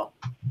an infidel.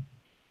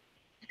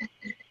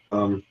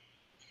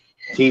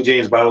 King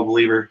James Bible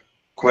believer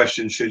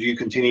question: should you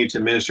continue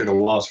to minister to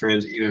lost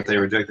friends even if they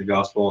reject the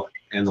gospel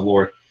and the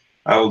Lord?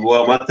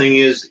 Well, my thing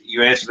is,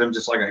 you answer them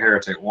just like a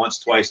heretic. Once,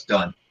 twice,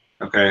 done.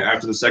 Okay,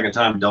 after the second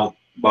time, don't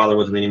bother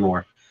with them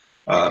anymore.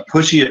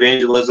 Pushy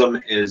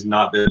evangelism is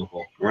not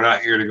biblical. We're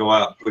not here to go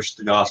out and push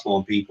the gospel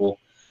on people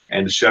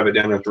and to shove it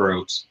down their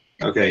throats.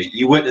 Okay,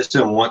 you witness to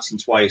them once and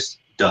twice,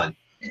 done.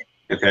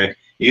 Okay,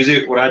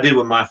 usually what I did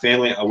with my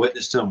family, I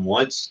witnessed to them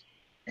once,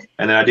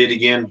 and then I did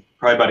again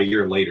probably about a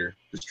year later.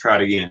 Just try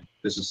it again,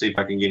 just to see if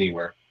I can get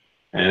anywhere.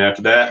 And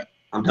after that,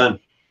 I'm done.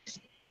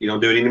 You don't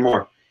do it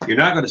anymore. You're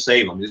not going to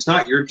save them. It's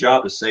not your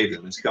job to save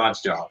them. It's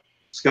God's job.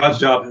 It's God's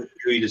job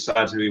who he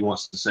decides who he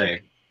wants to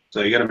save.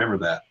 So you got to remember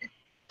that.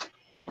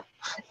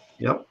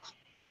 Yep.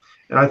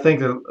 And I think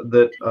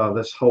that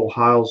this whole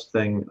Hiles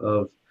thing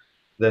of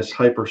this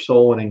hyper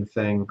souling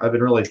thing, I've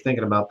been really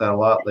thinking about that a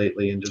lot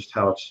lately, and just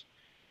how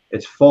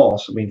it's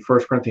false. I mean, 1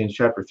 Corinthians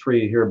chapter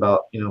 3, you hear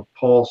about,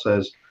 Paul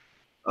says,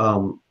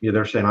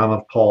 they're saying, I'm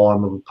of Paul,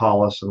 I'm of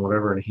Apollos, and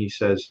whatever, and he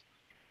says,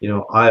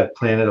 I have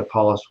planted,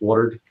 Apollos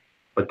watered,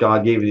 but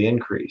God gave you the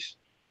increase.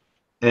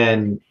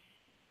 And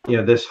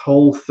this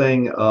whole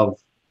thing of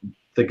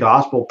the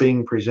gospel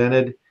being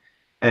presented,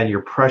 and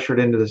you're pressured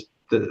into this,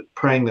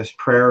 praying this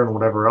prayer and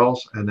whatever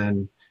else, and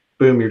then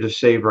boom, you're just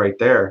saved right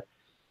there.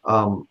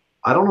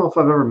 I don't know if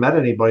I've ever met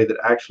anybody that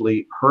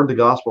actually heard the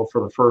gospel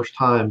for the first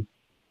time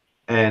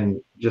and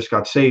just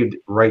got saved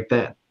right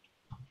then.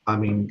 I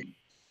mean,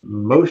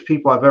 most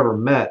people I've ever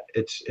met,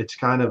 it's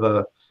kind of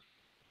a,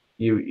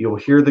 you'll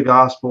hear the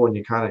gospel and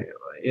you kind of,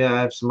 I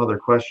have some other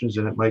questions,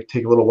 and it might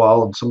take a little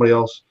while, and somebody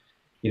else,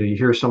 you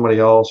hear somebody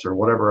else or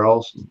whatever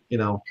else,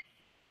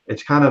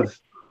 it's kind of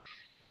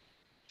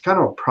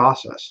a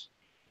process,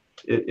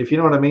 if you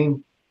know what I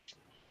mean.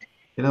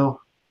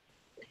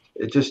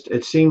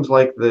 It seems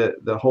like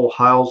the whole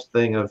Hiles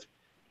thing of,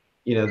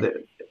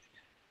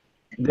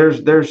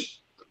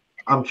 there's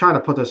I'm trying to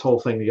put this whole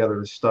thing together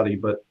to study,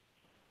 but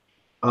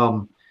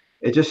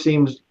it just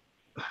seems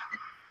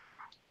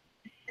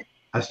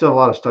I still have a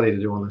lot of study to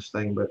do on this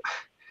thing, but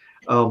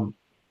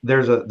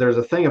there's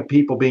a thing of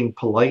people being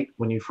polite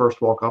when you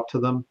first walk up to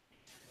them,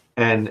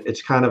 and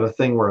it's kind of a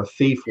thing where a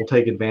thief will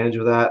take advantage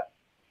of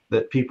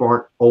that people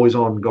aren't always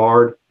on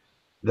guard.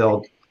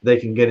 They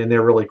can get in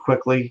there really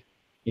quickly,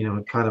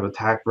 kind of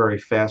attack very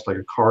fast, like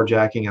a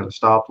carjacking at a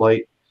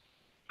stoplight,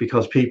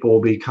 because people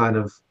will be kind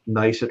of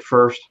nice at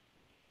first.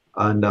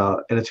 And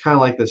it's kind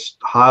of like this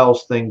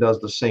Hiles thing does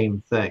the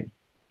same thing.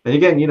 And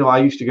again, I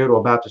used to go to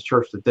a Baptist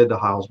church that did the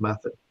Hiles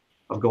method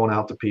of going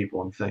out to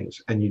people and things.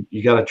 And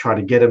you got to try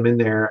to get them in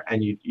there,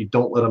 and you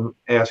don't let them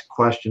ask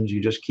questions.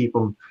 You just keep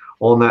them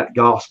on that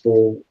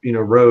gospel,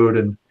 road,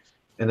 and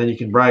then you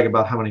can brag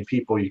about how many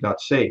people you got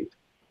saved.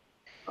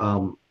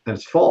 And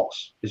it's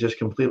false. It's just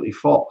completely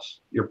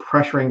false. You're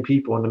pressuring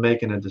people into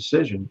making a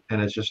decision,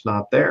 and it's just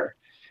not there.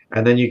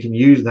 And then you can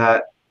use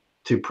that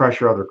to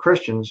pressure other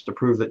Christians to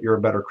prove that you're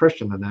a better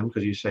Christian than them,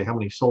 because you say, how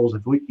many souls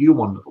have you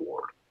won to the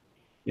Lord?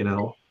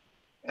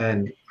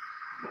 And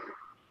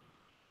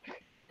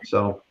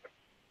so.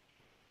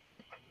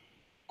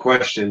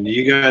 Question: do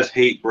you guys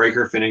hate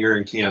Breaker, Finnegar,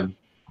 and Kim?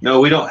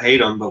 No, we don't hate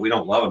them, but we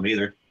don't love them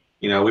either.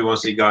 We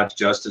want to see God's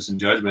justice and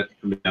judgment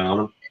come down on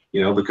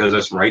them, because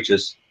that's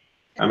righteous.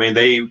 I mean,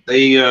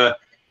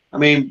 I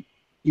mean,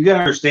 you got to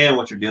understand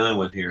what you're dealing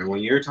with here. When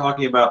you're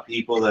talking about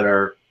people that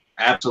are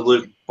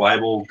absolute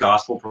Bible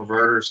gospel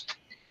perverters,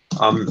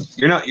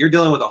 you're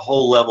dealing with a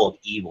whole level of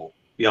evil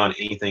beyond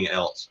anything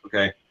else.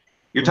 Okay.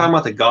 You're talking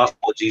about the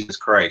gospel of Jesus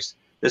Christ.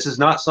 This is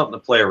not something to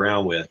play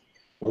around with.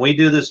 When we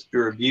do this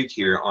rebuke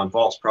here on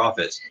false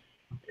prophets,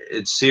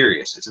 it's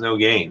serious. It's no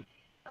game.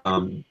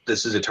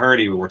 This is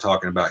eternity we're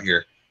talking about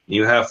here.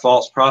 You have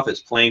false prophets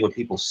playing with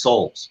people's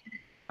souls.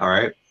 All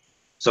right.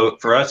 So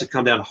for us to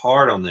come down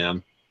hard on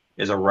them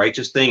is a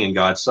righteous thing in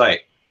God's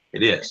sight.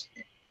 It is.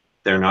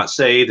 They're not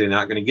saved. They're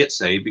not going to get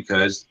saved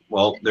because,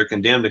 well, they're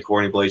condemned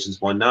according to Galatians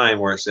 1:9,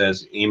 where it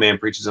says, any man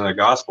preaches another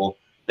gospel,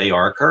 they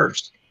are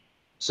accursed.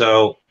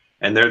 So,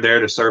 and they're there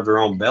to serve their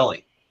own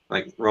belly,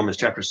 like Romans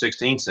chapter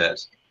 16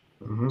 says.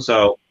 Mm-hmm.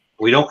 So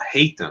we don't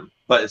hate them,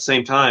 but at the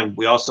same time,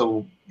 we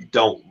also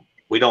don't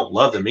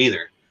love them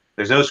either.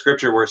 There's no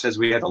scripture where it says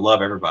we have to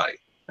love everybody.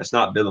 That's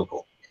not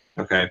biblical.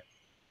 Okay.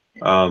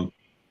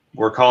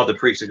 We're called to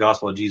preach the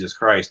gospel of Jesus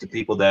Christ to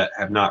people that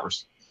have not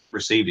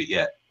received it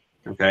yet.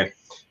 Okay.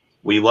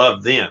 We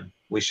love them.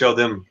 We show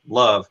them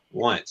love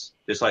once,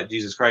 just like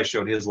Jesus Christ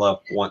showed his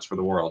love once for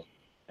the world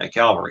at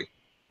Calvary.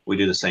 We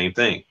do the same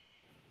thing.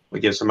 We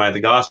give somebody the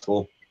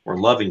gospel, we're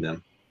loving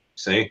them.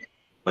 See?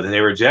 But if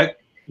they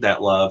reject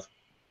that love,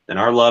 then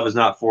our love is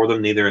not for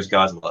them, neither is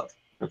God's love.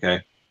 Okay?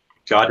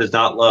 God does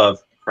not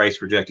love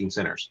Christ rejecting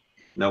sinners.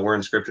 Nowhere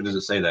in scripture does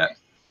it say that.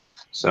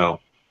 So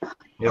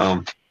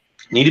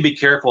need to be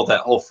careful with that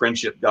whole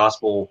friendship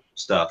gospel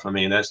stuff. I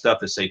mean, that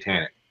stuff is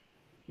satanic.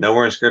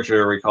 Nowhere in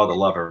scripture are we called to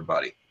love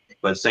everybody.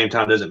 But at the same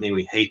time, doesn't mean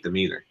we hate them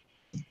either.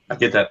 I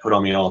get that put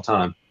on me all the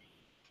time.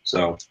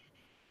 So.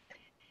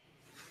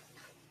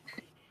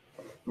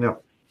 Yeah.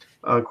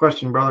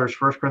 Question, brothers.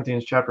 1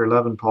 Corinthians chapter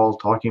 11,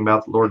 Paul's talking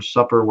about the Lord's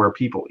Supper, where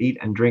people eat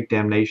and drink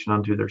damnation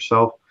unto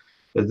theirself.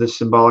 Is this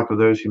symbolic of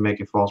those who make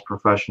a false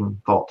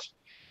profession? Thoughts?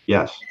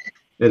 Yes,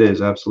 it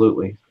is,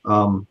 absolutely.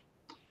 1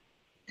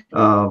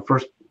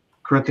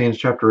 Corinthians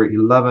chapter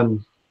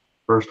 11,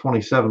 verse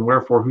 27,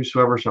 wherefore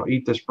whosoever shall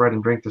eat this bread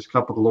and drink this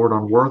cup of the Lord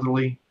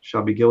unworthily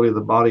shall be guilty of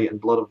the body and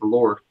blood of the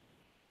Lord.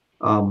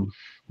 But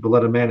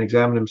let a man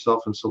examine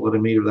himself, and so let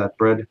him eat of that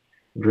bread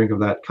and drink of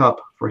that cup.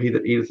 For he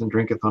that eateth and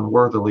drinketh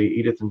unworthily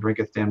eateth and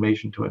drinketh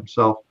damnation to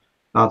himself,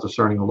 not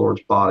discerning the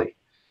Lord's body.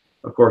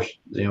 Of course,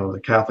 the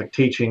Catholic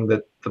teaching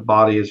that the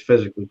body is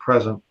physically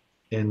present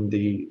in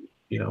the,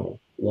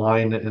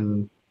 wine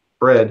and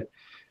bread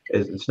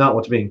it's not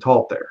what's being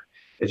taught there.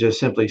 It's just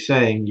simply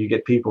saying you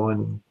get people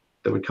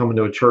that would come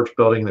into a church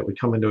building, that would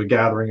come into a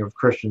gathering of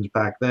Christians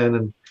back then,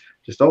 and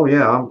just, oh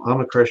yeah,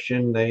 I'm a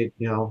Christian. They,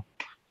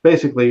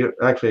 basically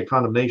actually a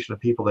condemnation of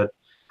people that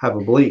have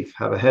a belief,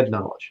 have a head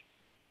knowledge,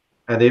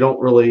 and they don't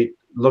really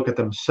look at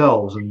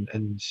themselves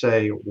and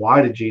say,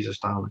 why did Jesus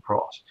die on the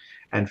cross,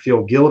 and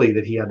feel guilty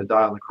that he had to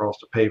die on the cross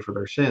to pay for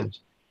their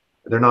sins.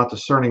 They're not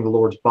discerning the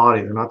Lord's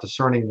body. They're not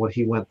discerning what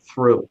he went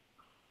through.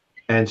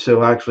 And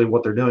so actually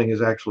what they're doing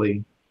is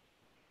actually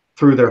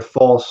through their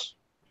false,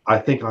 I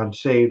think I'm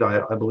saved,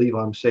 I believe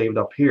I'm saved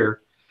up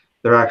here,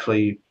 they're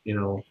actually,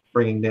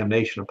 bringing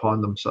damnation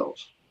upon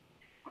themselves.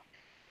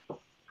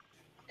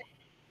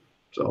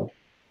 So.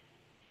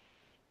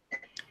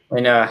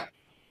 And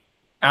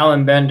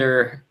Alan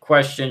Bender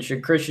question,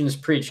 should Christians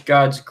preach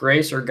God's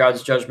grace or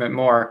God's judgment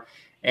more?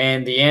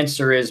 And the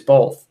answer is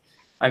both.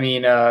 I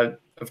mean,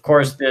 of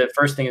course, the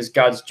first thing is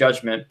God's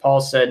judgment. Paul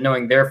said,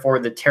 knowing therefore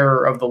the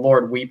terror of the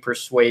Lord, we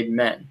persuade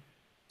men.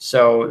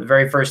 So the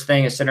very first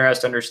thing a sinner has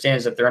to understand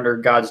is that they're under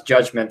God's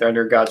judgment. They're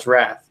under God's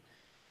wrath.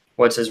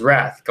 What's his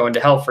wrath? Going to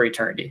hell for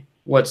eternity.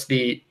 What's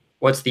the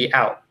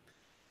out?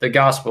 The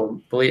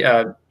gospel,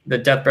 the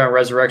death, burial, and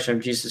resurrection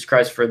of Jesus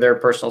Christ for their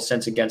personal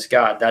sins against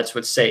God. That's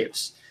what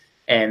saves.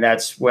 And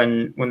that's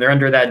when they're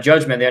under that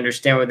judgment, they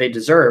understand what they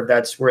deserve.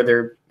 That's where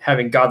they're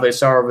having godly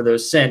sorrow over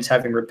those sins,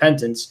 having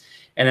repentance,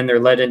 and then they're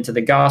led into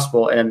the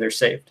gospel, and then they're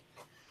saved.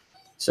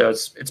 So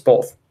it's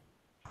both.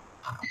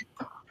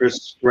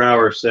 Chris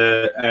Brower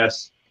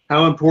asks,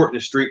 how important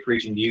is street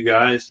preaching to you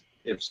guys?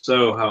 If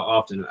so, how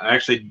often?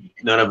 Actually,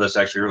 none of us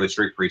actually really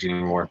street preach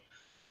anymore.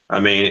 I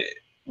mean,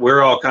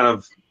 we're all kind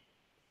of,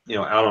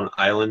 out on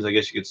islands, I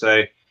guess you could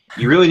say.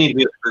 You really need to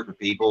be with a group of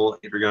people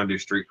if you're going to do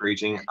street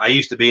preaching. I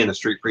used to be in the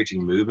street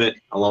preaching movement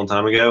a long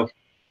time ago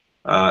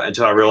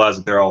until I realized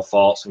that they're all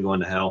false and going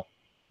to hell.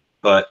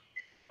 But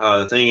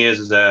the thing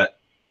is that,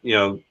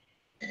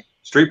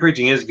 street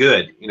preaching is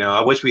good.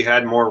 I wish we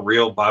had more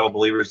real Bible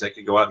believers that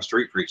could go out and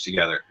street preach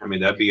together. I mean,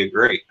 that'd be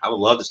great. I would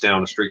love to stand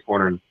on a street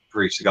corner and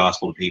preach the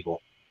gospel to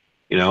people,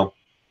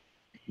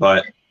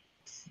 but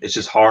it's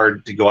just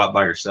hard to go out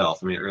by yourself.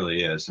 I mean, it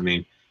really is. I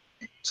mean,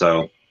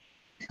 so,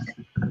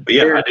 but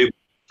yeah, I do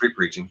street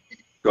preaching.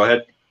 Go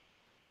ahead.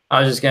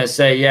 I was just going to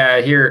say,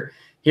 yeah, here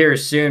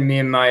soon, me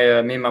and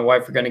my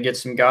wife are going to get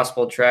some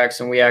gospel tracts,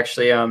 and we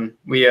actually,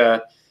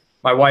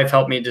 my wife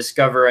helped me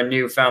discover a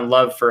newfound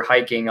love for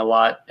hiking a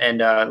lot, and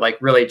like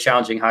really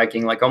challenging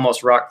hiking, like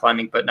almost rock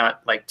climbing, but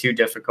not like too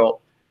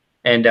difficult.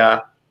 And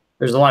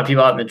there's a lot of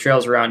people out in the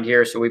trails around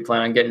here, so we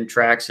plan on getting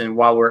tracts, and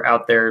while we're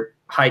out there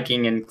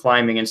hiking and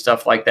climbing and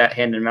stuff like that,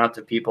 handing them out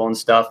to people and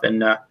stuff,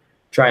 and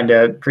trying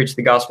to preach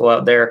the gospel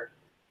out there.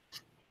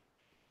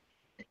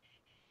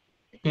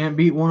 Can't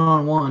beat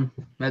one-on-one.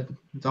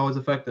 It's always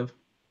effective.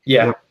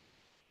 Yeah.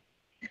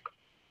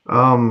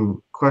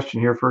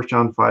 Question here, 1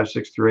 John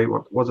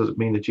 5:6-8. What does it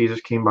mean that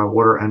Jesus came by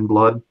water and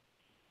blood?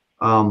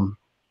 Well,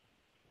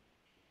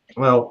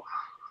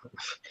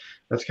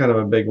 that's kind of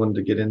a big one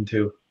to get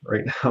into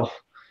right now.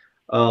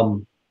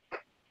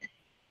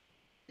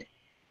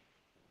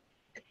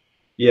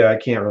 Yeah, I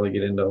can't really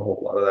get into a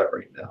whole lot of that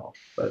right now.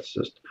 That's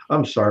just,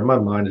 I'm sorry, my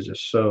mind is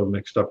just so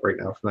mixed up right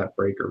now from that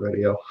breaker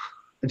video.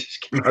 I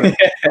just cannot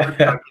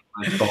get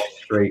my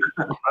thoughts straight.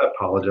 I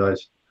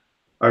apologize.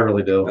 I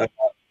really do.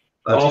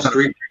 All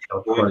street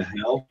going to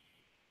hell.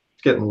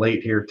 It's getting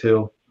late here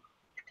too.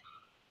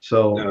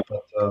 So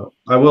but,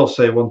 I will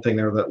say one thing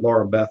there, that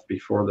Laura Beth,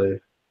 before the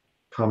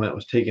comment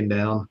was taken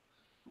down,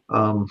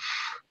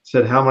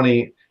 said, how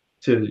many,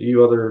 to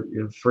you other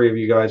three of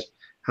you guys,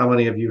 how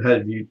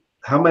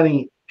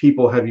many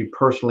people have you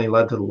personally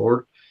led to the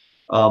Lord?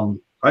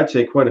 I'd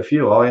say quite a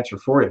few. I'll answer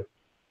for you.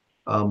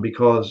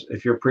 Because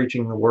if you're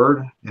preaching the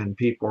word and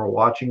people are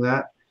watching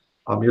that,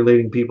 you're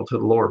leading people to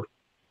the Lord.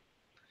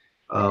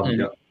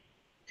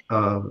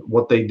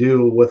 What they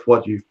do with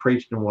what you've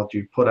preached and what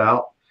you've put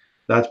out,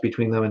 that's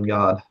between them and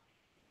God.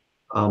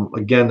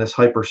 Again, this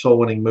hyper soul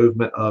winning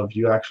movement of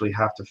you actually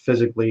have to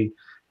physically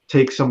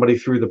take somebody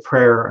through the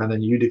prayer and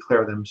then you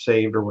declare them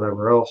saved or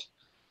whatever else.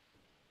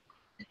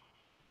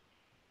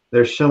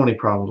 There's so many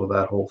problems with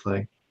that whole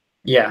thing.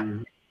 Yeah.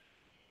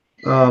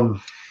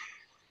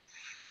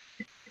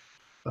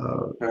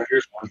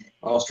 Here's one.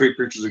 All street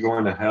preachers are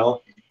going to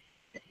hell.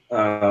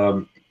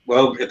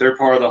 Well, if they're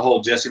part of the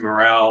whole Jesse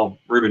Morale,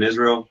 Reuben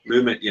Israel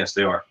movement, yes,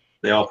 they are.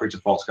 They all preach a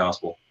false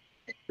gospel.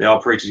 They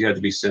all preach that you have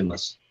to be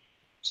sinless.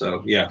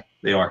 So, yeah,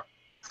 they are.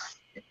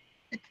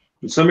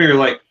 And some of you are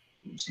like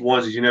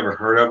ones that you never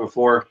heard of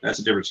before. That's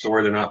a different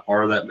story. They're not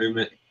part of that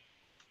movement.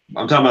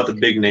 I'm talking about the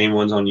big name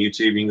ones on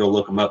YouTube. You can go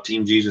look them up.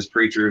 Team Jesus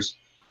Preachers,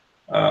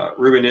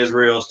 Reuben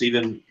Israel, not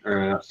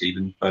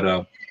Stephen, but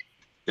I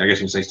guess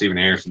you can say Stephen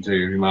Harrison too.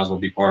 You might as well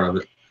be part of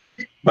it.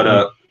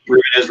 But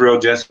Reuben Israel,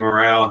 Jesse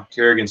Morale,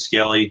 Kerrigan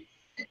Skelly,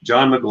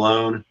 John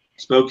McGlone,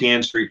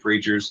 Spokane Street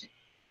Preachers,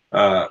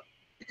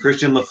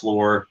 Christian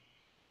LaFleur,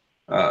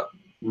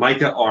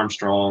 Micah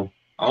Armstrong,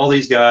 All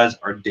these guys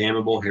are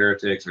damnable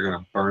heretics. They're going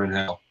to burn in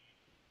hell.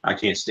 I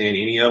can't stand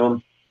any of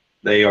them.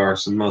 They are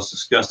some most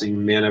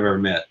disgusting men I've ever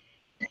met.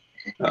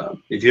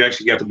 If you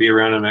actually got to be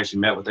around them and actually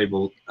met what they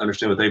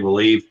understand what they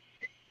believe,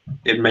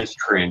 it makes you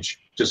cringe,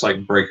 just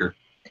like Breaker.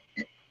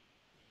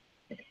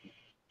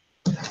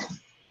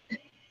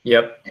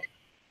 Yep.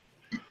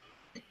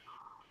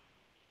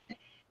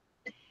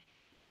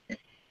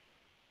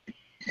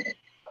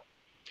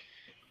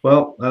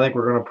 Well, I think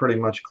we're going to pretty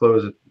much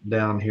close it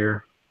down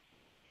here.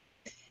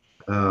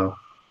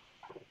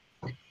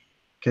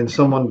 Can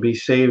someone be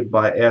saved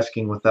by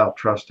asking without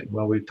trusting?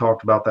 Well, we've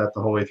talked about that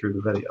the whole way through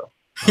the video.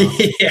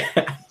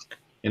 Yeah.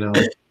 You know,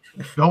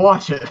 Go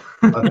watch it.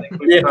 I think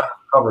we've kind of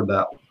covered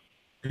that one.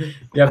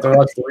 You have to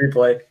watch the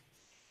replay.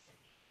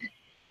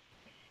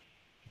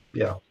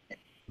 Yeah.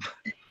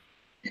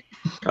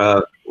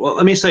 Well,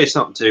 let me say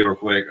something too, real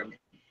quick.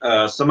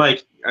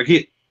 Somebody, I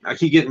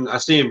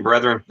see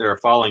brethren that are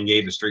following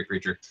Gabe the street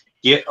preacher.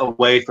 Get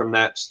away from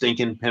that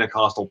stinking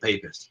Pentecostal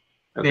papist.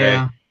 Okay,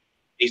 Yeah.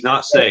 he's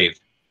not saved.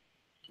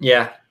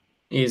 Yeah,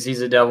 he's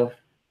a devil.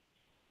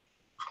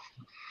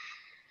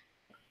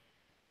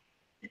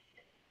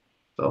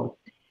 So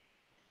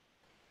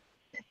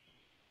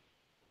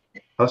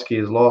Husky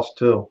is lost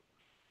too.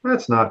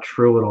 That's not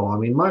true at all. I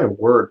mean, my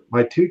word,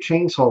 my 2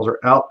 chainsaws are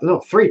out. No,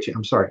 3.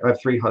 I'm sorry, I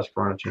have 3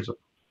 Husqvarna chainsaws.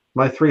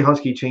 My 3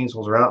 Husky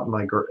chainsaws are out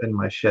in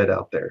my shed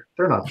out there.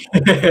 They're not.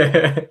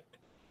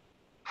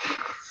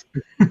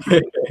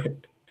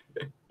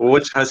 Well,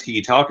 which Husky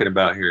you talking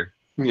about here?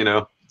 You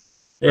know.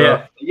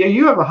 Yeah. Yeah,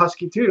 you have a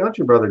Husky too, don't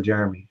you, brother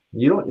Jeremy?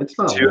 You don't. It's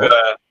not.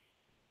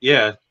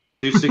 Yeah,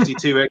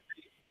 262.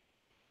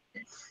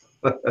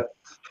 I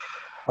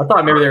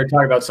thought maybe they were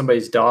talking about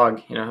somebody's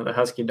dog, you know, the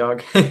Husky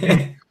dog.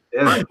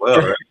 Yeah.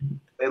 Well, right.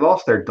 They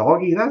lost their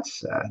doggy. That's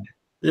sad.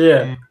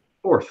 Yeah.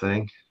 Poor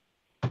thing.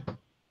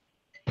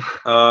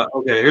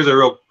 Okay, here's a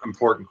real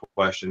important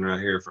question right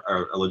here,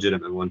 for a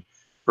legitimate one.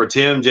 For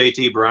Tim,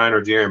 JT, Brian,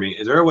 or Jeremy,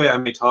 is there a way I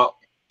may talk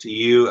to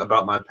you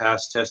about my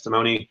past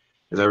testimony?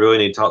 Because I really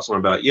need to talk to someone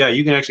about it. Yeah,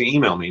 you can actually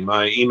email me.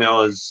 My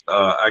email is,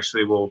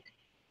 actually will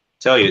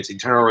tell you, it's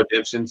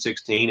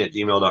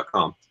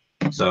eternalredemption16@gmail.com.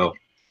 So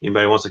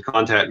anybody wants to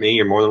contact me,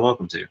 you're more than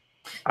welcome to.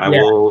 I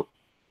will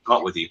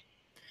talk with you.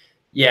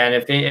 Yeah, and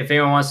if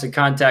anyone wants to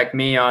contact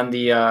me on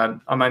the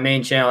on my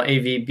main channel,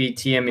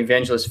 AVBTM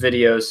Evangelist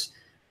Videos,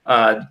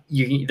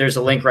 there's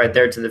a link right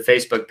there to the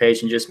Facebook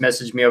page, and just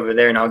message me over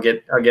there, and I'll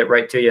get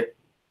right to you.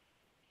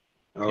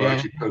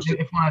 If you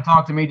want to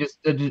talk to me,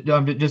 just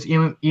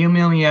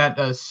email me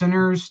at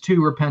sinners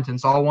to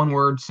repentance, all one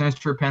word, sinners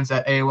to repentance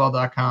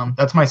 @AOL.com.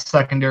 That's my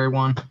secondary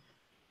one.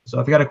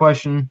 So if you got a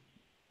question,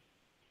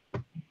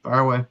 fire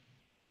away.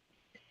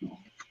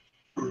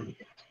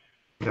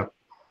 Yep.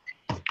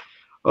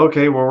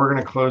 Okay, well, we're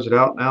going to close it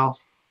out now.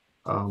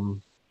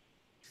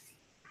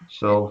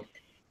 So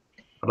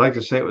I'd like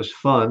to say it was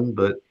fun,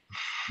 but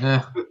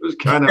it was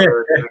kind of,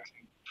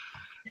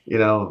 you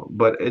know,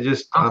 but it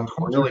just, I'm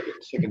really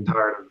getting sick and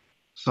tired of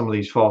some of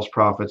these false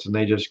prophets, and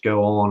they just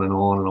go on and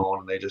on and on,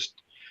 and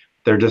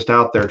they're just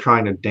out there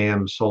trying to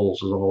damn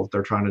souls is all that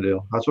they're trying to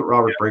do. That's what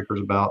Robert Breaker's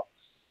about.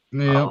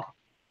 Yeah.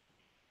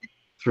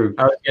 Through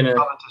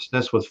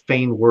covetousness with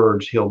feigned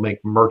words, he'll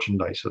make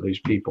merchandise of these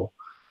people.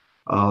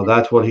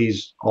 That's what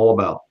he's all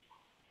about.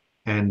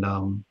 And,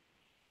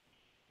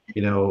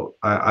 you know,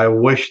 I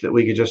wish that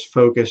we could just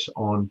focus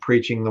on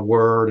preaching the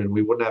word, and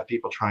we wouldn't have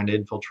people trying to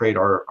infiltrate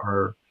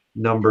our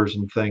numbers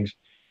and things.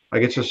 I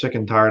get so sick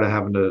and tired of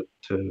having to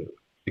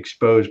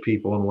expose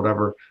people and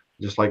whatever.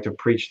 I just like to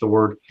preach the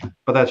word,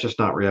 but that's just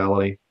not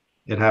reality.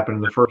 It happened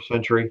in the 1st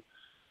century.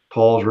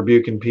 Paul's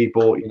rebuking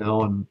people, you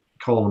know, and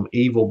calling them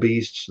evil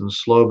beasts and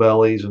slow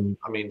bellies. And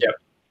I mean,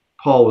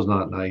 Paul was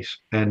not nice.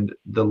 And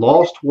the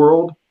lost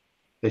world,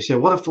 they say,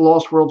 what if the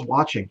lost world's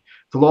watching?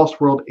 The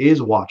lost world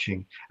is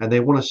watching, and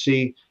they want to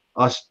see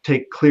us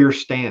take clear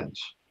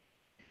stands.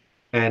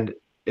 And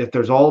if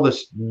there's all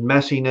this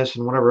messiness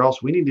and whatever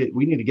else, we need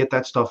to get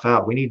that stuff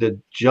out. We need to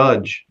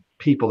judge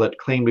people that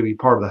claim to be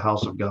part of the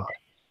house of God.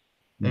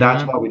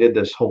 That's why we did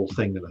this whole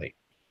thing tonight.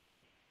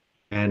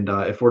 And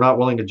if we're not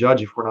willing to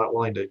judge, if we're not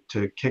willing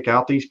to kick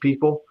out these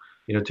people,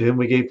 you know, to whom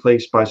we gave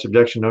place by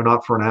subjection, no,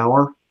 not for an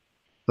hour,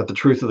 that the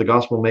truth of the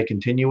gospel may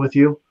continue with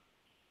you.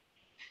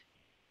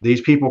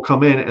 These people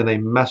come in and they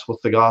mess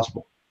with the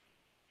gospel.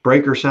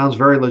 Breaker sounds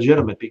very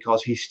legitimate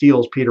because he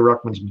steals Peter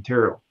Ruckman's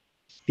material.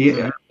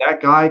 That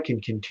guy can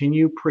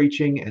continue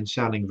preaching and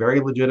sounding very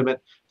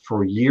legitimate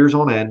for years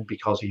on end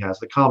because he has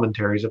the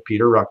commentaries of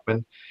Peter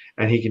Ruckman,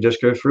 and he can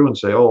just go through and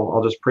say, oh,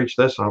 I'll just preach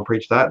this and I'll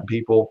preach that, and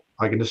people,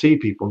 I can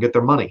deceive people and get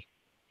their money.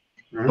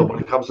 But when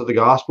it comes to the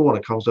gospel, when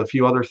it comes to a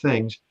few other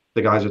things,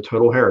 the guy's a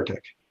total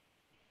heretic.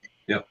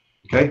 Yep.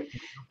 Okay?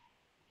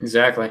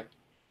 Exactly.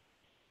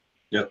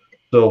 Yep.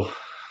 So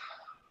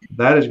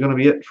that is going to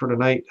be it for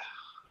tonight.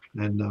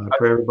 And I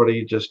pray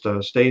everybody just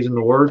stays in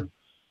the word.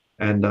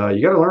 And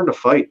you got to learn to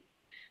fight.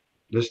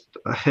 Just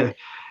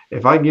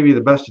if I give you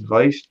the best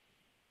advice,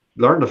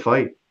 learn to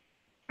fight,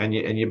 and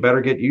you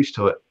better get used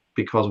to it,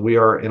 because we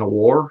are in a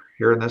war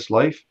here in this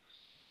life,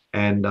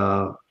 and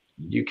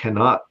you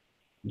cannot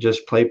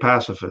just play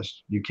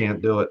pacifist. You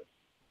can't do it.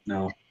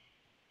 No.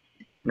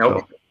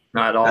 Nope,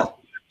 not at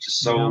all.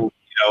 Just so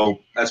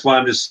that's why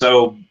I'm just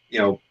so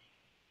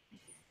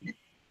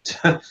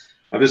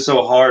I'm just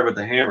so hard with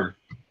the hammer.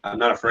 I'm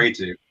not afraid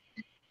to.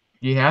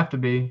 You have to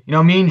be.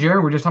 Me and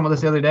Jared were just talking about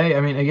this the other day.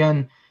 I mean,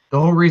 again, the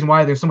whole reason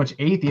why there's so much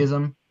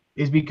atheism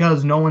is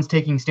because no one's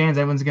taking stands.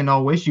 Everyone's getting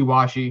all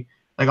wishy-washy.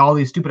 Like all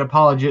these stupid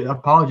apologists,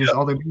 Yep.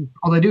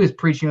 all they do is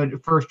preach,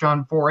 1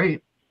 John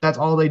 4:8. That's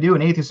all they do.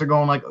 And atheists are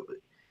going like,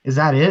 is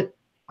that it?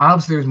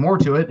 Obviously, there's more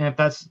to it. And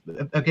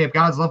if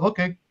God's love,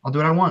 okay, I'll do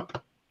what I want.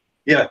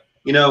 Yeah.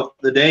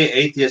 The day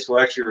atheists will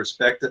actually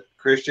respect the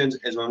Christians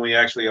is when we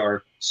actually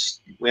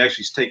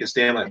take a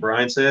stand, like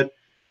Brian said,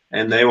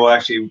 and they will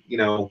actually,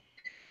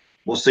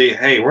 we'll see,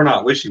 hey, we're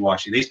not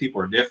wishy-washy. These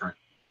people are different,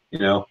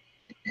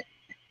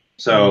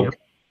 So,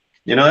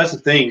 Yep. That's the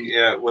thing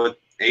with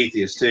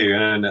atheists too.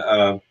 And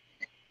I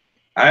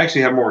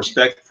actually have more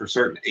respect for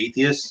certain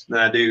atheists than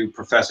I do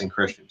professing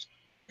Christians,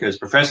 because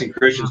professing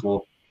Christians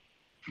will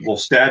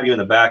stab you in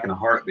the back in a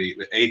heartbeat,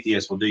 but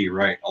atheists will do you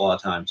right a lot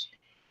of times.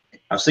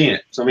 I've seen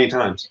it so many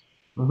times.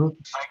 Mm-hmm.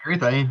 I agree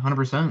with that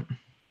 100%.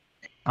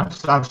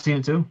 I've seen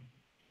it too.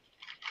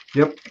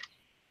 Yep.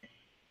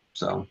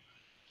 So.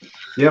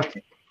 Yeah.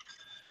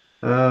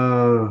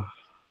 And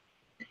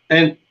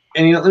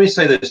let me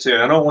say this too.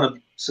 I don't want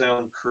to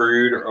sound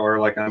crude or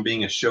like I'm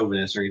being a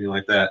chauvinist or anything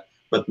like that.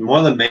 But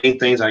one of the main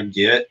things I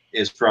get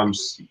is from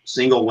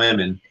single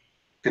women,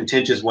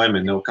 contentious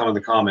women. They'll come in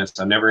the comments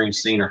I've never even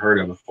seen or heard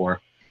of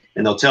before,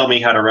 and they'll tell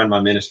me how to run my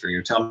ministry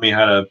or tell me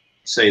how to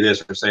say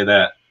this or say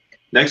that.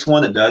 Next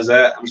one that does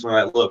that, I'm just going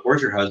to like, look,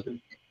 where's your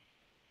husband?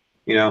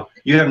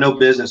 You have no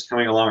business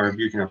coming along and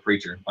rebuking a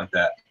preacher like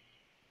that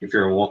if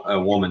you're a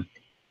woman.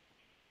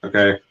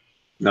 Okay,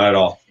 not at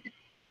all.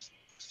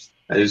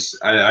 I just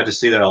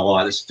see that a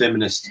lot. This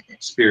feminist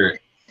spirit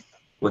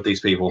with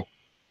these people.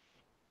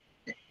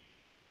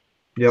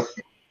 Yep.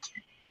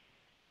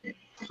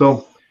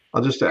 So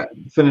I'll just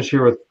finish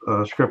here with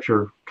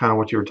scripture, kind of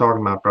what you were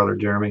talking about, Brother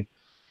Jeremy.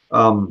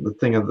 The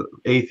thing of the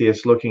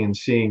atheists looking and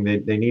seeing,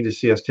 they need to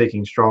see us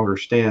taking stronger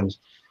stands.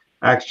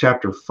 Acts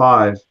chapter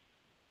 5,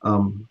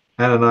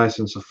 Ananias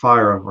and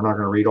Sapphira, we're not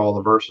going to read all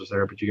the verses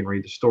there, but you can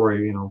read the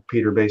story.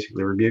 Peter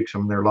basically rebukes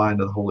them. They're lying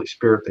to the Holy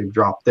Spirit. They've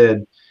dropped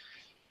dead.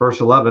 Verse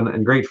 11,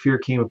 and great fear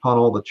came upon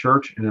all the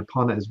church and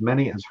upon as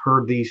many as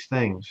heard these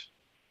things.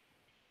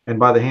 And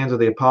by the hands of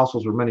the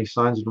apostles were many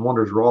signs and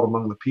wonders wrought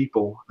among the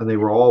people, and they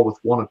were all with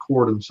one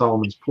accord in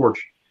Solomon's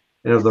porch.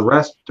 And of the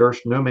rest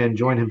durst no man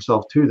join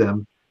himself to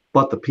them,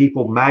 but the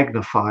people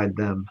magnified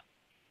them.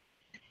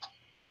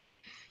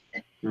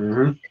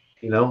 Mm-hmm.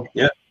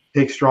 Yeah.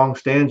 Take strong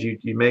stands.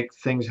 You make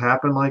things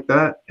happen like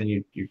that, and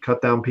you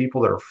cut down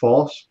people that are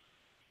false.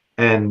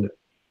 And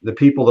the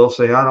people, they'll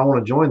say, I don't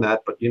want to join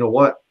that, but you know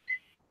what?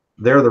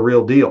 They're the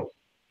real deal,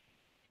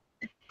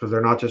 because they're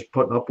not just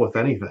putting up with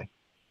anything.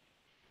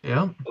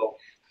 Yeah. So,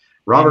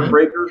 Robert Amen.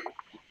 Breaker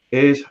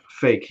is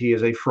fake. He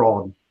is a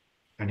fraud,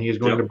 and he is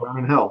going Yep. to burn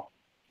in hell.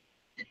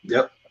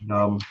 Yep.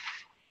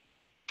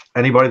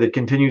 Anybody that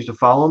continues to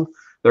follow him,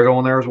 they're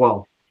going there as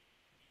well.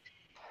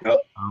 Yep.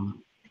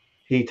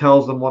 He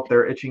tells them what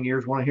their itching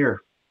ears want to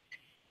hear,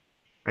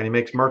 and he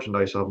makes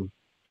merchandise of them.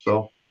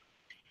 So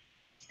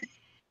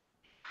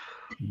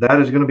that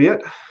is going to be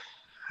it,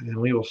 and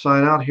we will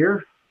sign out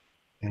here.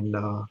 And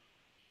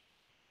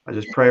I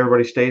just pray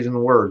everybody stays in the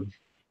Word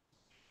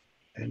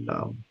and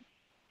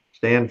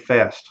stand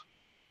fast.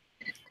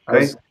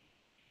 Okay.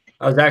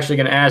 I was actually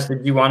going to ask,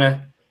 did you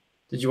want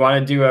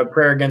to do a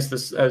prayer against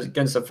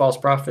the false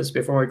prophets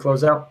before we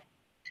close out?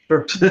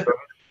 Sure.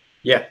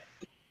 Yeah.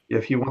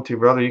 If you want to,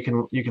 brother, you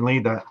can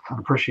lead that. I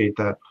appreciate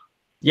that.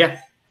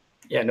 Yeah.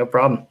 Yeah, no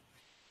problem.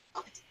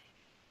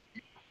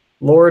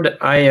 Lord,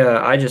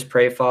 I just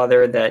pray,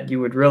 Father, that you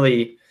would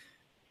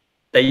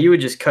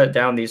just cut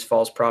down these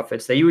false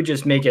prophets, that you would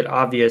just make it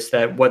obvious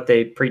that what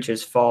they preach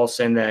is false,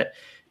 and that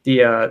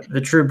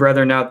the true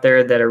brethren out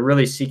there that are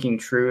really seeking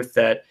truth,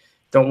 that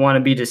don't want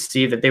to be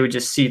deceived, that they would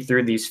just see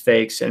through these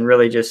fakes and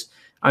really just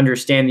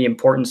understand the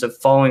importance of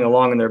following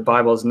along in their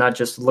Bibles, not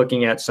just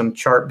looking at some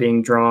chart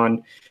being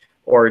drawn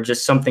or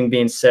just something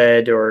being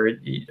said, or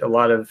a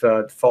lot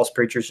of false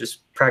preachers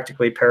just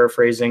practically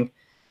paraphrasing,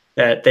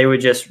 that they would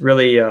just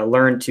really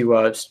learn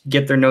to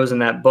get their nose in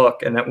that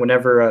book, and that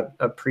whenever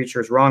a preacher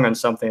is wrong on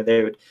something,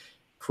 they would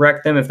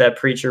correct them. If that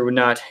preacher would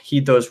not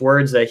heed those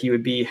words, that he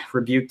would be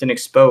rebuked and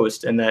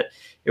exposed, and that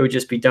it would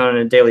just be done on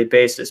a daily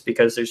basis,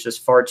 because there's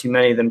just far too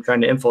many of them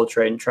trying to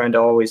infiltrate and trying to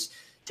always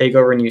take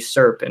over and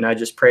usurp. And I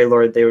just pray,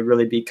 Lord, they would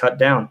really be cut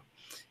down.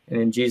 And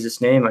in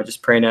Jesus' name, I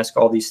just pray and ask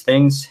all these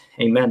things.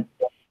 Amen.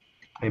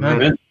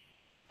 Amen.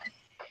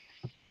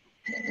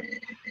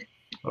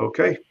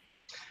 Okay.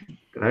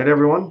 Good night,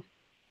 everyone.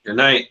 Good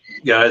night,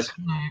 guys.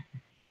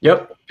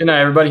 Yep. Good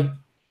night, everybody.